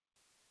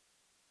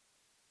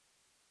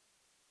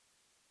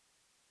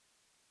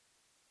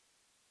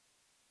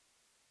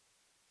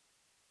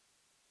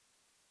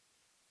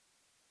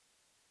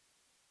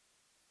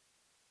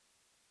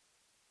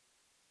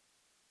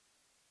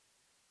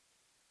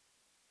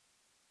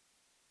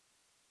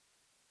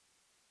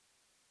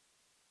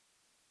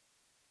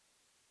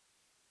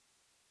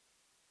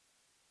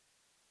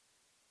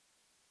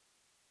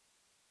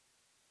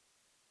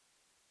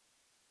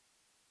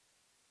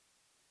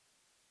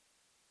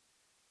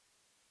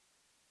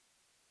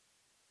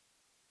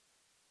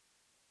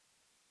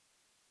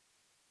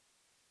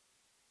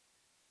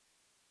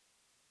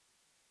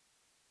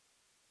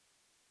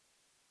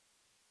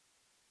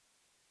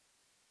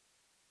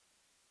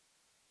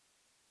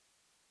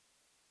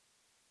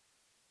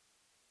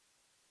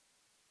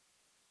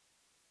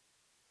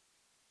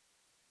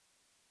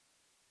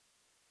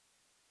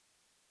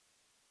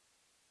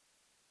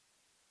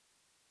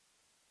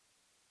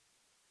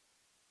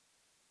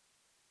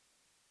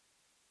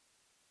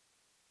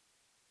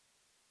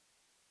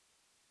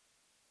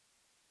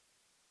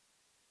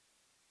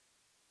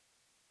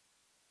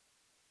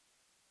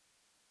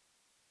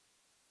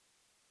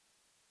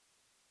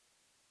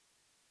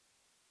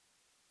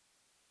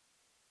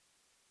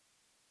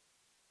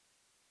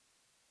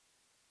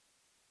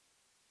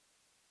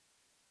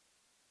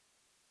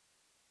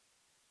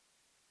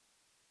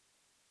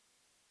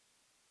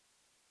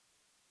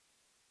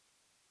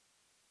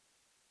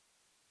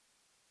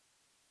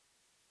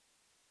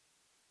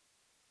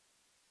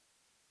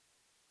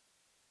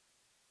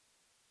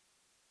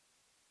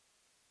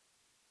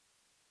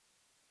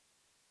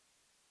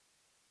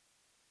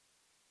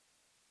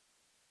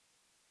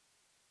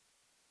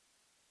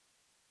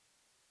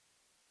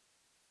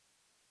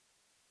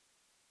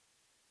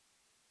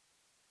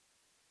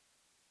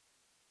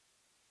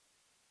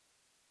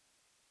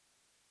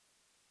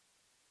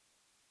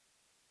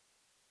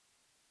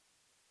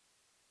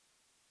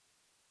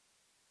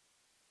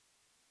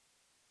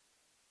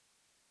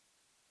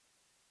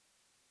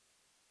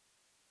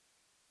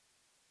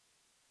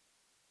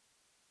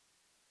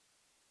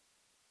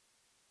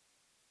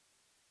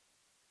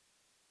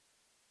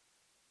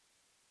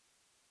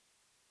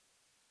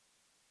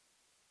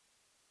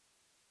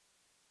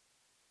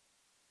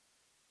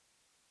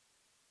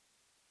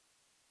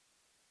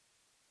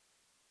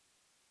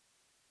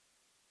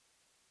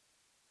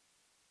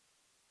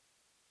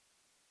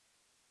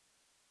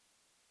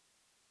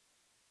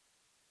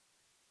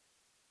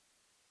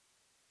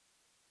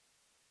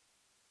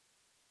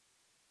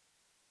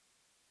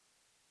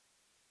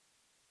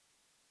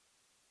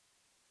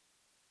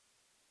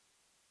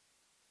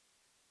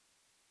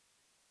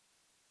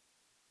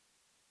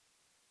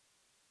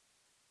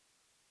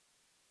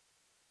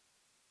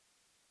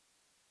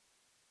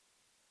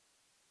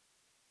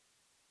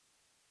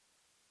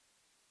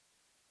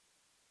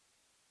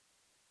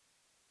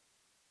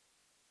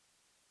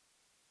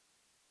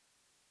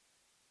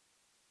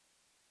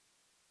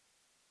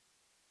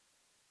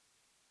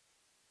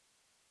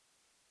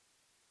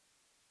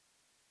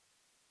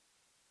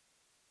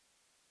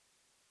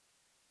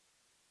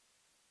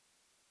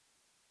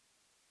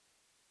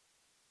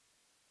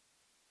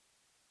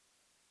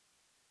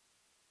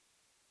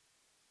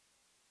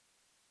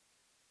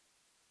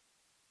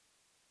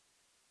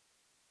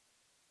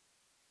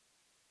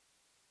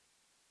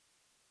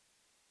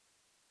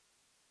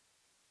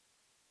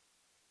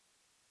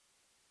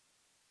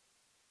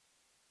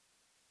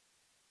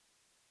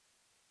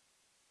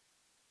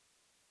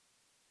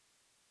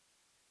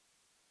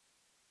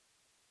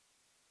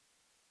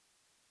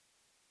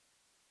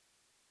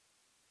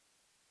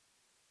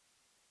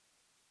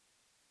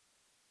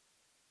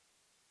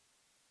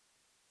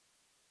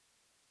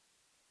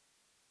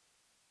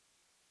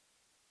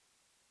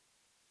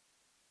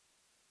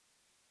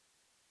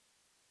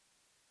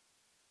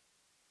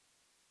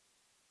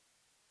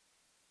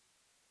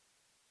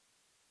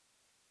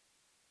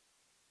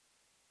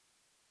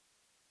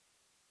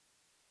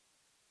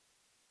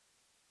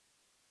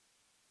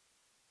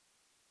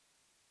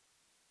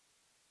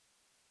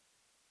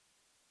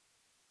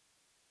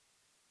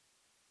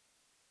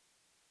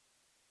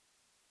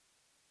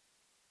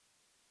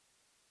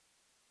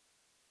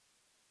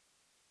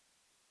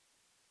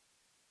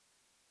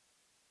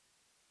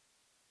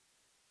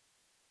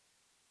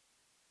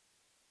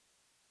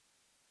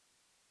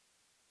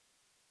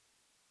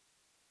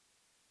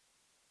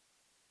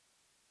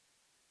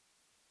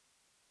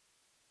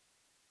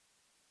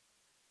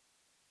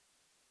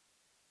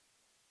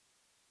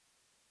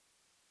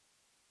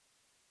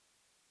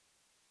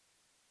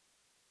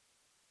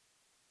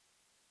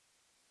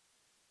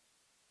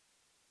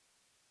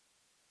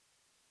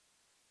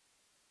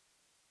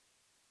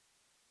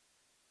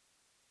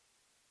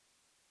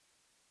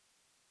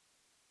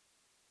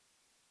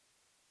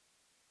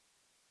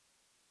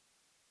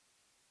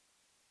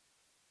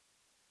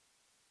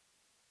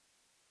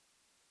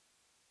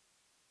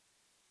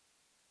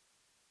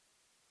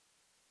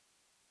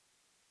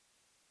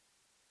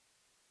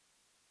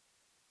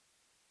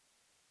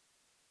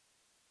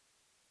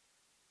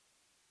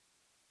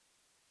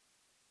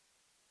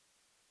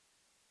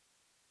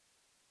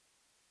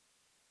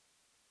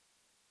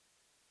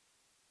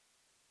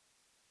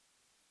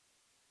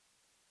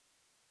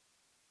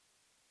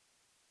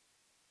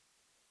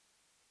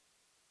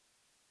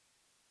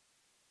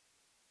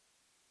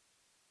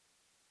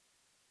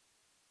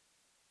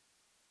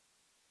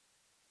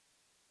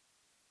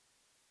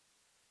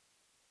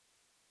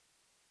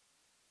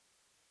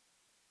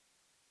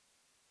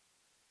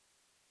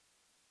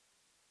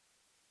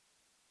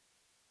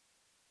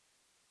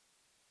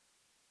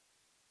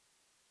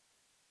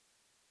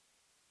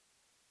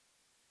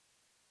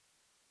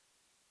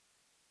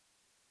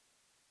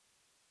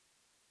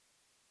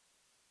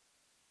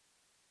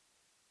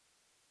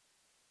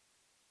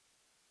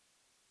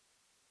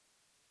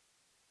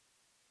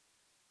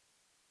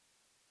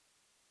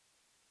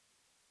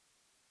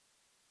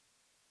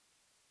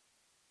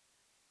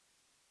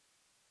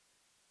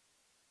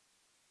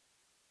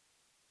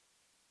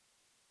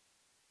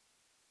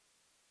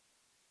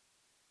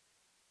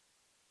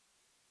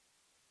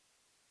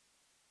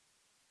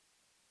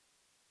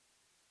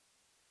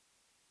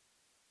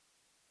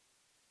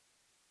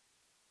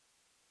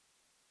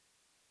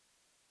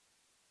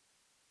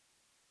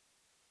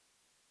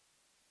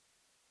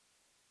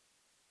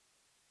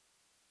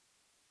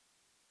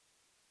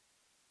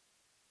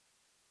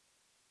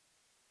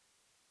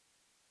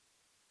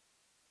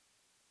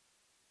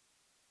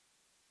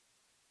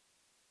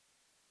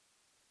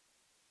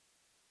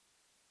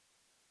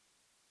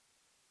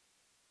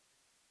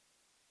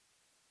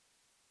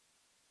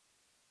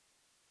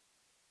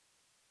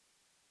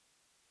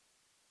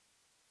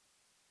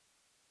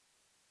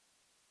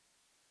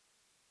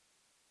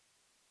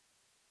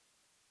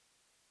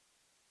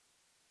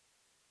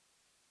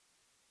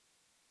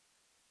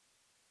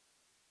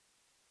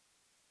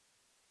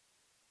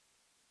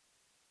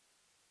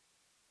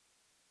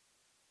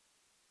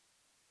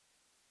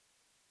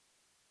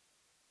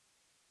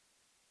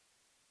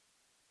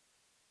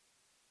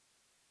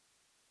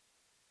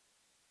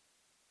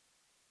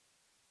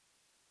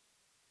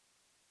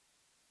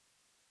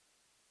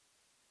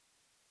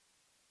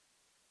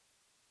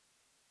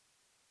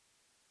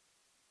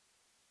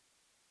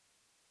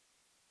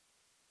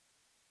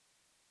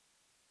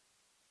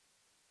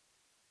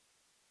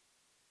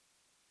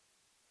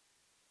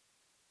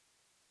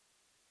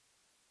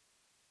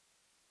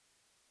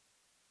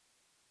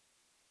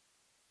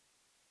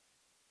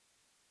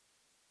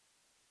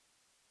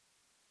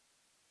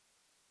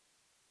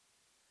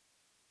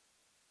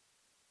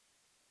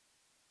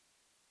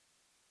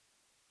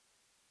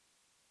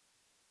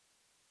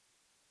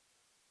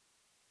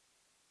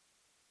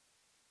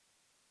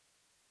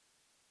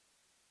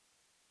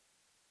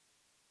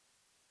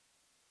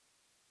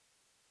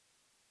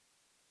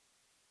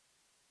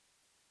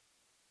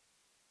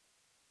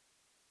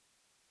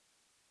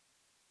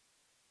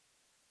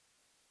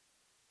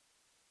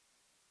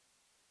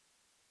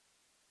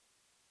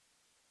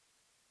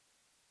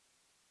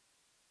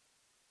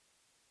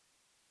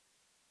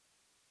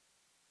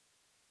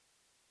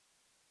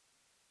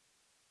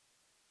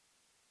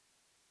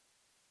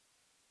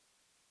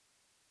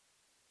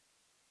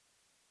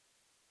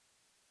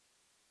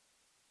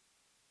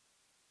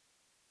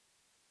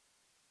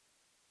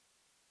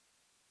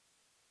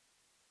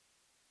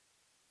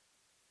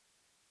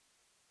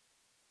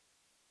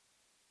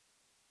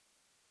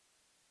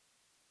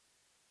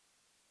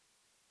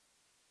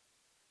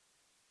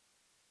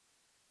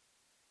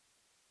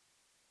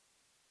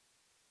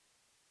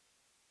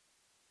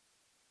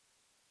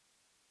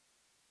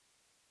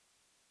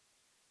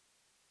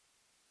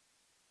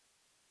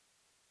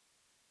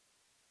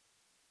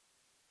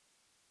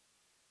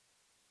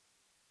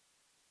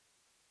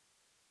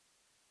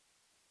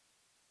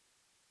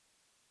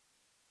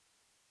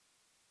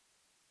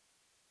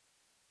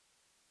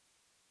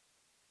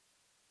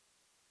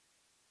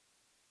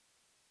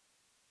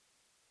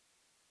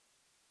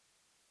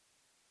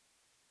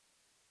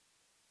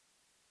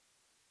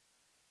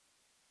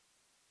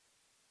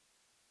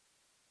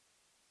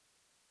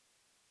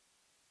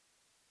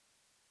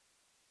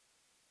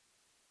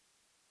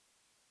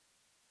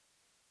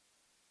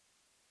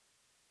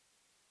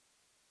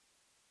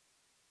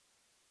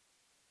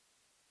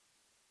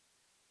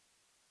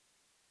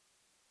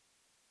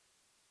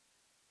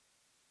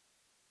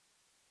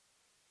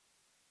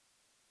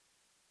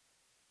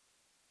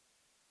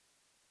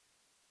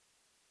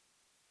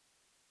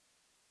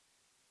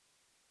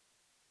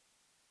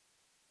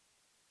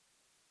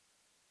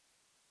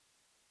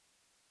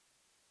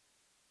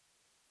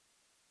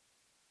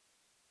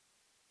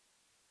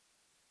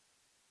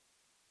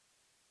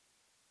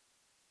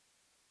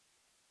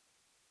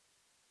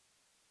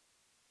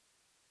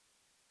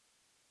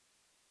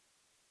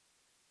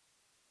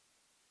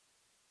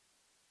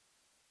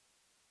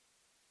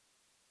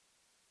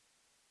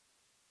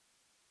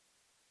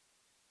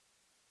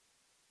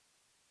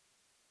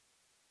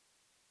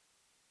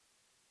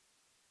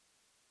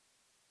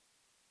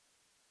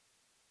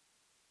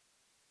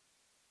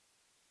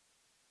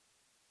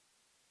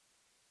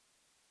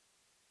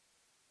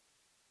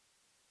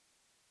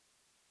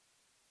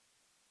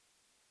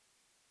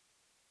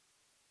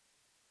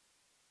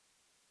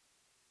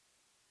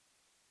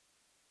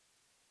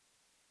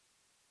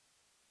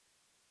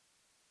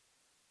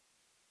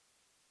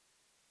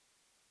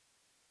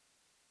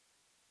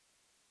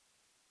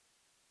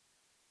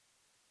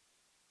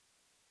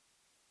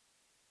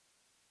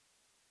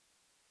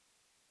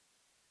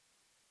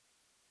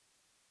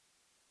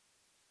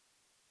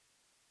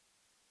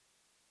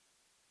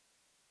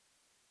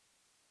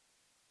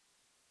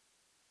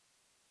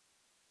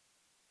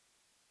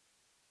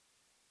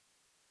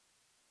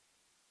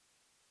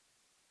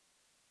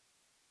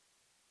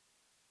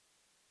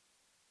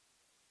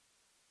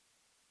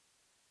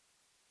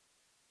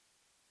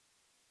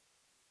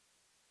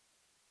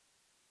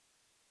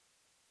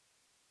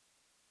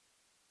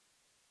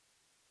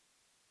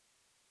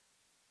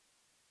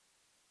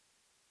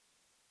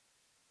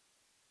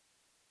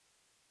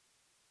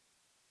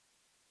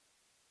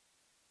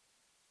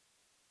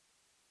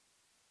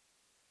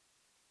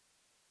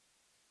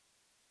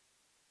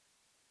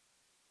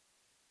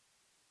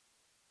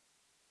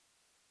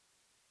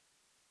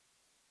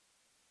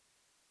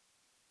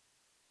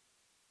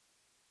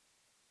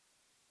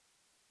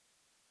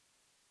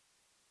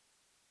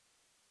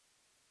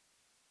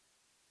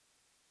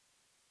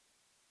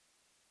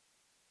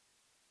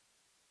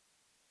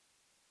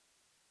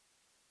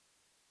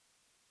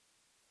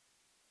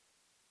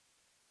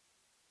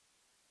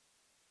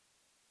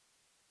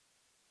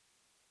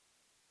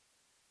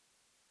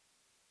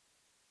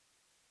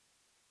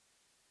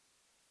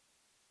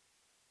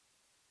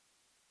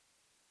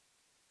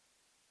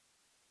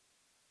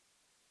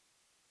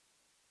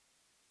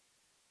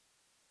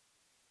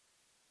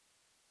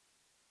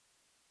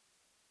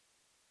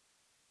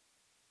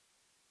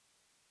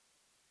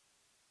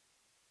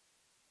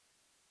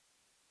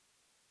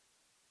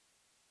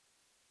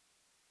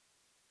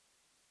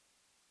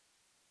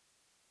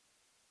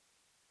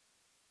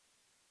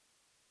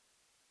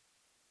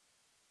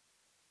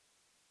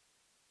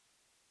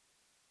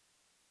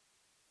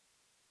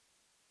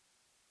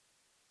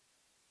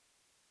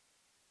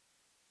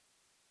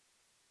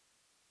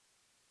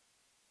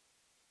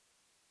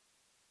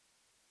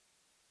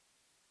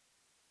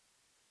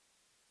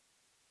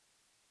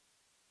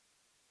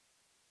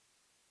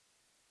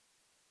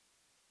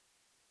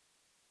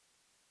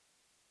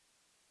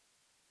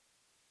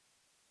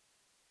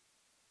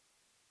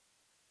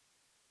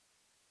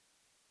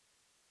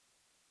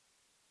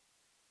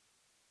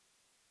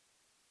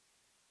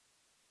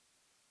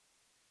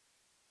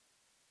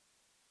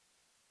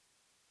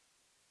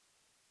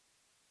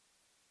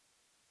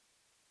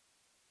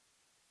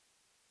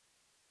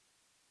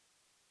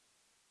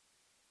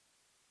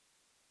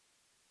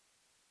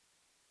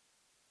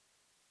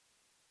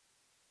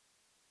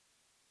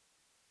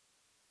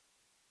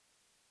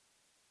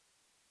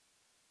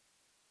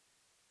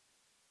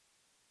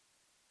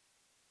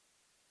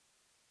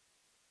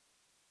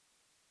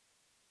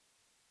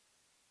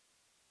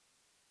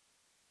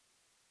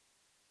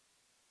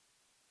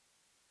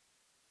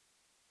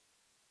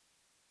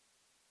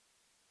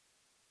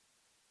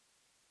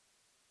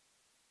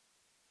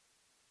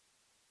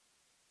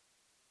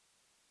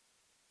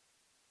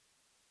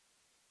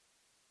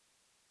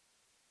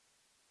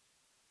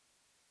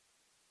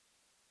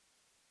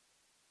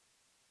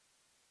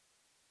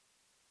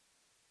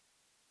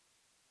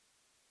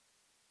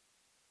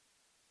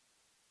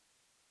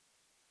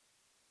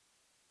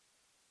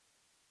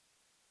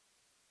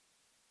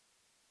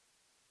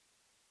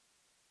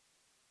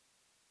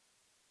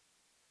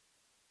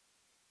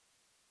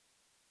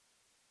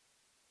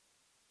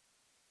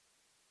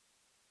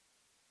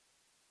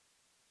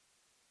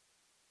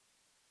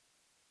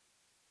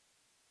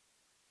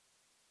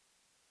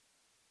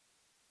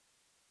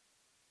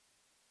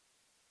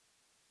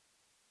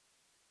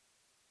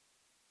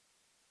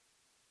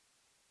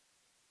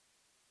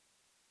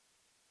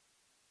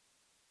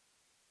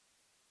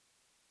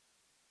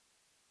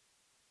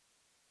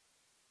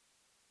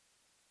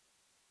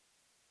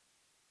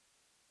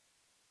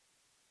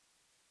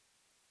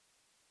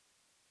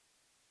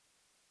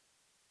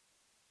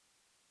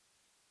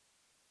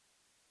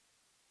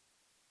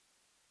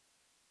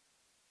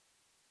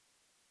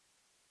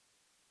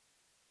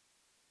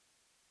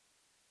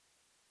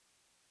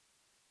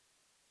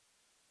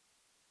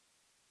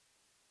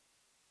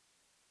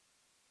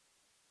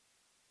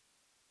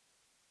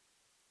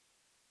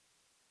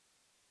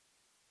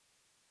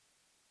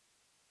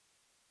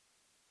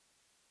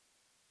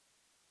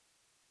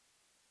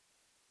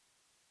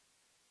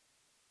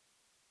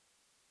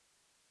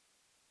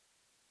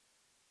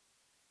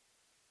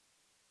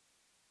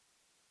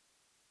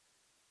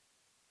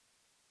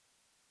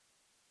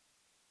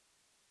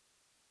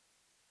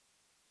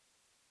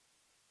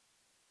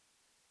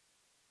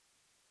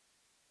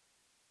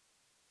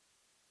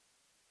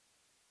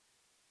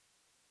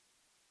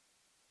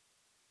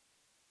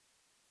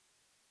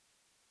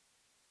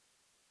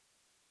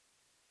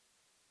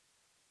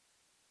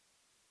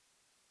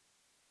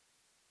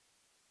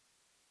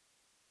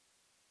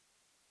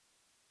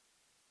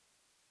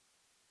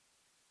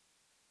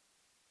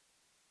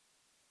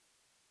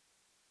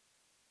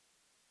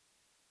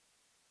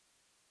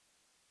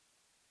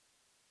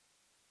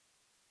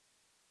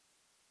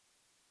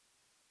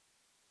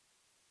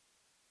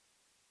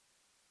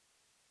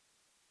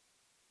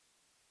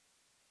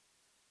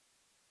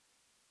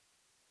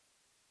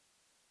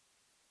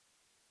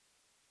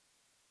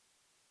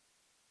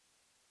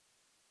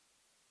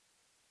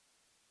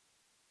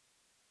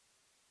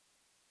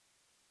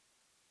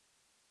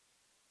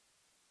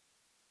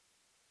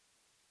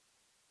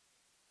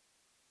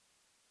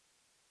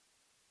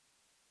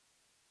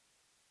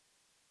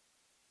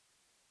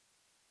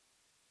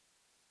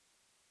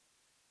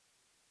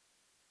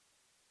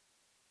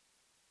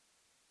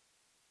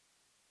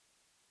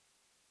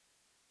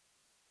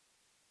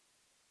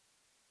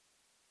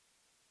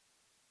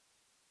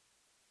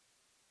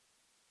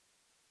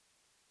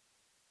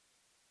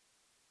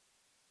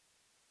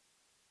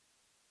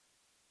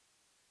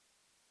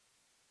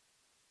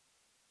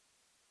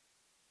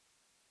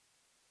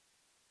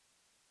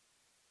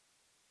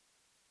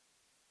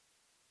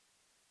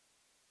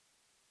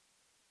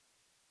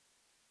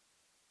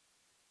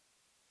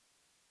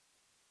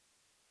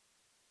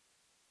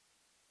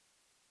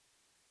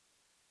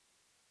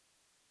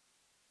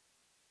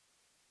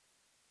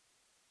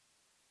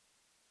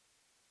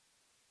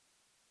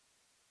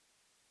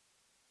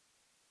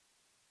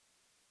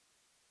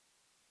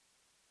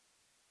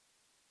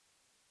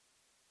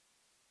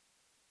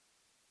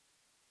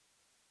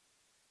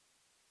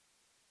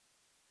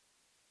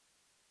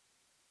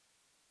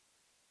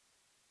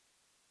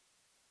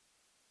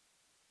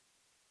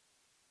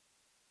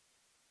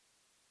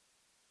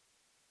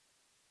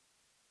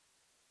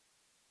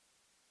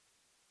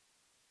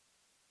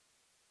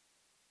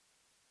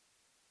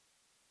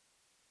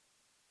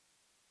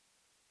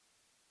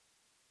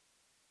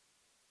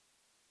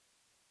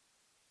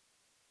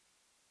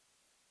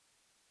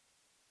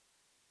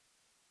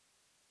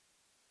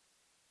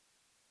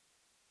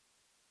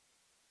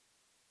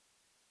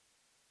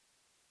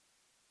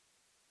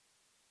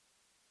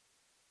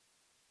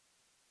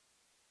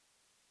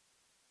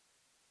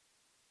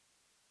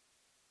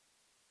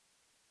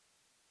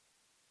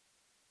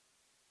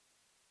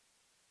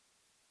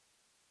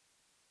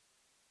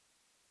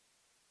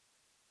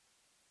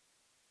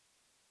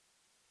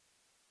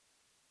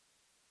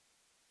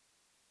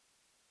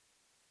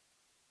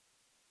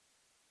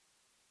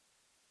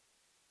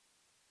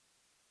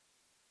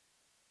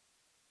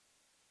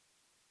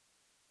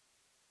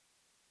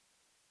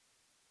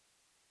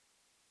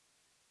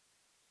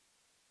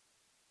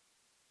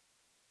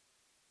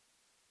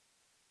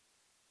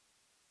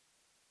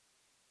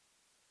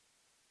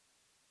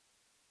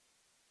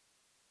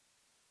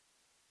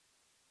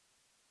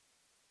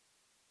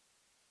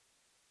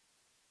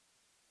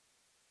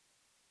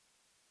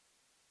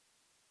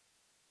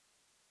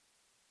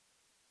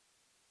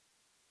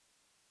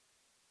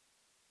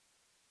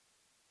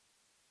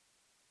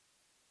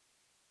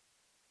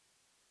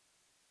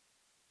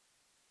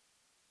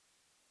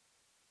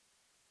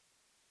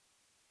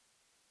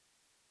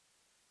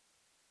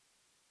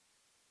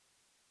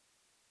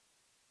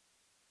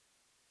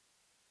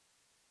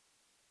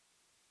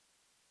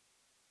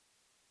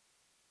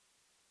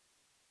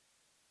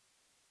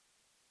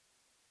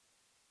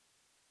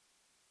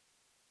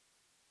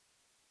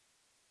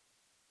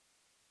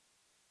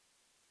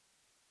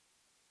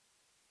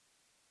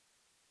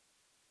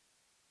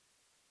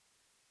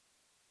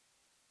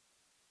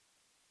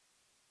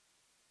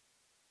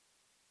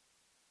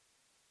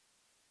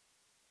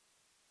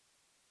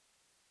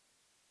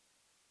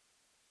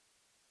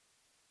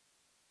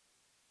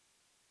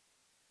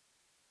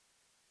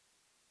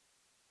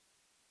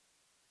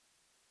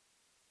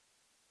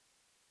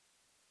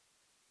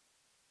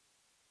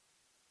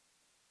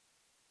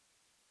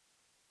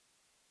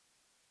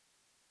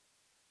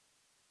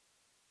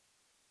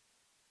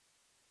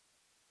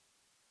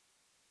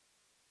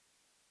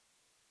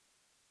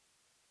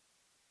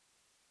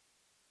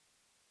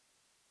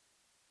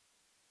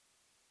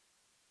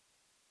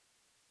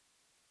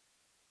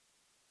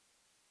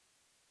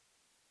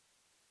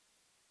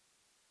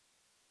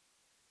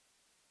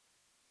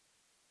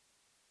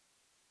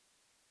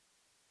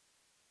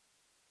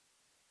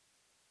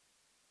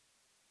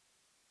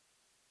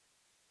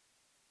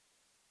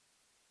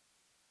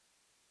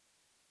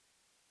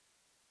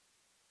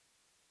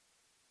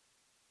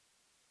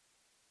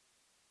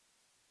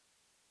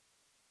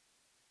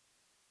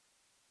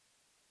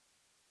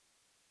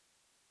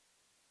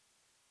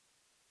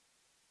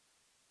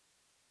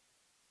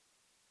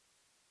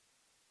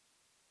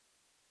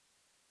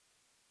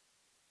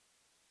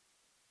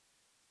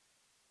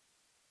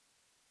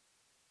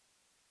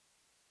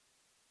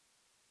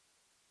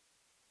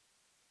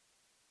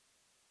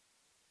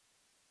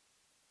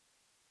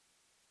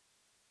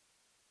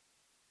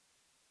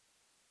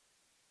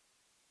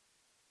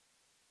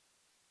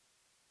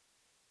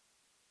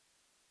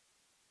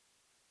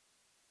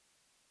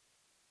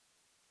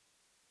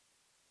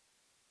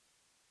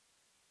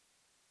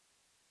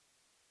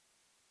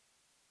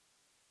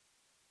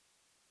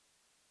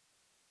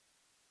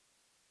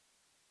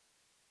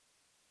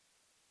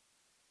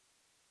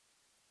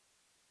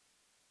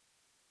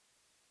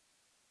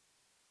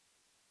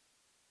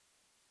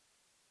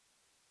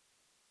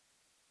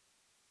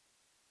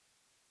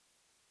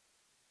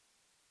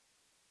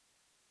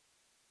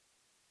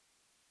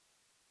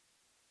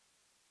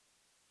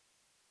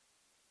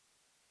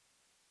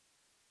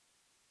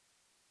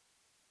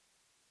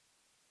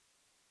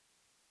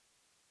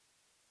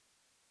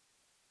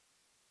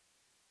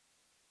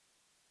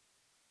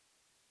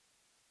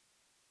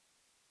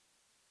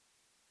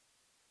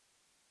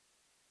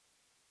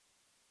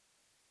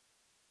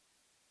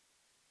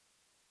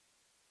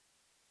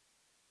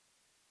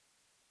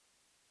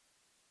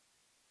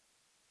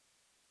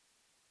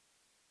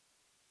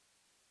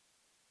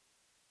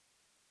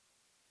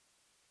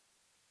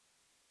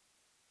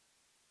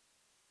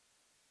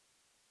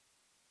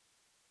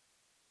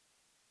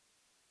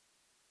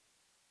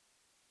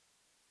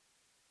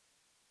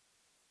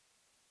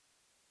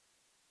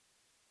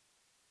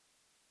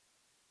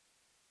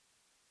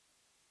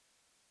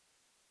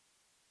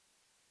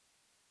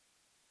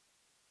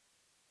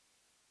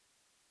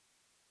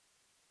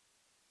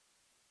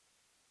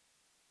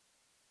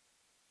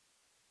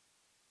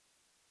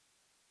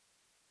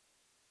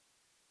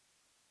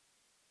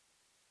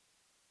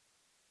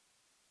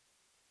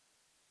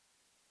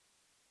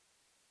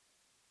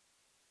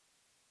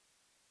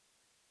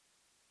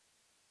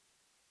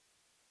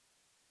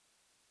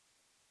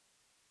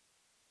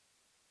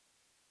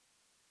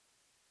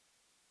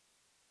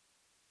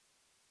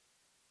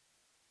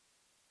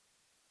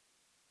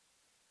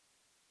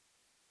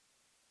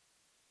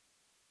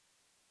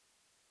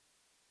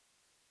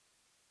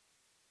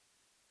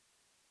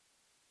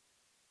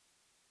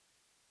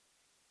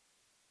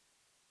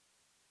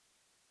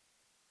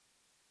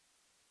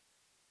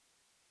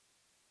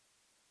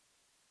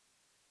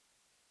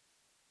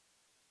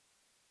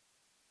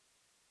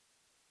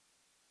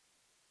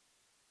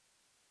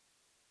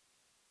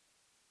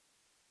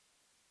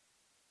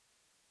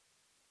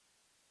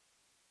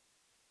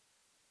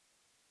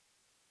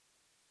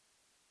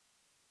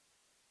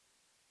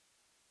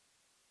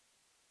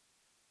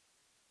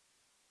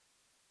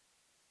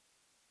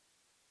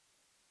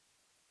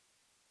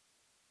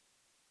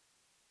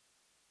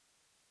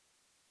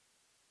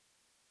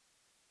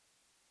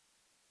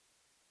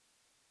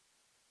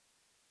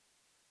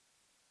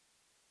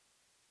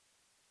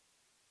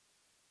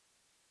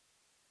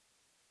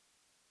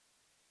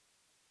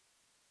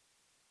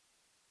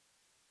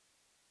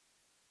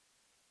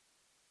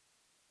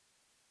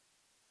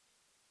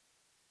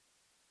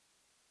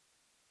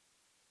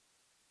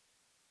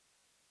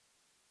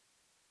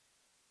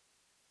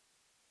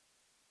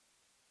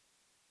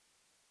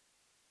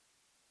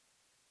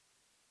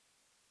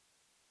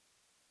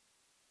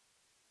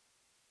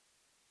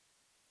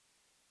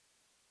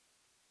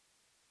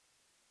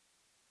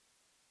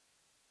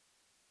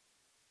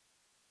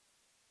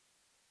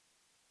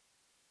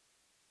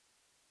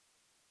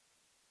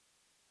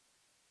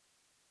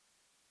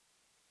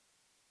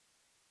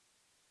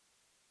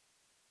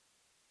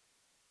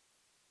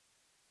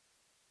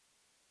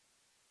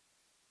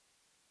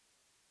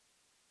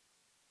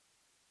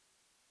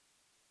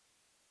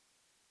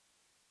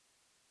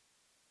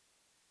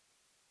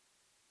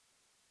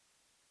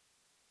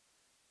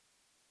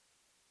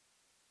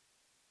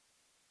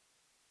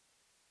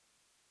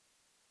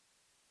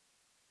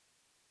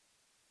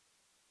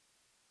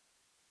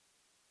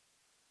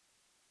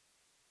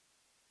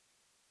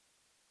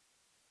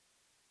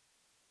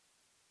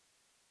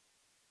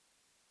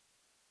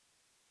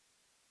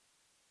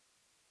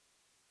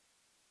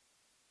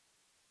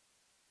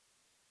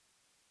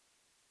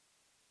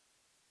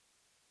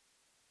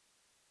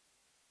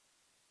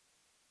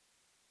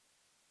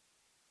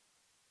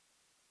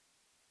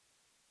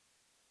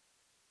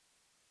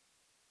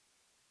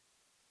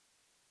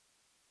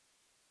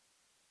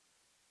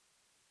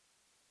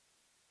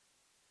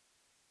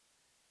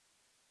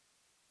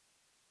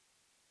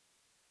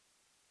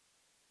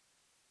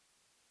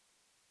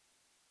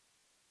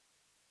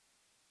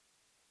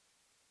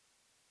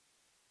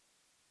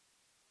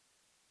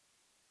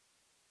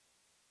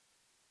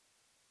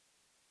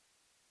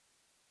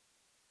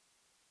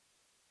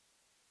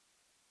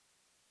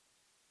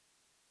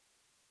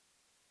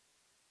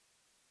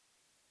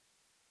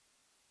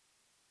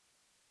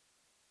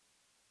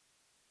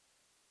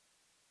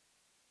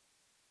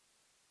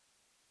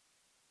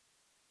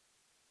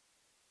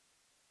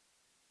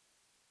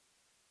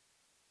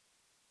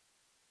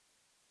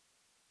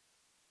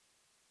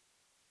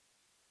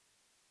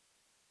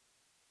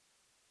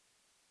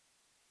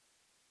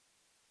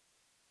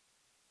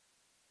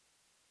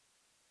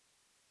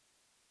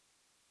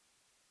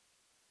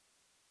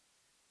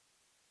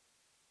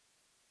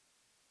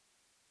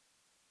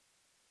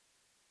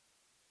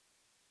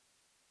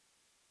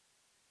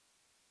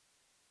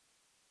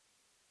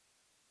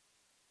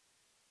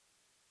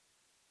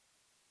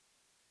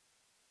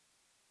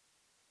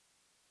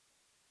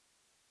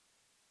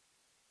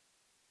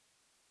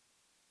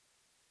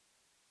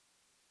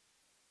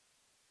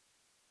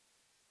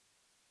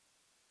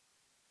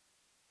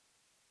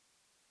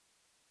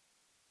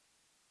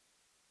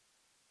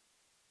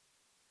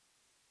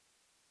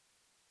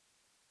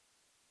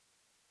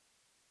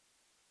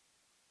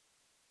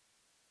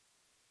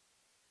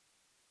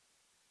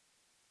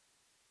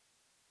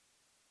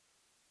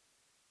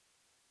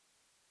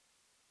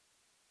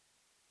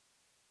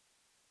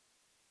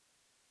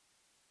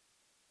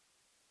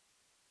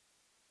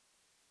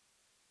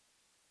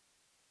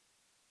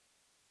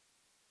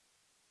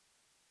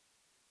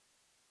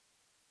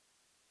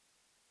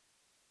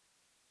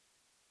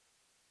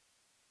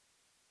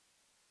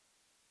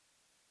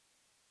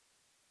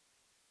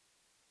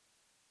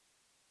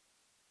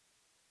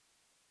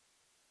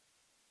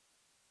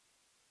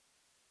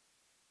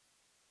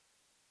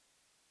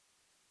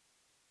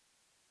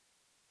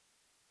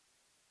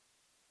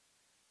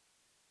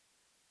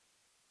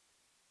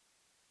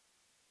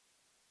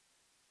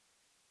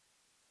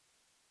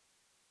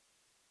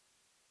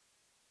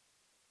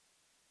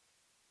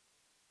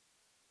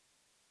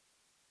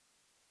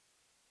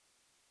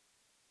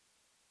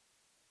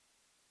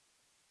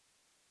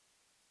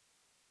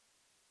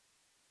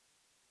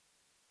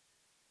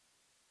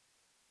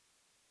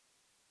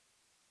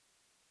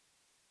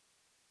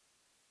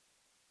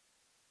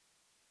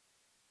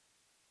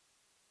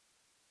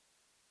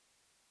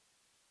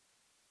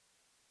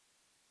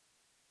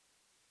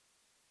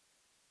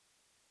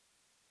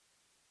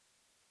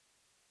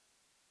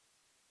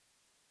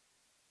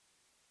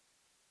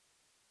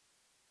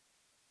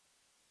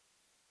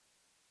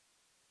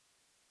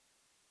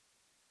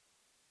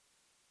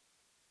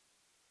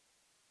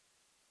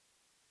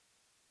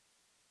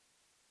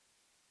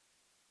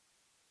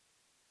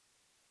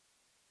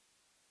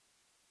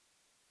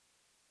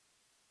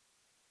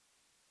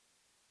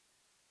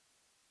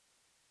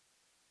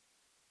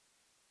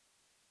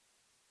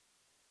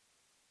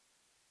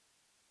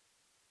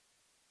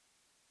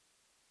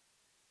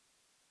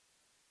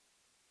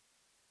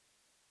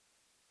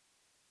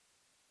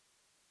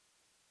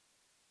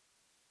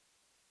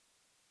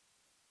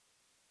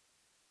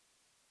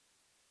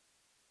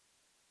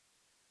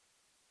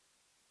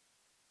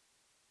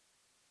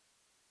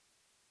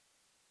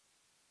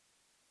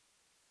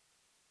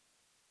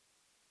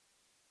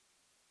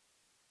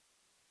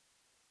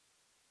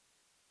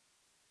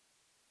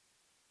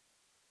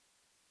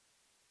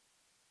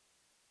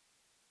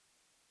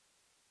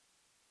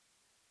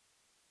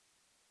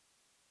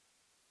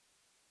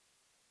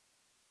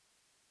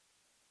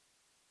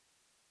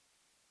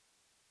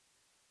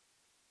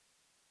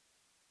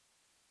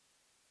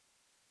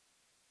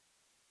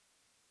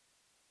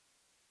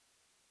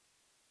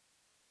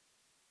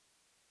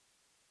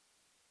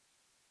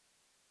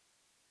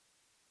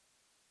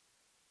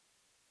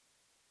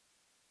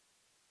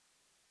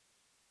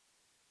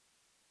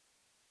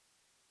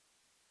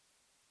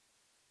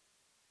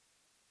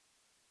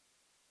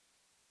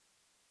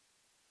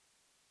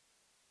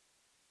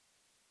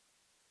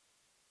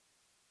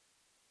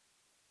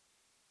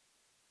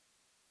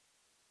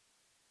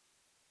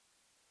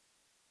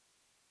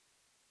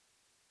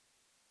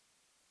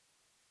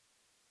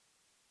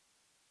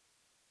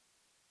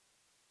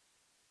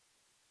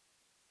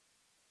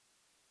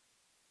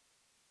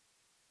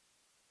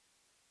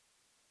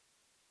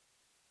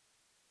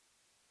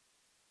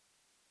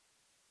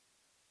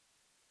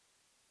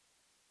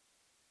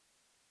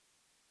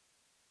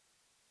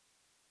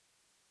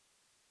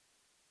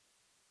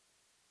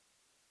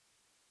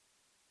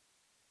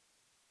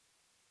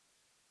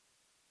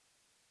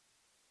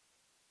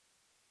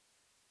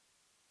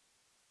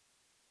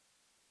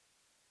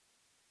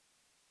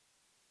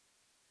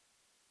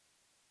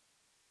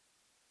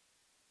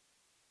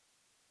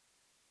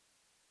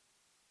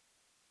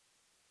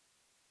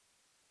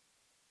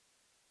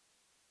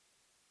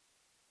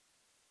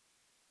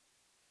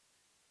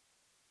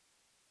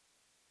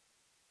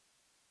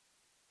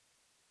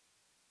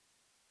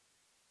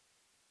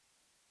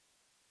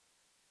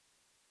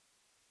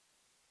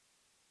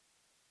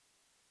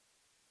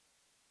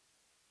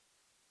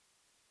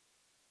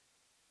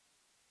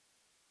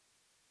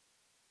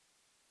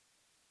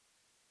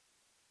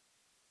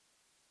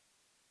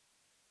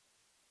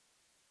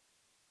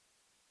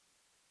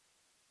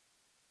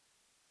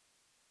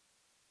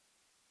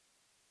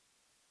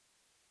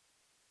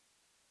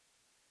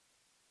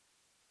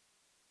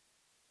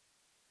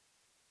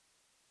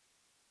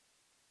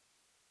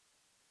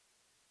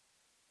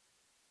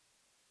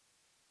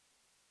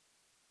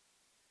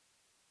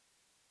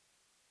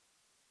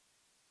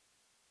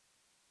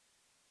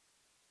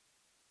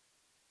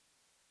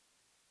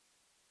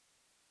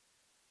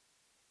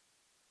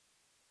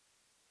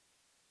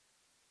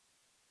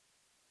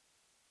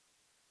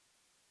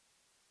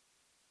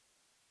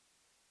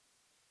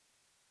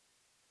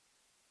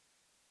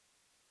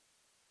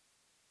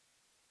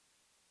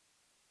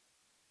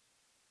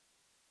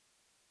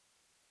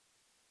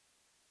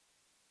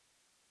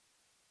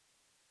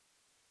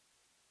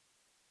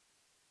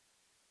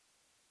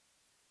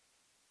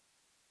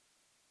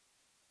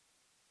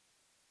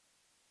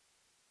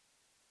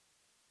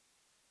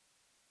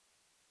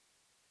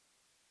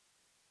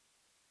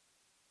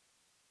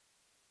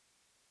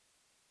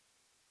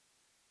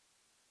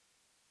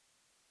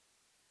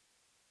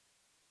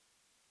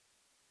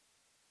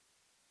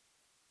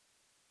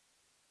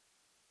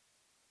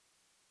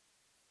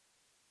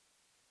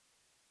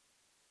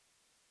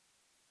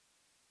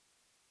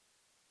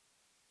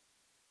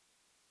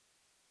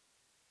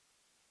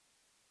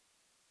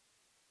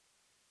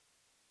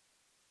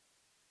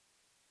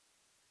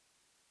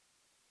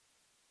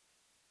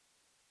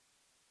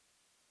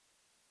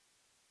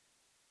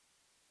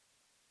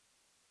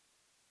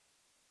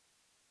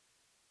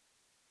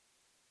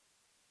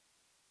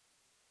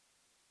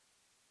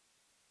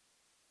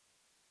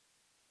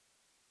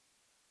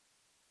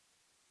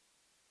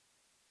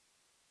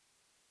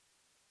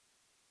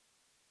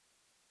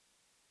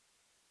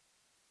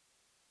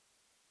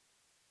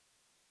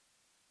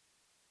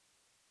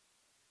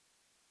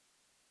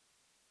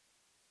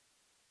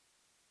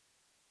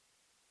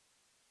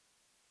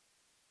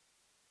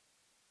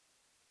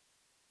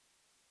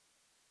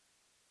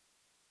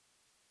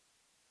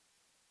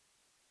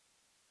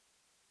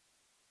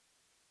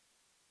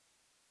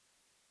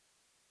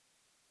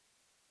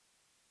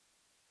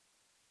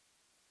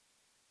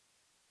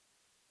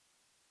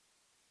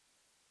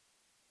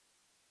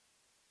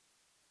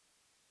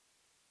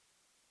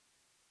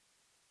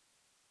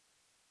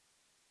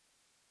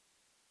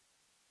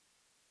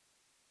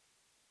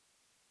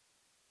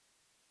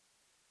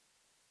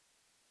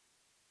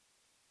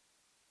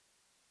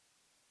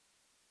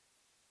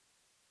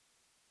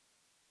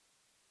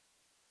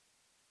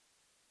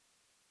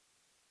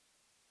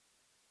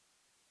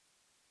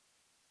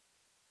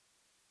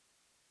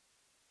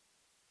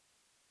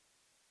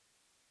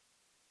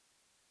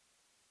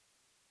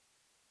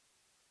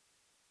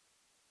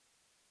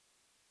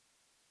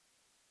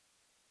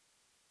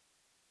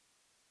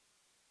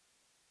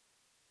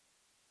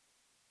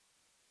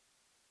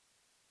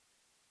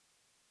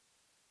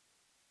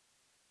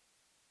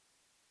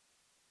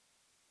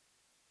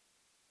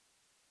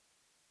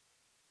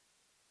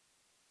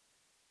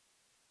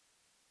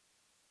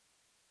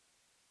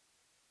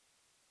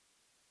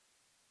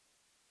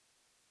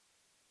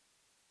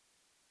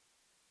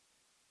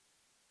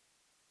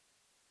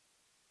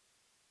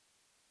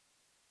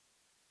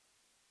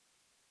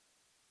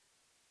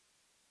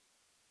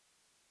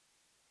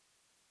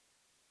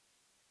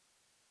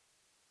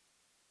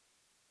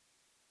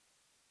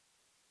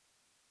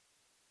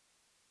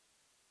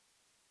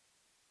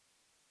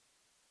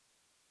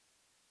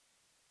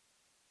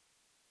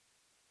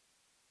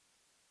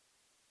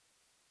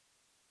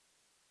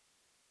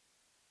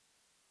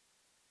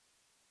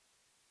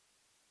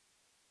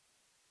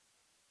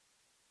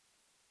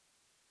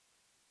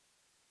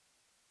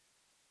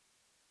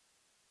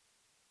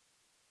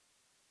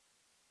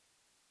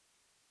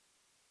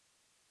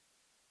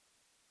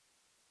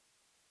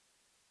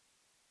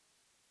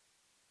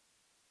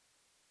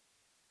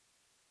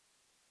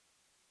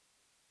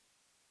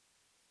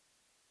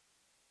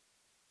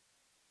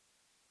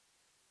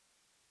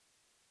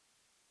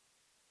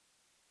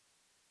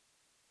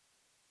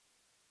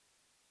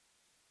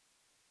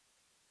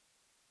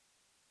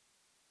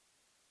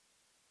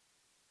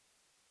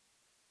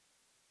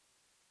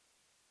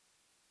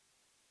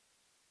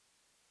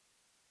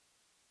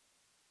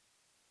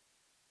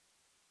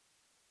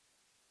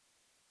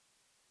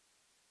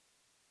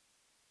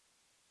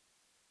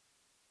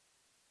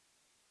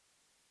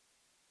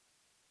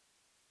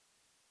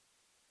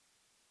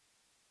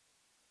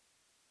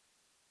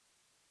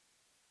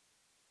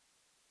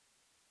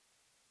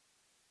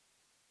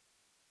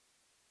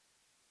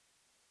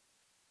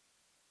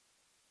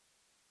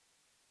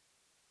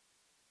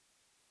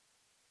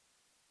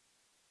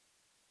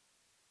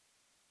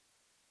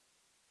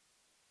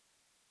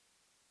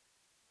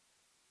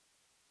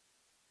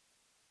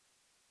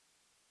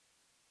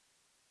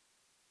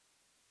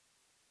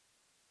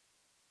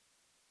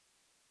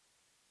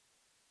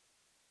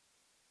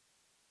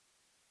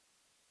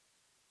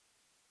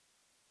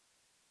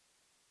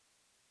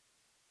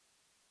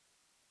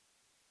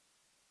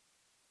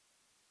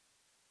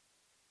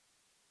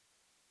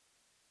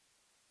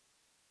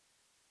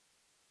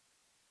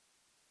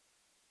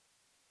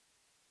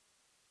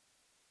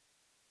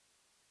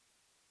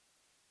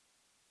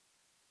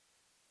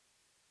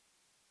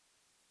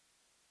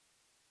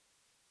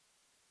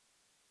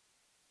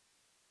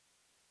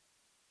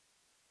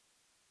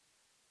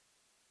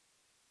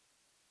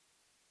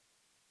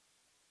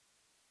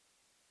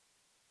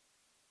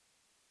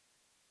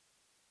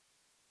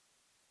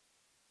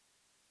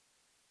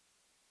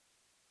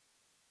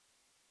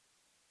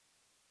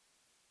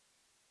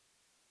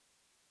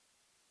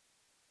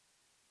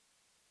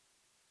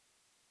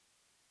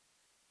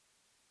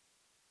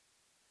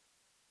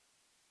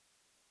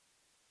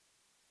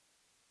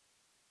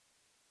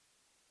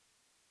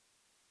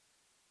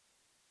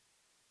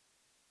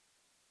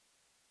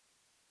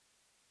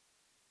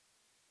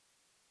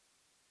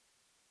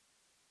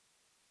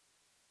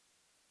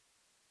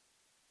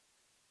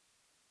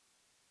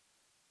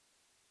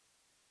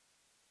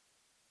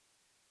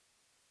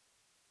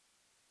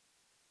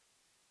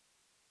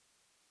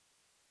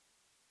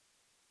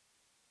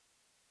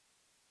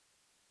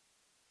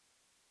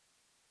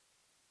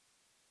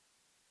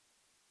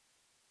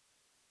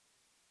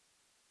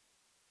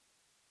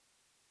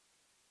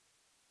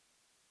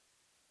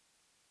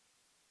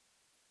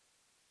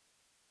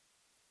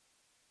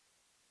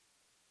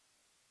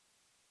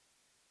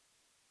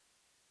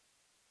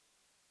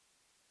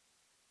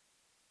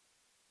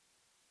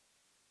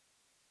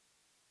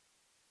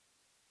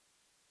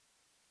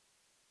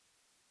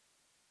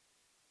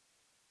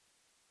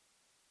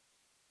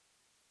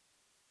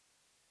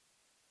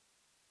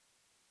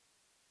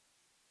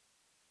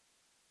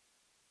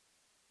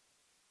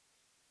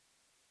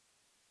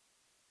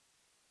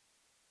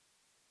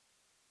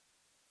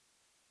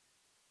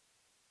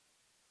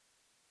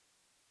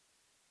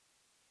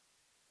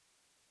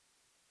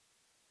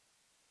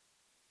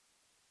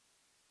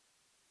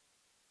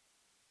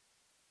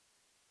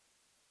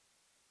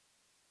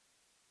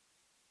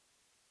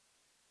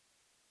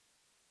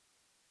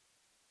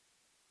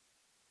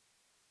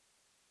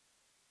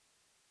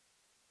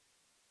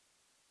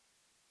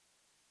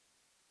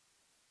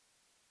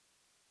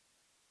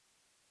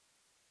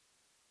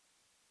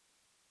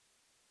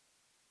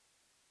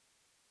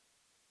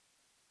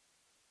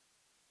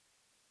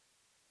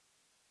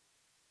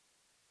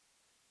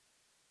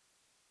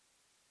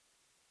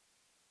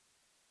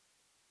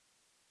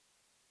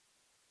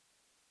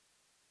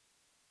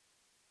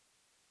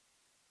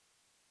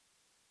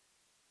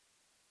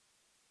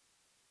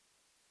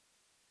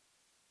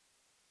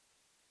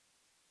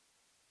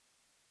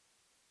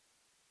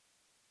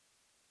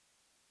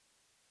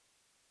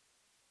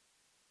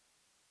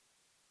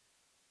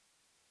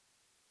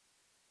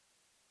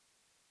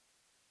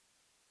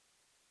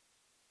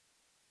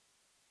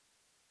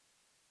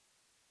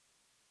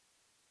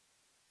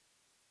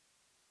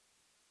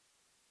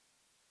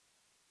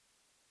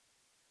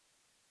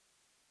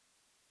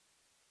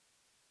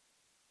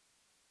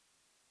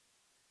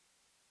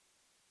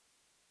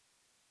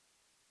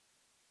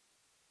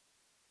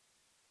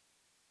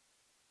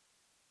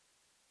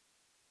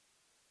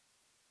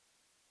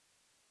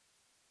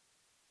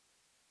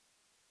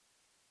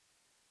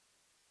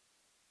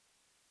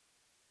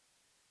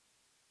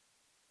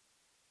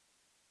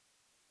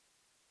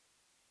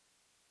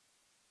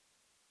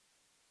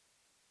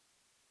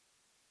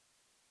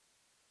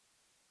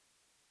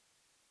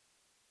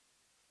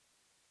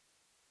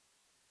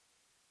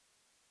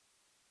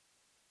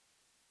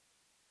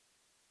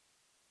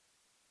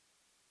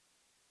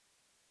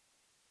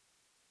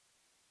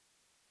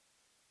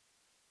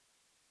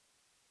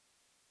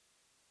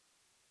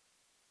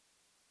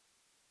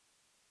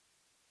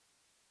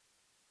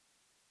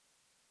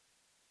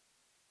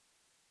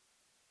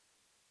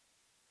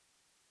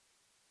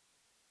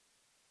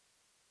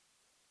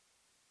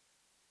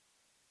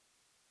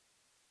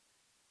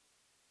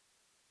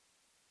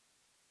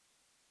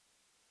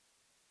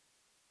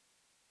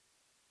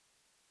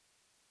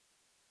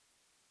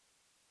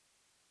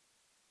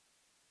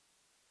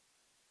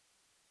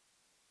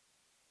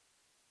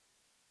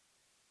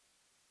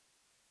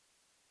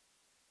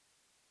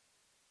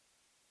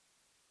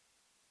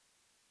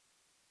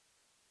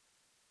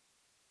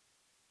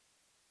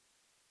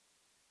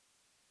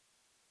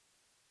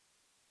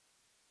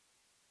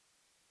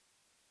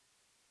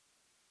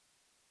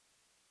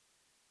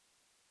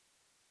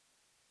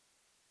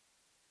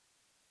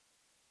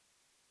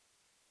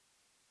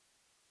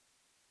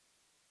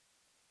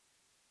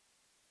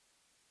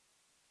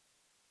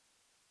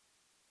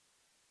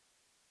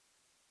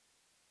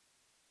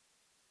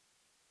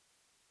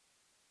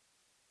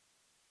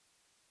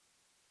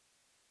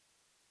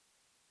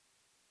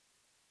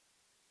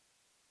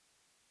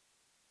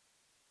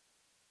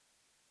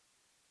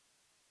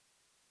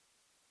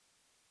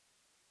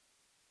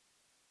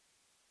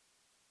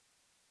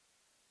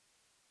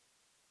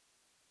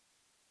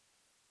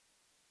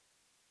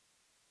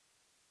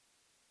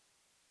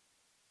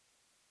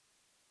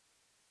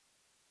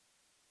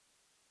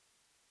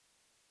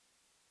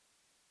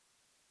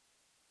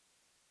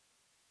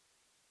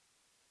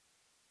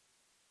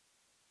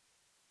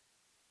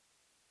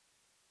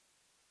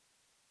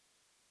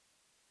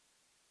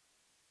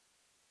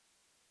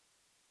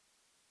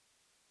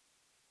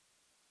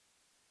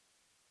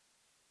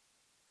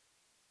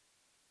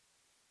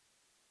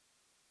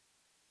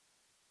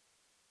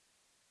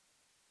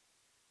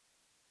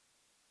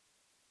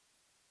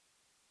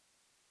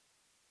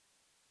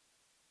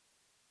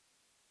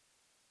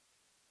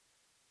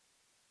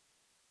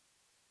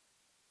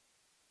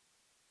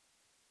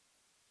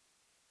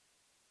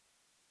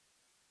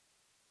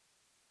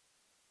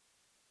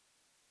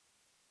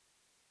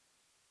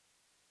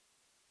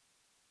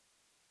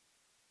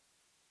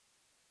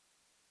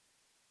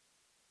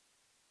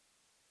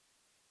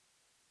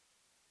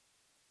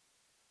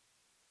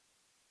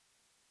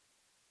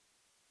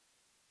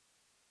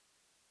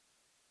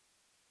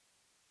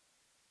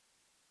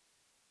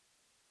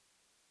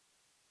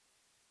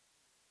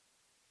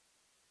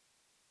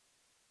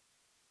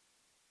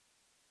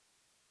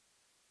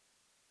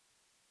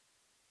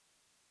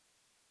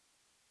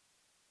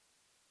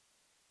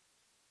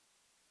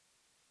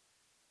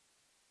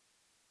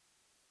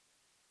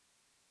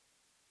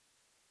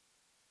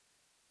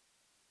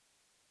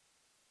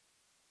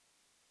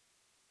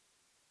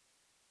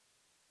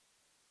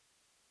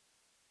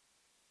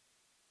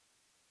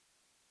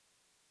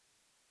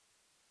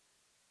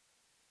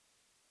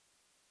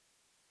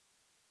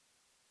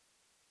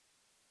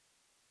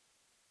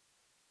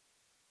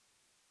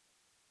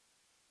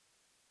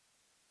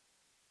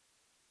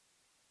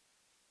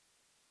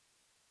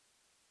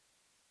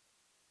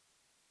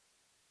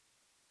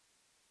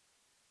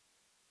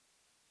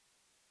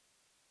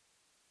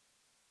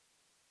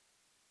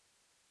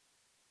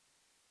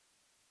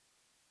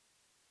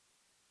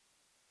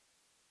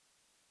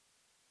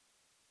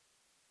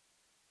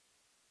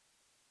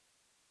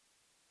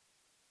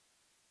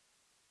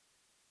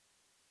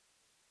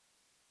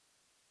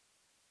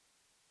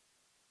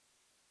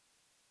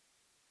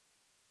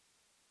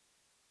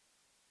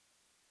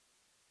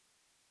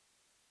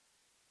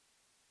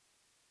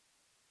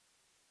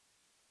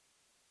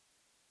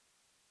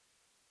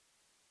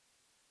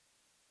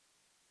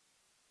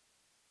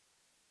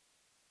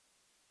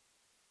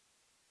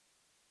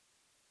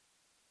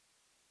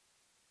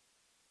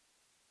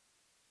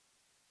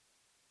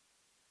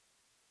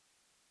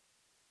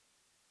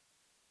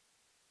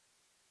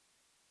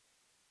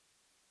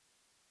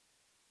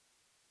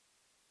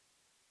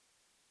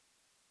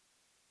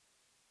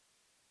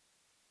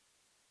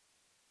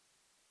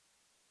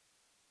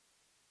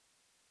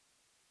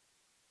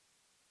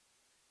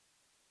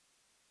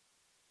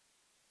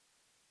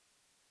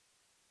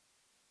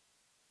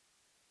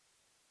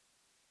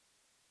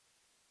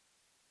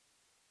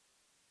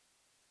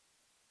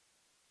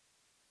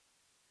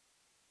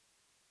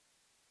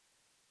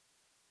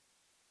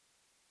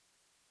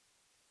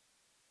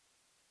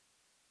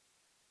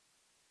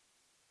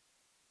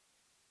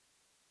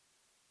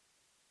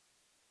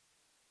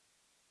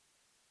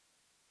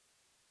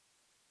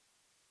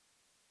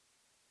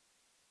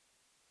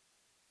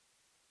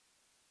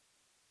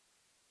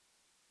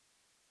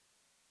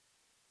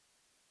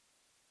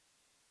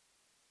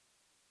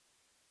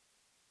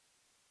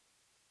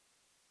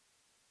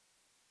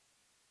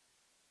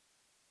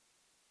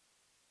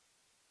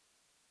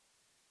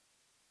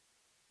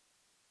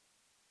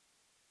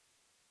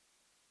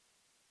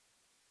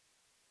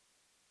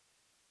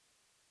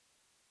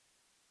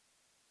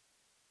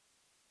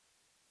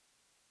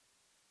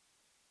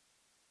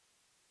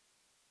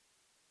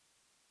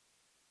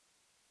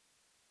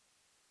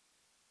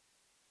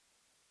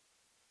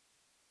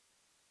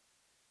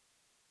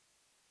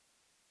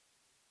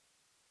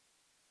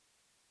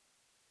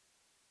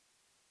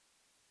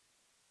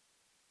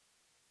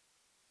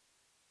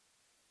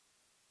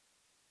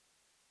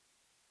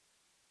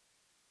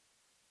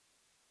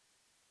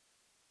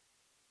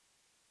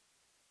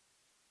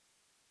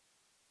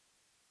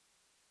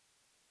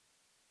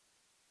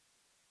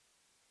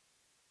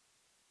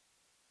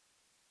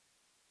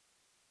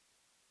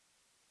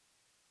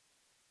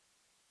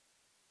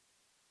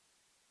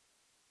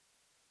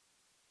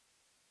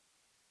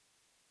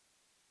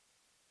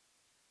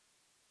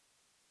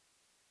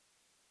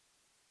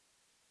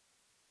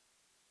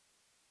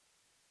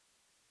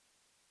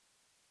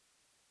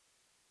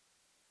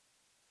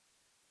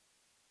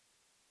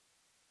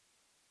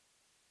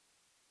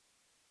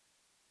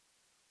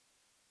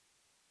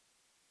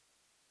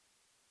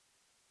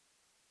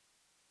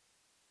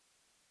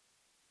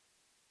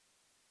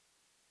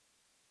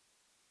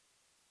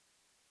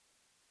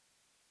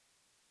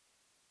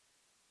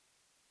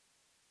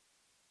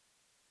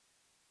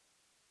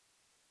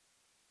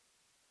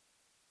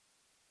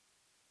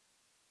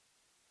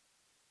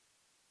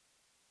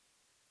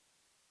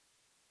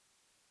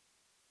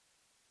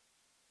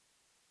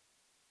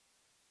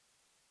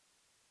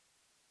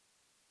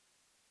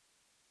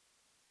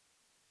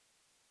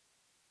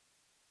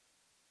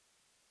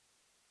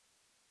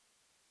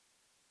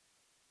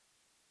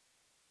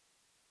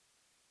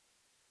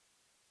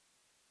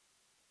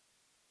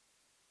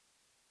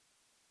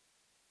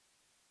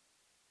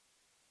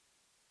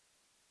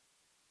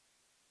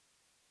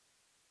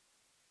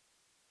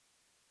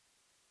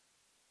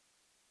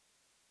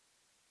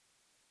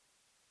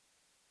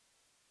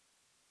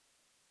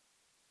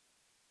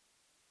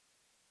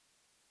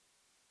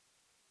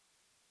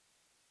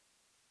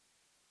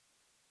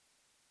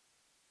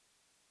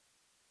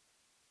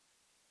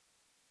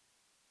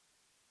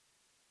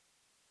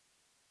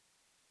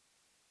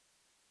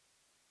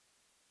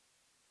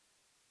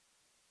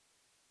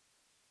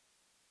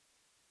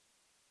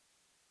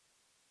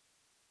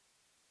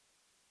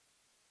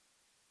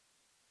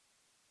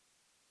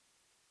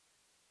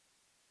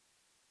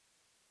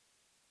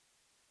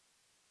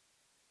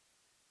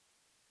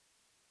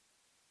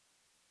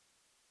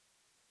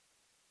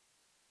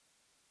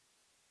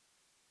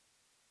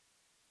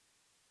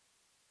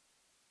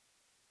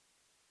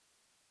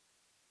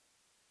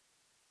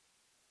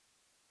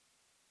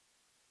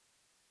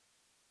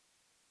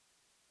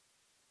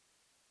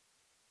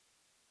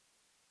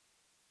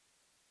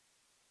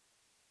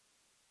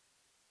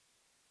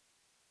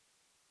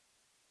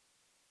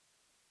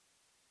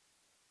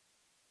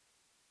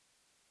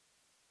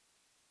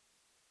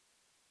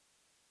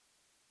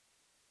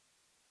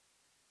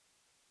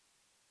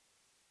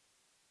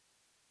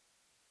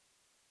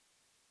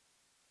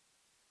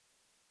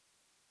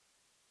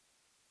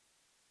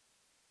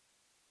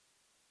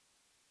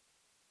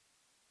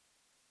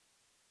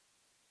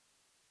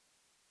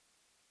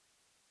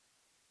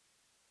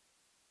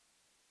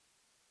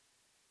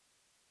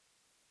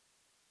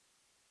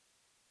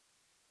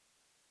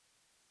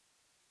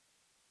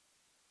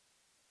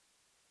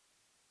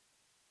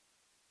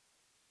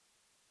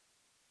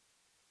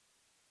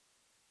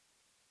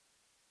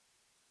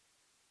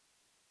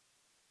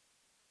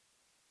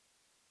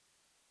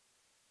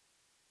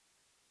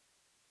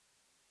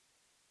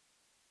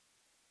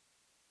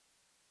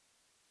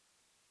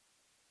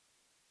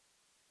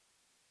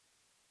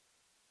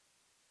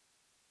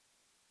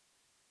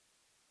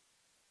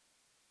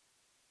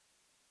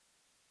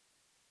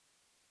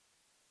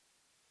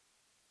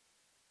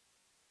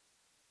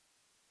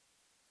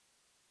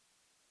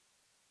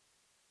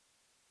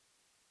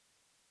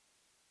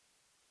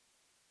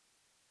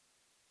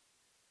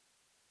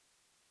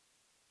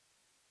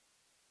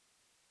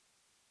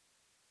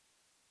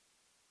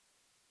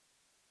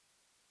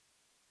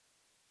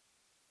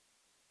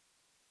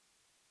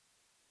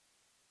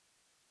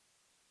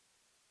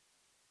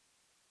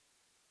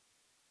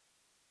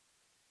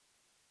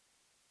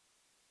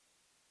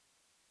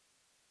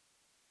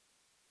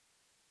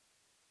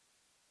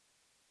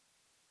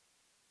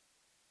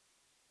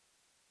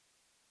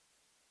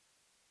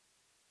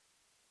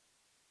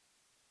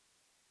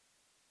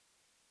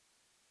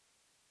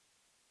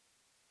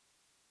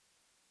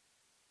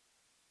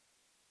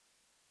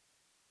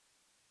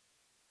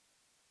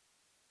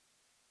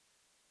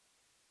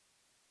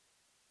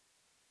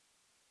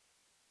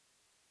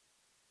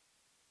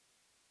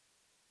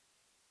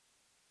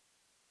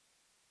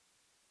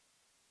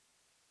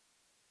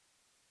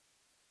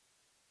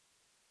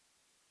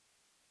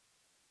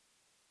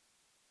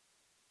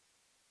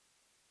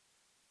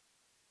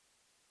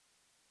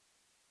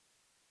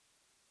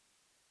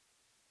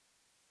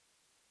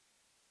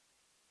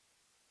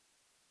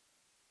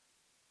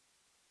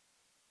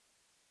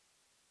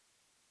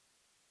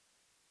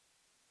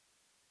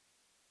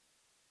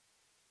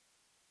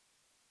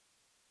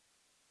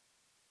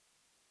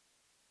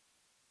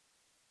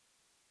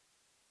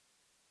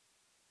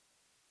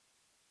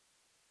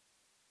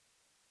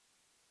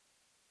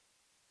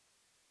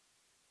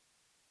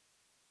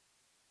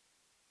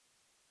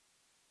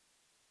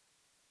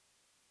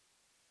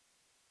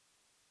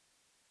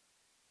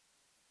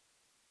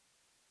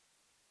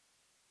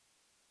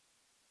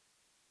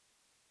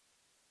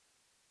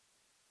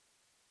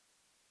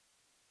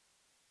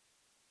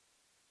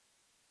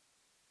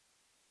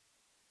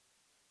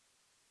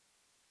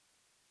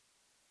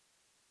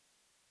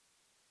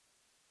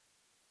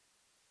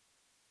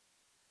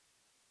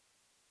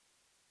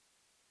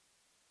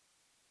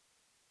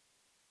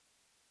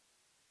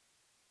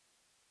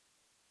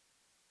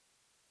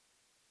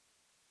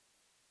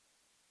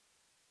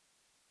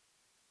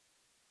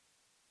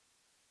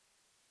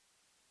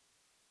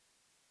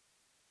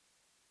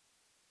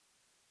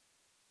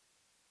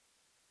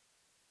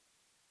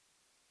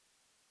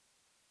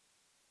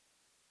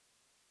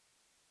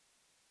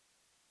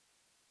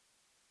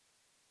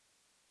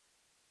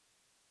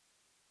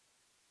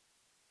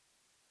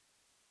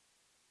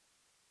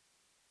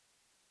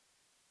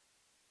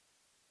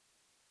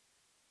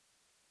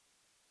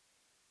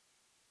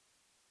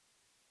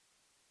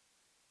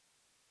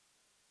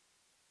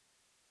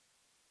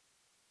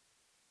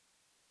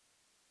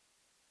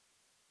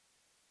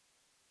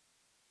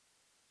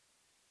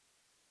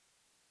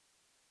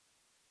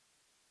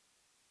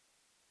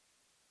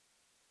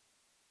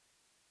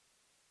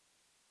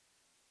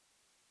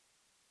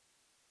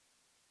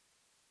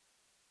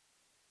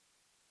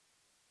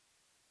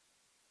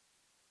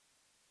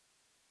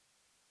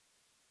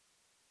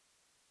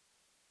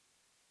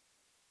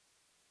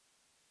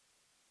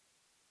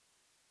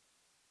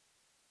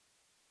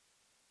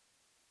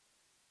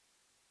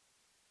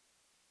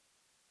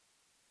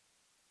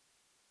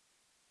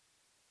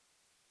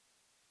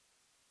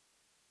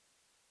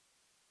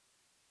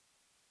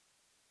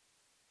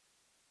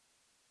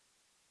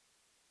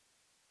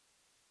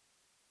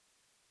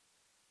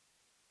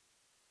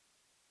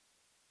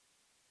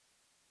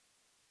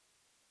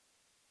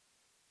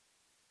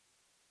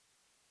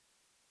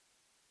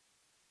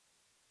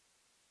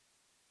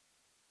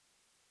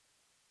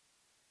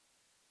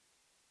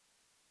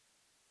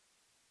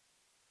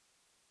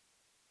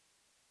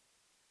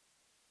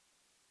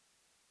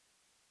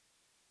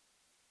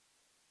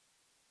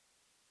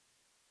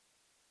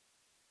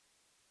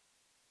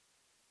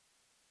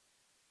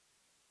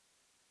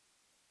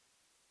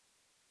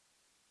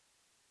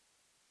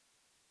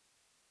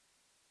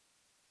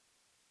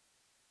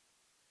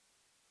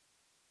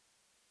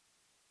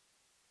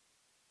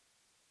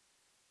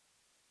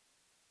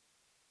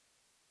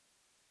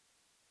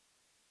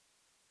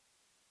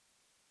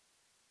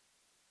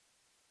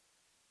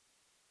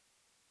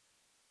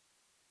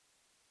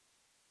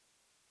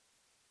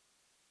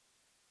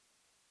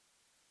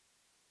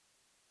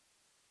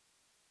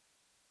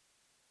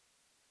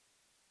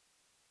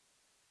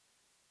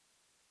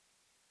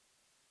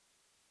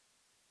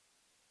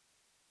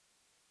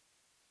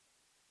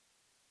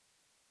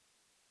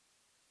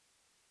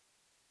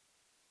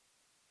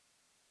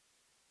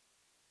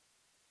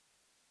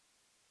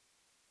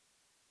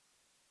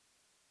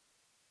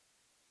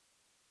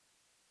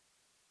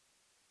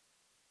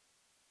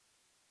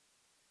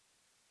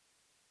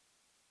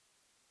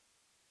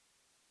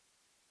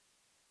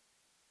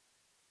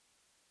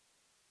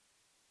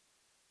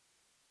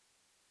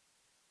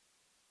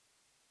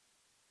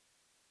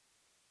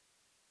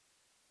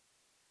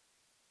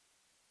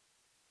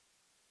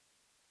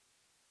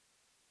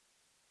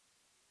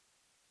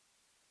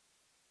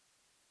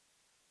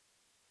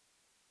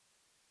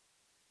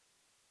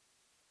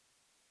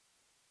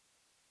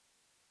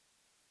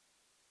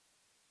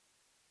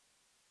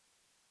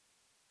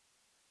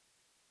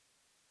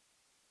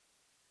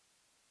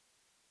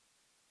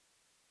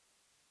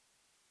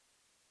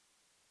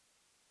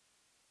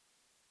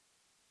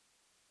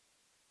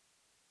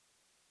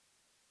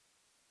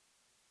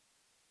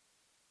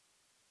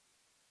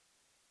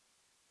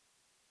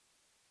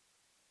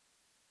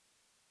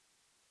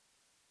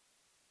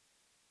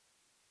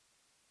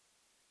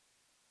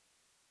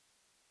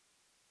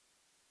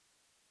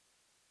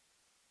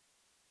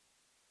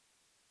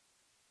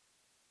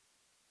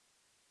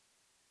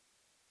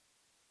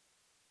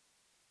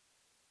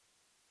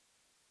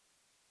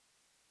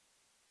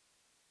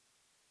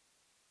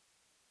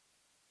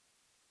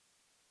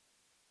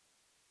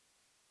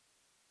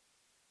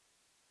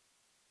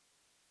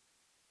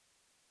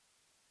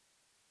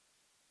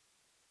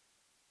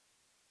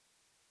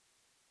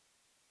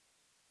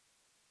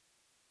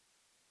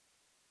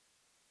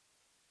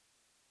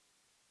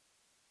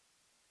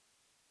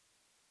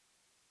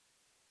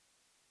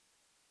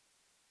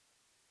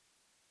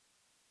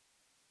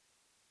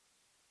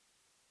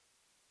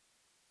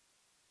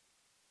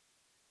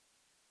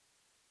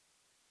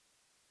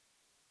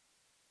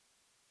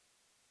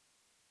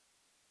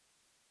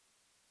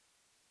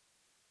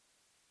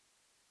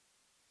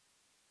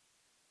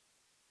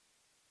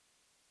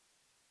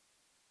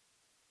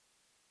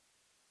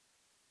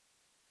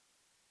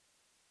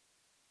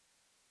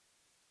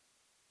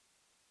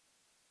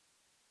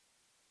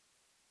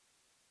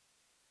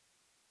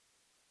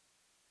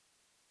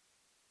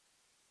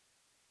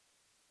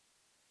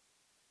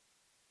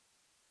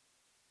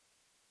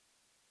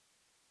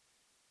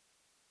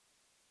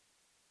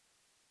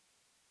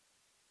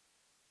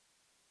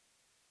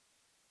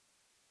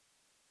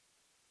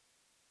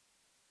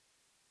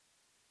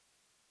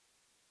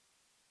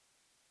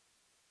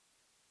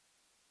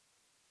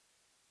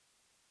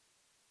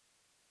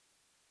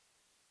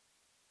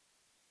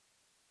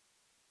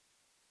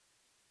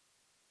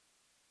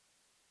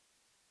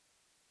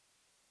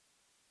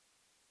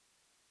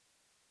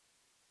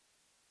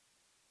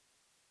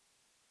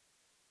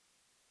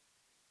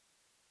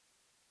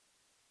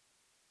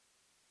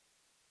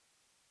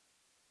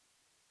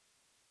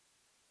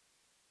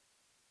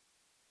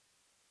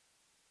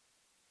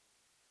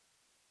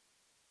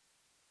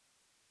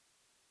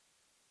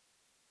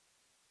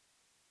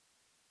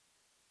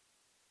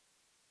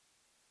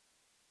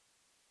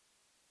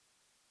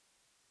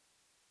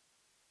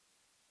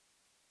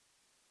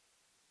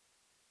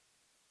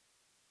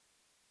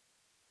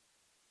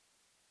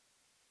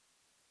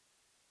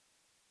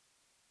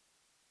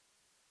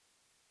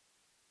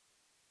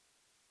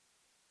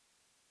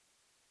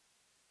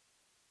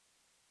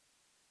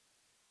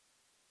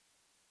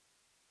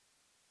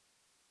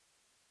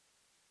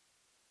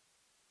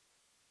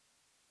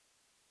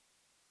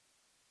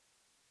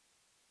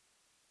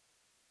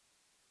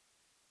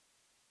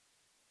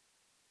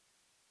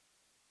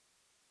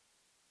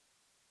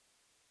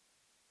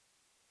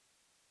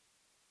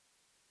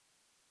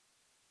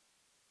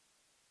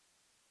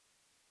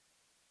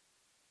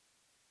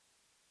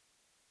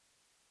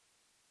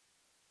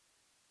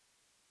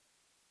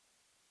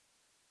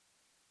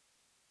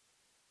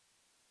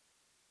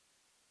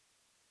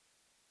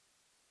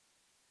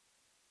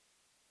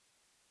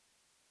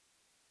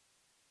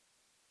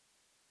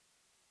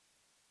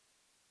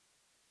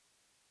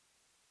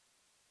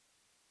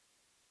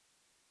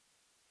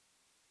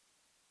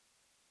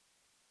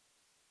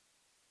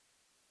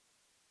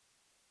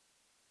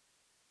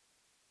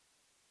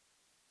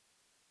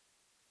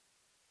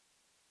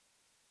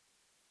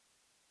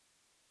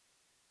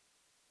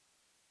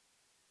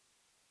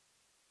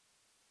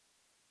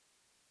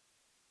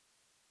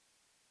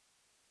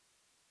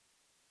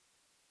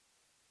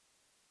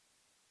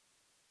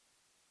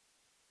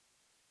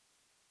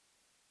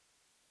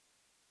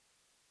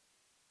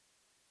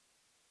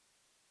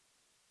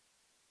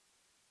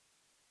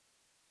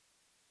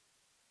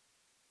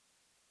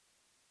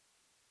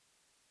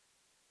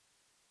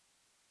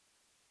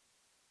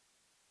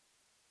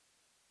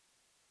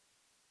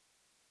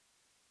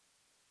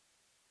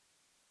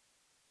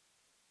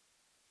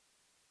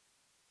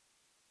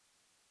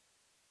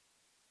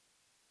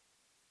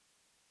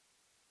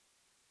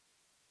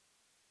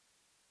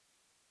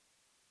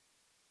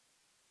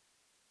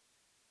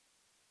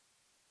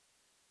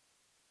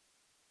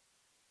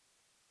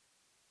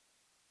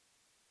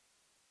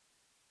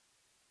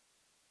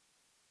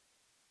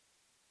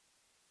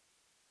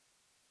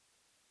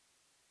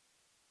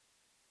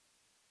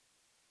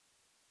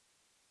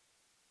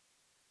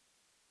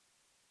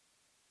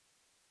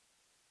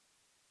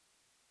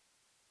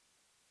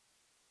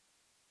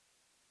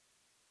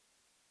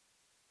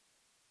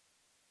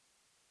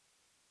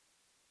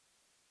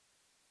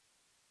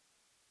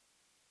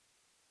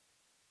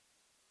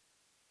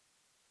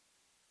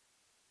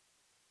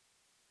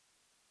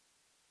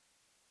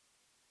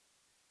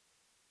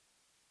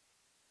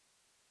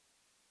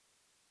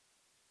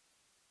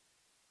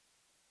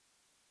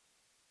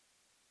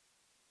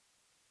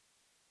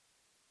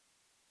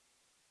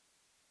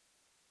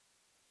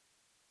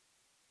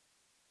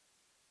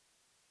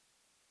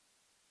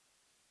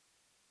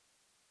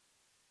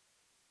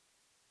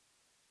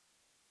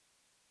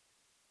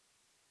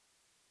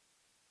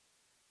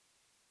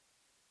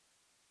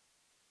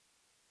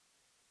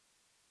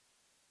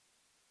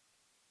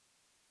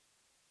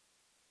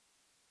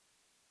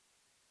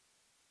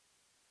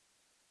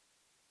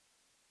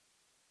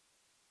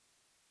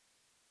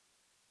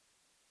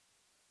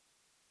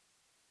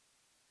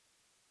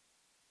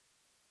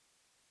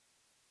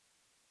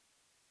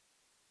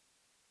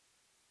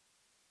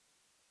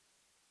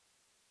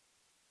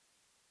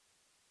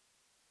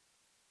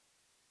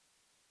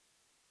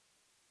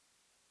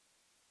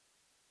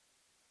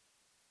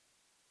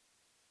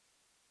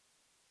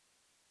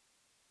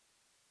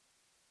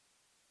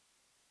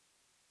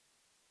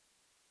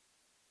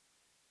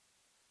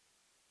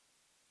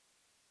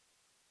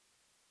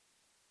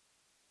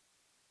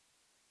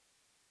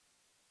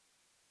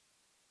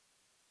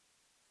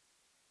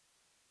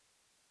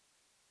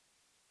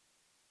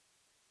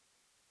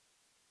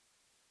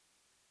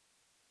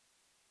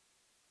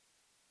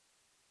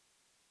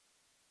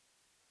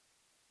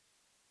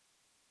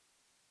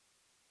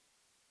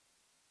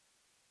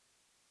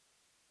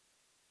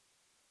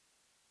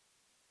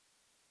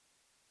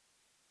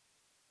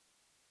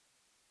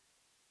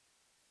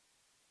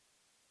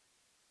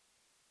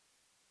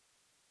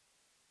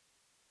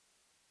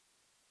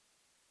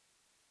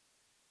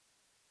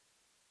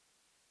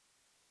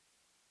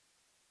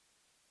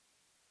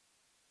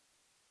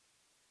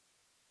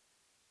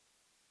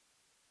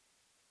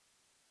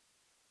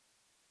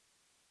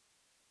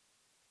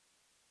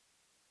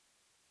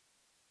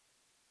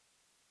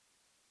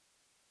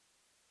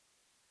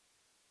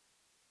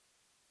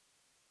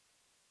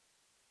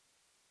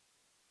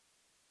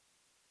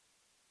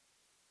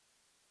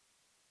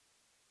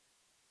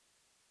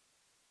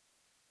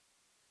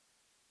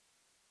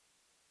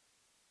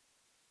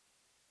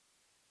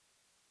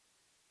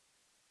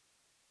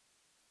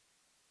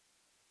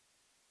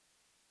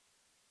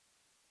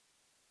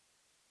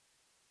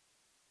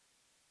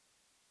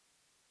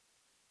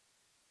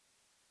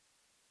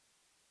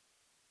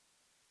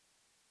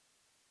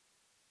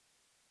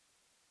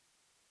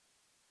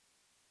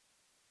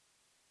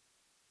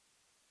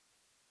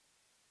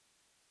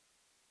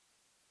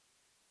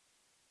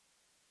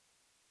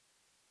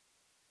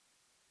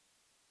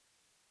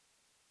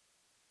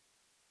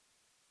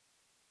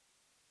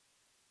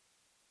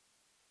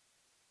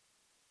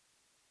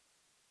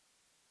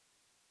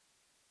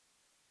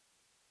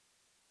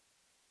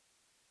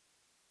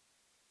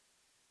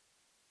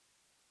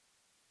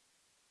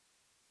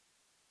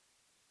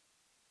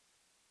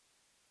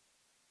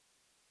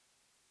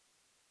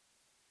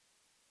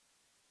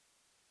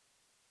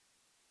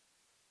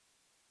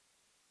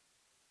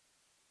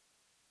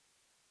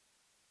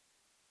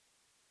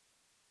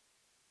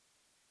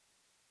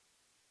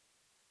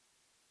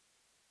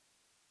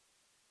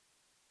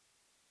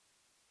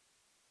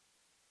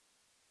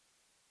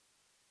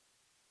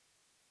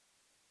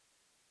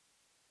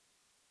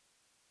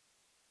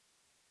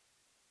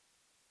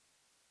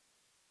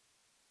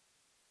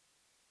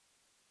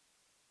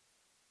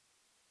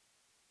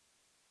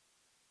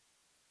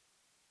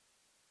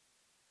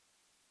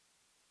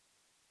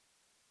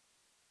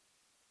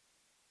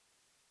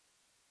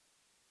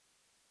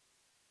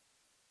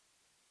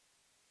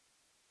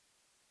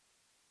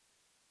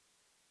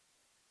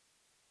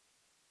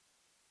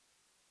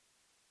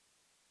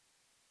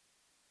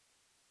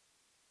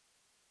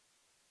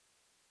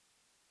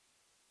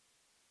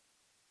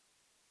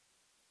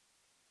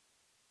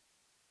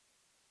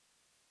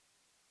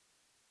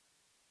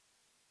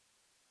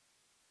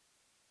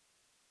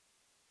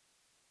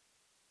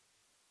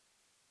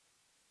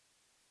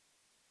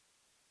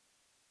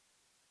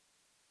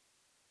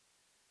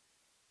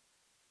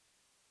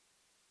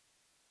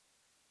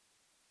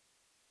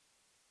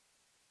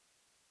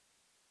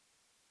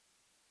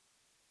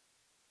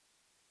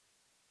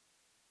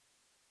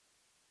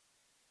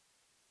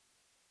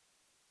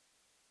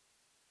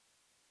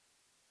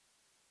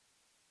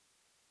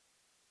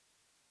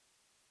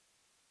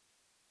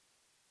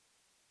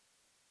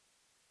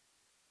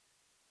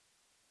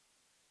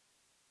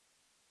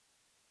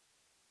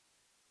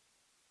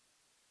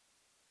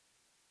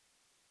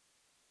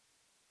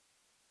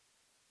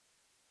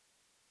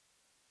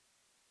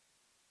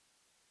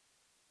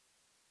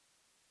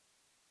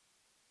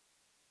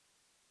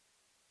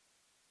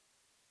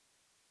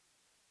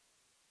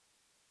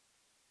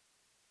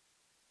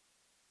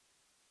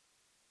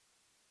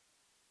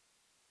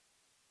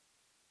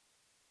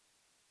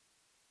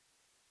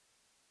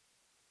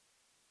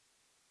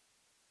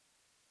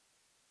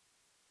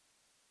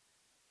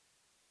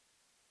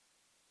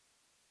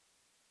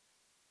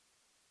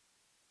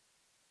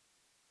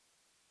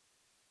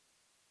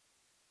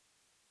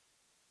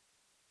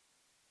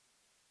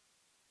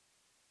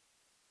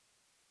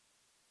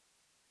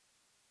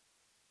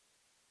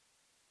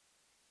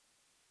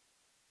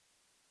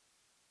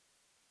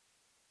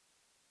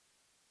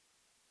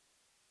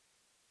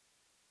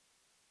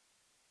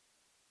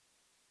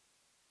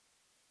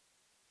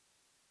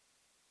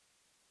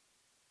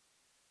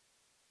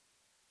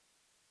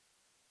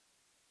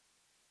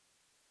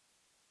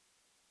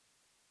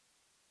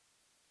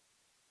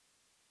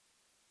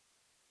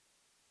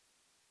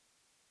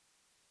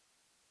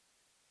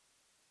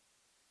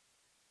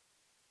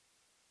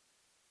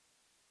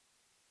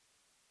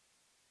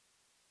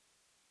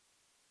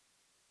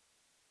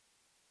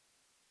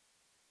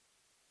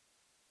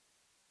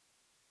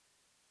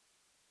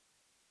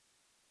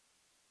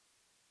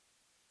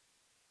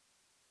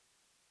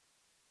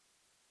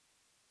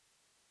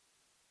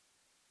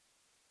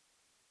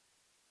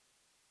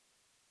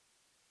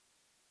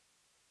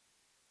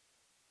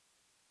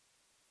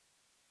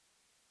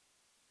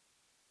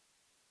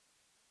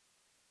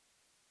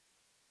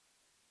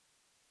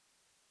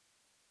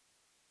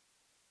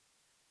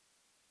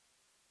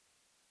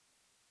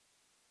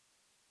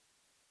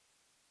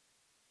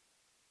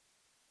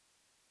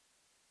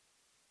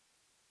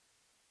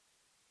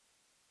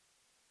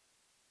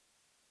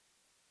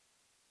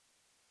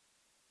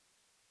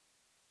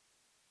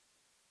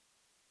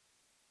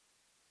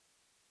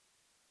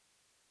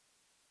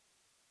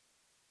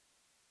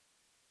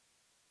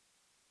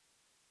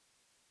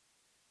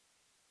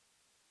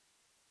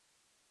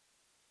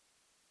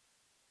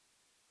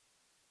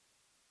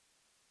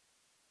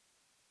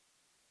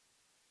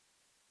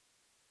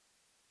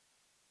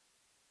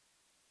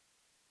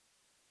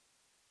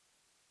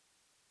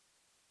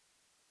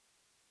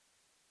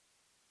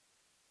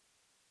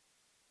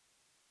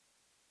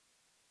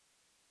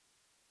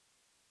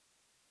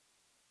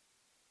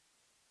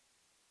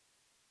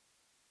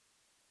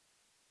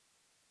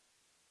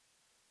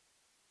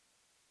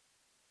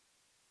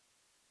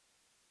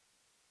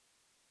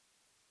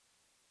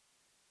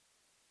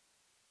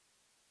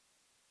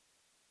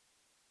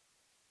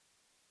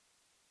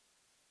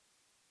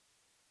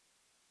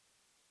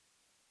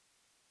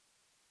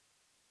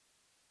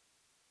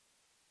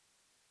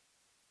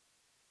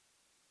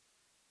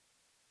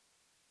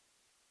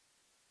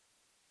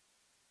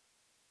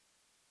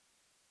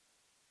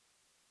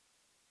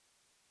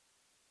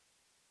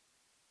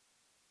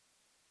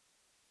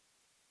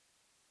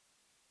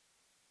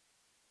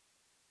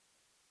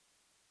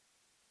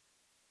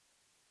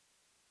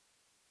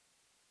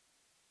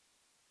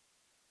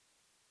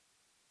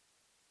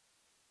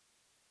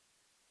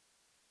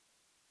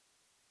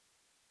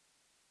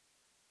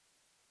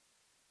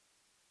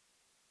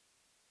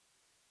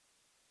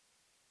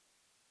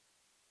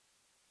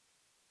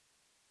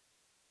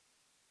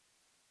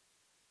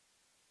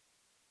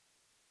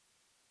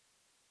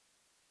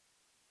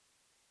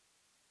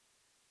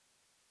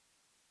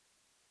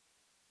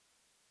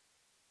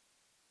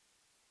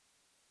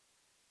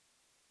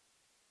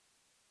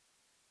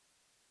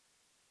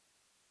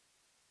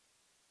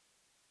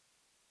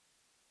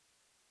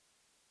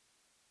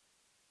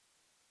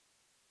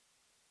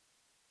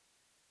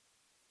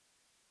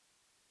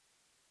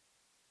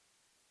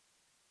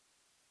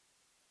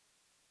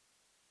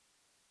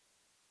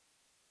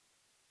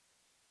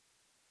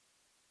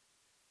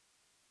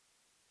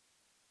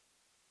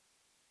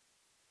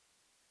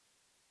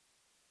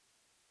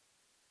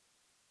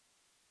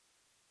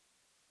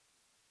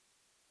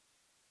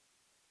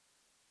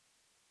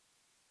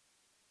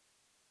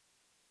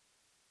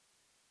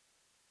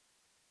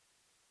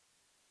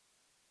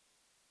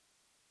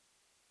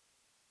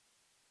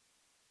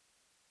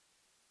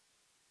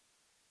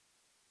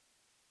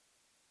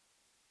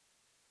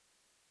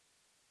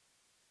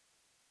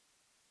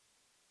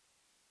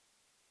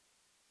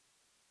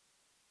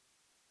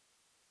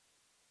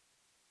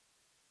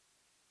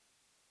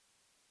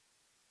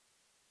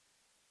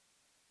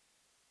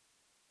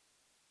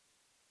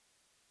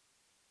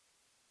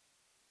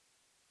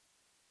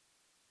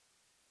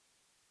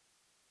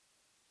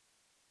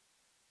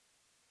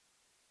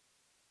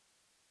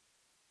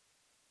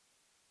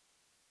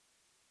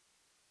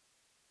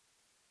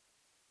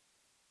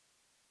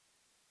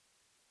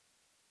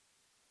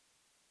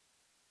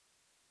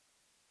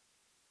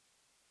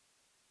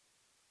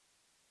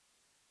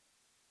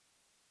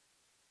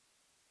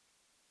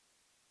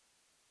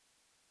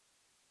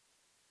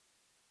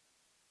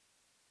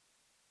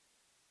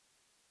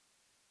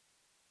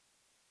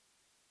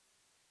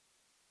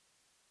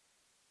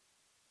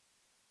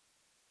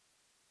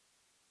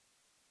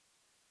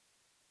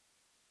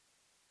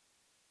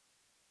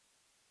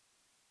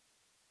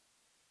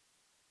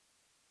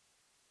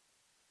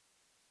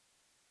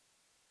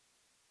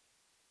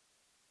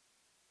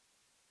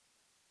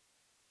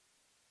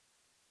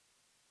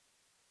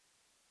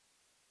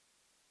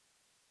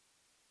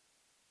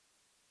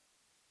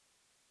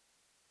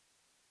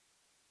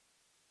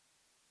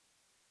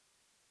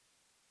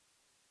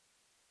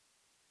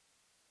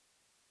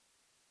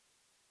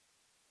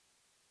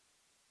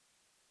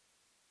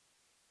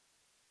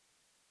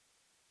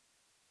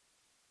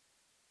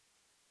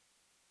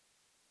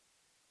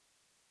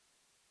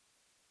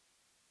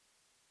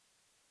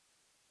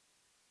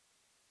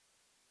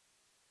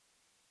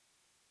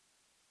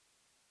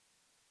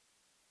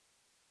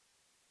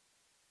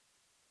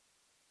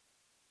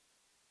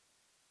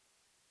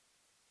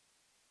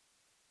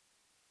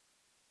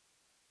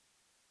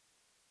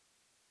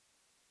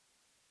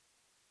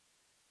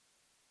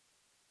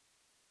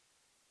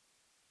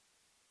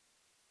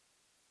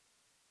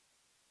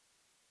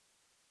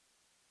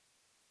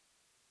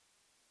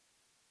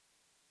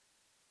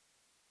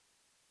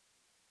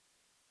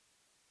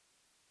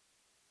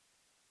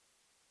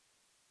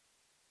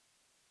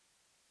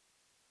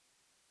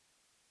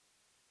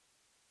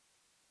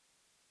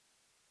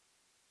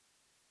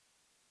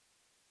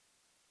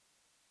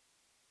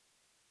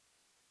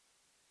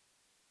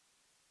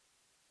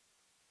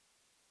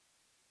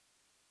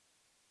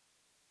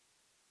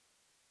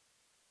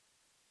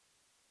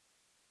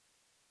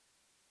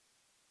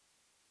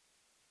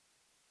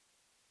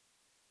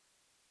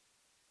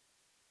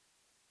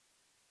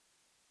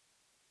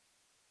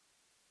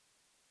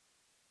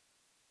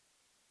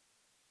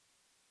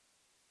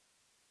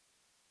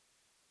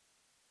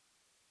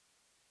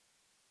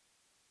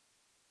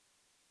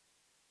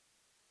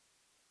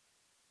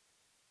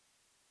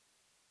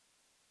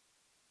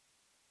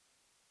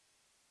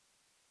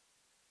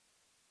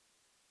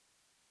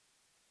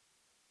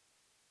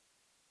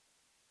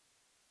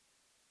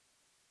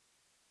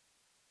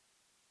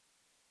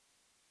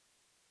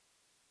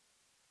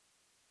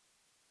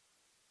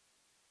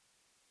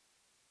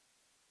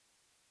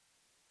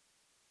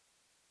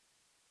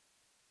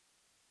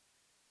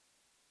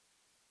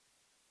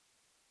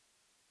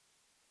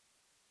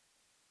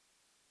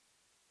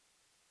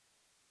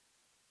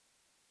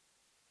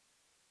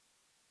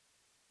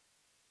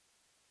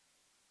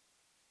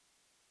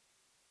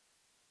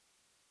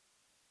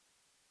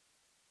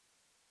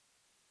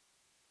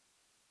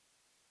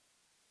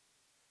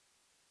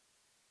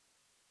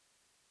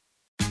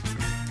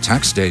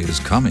 Tax day is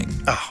coming.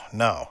 Oh,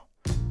 no.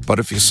 But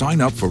if you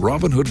sign up for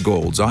Robinhood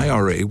Gold's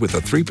IRA with a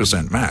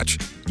 3% match,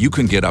 you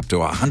can get up to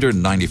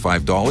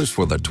 $195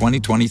 for the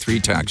 2023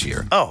 tax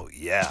year. Oh,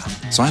 yeah.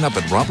 Sign up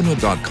at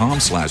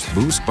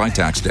Robinhood.com/boost by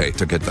tax day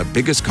to get the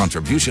biggest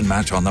contribution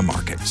match on the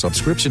market.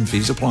 Subscription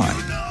fees apply.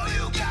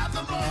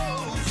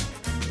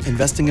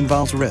 Investing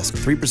involves risk.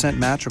 3%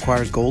 match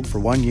requires gold for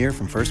 1 year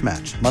from first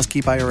match. Must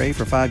keep IRA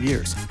for 5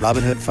 years.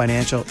 Robinhood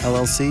Financial,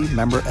 LLC,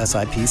 member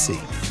SIPC.